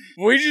tendon.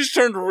 We just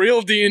turned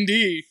real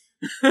D&D.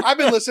 I've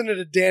been listening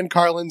to Dan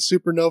Carlin's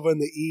Supernova in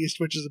the East,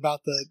 which is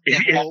about the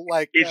whole,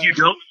 like. If you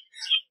don't.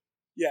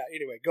 Yeah.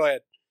 Anyway, go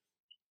ahead.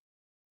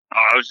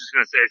 I was just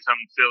gonna say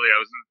something silly.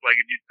 I was like,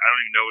 I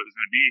don't even know what it was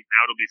gonna be.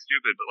 Now it'll be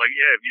stupid, but like,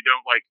 yeah, if you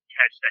don't like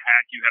catch the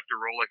hack, you have to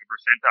roll like a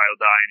percentile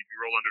die, and if you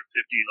roll under 50,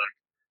 like,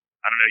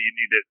 I don't know, you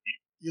need to.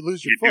 You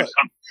lose your foot.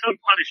 Some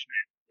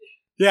punishment.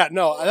 Yeah,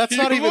 no, that's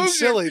not even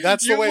silly.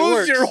 That's the way it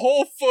works. You lose your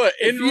whole foot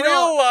in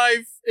real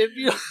life. If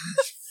you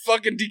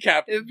fucking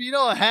decap. If you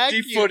don't hack,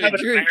 you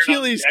get your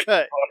Achilles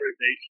cut.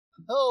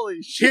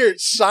 Holy shit! Here,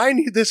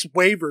 sign this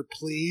waiver,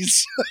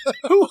 please.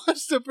 Who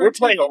wants to? We're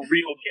playing a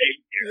real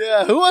game here.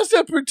 Yeah, who wants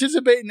to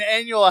participate in the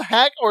annual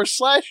hack or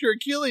slash your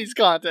Achilles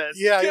contest?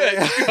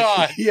 Yeah,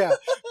 God. Yeah.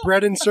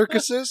 Bread and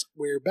circuses,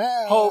 we're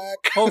back.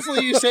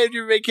 Hopefully you saved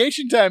your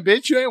vacation time,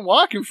 bitch. You ain't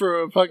walking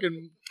for a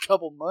fucking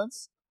couple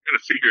months. I'm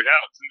gonna figure it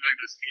out. It's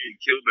like the scene in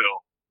Kill Bill.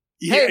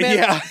 Hey,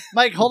 man,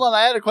 Mike, hold on.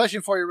 I had a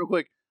question for you, real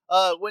quick.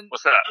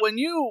 What's that? When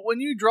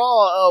you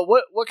draw,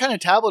 what kind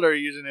of tablet are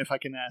you using, if I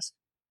can ask?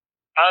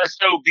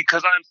 So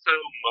because I'm so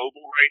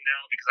mobile right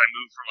now, because I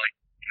moved from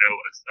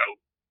a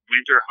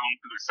winter home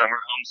to a summer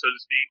home, so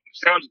to speak, which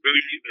sounds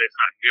bougie, but it's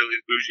not nearly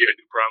as bougie, I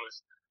do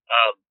promise.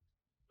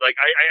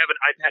 I have an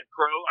iPad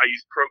Pro. I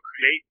use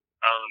Procreate.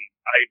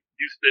 I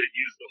used to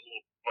use the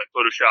whole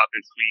Photoshop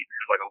and Suite and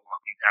have a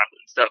walking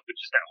tablet and stuff, but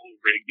just that whole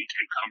rig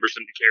became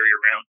cumbersome to carry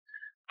around.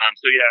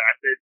 So yeah,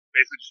 I've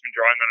basically just been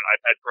drawing on an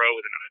iPad Pro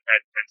with an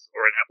iPad pencil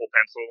or an Apple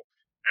Pencil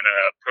and a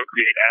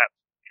Procreate app,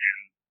 and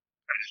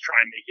I just try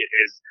and make it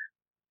as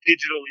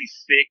digitally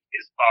thick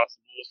as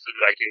possible so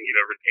that I can,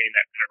 retain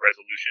that kind of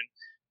resolution.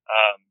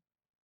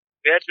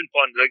 Yeah, it's been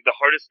fun. Like, the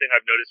hardest thing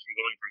I've noticed from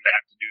going from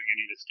that to doing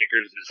any of the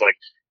stickers is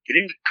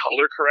getting the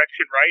color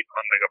correction right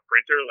on like a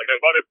printer. Like I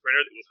bought a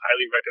printer that was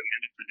highly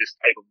recommended for this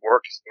type of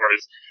work as far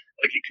as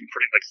like you can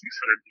print like 600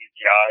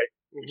 dpi,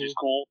 which is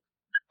cool.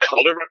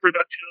 Color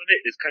reproduction of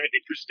it is kind of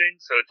interesting.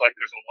 So it's like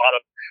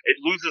it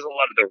loses a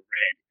lot of the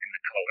red in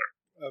the color.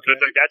 Okay. So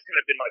it's like that's kind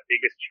of been my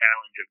biggest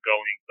challenge of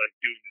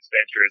doing this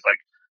venture is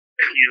like,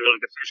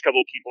 like the first couple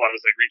of people I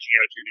was like reaching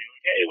out to, being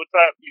like, hey, what's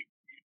up?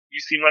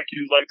 You seem like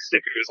you like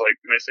stickers. Like,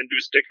 can I send you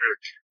a sticker?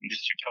 And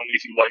just you tell me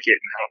if you like it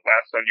and how it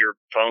lasts on your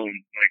phone.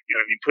 Like, you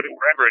know what I mean? Put it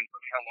wherever and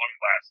tell me how long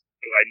it lasts.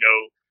 So I know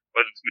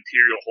whether this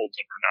material holds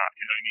up or not.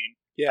 You know what I mean?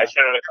 Yeah. I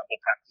sent out a couple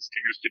packs of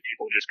stickers to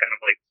people, just kind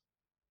of like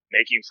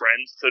making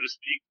friends, so to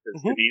speak.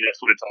 Because to me, that's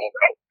what it's all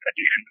about. At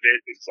the end of it,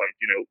 it's like,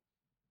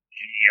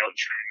 hanging out and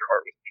sharing your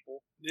art with people.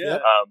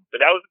 Yeah. But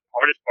that was the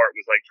hardest part,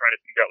 was like trying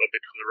to figure out like the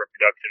color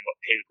reproduction, what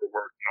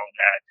paperwork and all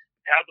that.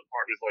 The tablet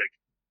part is like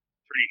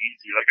pretty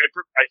easy. Like I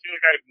feel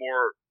like I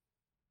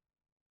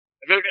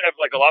have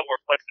like a lot more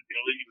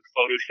flexibility with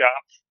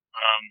Photoshop.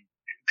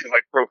 Because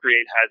like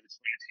Procreate has its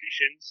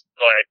limitations,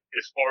 but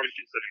as far as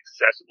just an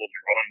accessible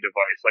drawing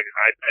device, like an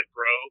iPad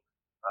Pro,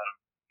 I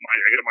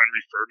got mine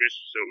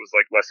refurbished, so it was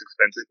like less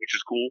expensive, which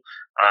is cool.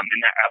 And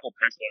that Apple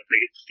Pencil, I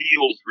think it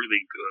feels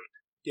really good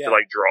to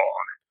like draw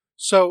on it.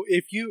 So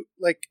if you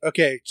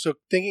so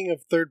thinking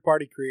of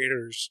third-party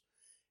creators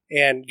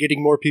and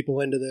getting more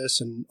people into this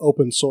and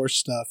open source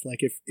stuff,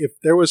 like if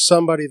there was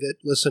somebody that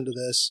listened to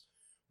this,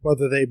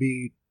 whether they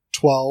be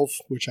 12,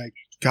 which I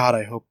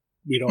hope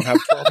we don't have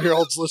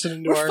 12-year-olds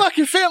listening to We're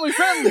fucking family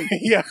friendly.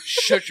 Yeah.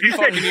 Shut your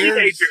fucking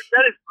ears.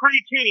 That is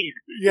pretty teen.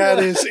 Yeah,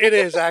 it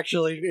is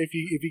actually. If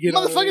you get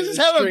motherfuckers is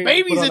having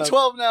babies at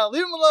 12 now.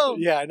 Leave them alone.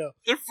 Yeah, I know.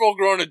 They're full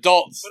grown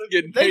adults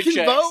getting They paychecks.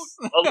 can vote.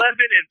 11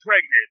 and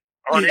pregnant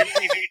on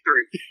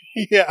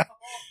MTV3. Yeah.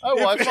 I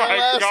watched that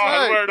last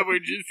night. Where do we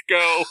just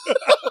go?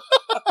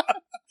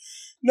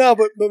 No,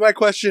 but my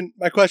question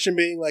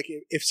being like,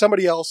 if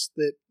somebody else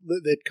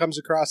that comes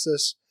across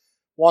this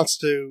wants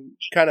to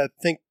kind of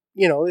think,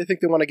 they think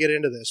they want to get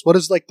into this, what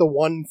is like the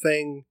one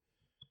thing,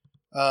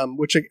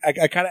 which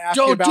I kind of asked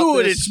you about. Don't do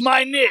it. this. It's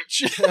my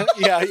niche.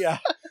 Yeah.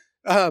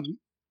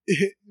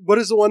 What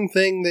is the one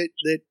thing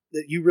that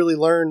you really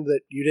learned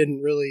that you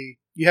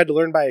had to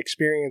learn by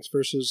experience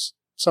versus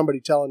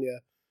somebody telling you?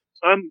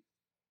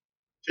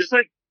 Just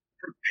like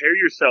prepare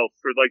yourself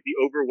for like the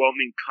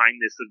overwhelming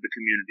kindness of the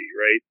community,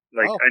 right?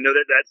 Like I know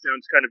that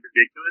sounds kind of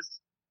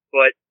ridiculous,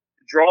 but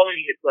drawing,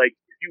 it's like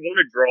if you want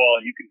to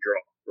draw, you can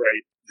draw,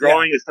 right?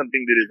 Drawing is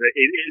something that is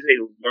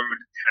a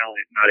learned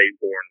talent, not a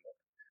born one,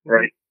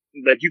 right?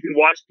 Mm-hmm. Like you can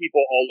watch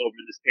people all over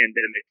this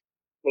pandemic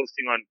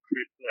posting on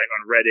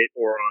Reddit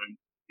or on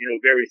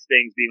various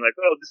things, being like,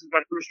 oh, this is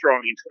my first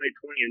drawing in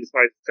 2020 and this is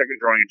my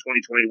second drawing in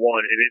 2021,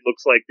 and it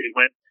looks like they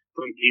went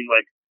from being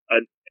like a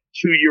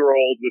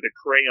 2-year-old with a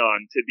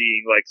crayon to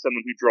being like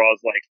someone who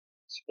draws like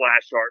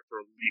splash art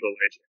for League of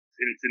Legends.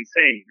 And it's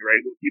insane, right?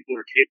 What people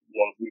are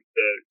capable of with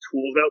the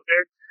tools out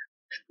there.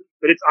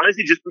 But it's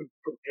honestly just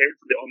prepared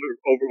for the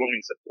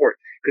overwhelming support.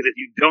 Because if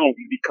you don't,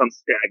 you become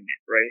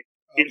stagnant, right?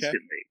 Okay.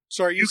 Instantly.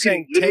 So are you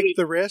saying take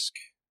the risk?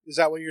 Is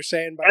that what you're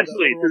saying?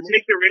 Absolutely. So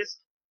take the risk.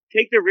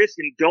 Take the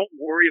risk and don't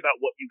worry about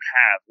what you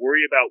have.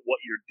 Worry about what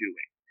you're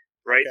doing.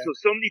 Right?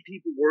 Okay. So many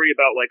people worry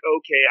about like,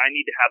 okay, I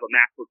need to have a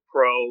MacBook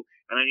Pro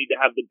and I need to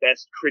have the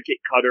best Cricut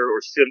cutter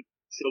or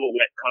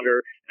Silhouette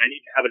cutter and I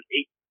need to have an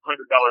 $800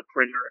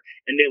 printer,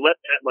 and they let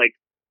that like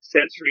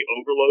sensory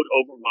overload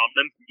overwhelm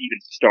them from even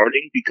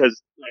starting, because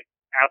like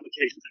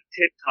applications like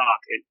TikTok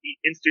and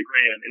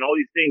Instagram and all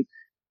these things,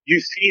 you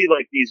see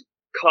like these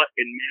cut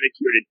and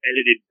manicured and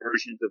edited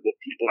versions of what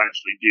people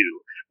actually do.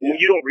 Yeah.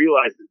 What you don't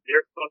realize is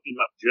they're fucking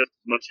up just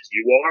as much as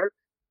you are.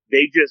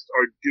 They just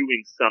are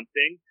doing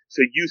something.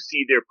 So you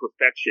see their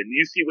perfection.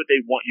 You see what they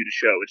want you to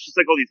show. It's just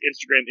like all these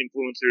Instagram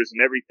influencers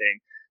and everything.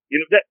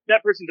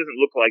 That person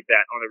doesn't look like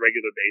that on a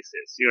regular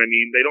basis. You know what I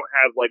mean?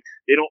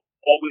 They don't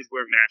always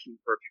wear matching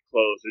perfect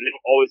clothes, or they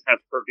don't always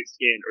have perfect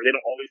skin, or they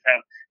don't always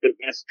have the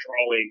best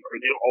drawing, or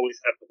they don't always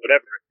have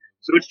whatever.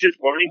 So it's just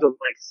learning to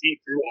like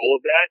see through all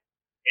of that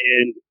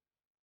and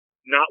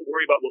not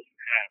worry about what you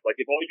have. Like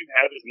if all you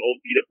have is an old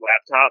beat up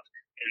laptop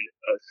and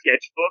a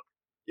sketchbook,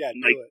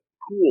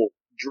 cool.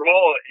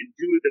 Draw and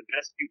do it the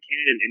best you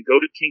can, and go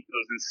to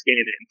Kinko's and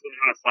scan it and put it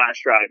on a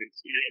flash drive and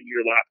scan it into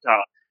your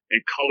laptop and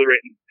color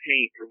it and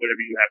paint or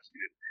whatever you have to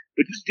do.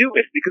 But just do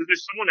it, because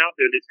there's someone out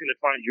there that's going to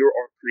find your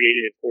art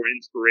creative or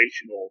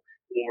inspirational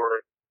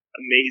or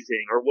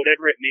amazing or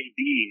whatever it may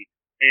be.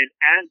 And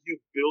as you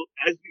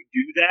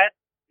do that,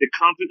 the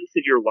confidence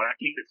that you're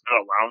lacking that's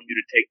not allowing you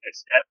to take that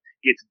step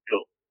gets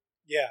built.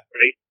 Yeah.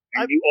 Right?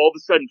 And you all of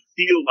a sudden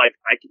feel like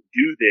I can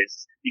do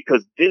this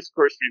because this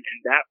person and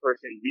that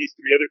person, these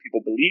 3 other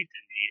people believed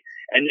in me.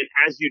 And then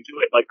as you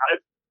do it, like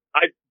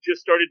I've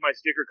just started my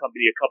sticker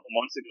company a couple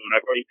months ago, and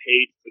I've already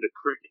paid for the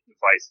Cricut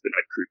device that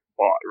I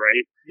bought,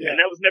 right? Yeah. And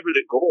that was never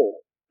the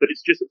goal, but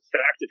it's just a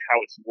fact of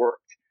how it's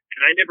worked.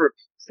 And I never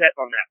set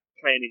on that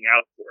planning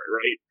out for it,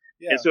 right?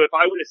 Yeah. And so if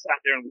I would have sat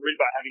there and worried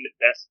about having the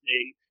best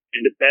thing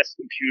and the best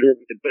computer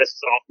with the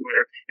best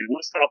software and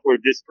what software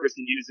this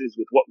person uses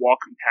with what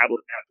Wacom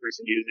tablet that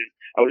person uses,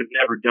 I would have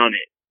never done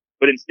it.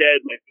 But instead,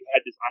 like, we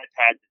had this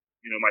iPad,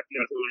 my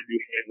fiance wanted to do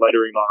hand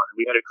lettering on, and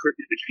we had a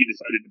Cricut that she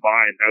decided to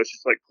buy, and I was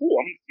just like, cool,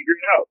 I'm going to figure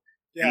it out.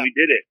 Yeah. And we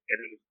did it, and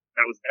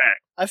that was that.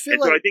 So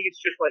I think it's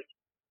just like,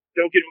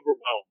 don't get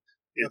overwhelmed.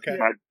 It's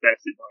my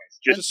best advice.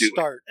 Just do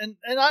start. It.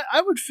 And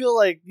I would feel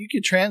like you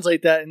could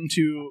translate that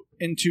into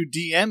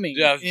DMing.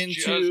 Yeah,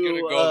 just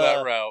gonna go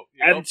that route.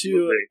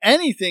 Into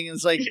anything.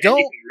 It's like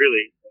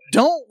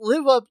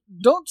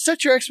don't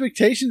set your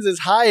expectations as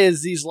high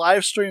as these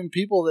live stream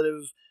people that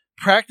have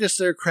practiced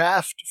their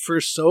craft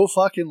for so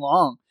fucking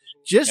long.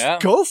 Just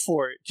go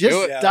for it.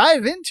 Just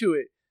dive into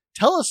it.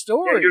 Tell a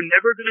story. Yeah, you're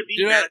never going to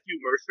be Matthew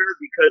Mercer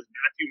because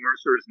Matthew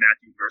Mercer is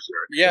Matthew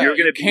Mercer. Yeah, you're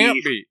going to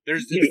can't be.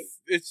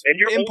 It's and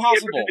you're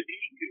impossible. Only ever going to be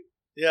you.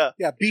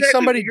 Yeah. Be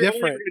somebody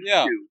different.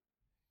 Yeah, you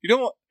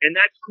don't. And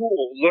that's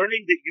cool.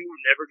 Learning that you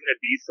were never going to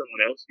be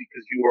someone else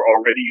because you were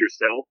already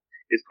yourself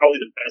is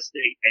probably the best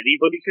thing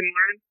anybody can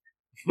learn.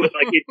 But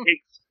like, it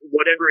takes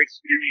whatever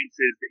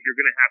experiences that you're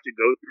going to have to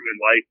go through in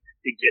life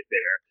to get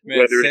there.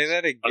 Man, whether say it's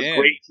that again.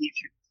 A great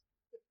teacher.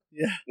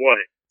 Yeah.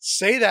 What?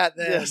 Say that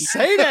then. Yeah,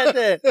 say that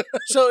then.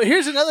 So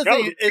here's another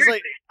thing. It's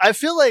like I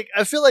feel like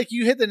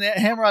you hit the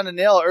hammer on the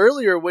nail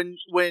earlier when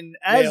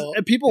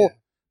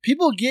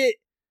people get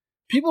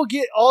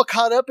all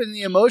caught up in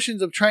the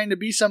emotions of trying to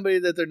be somebody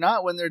that they're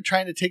not when they're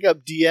trying to take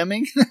up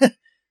DMing.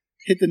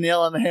 Hit the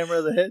nail on the hammer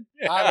of the head.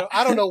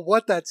 I don't know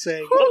what that's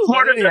saying. What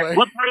part of the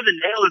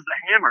nail is the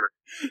hammer?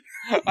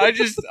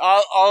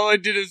 All I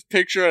did is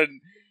picture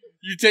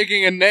you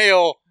taking a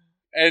nail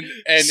and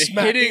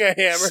smacking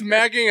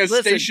a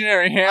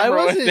stationary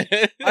hammer with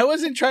it. I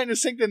wasn't trying to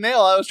sink the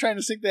nail. I was trying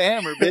to sink the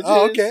hammer, bitches.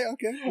 Oh, okay.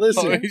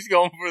 Listen, he's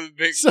going for the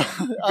big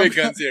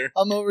guns here.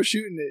 I'm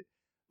overshooting it.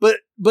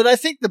 But I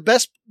think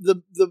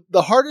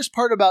the hardest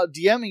part about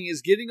DMing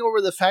is getting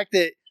over the fact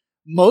that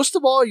most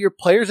of all your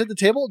players at the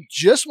table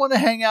just want to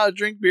hang out,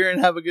 drink beer,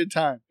 and have a good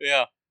time.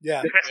 Yeah.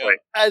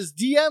 As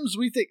DMs,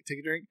 we think take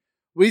a drink.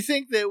 We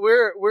think that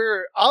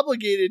we're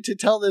obligated to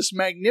tell this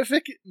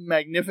magnificent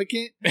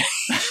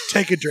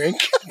take a drink.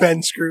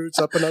 Ben Scrooge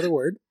up another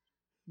word.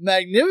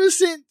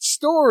 Magnificent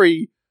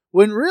story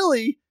when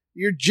really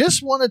you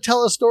just want to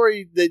tell a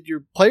story that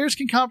your players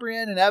can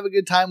comprehend and have a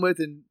good time with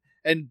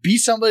and be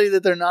somebody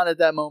that they're not at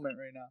that moment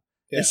right now.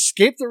 Yeah.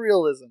 Escape the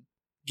realism.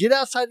 Get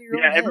outside of your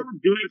own head. Everyone's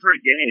doing it for a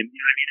game.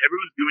 You know what I mean?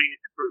 Everyone's doing it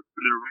for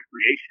their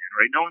recreation,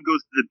 right? No one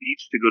goes to the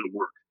beach to go to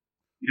work.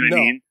 You know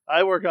what I mean?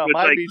 I work on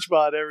my beach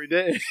bod every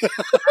day.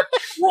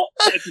 Well,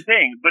 that's the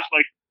thing. But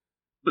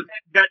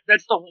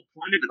that's the whole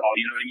point of it all.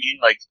 You know what I mean?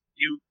 Like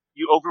you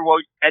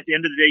at the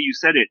end of the day, you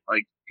said it.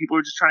 Like people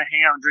are just trying to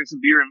hang out and drink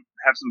some beer and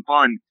have some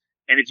fun.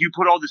 And if you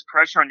put all this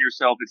pressure on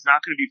yourself, it's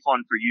not going to be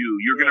fun for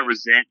you. You're going to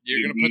resent.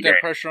 You're going to put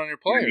that pressure on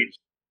your players.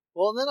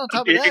 Well, and then on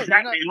top of that,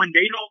 exactly. And when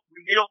they don't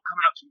come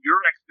out to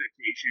your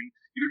expectation,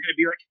 you're going to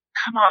be like,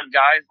 "Come on,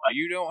 guys! Like,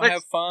 you don't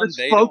have fun.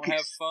 They focus, don't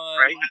have fun,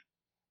 right?"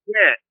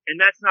 Yeah, and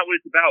that's not what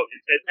it's about.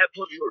 At that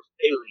point, you are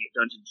failing at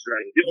Dungeons &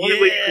 Dragons. The only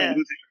way you can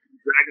lose at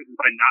Dungeons & Dragons is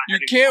by not. You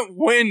can't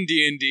win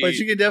D&D, but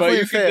you can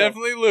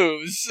definitely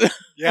lose.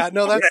 Yeah,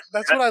 no,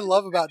 that's what I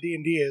love about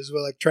D&D is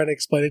we're like trying to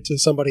explain it to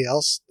somebody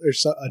else.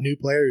 There's a new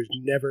player who's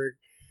never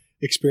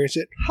experienced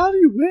it. How do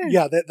you win?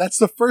 Yeah, that's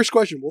the first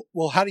question.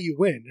 Well, how do you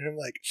win? And I'm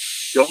like,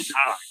 don't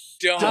die.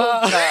 Don't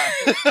die.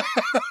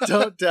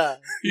 Don't die.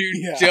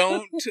 You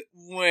don't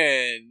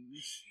win.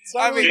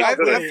 I mean, I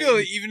feel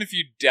like even if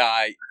you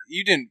die,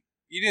 you didn't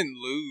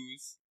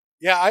lose.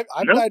 Yeah,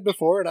 I've died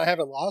before and I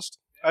haven't lost.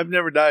 I've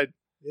never died.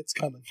 It's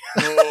coming.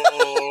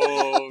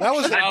 Oh, that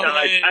was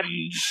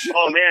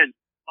oh man,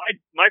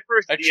 my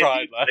first D&D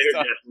player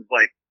death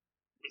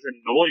was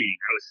annoying.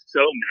 I was so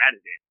mad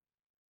at it.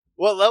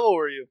 What level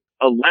were you?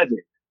 11.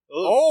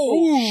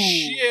 Oh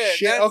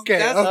shit! Okay.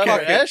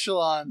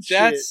 Echelon.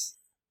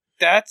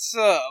 That's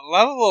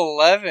level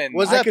 11.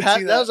 Was that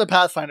was a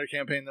Pathfinder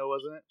campaign though,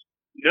 wasn't it?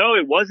 No,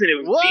 it wasn't. It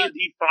was what?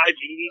 D&D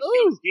 5e.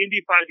 It was D&D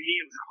 5e.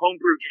 It was a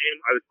homebrew game.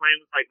 I was playing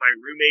with like my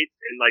roommates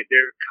and like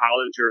their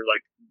college or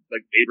like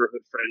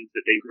neighborhood friends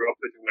that they grew up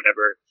with or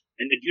whatever.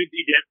 And the dude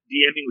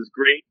DMing was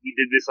great. He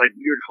did this like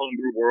weird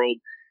homebrew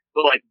world.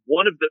 But like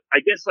one of the, I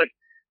guess like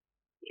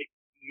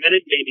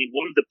metagaming,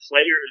 one of the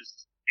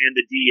players and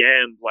the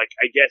DM, like,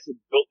 I guess had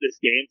built this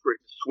game for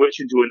it to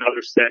switch into another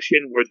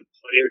session where the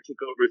player took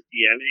over his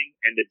DMing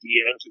and the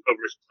DM took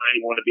over his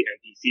playing one of the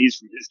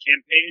NPCs from his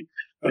campaign.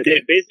 But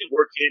they basically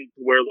worked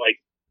into where, like,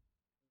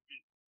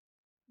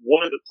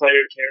 one of the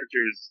player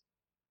characters,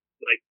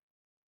 like,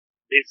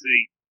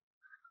 basically,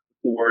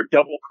 or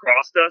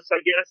double-crossed us, I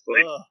guess,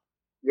 like,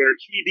 where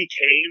he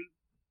became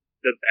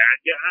the bad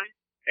guy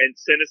and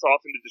sent us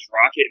off into this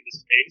rocket into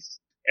space.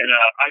 And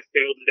I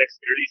failed the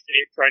dexterity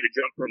save trying to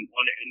jump from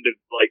one end of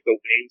like the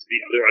wing to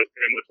the other. I was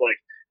very much like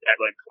that,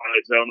 like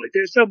Twilight Zone, like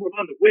there's someone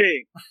on the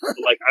wing.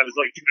 Like I was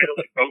like trying to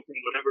like go from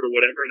whatever to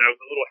whatever, and I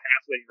was a little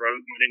halfling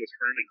rogue. My name was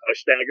Herman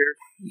Hushstagger,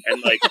 and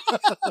like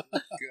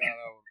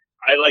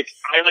I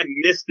I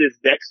missed this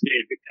next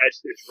stage to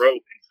catch this rope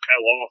and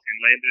fell off and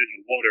landed in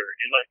the water.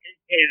 And like in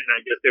canon,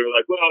 I guess they were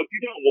like, well, if you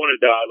don't want to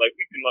die, like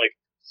we can like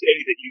say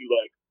that you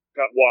like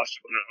got washed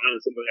on an island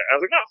or something like that. I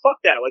was like, no, fuck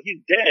that. Like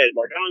he's dead.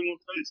 Like I don't even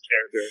want to play this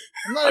character.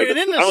 I'm not even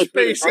in this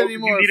space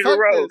anymore.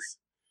 Fuck this.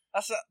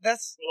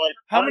 That's like,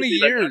 how many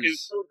years? Like, it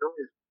was so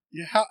annoying.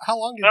 Yeah, how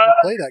long did you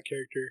play that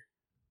character?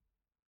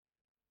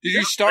 Did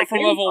you start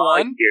from level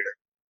 1?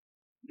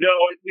 No,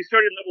 we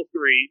started level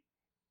 3.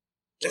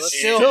 That's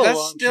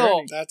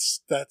still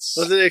that's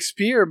was it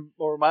XP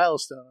or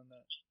milestone on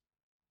that?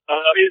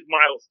 It was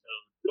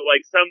milestone. So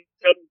like some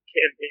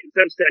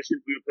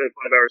sessions we would play a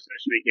 5-hour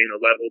session and gain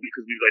a level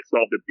because we like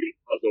solved a big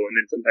puzzle, and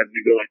then sometimes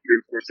we go like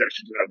 3 or 4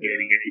 sessions without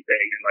gaining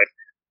anything, and like.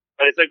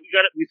 But it's like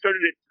we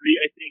started at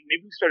 3, I think.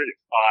 Maybe we started at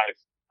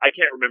 5. I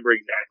can't remember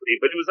exactly,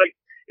 but it was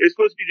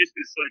supposed to be just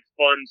this like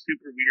fun,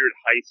 super weird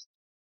heist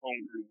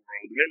homebrew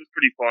world, and it was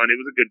pretty fun.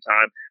 It was a good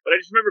time, but I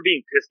just remember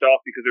being pissed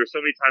off because there were so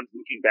many times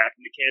looking back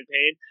in the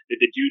campaign that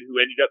the dude who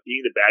ended up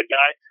being the bad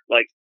guy,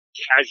 like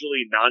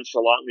casually,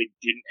 nonchalantly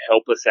didn't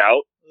help us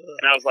out,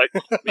 and I was like,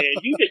 man,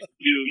 you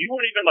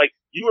weren't even like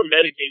you were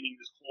metagaming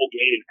this whole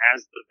game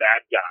as the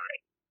bad guy.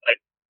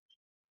 Like,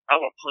 I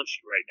want to punch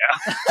you right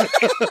now.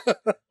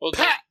 Well,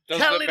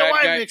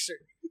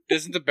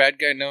 doesn't the bad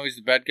guy know he's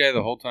the bad guy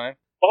the whole time?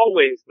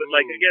 Always, but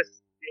like I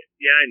guess,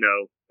 yeah, I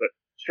know, but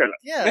shut up.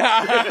 Yeah.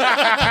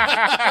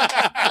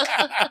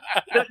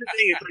 That's the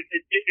thing. It's like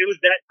it was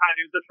that time.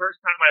 It was the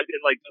first time I've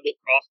been like double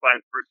crossed by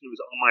a person who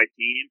was on my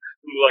team,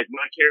 who like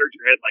my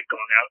character had like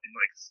gone out and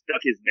like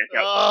stuck his neck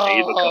out the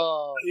cave a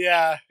couple.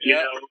 Yeah.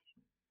 You know.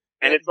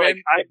 And it's like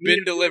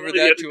Ben delivered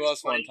that to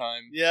us one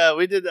time. Yeah,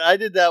 we did. I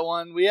did that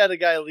one. We had a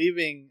guy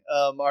leaving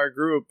our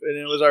group, and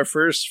it was our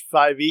first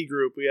 5e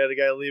group. We had a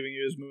guy leaving.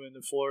 He was moving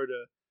to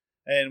Florida,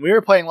 and we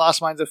were playing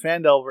Lost Mines of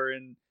Phandelver,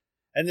 and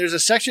there's a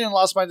section in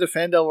Lost Mines of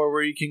Phandelver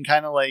where you can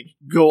kind of like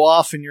go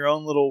off in your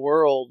own little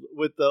world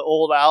with the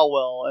old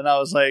Owlwell. And I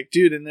was like,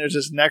 dude, and there's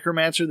this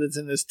necromancer that's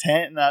in this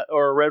tent,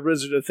 or a red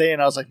wizard of Thay,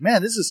 and I was like,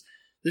 man, there's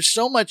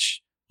so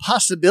much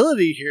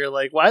possibility here.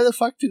 Like, why the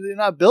fuck did they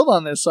not build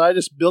on this? So I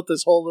just built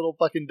this whole little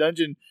fucking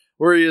dungeon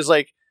where he was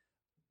like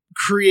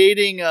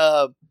creating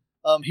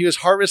he was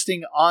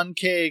harvesting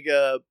on-keg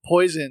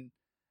poison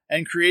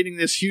and creating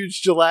this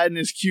huge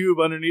gelatinous cube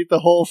underneath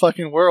the whole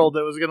fucking world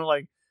that was gonna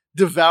like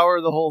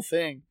devour the whole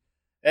thing.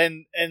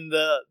 And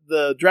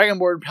the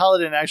Dragonborn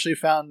Paladin actually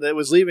found that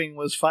was leaving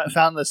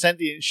found the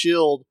sentient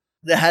shield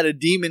that had a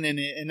demon in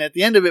it, and at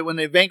the end of it, when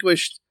they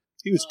vanquished,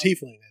 he was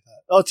tiefling, I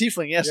thought. Oh,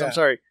 tiefling, yes, yeah. I'm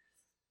sorry.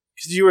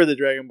 Because you were the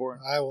Dragonborn.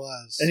 I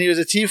was. And he was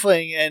a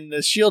tiefling, and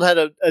the shield had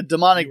a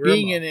demonic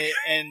being in it,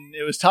 and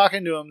it was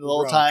talking to him the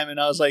whole time, and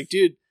I was like,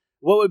 dude,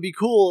 what would be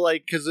cool,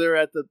 like, because they're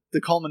at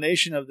the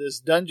culmination of this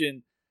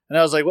dungeon, and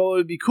I was like, what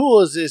would be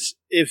cool is this,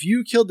 if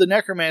you killed the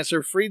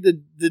necromancer, freed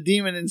the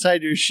demon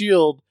inside your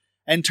shield,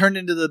 and turned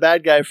into the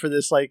bad guy for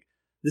this, like,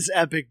 this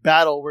epic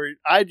battle where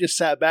I just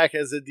sat back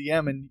as a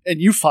DM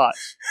and you fought.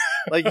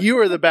 Like, you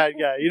were the bad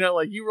guy. You know,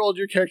 like, you rolled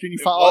your character and you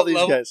fought all these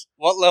guys.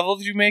 What level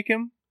did you make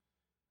him?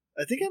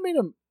 I think I made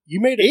him.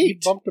 You made 8. You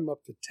bumped him up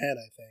to 10,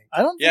 I think.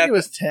 I don't think it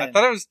was 10. I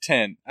thought it was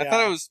 10. I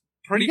thought it was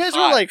pretty high. You guys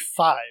were like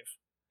 5.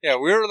 Yeah,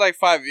 we were like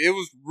 5. It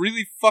was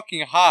really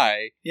fucking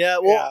high. Yeah,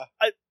 well,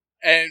 yeah.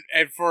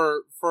 And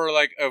for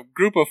like a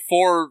group of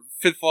 4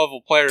 5th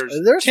level players,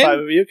 there's 5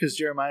 of you because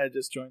Jeremiah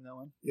just joined that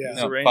one. Yeah,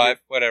 no, 5,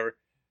 whatever.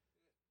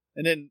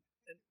 And then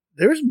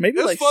there was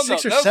maybe like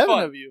 6 or 7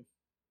 of you.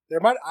 There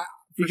might,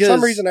 for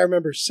some reason, I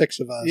remember 6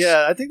 of us.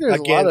 Yeah, I think there's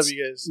a lot of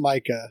you guys.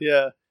 Micah.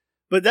 Yeah.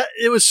 But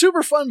it was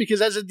super fun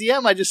because as a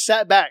DM, I just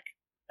sat back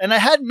and I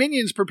had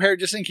minions prepared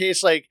just in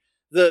case like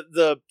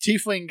the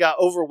tiefling got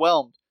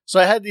overwhelmed. So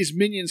I had these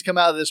minions come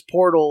out of this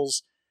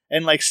portals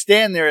and like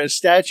stand there as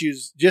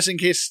statues just in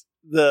case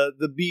the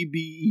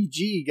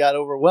BBEG got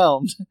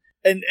overwhelmed.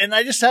 And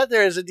I just sat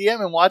there as a DM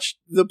and watched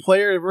the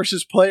player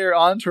versus player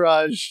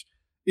entourage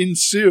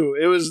ensue.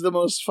 It was the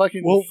most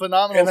fucking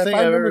phenomenal thing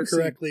I've ever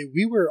seen. Correctly,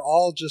 we were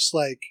all just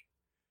like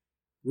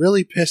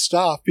really pissed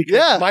off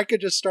because Micah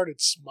just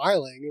started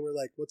smiling and we're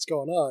like, what's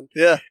going on?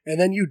 Yeah.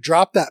 And then you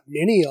dropped that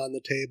mini on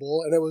the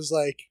table and it was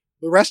like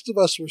the rest of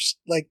us were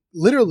like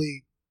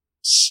literally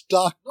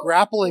stuck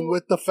grappling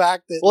with the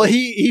fact that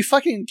he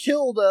fucking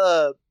killed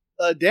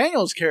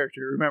Daniel's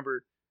character,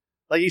 remember?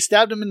 Like he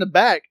stabbed him in the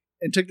back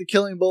and took the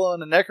killing blow on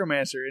the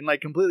necromancer and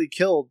like completely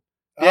killed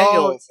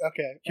Daniel's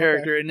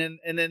character. And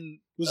then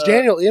was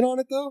Daniel in on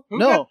it though? Who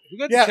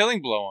got the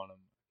killing blow on him?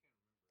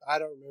 I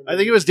don't remember. I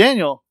think it was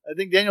Daniel. I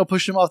think Daniel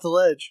pushed him off the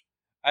ledge.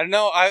 I don't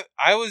know.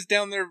 I was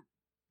down there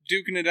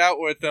duking it out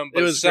with him,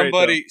 but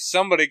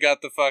somebody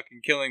got the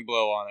fucking killing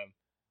blow on him.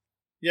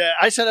 Yeah,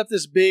 I set up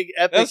this big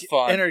epic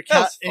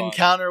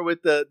encounter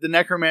with the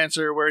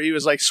necromancer where he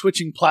was like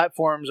switching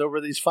platforms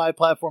over these 5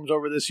 platforms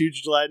over this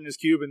huge gelatinous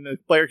cube, and the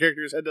player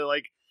characters had to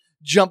like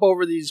jump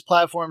over these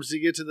platforms to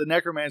get to the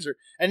necromancer.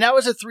 And that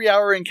was a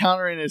 3-hour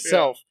encounter in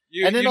itself.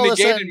 Yeah. And then all of a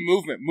sudden,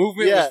 movement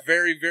was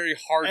very, very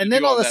hard. And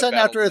then all of a sudden,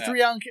 after a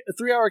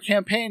 3-hour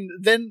campaign,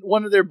 then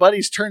one of their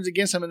buddies turns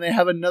against them, and they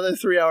have another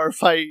 3-hour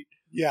fight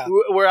Yeah.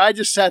 where I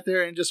just sat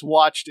there and just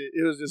watched it.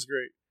 It was just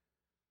great.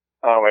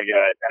 Oh my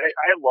god,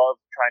 I love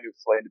trying to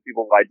explain to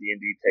people why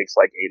D&D takes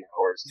like 8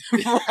 hours.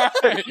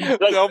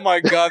 Like, oh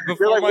my god!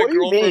 Before like, my what do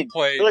you girlfriend mean?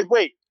 played, They're like,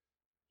 wait,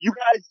 you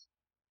guys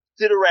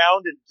sit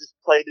around and just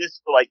play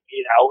this for like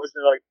 8 hours? And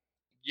they're like,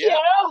 yeah,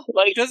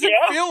 like doesn't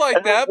yeah. feel like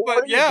and then, that,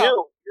 what but do you yeah. do?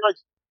 You're like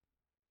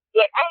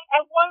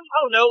I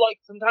don't know. Like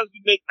sometimes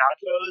we make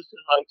nachos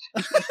and like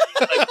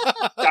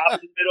stop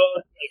in the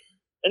middle,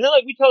 and then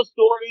like we tell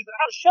stories. And,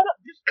 oh, shut up!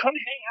 Just come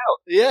hang out.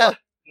 Yeah.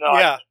 No,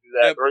 I don't do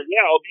that. Or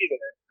I'll be there.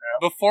 You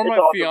know? Before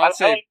It's my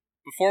awesome.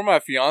 before my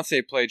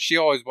fiance played, she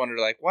always wondered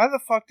like, why the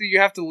fuck do you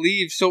have to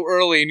leave so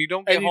early and you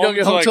don't get And you home don't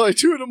get home until like like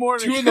 2 in the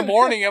morning. 2 in the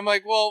morning? I'm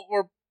like, well,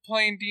 we're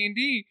playing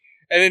D&D.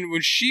 And then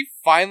when she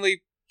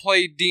finally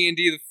played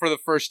D&D for the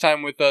first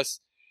time with us,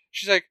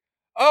 she's like,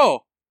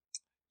 oh,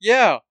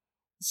 yeah,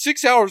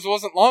 6 hours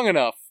wasn't long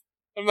enough.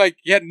 I'm like,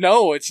 yeah,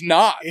 no, it's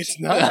not. It's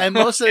not. And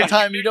most of the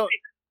time you don't.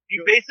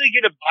 You basically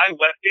get to buy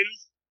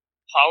weapons,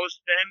 polish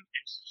them,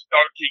 and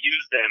start to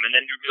use them, and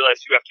then you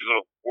realize you have to go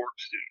to work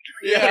soon.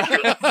 Yeah,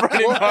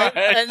 pretty much.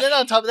 And then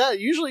on top of that,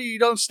 usually you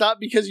don't stop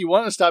because you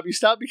want to stop. You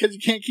stop because you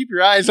can't keep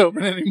your eyes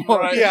open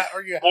anymore. Right. Yeah,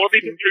 or you Or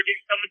because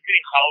someone's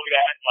getting hollered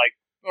at, like,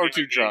 Or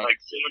too drunk.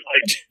 Like someone's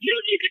like, you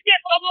could get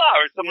blah blah,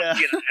 or someone's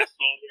being an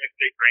asshole, like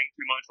they drank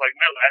too much. Like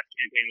my last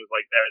campaign was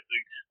like that.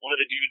 Like, one of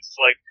the dudes,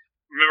 like,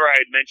 remember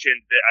I had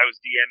mentioned that I was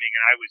DMing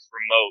and I was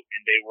remote,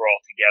 and they were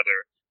all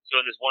together.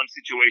 So in this one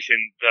situation,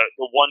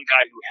 the one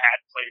guy who had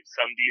played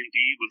some D&D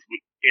was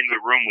in the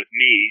room with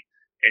me,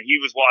 and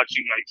he was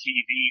watching my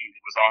TV.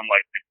 It was on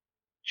like the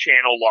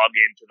channel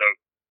login to the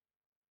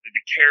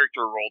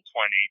character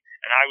Roll20,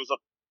 and I was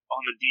up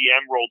on the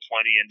DM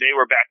Roll20, and they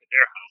were back at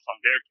their house on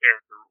their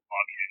character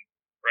login,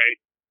 right?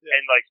 Yeah.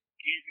 And like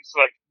he just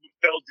like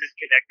felt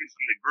disconnected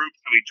from the group,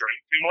 so he drank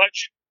too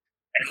much.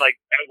 And like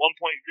at one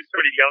point, he just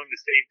started yelling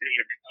the same thing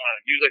every time.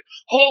 He was like,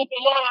 "Hold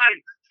the line,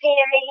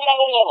 form a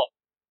wall."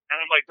 And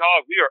I'm like,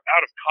 dog, we are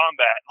out of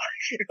combat.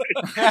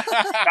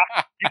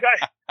 you guys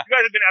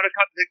have been out of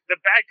combat.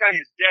 The bad guy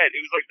is dead.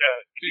 It was like the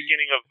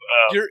beginning of.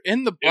 You're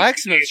in the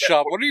blacksmith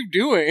shop. What are you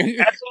doing?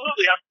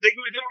 Absolutely, they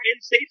were in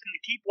safe in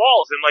the keep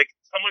walls, and like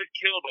someone had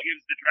killed. Like it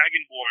was the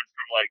Dragonborn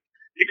from like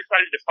they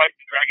decided to fight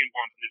the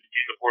Dragonborn from the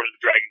beginning of Horde of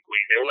the Dragon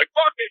Queen. They were like,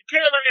 "Fuck it,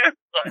 kill him!"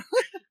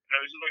 And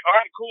I was just like, "All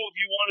right, cool. If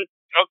you want to,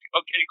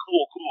 okay,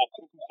 cool."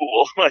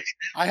 Like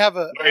I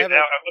wasn't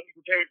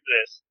prepared for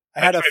this. I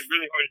tried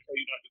really hard to tell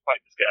you not to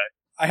fight this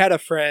guy. I had a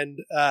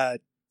friend,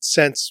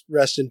 since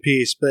rest in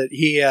peace, but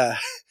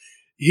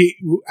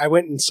I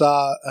went and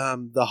saw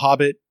The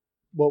Hobbit.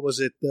 What was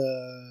it?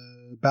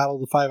 The Battle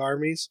of the Five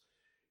Armies.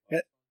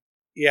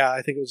 Yeah,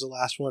 I think it was the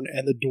last one.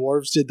 And the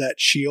dwarves did that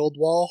shield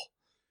wall,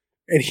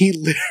 and he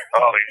literally,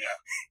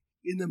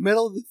 in the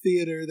middle of the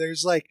theater,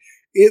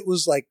 it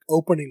was like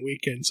opening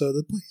weekend, so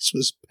the place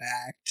was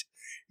packed.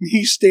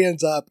 He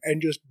stands up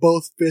and just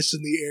both fists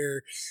in the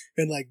air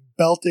and like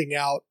belting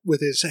out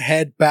with his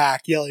head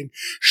back, yelling,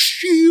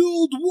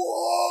 "Shield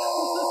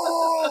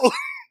wall!"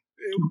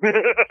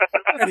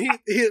 And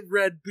he had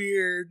red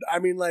beard. I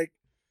mean, like,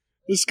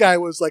 this guy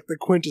was like the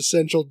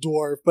quintessential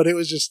dwarf, but it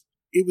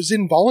was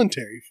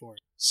involuntary for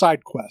him.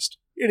 Side quest.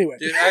 Anyway.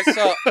 Dude, I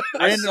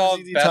saw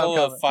Battle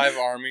of Five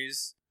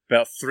Armies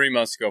about 3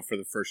 months ago for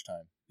the first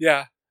time.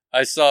 Yeah.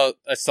 I saw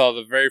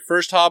the very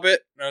first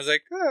Hobbit, and I was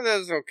like, oh, that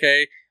was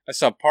okay. I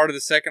saw part of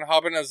the second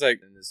Hobbit, and I was like,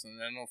 this one,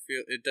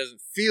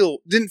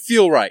 didn't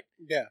feel right.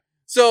 Yeah.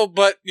 So,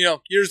 but,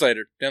 years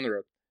later, down the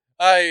road,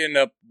 I ended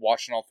up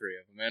watching all three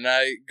of them, and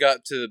I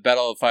got to the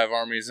Battle of Five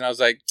Armies, and I was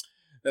like,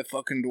 that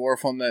fucking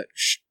dwarf on that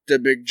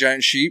big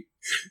giant sheep,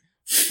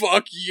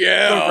 fuck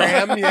yeah. The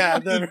ram, yeah.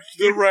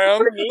 The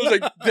ram. I was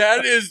like,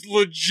 that is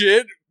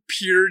legit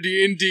pure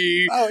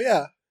D&D. Oh,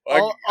 yeah.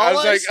 I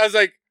was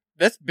like,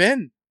 that's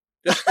Ben.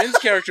 That's Ben's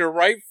character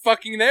right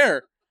fucking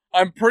there.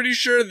 I'm pretty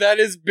sure that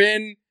has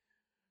been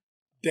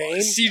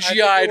Dane,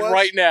 CGI'd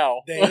right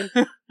now. Dane.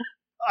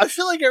 I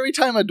feel like every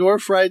time a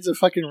dwarf rides a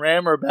fucking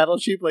ram or a battle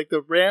sheep, like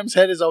the ram's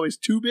head is always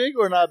too big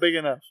or not big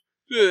enough.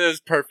 That's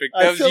perfect.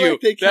 That was you.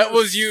 Like that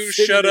was you.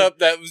 Shut up.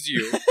 That was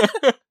you.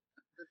 The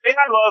thing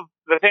I loved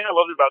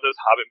about those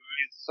Hobbit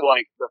movies,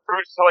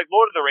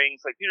 Lord of the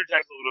Rings, like Peter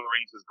Jackson's Lord of the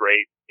Rings was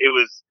great. It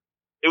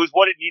was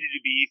what it needed to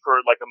be for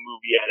like a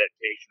movie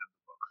adaptation of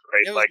the books,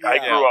 right?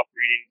 I grew up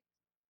reading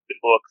the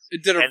books.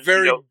 It did a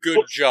very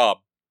good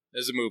job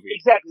as a movie.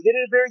 Exactly. They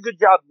did a very good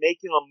job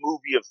making a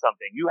movie of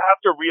something. You have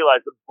to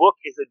realize the book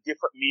is a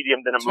different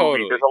medium than a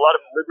movie. There's a lot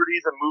of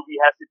liberties a movie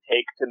has to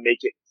take to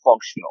make it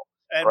functional.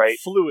 And right?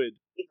 fluid.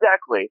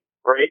 Exactly.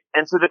 Right?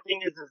 And so the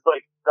thing is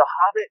like, the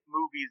Hobbit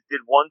movies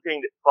did one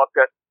thing that fucked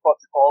it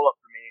all up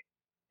for me,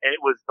 and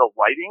it was the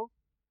lighting.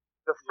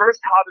 The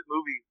first Hobbit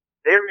movie,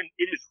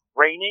 it is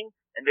raining,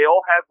 and they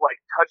all have like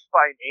touched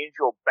by an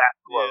angel bat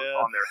glows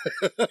on their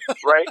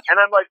face, right? And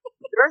I'm like,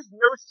 there's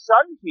no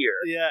sun here.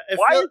 Yeah.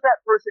 Why is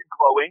that person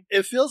glowing?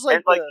 It feels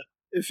like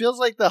it feels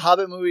like the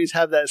Hobbit movies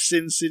have that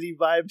Sin City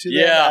vibe to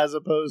them, as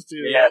opposed to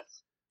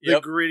the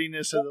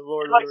grittiness of the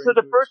Lord of the Rings. So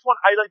the first one,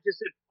 I just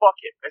said fuck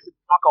it. I said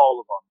fuck all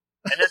of them.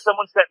 And then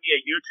someone sent me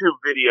a YouTube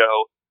video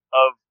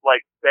of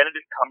like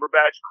Benedict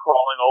Cumberbatch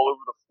crawling all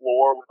over the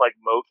floor with like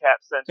mocap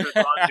sensors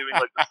on, doing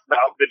like the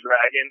Smaug the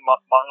Dragon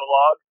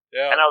monologue.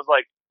 Yeah. And I was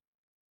like,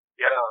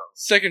 yo.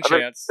 Second I was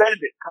chance. like,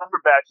 Benedict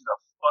Cumberbatch is a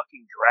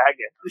fucking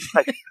dragon.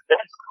 Like,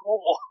 that's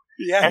cool.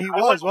 Yeah, And he I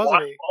was, went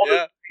wasn't and he? watched all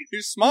Yeah. those movies.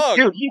 He's smug.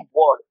 Dude, he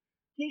was.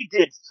 He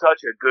did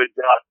such a good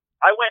job.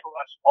 I went and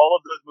watched all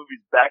of those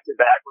movies back to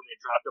back when they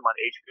dropped them on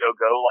HBO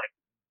Go like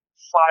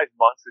 5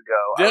 months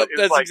ago. Yep, It was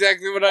that's like,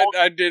 exactly what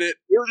I did it.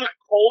 It was like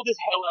cold as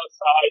hell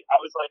outside. I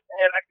was like,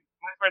 man,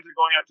 my friends are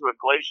going out to a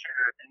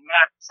glacier, and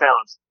that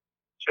sounds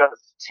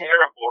just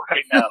terrible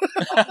right now.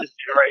 I'll just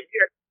sit right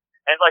here.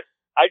 And like,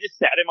 I just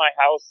sat in my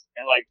house,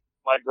 and like,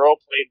 my girl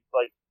played,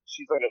 like,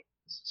 she's like a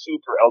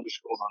super Elder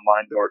Scrolls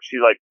Online dork.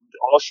 She like,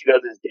 all she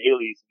does is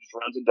dailies. She just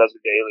runs and does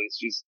her dailies.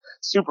 She's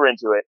super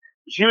into it.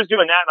 She was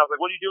doing that, and I was like,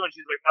 what are you doing?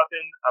 She's like,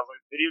 nothing. I was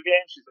like, video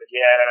games? She's like,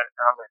 yeah. And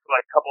I was like, for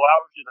like a couple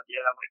hours? She's like,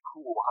 yeah. I'm like,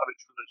 cool, Hobbit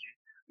Trilogy.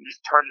 And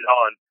just turned it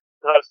on.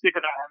 Because I was sick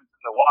of not having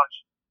something to watch.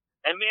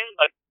 And man,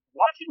 like,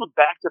 watching them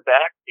back to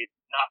back, it's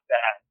not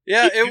bad.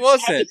 Yeah, it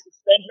wasn't. You have to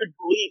suspend your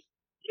belief.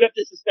 You have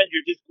to suspend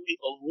your disbelief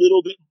a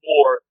little bit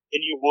more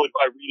than you would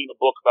by reading a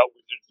book about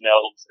wizards and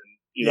elves and,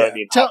 you know what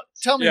I mean?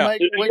 Tell me, Yeah.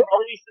 Mike, You're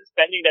already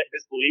suspending that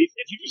disbelief.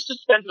 If you just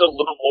suspend it a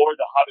little more,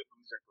 the Hobbit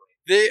movies are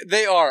great.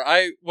 They are.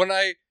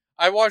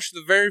 I watched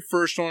the very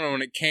first one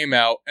when it came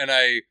out, and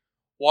I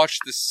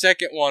watched the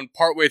second one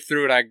partway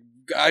through, and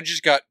I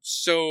just got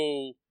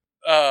so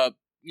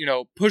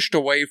pushed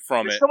away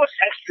from There's it. so much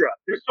extra.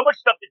 There's so much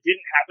stuff that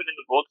didn't happen in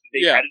the book that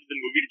they added to the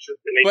movie to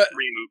make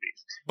 3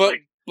 movies.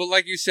 But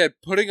like you said,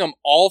 putting them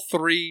all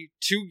 3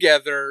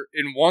 together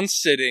in one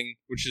sitting,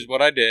 which is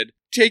what I did,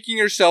 taking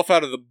yourself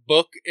out of the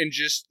book and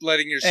just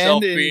letting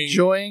yourself and be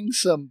enjoying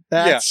some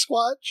bat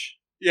squatch.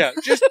 Yeah,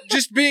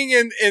 just being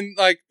in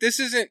like, this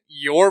isn't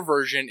your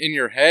version in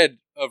your head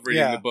of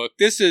reading the book.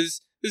 This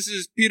is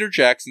Peter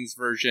Jackson's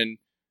version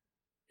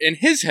in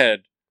his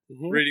head,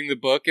 reading the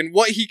book and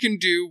what he can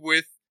do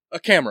with a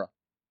camera.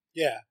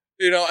 Yeah.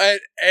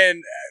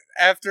 And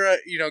after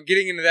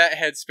getting into that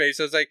headspace,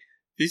 I was like,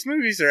 these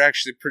movies are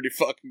actually pretty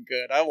fucking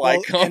good. I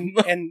like them.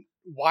 And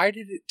why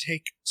did it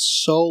take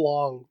so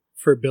long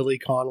for Billy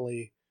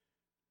Connolly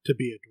to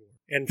be a dwarf?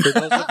 And for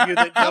those of you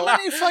that How don't,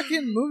 many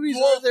fucking movies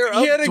are there of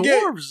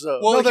dwarves,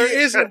 though? well, no, there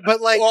isn't. But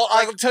like, well,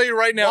 I'll tell you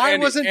right now. why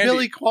Andy, wasn't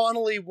Billy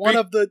Connolly one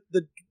of the?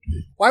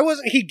 Why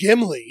wasn't he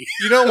Gimli?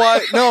 You know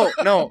why?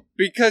 No,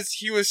 because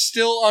he was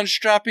still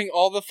unstrapping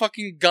all the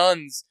fucking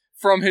guns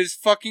from his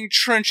fucking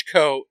trench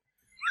coat.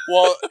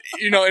 Well,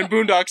 in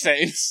Boondock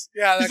Saints.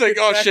 Yeah, he's like,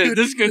 oh shit,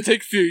 this is gonna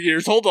take a few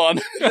years. Hold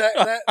on.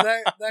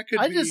 that could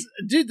be.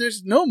 Dude,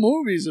 there's no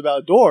movies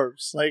about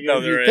dwarves. Like,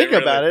 if you think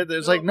about it,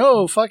 there's like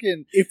no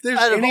fucking. If there's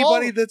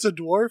anybody that's a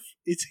dwarf,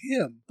 it's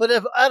him. But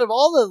out of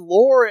all the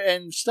lore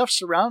and stuff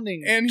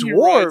surrounding and dwarves, he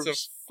rides a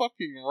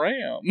fucking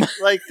ram.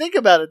 Like, think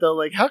about it though.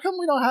 Like, how come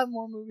we don't have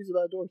more movies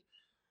about dwarves?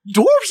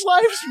 Dwarves'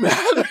 lives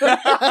matter.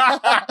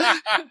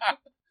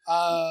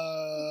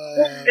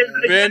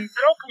 Ben.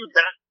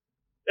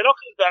 It all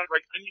comes back,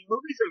 like, I mean,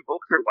 movies and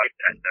books are like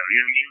that, though,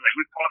 you know what I mean? Like,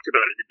 we've talked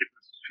about it, the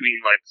difference between,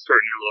 like,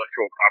 certain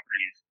intellectual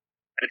properties.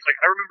 And it's like,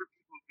 I remember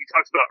we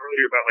talked about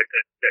earlier about, like,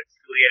 that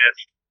silly-ass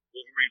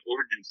Wolverine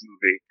Origins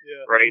movie,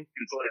 right?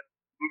 It's like,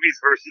 movies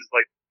versus,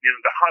 like,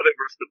 The Hobbit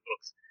versus the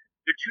books.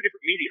 They're 2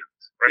 different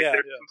mediums, right?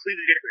 They're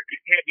completely different.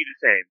 They can't be the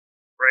same,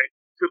 right?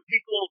 So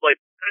people, like,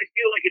 I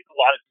feel like it's a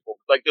lot of people,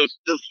 like, those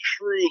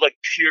true, like,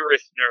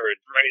 purist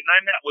nerds, right? And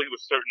I'm that way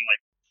with certain,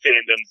 like,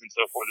 fandoms and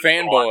so forth.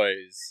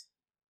 Fanboys.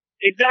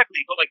 Exactly,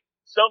 but like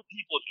some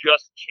people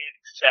just can't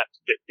accept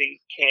that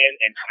things can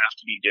and have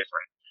to be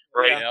different,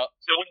 right? Yeah.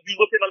 So when you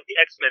look at like the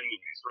X-Men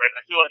movies, right?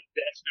 I feel like the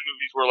X-Men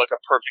movies were like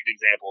a perfect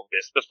example of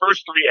this. The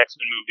first 3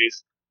 X-Men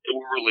movies that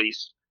were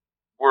released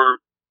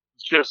were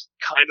just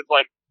kind of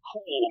like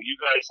cool. You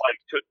guys like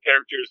took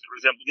characters that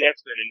resembled the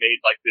X-Men and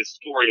made like this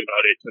story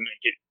about it to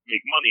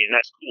make money, and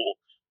that's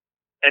cool.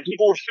 And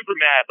people were super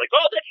mad, like,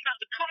 oh, that's not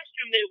the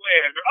costume they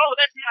wear. Or, oh,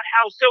 that's not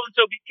how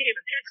so-and-so became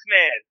an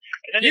X-Man.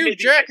 And then Hugh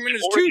Jackman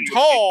is too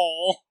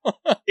tall.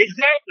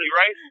 Exactly,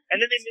 right? And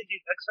then they made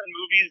these X-Men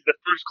movies, the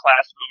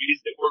first-class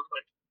movies, that were,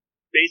 like,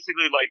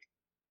 basically, like,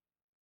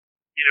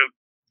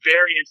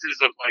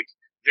 variances of, like,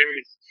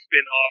 various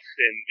spin-offs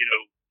and,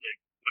 like,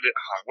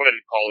 what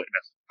did they call it?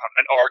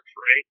 An arc,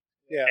 right?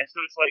 Yeah. And so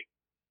it's like,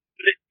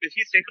 if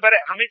you think about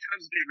it, how many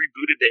times have they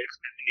rebooted the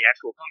X-Men in the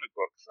actual comic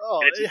books?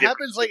 Oh, it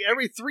happens like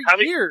every 3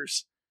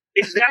 years.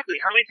 Exactly.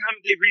 How many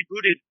times have they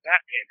rebooted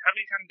Batman? How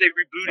many times have they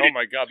rebooted... Oh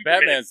my god,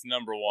 Superman? Batman's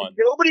number 1.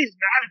 Nobody's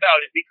mad about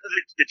it because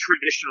it's the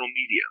traditional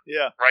media.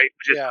 Yeah. Right?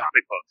 Which is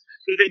comic books.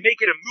 So they make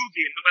it a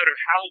movie, and no matter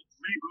how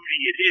rebooty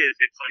it is,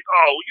 it's like,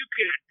 oh, you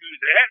can't do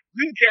that.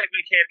 Hugh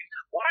Jackman can't be...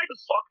 Why the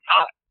fuck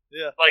not?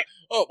 Yeah. Like,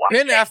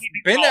 Ben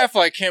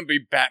Affleck can't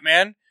be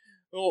Batman.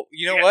 Well,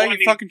 you know what?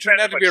 He fucking turned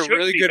out to be a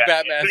really good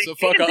Batman, so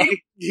fuck off.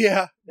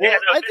 Yeah. Well,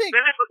 I think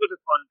Ben Affleck was a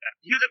fun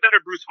Batman. He was a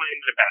better Bruce Wayne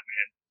than a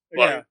Batman.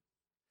 Yeah.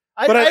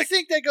 I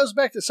think that goes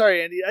back to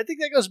Andy. I think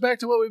that goes back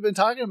to what we've been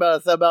talking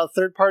about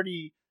third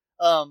party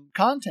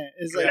content.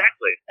 Is like,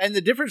 exactly. And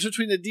the difference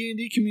between the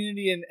D&D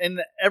community and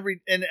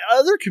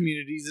other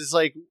communities is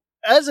like,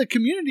 as a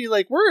community,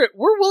 like we're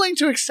willing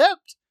to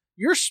accept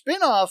your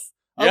spin-off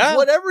of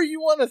whatever you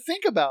want to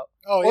think about,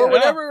 or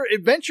whatever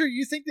adventure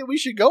you think that we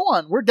should go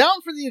on. We're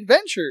down for the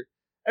adventure.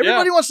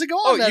 Everybody wants to go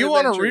on that you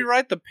adventure. Want to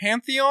rewrite the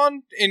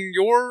Pantheon in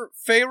your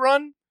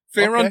Faerun?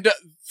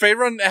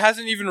 Faerun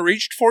hasn't even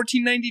reached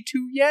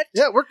 1492 yet?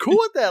 Yeah, we're cool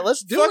with that.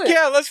 Let's do it. Fuck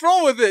yeah, let's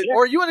roll with it.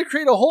 Or you want to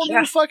create a whole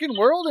new fucking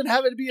world and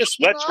have it be a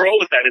spin-off? Let's roll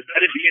with that. Is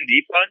that a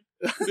D&D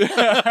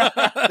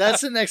fun?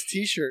 That's the next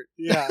t-shirt.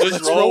 Yeah,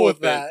 let's roll with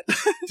that.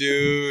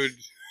 Dude.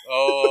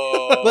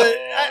 Oh. But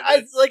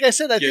I like I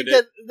said, I think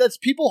that's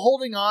people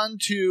holding on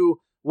to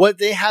what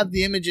they have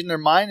the image in their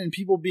mind and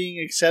people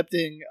being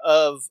accepting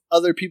of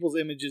other people's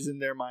images in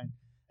their mind.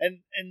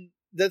 And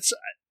that's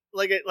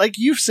like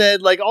you've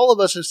said, like all of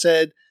us have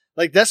said,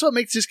 like that's what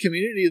makes this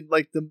community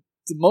like the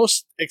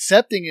most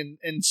accepting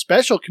and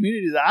special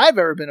community that I've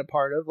ever been a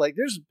part of. Like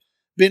there's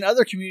been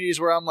other communities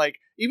where I'm like,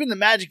 even the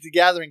Magic the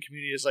Gathering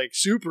community is like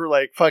super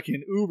like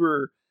fucking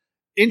uber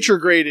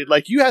integrated.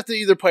 Like you have to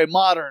either play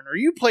modern or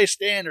you play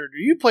standard or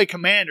you play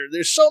commander.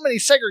 There's so many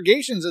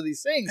segregations of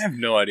these things. I have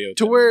no idea.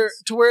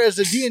 Whereas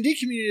the D&D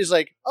community is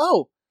like,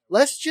 oh,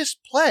 let's just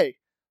play.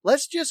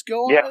 Let's just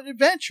go on an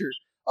adventure.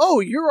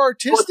 Oh, you're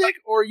artistic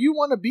or you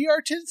want to be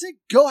artistic?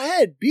 Go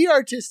ahead, be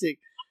artistic.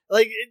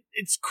 Like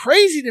it's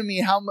crazy to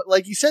me how,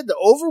 like you said, the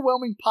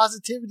overwhelming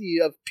positivity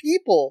of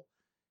people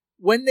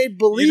when they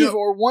believe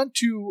or want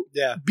to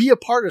be a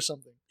part of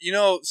something. You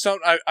know,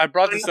 I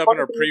brought this up in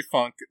our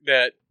pre-funk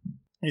that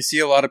you see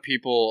a lot of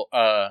people.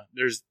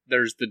 There's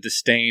the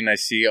disdain I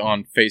see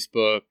on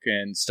Facebook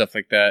and stuff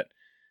like that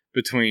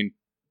between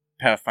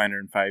Pathfinder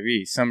and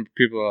 5e. Some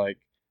people are like,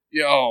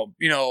 yo,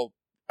 you know,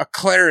 a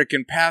cleric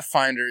in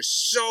Pathfinder is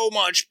so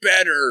much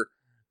better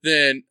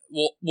than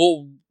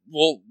we'll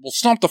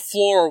stomp the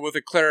floor with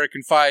a cleric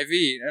in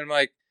 5e. And I'm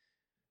like,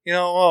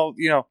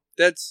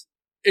 that's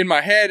in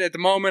my head at the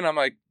moment. I'm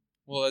like,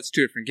 well, that's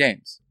two different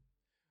games.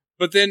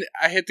 But then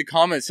I hit the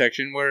comment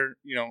section where,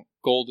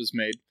 gold is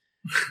made.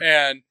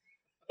 And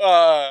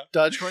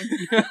Dogecoin.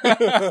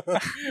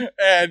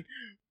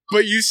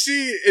 But you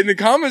see in the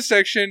comment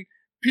section,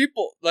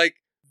 people like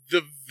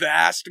the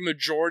vast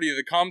majority of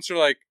the comments are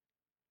like,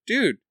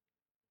 dude,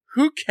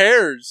 who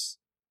cares?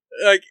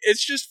 Like,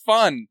 it's just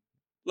fun.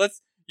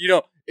 Let's,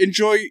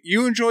 enjoy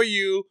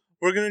you.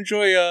 We're going to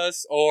enjoy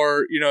us.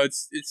 Or,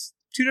 it's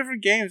two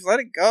different games. Let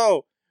it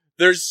go.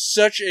 There's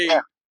such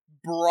a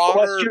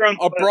broader,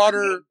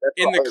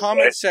 in the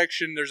comment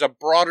section, there's a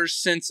broader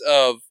sense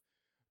of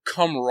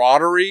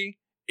camaraderie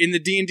in the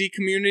D&D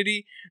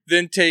community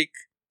than take,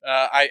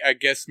 I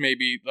guess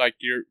maybe like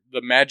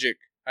the Magic.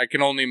 I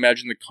can only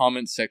imagine the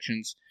comment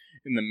sections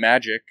in the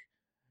Magic.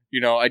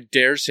 I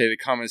dare say the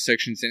comment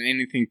sections in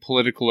anything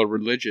political or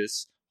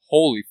religious.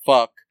 Holy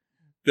fuck.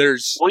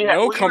 There's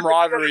no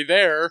camaraderie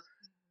there.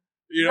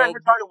 You guys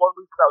were talking one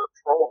week about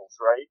trolls,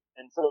 right?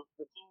 And so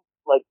the thing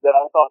that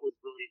I thought was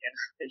really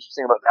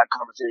interesting about that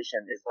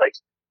conversation is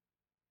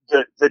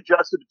the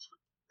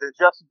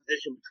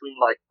juxtaposition between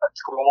like a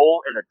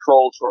troll and a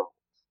troll.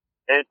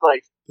 And it's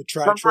like the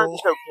sometimes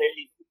it's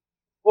okay.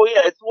 Well,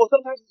 yeah,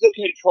 sometimes it's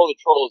okay to troll the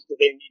trolls because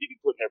they need to be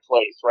put in their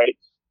place, right?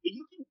 But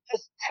you can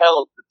just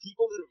tell the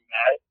people that are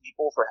mad at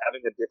people for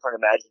having a different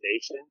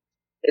imagination.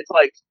 It's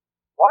like,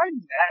 why are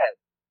you mad?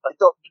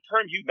 Like the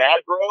term "you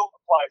mad, bro"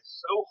 applies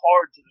so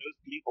hard to those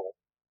people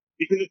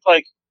because it's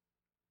like,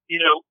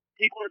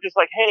 people are just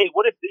like, hey,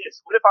 what if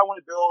this? What if I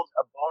want to build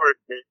a bard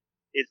that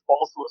is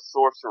also a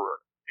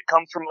sorcerer? It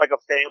comes from like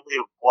a family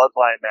of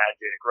bloodline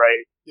magic,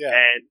 right? Yeah.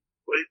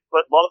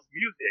 But loves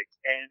music,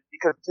 and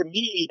because to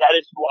me that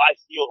is who I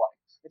feel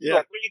like. It's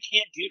like, well, you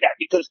can't do that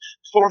because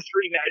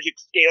sorcery magic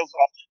scales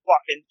off,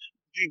 and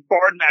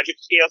bard magic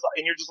scales off,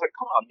 and you're just like,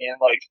 come on, man,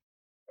 like,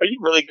 are you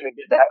really going to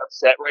get that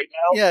upset right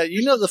now? Yeah,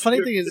 the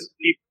funny thing is,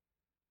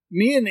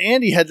 me and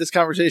Andy had this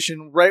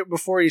conversation right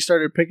before he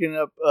started picking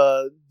up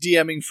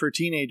DMing for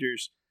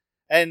teenagers,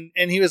 and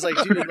he was like,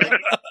 dude,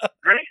 like,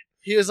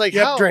 he was like,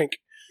 how drink.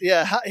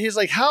 Yeah, he's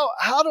like, how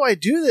do I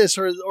do this,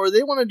 or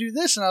they want to do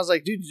this, and I was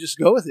like, dude, just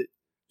go with it.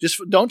 Just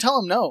don't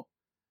tell them no.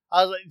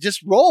 I was like,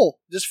 just roll,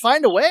 just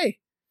find a way.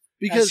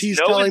 Because he's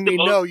telling me,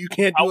 no, you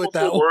can't do it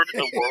that way. Word in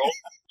the world.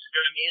 You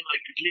know what I mean?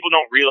 Like, people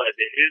don't realize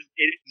it.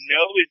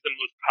 No is the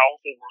most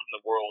powerful word in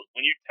the world.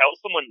 When you tell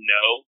someone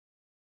no,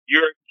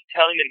 you're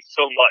telling them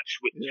so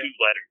much with two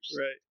letters.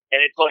 Right.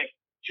 And it's like,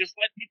 just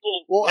let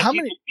people,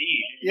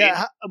 be.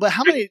 But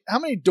how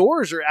many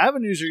doors or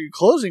avenues are you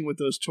closing with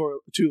those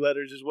two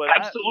letters is what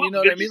absolutely.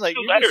 What I mean? Like,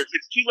 two letters.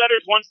 It's two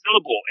letters, one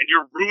syllable, and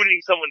you're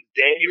ruining someone's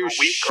day or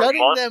week or month. You're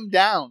shutting them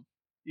down.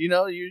 You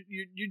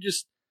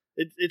just,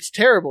 it's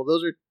terrible.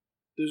 Those are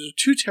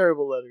two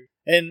terrible letters,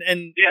 and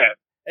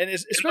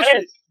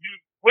especially you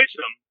switch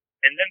them,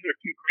 and then they're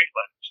two great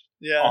letters.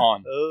 Yeah.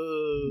 On.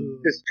 Oh.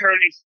 Because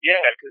making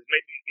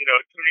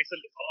turning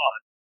something on,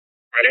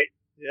 right?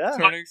 Yeah.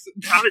 Honestly,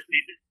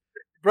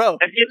 bro.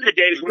 At the end of the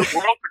day,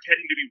 we're all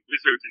pretending to be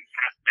wizards and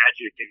cast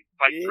magic and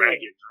fight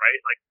dragons,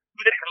 right? Like,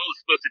 who the hell is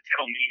supposed to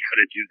tell me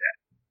how to do that?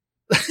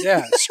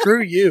 Yeah,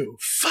 screw you.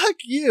 Fuck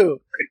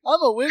you.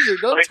 I'm a wizard.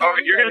 Don't Like, tell all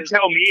right, me you're that gonna is-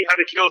 tell me how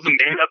to kill the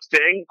man-up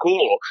thing?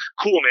 Cool,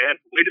 man.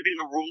 Way to be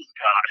the rules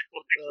god.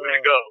 Like, way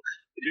to go.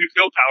 You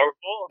feel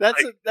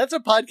powerful? That's a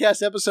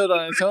podcast episode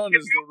on its own.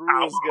 Is the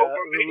rules guy?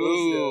 The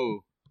rules guy.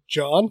 Ooh.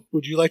 John,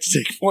 would you like to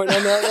take a point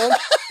on that one?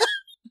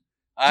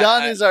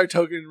 John is our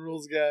token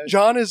rules guy.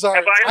 John is our.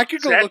 Have I I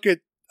could go upset- look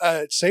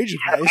at Sage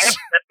I Advice. set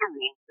the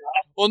rules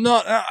god. Well,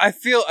 no, I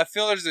feel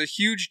there's a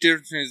huge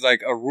difference between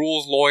like a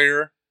rules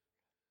lawyer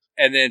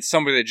and then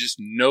somebody that just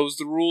knows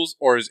the rules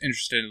or is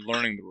interested in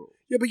learning the rules.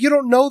 Yeah, but you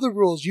don't know the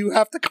rules. You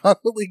have to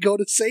constantly go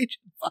to Sage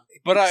Advice.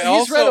 But I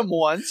He's read also, them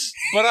once.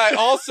 but I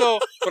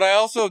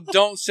also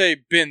don't say,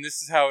 Ben,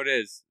 this is how it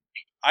is.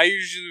 I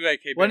usually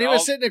like, hey, Ben, When he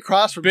was sitting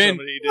across from Ben-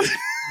 somebody, he did.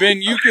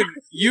 Ben,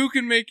 you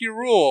can make your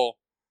rule.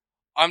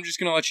 I'm just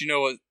gonna let you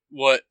know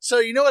what. So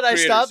you know what I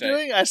Creators stopped say.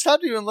 doing? I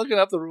stopped even looking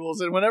up the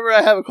rules. And whenever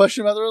I have a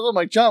question about the rules, I'm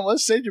like, John, what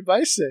does Sage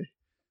Advice say?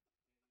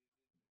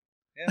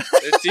 Yeah,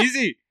 it's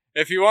easy.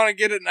 If you want to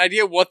get an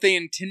idea what they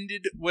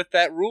intended with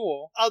that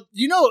rule.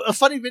 You know, a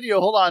funny video,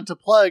 hold on, to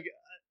plug,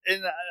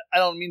 and I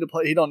don't mean to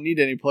play, he don't need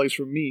any plugs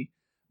from me,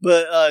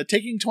 but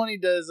Taking 20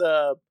 does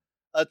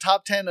a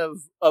top 10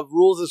 of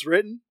rules as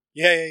written.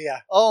 Yeah.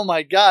 Oh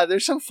my god,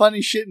 there's some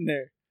funny shit in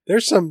there.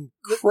 There's some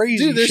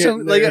crazy Dude, there's shit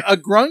some, in like, there. a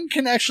grung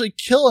can actually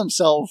kill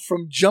himself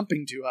from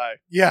jumping too high.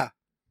 Yeah.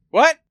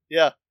 What?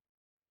 Yeah.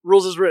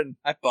 Rules as written.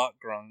 I bought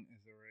Grung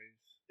as a raise.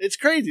 It's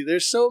crazy.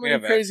 There's so We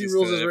many have crazy access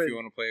rules to as that if written you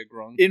want to play a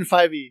Grung. in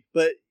 5e.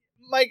 But,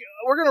 Mike,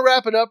 we're going to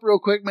wrap it up real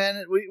quick,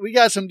 man. We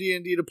got some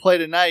D&D to play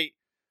tonight.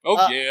 Oh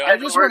yeah. I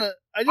just want to...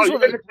 Oh, you guys are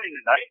playing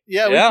tonight?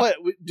 Yeah, Yeah. we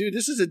play... dude,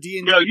 this is a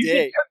D&D Yo, you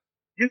day.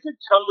 you could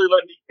totally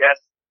let me guess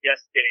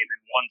game in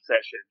one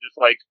session. Just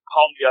like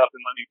call me up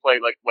and let me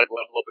play like level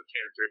up a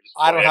character. And just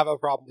I don't play have a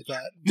problem with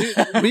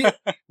that.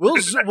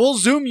 Dude, we'll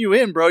zoom you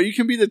in, bro. You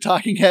can be the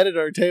talking head at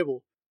our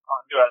table.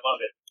 Oh, dude, I love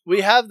it. We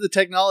have the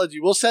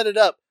technology. We'll set it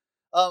up.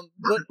 But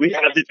We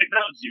have the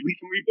technology. We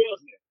can rebuild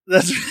it.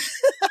 that's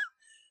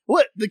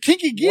what the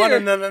kinky gear.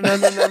 No.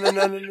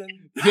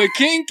 The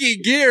kinky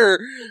gear.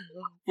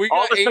 We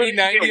All got of a sudden,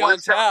 80-90 you on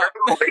wakes up- top.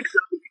 wakes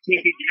up with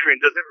kinky gear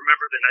and doesn't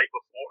remember the night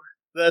before.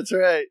 That's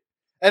right.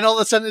 And all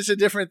of a sudden, it's a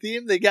different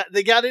theme. They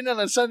got in on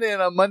a Sunday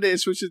and on Monday it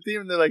switched the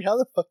theme. And they're like, "How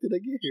the fuck did I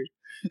get here?"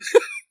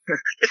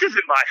 This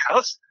isn't my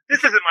house. This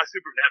isn't my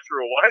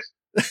supernatural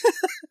wife.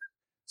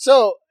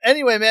 So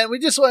anyway, man, we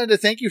just wanted to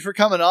thank you for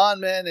coming on,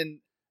 man,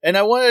 and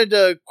I wanted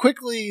to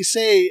quickly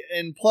say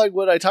and plug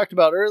what I talked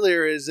about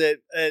earlier is that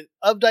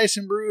Of Dice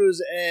and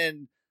Brews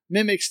and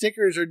Mimic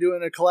Stickers are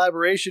doing a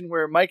collaboration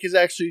where Mike has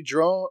actually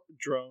drawn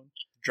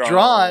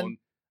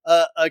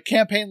a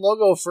campaign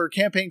logo for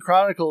Campaign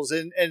Chronicles,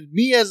 and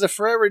me as the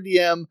Forever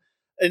DM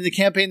in the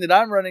campaign that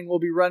I'm running will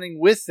be running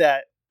with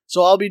that.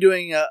 So I'll be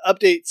doing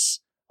updates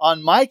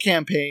on my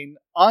campaign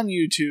on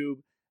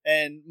YouTube,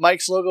 and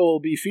Mike's logo will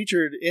be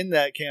featured in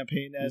that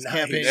campaign as Nice.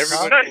 Campaign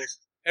Everybody- Chronicles.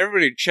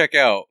 Everybody check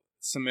out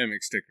some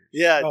Mimic stickers.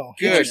 Yeah, Oh,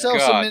 get good yourself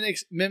God. some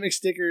mimic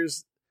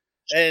stickers.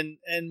 And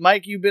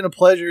Mike, you've been a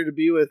pleasure to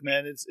be with,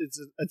 man. It's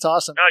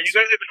awesome. No, you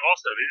guys have been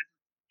awesome.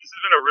 This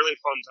has been a really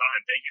fun time.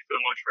 Thank you so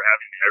much for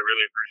having me. I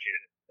really appreciate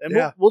it. And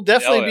Yeah. we'll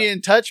definitely Hell be yeah.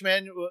 in touch,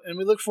 man. And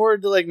we look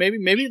forward to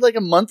maybe like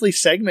a monthly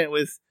segment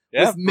with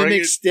Yeah,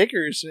 mimic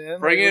stickers, man.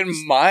 bring Like, in we'll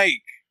just-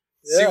 Mike.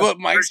 See Yeah. what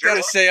Mike's For sure. got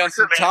to say on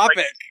For sure, some man.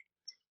 topic.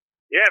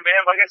 Yeah,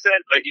 man. Like I said,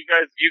 like you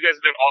guys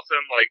have been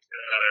awesome. Like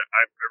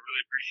I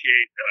really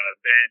appreciate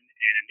Ben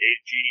and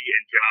AG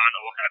and John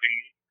all having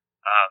me.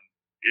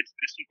 It's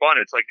been fun.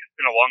 It's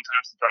been a long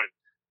time since I've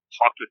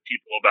talked with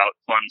people about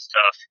fun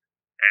stuff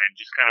and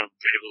just kind of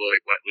been able to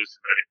like let loose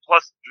about it.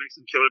 Plus, drink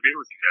some killer beer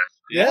with you guys.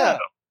 Yeah.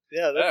 So,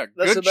 Yeah, Yeah,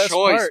 that's good the best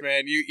choice, part.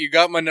 man. You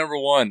got my number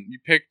one. You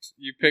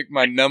picked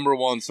my number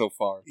one so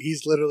far.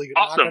 He's literally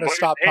awesome. not going to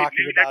stop Hey,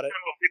 talking maybe about it. next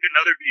time we'll pick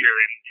another beer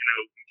and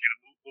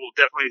we'll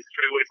definitely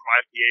stray away from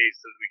IPAs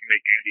so that we can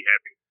make Andy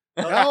happy.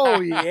 Oh,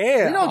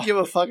 yeah. We don't give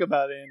a fuck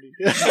about Andy.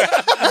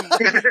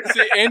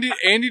 See,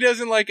 Andy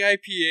doesn't like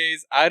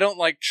IPAs. I don't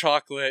like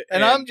chocolate,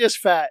 and I'm just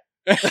fat.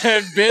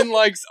 and Ben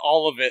likes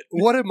all of it.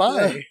 What am I?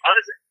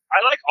 Honestly, I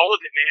like all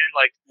of it, man.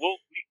 Like,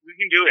 we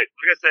can do it.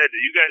 Like I said,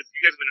 you guys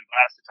have been a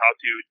blast to talk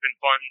to. It's been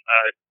fun.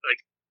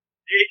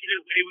 In a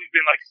way, we've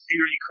been like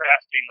theory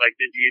crafting like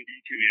the D&D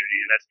community,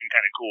 and that's been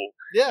kind of cool.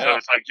 Yeah. So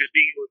it's like just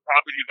being able to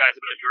talk with you guys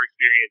about your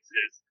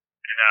experiences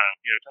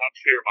and talk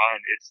share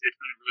mine. It's been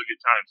a really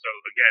good time. So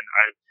again,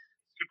 I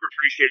super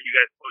appreciate you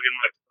guys plugging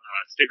my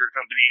sticker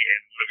company and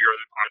one of your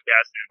other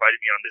podcasts and invited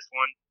me on this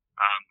one.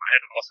 I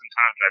had an awesome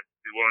time, and I'd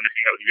be willing to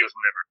hang out with you guys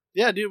whenever.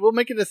 Yeah, dude, we'll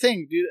make it a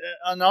thing, dude.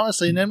 And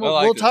honestly, and then I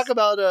like we'll this. talk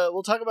about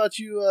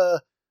you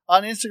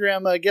on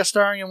Instagram, guest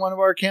starring in one of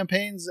our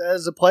campaigns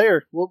as a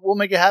player. We'll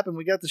make it happen.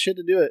 We got the shit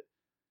to do it.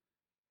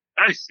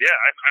 Nice, yeah,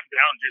 I'm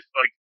down. Just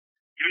like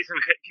give me some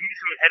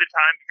ahead of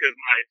time because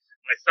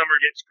my summer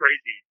gets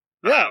crazy.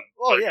 Yeah.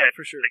 Oh but yeah, again,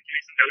 for sure. Like, give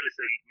me some notice,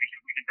 and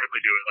we can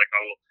definitely do it. Like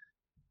I'll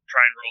try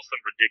and roll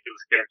some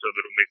ridiculous character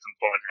that'll make some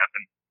fun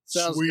happen.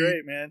 Sounds Sweet.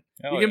 great, man.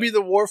 Hell You can yeah. be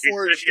the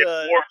Warforged.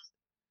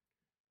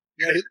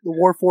 Yeah, the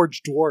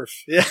Warforged dwarf.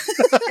 Yeah.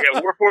 Yeah,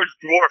 Warforged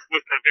dwarf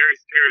with a very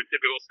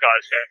stereotypical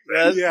Scottish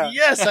accent. Yeah.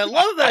 Yes, I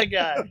love that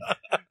guy.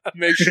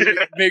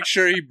 Make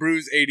sure he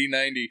brews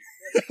 80-90.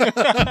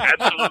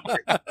 Absolutely.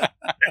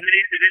 And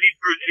then he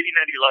brews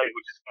 80-90 light,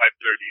 which is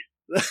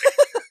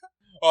 530.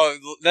 Oh,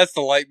 that's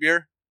the light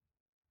beer?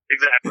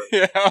 Exactly.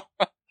 Yeah.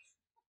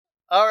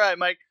 All right,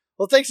 Mike.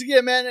 Well, thanks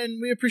again, man, and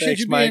we appreciate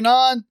Thanks, you being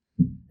on.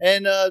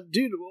 And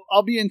dude,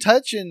 I'll be in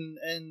touch, and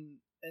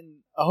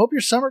I hope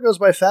your summer goes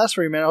by fast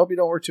for you, man. I hope you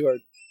don't work too hard.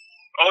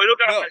 Oh, it'll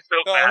go by so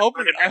No, fast.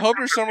 I hope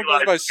your summer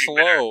goes by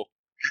slow.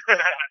 Yeah,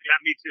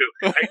 me too.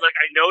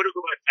 I know it'll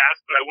go by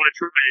fast, but I want to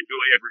try and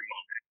enjoy every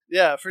moment.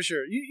 Yeah, for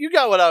sure. You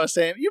got what I was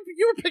saying. You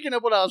were picking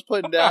up what I was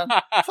putting down.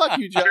 Fuck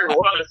you, John. Sure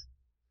was.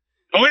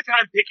 The only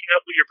time picking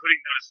up what you're putting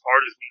down as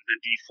hard is when it's a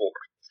D4.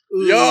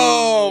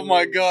 Yo,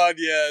 my God,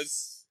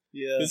 yes.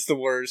 Yeah. It's the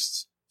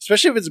worst.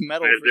 Especially if it's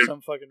metal for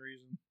some fucking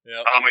reason.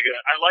 Yeah. Oh my God.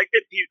 I like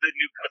that the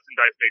new custom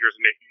dice makers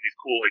are making these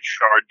cool like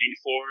shard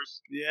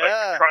D4s. Yeah. Like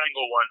the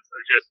triangle ones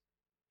are just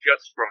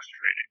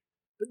frustrating.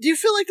 But do you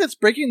feel like that's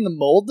breaking the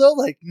mold, though?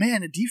 Like,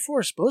 man, a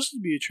D4 is supposed to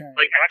be a triangle.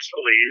 Like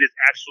actually, it is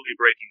actually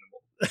breaking the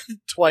mold.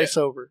 Twice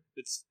over.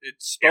 It's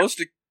supposed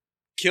to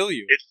kill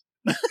you. It's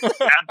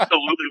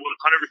absolutely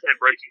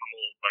 100% breaking the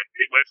mold. Like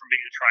it went from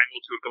being a triangle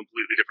to a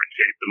completely different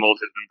shape. The mold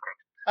has been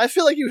broken. I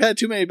feel like you've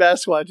had too many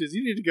Basquatches.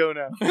 You need to go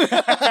now.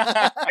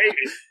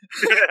 Maybe.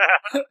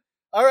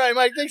 All right,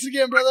 Mike. Thanks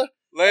again, brother.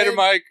 Later,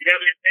 Mike. Yeah,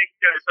 man. Thank you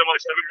guys so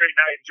much. Have a great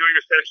night. Enjoy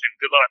your session.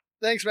 Good luck.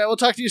 Thanks, man. We'll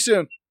talk to you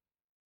soon.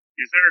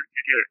 Yes, sir.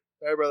 You get it.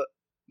 All right, brother.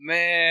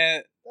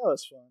 Man, That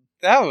was fun.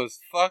 that was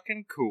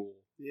fucking cool.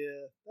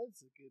 Yeah,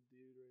 that's a good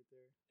dude right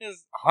there.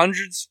 It's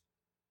hundreds,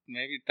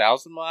 maybe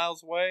 1,000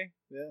 miles away.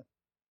 Yeah.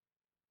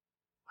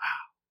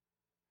 Wow.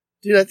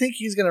 Dude, I think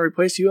he's going to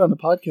replace you on the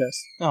podcast.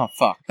 Oh,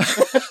 fuck.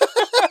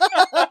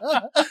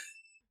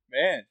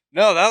 Man.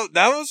 No,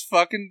 that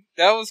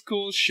was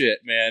cool as shit,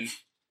 man.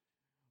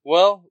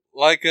 Well,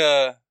 like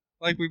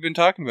we've been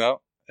talking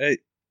about, hey,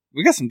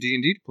 we got some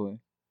D&D to play.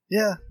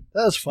 Yeah,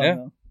 that was fun, Yeah.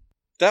 though.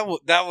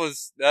 That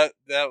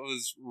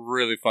was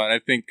really fun. I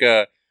think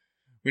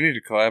we need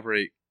to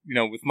collaborate,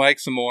 with Mike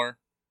some more.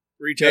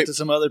 Reach out to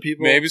some other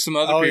people. Maybe some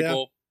other Oh,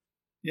 people.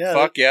 Yeah.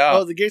 Fuck yeah.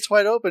 Oh, the gate's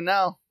wide open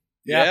now.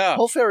 Yeah.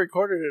 Hopefully I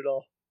recorded it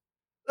all.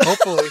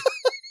 Hopefully.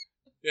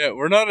 Yeah,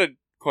 we're not at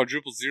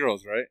quadruple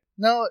zeros, right?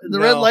 No, the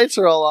No. red lights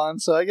are all on,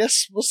 so I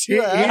guess we'll see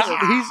what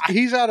happens.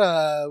 He's at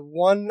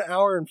 1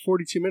 hour and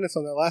 42 minutes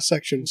on that last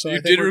section. So I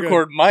You think did we're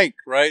record Mike,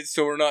 right?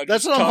 So we're not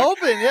That's just what I'm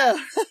talking- hoping, yeah.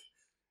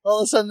 All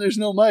of a sudden there's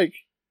no mic. good.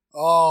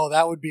 Oh,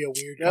 that would be a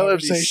weird That would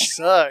be conversation.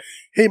 suck.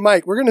 Hey,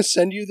 Mike, we're going to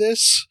send you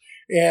this,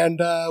 and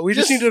we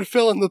just Just- need to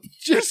fill in the.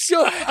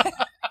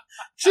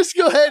 Just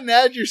go ahead and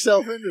add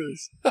yourself into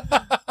this.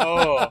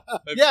 Oh,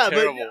 that'd Yeah, be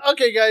terrible. but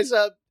okay, guys,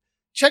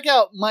 check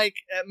out Mike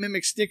at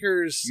Mimic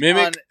Stickers on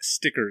Mimic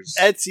stickers.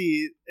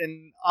 Etsy,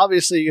 and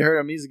obviously you heard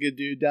him. He's a good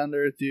dude, down to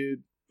earth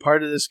dude,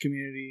 part of this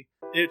community.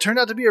 It turned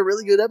out to be a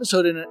really good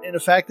episode in a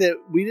fact that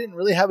we didn't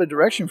really have a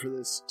direction for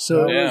this.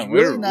 So it Yeah, was we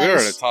really were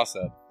nice. at a toss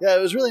up. Yeah,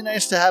 it was really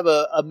nice to have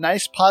a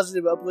nice,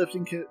 positive,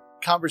 uplifting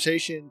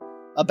conversation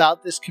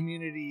about this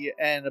community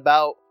and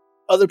about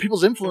other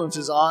people's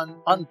influences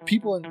on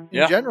people in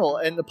Yeah. general,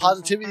 and the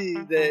positivity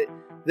that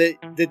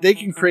they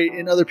can create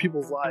in other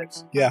people's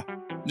lives.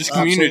 This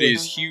community Absolutely.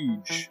 is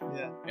huge,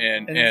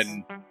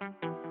 Yeah.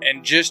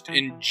 and just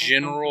in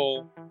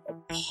general, a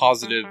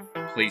positive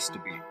place to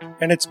be.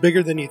 And it's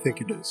bigger than you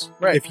think it is.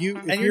 Right. If you're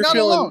you're not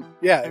feeling, alone.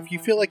 Yeah, if you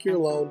feel like you're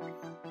alone,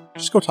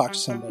 just go talk to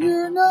somebody.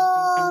 You're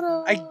not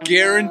alone. I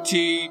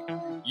guarantee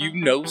you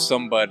know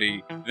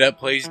somebody that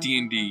plays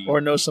D&D,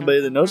 Or know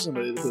somebody that knows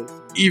somebody that plays.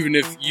 even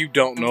if you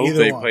don't know Either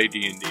they one. play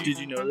D&D. Did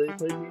you know they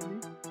play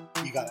D&D?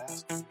 You gotta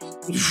ask.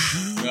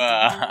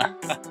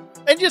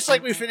 And just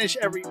like we finish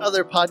every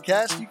other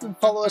podcast, you can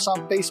follow us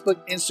on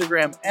Facebook,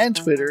 Instagram, and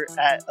Twitter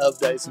at Of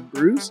Dice and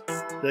Brews.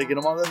 Did I get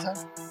them all that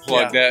time?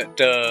 Plug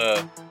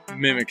that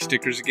Mimic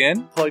stickers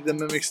again. Plug the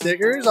Mimic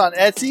Stickers on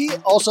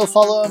Etsy. Also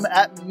follow them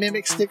at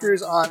Mimic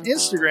Stickers on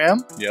Instagram.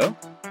 Yeah.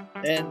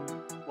 And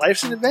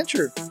life's an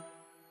adventure.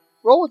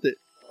 Roll with it.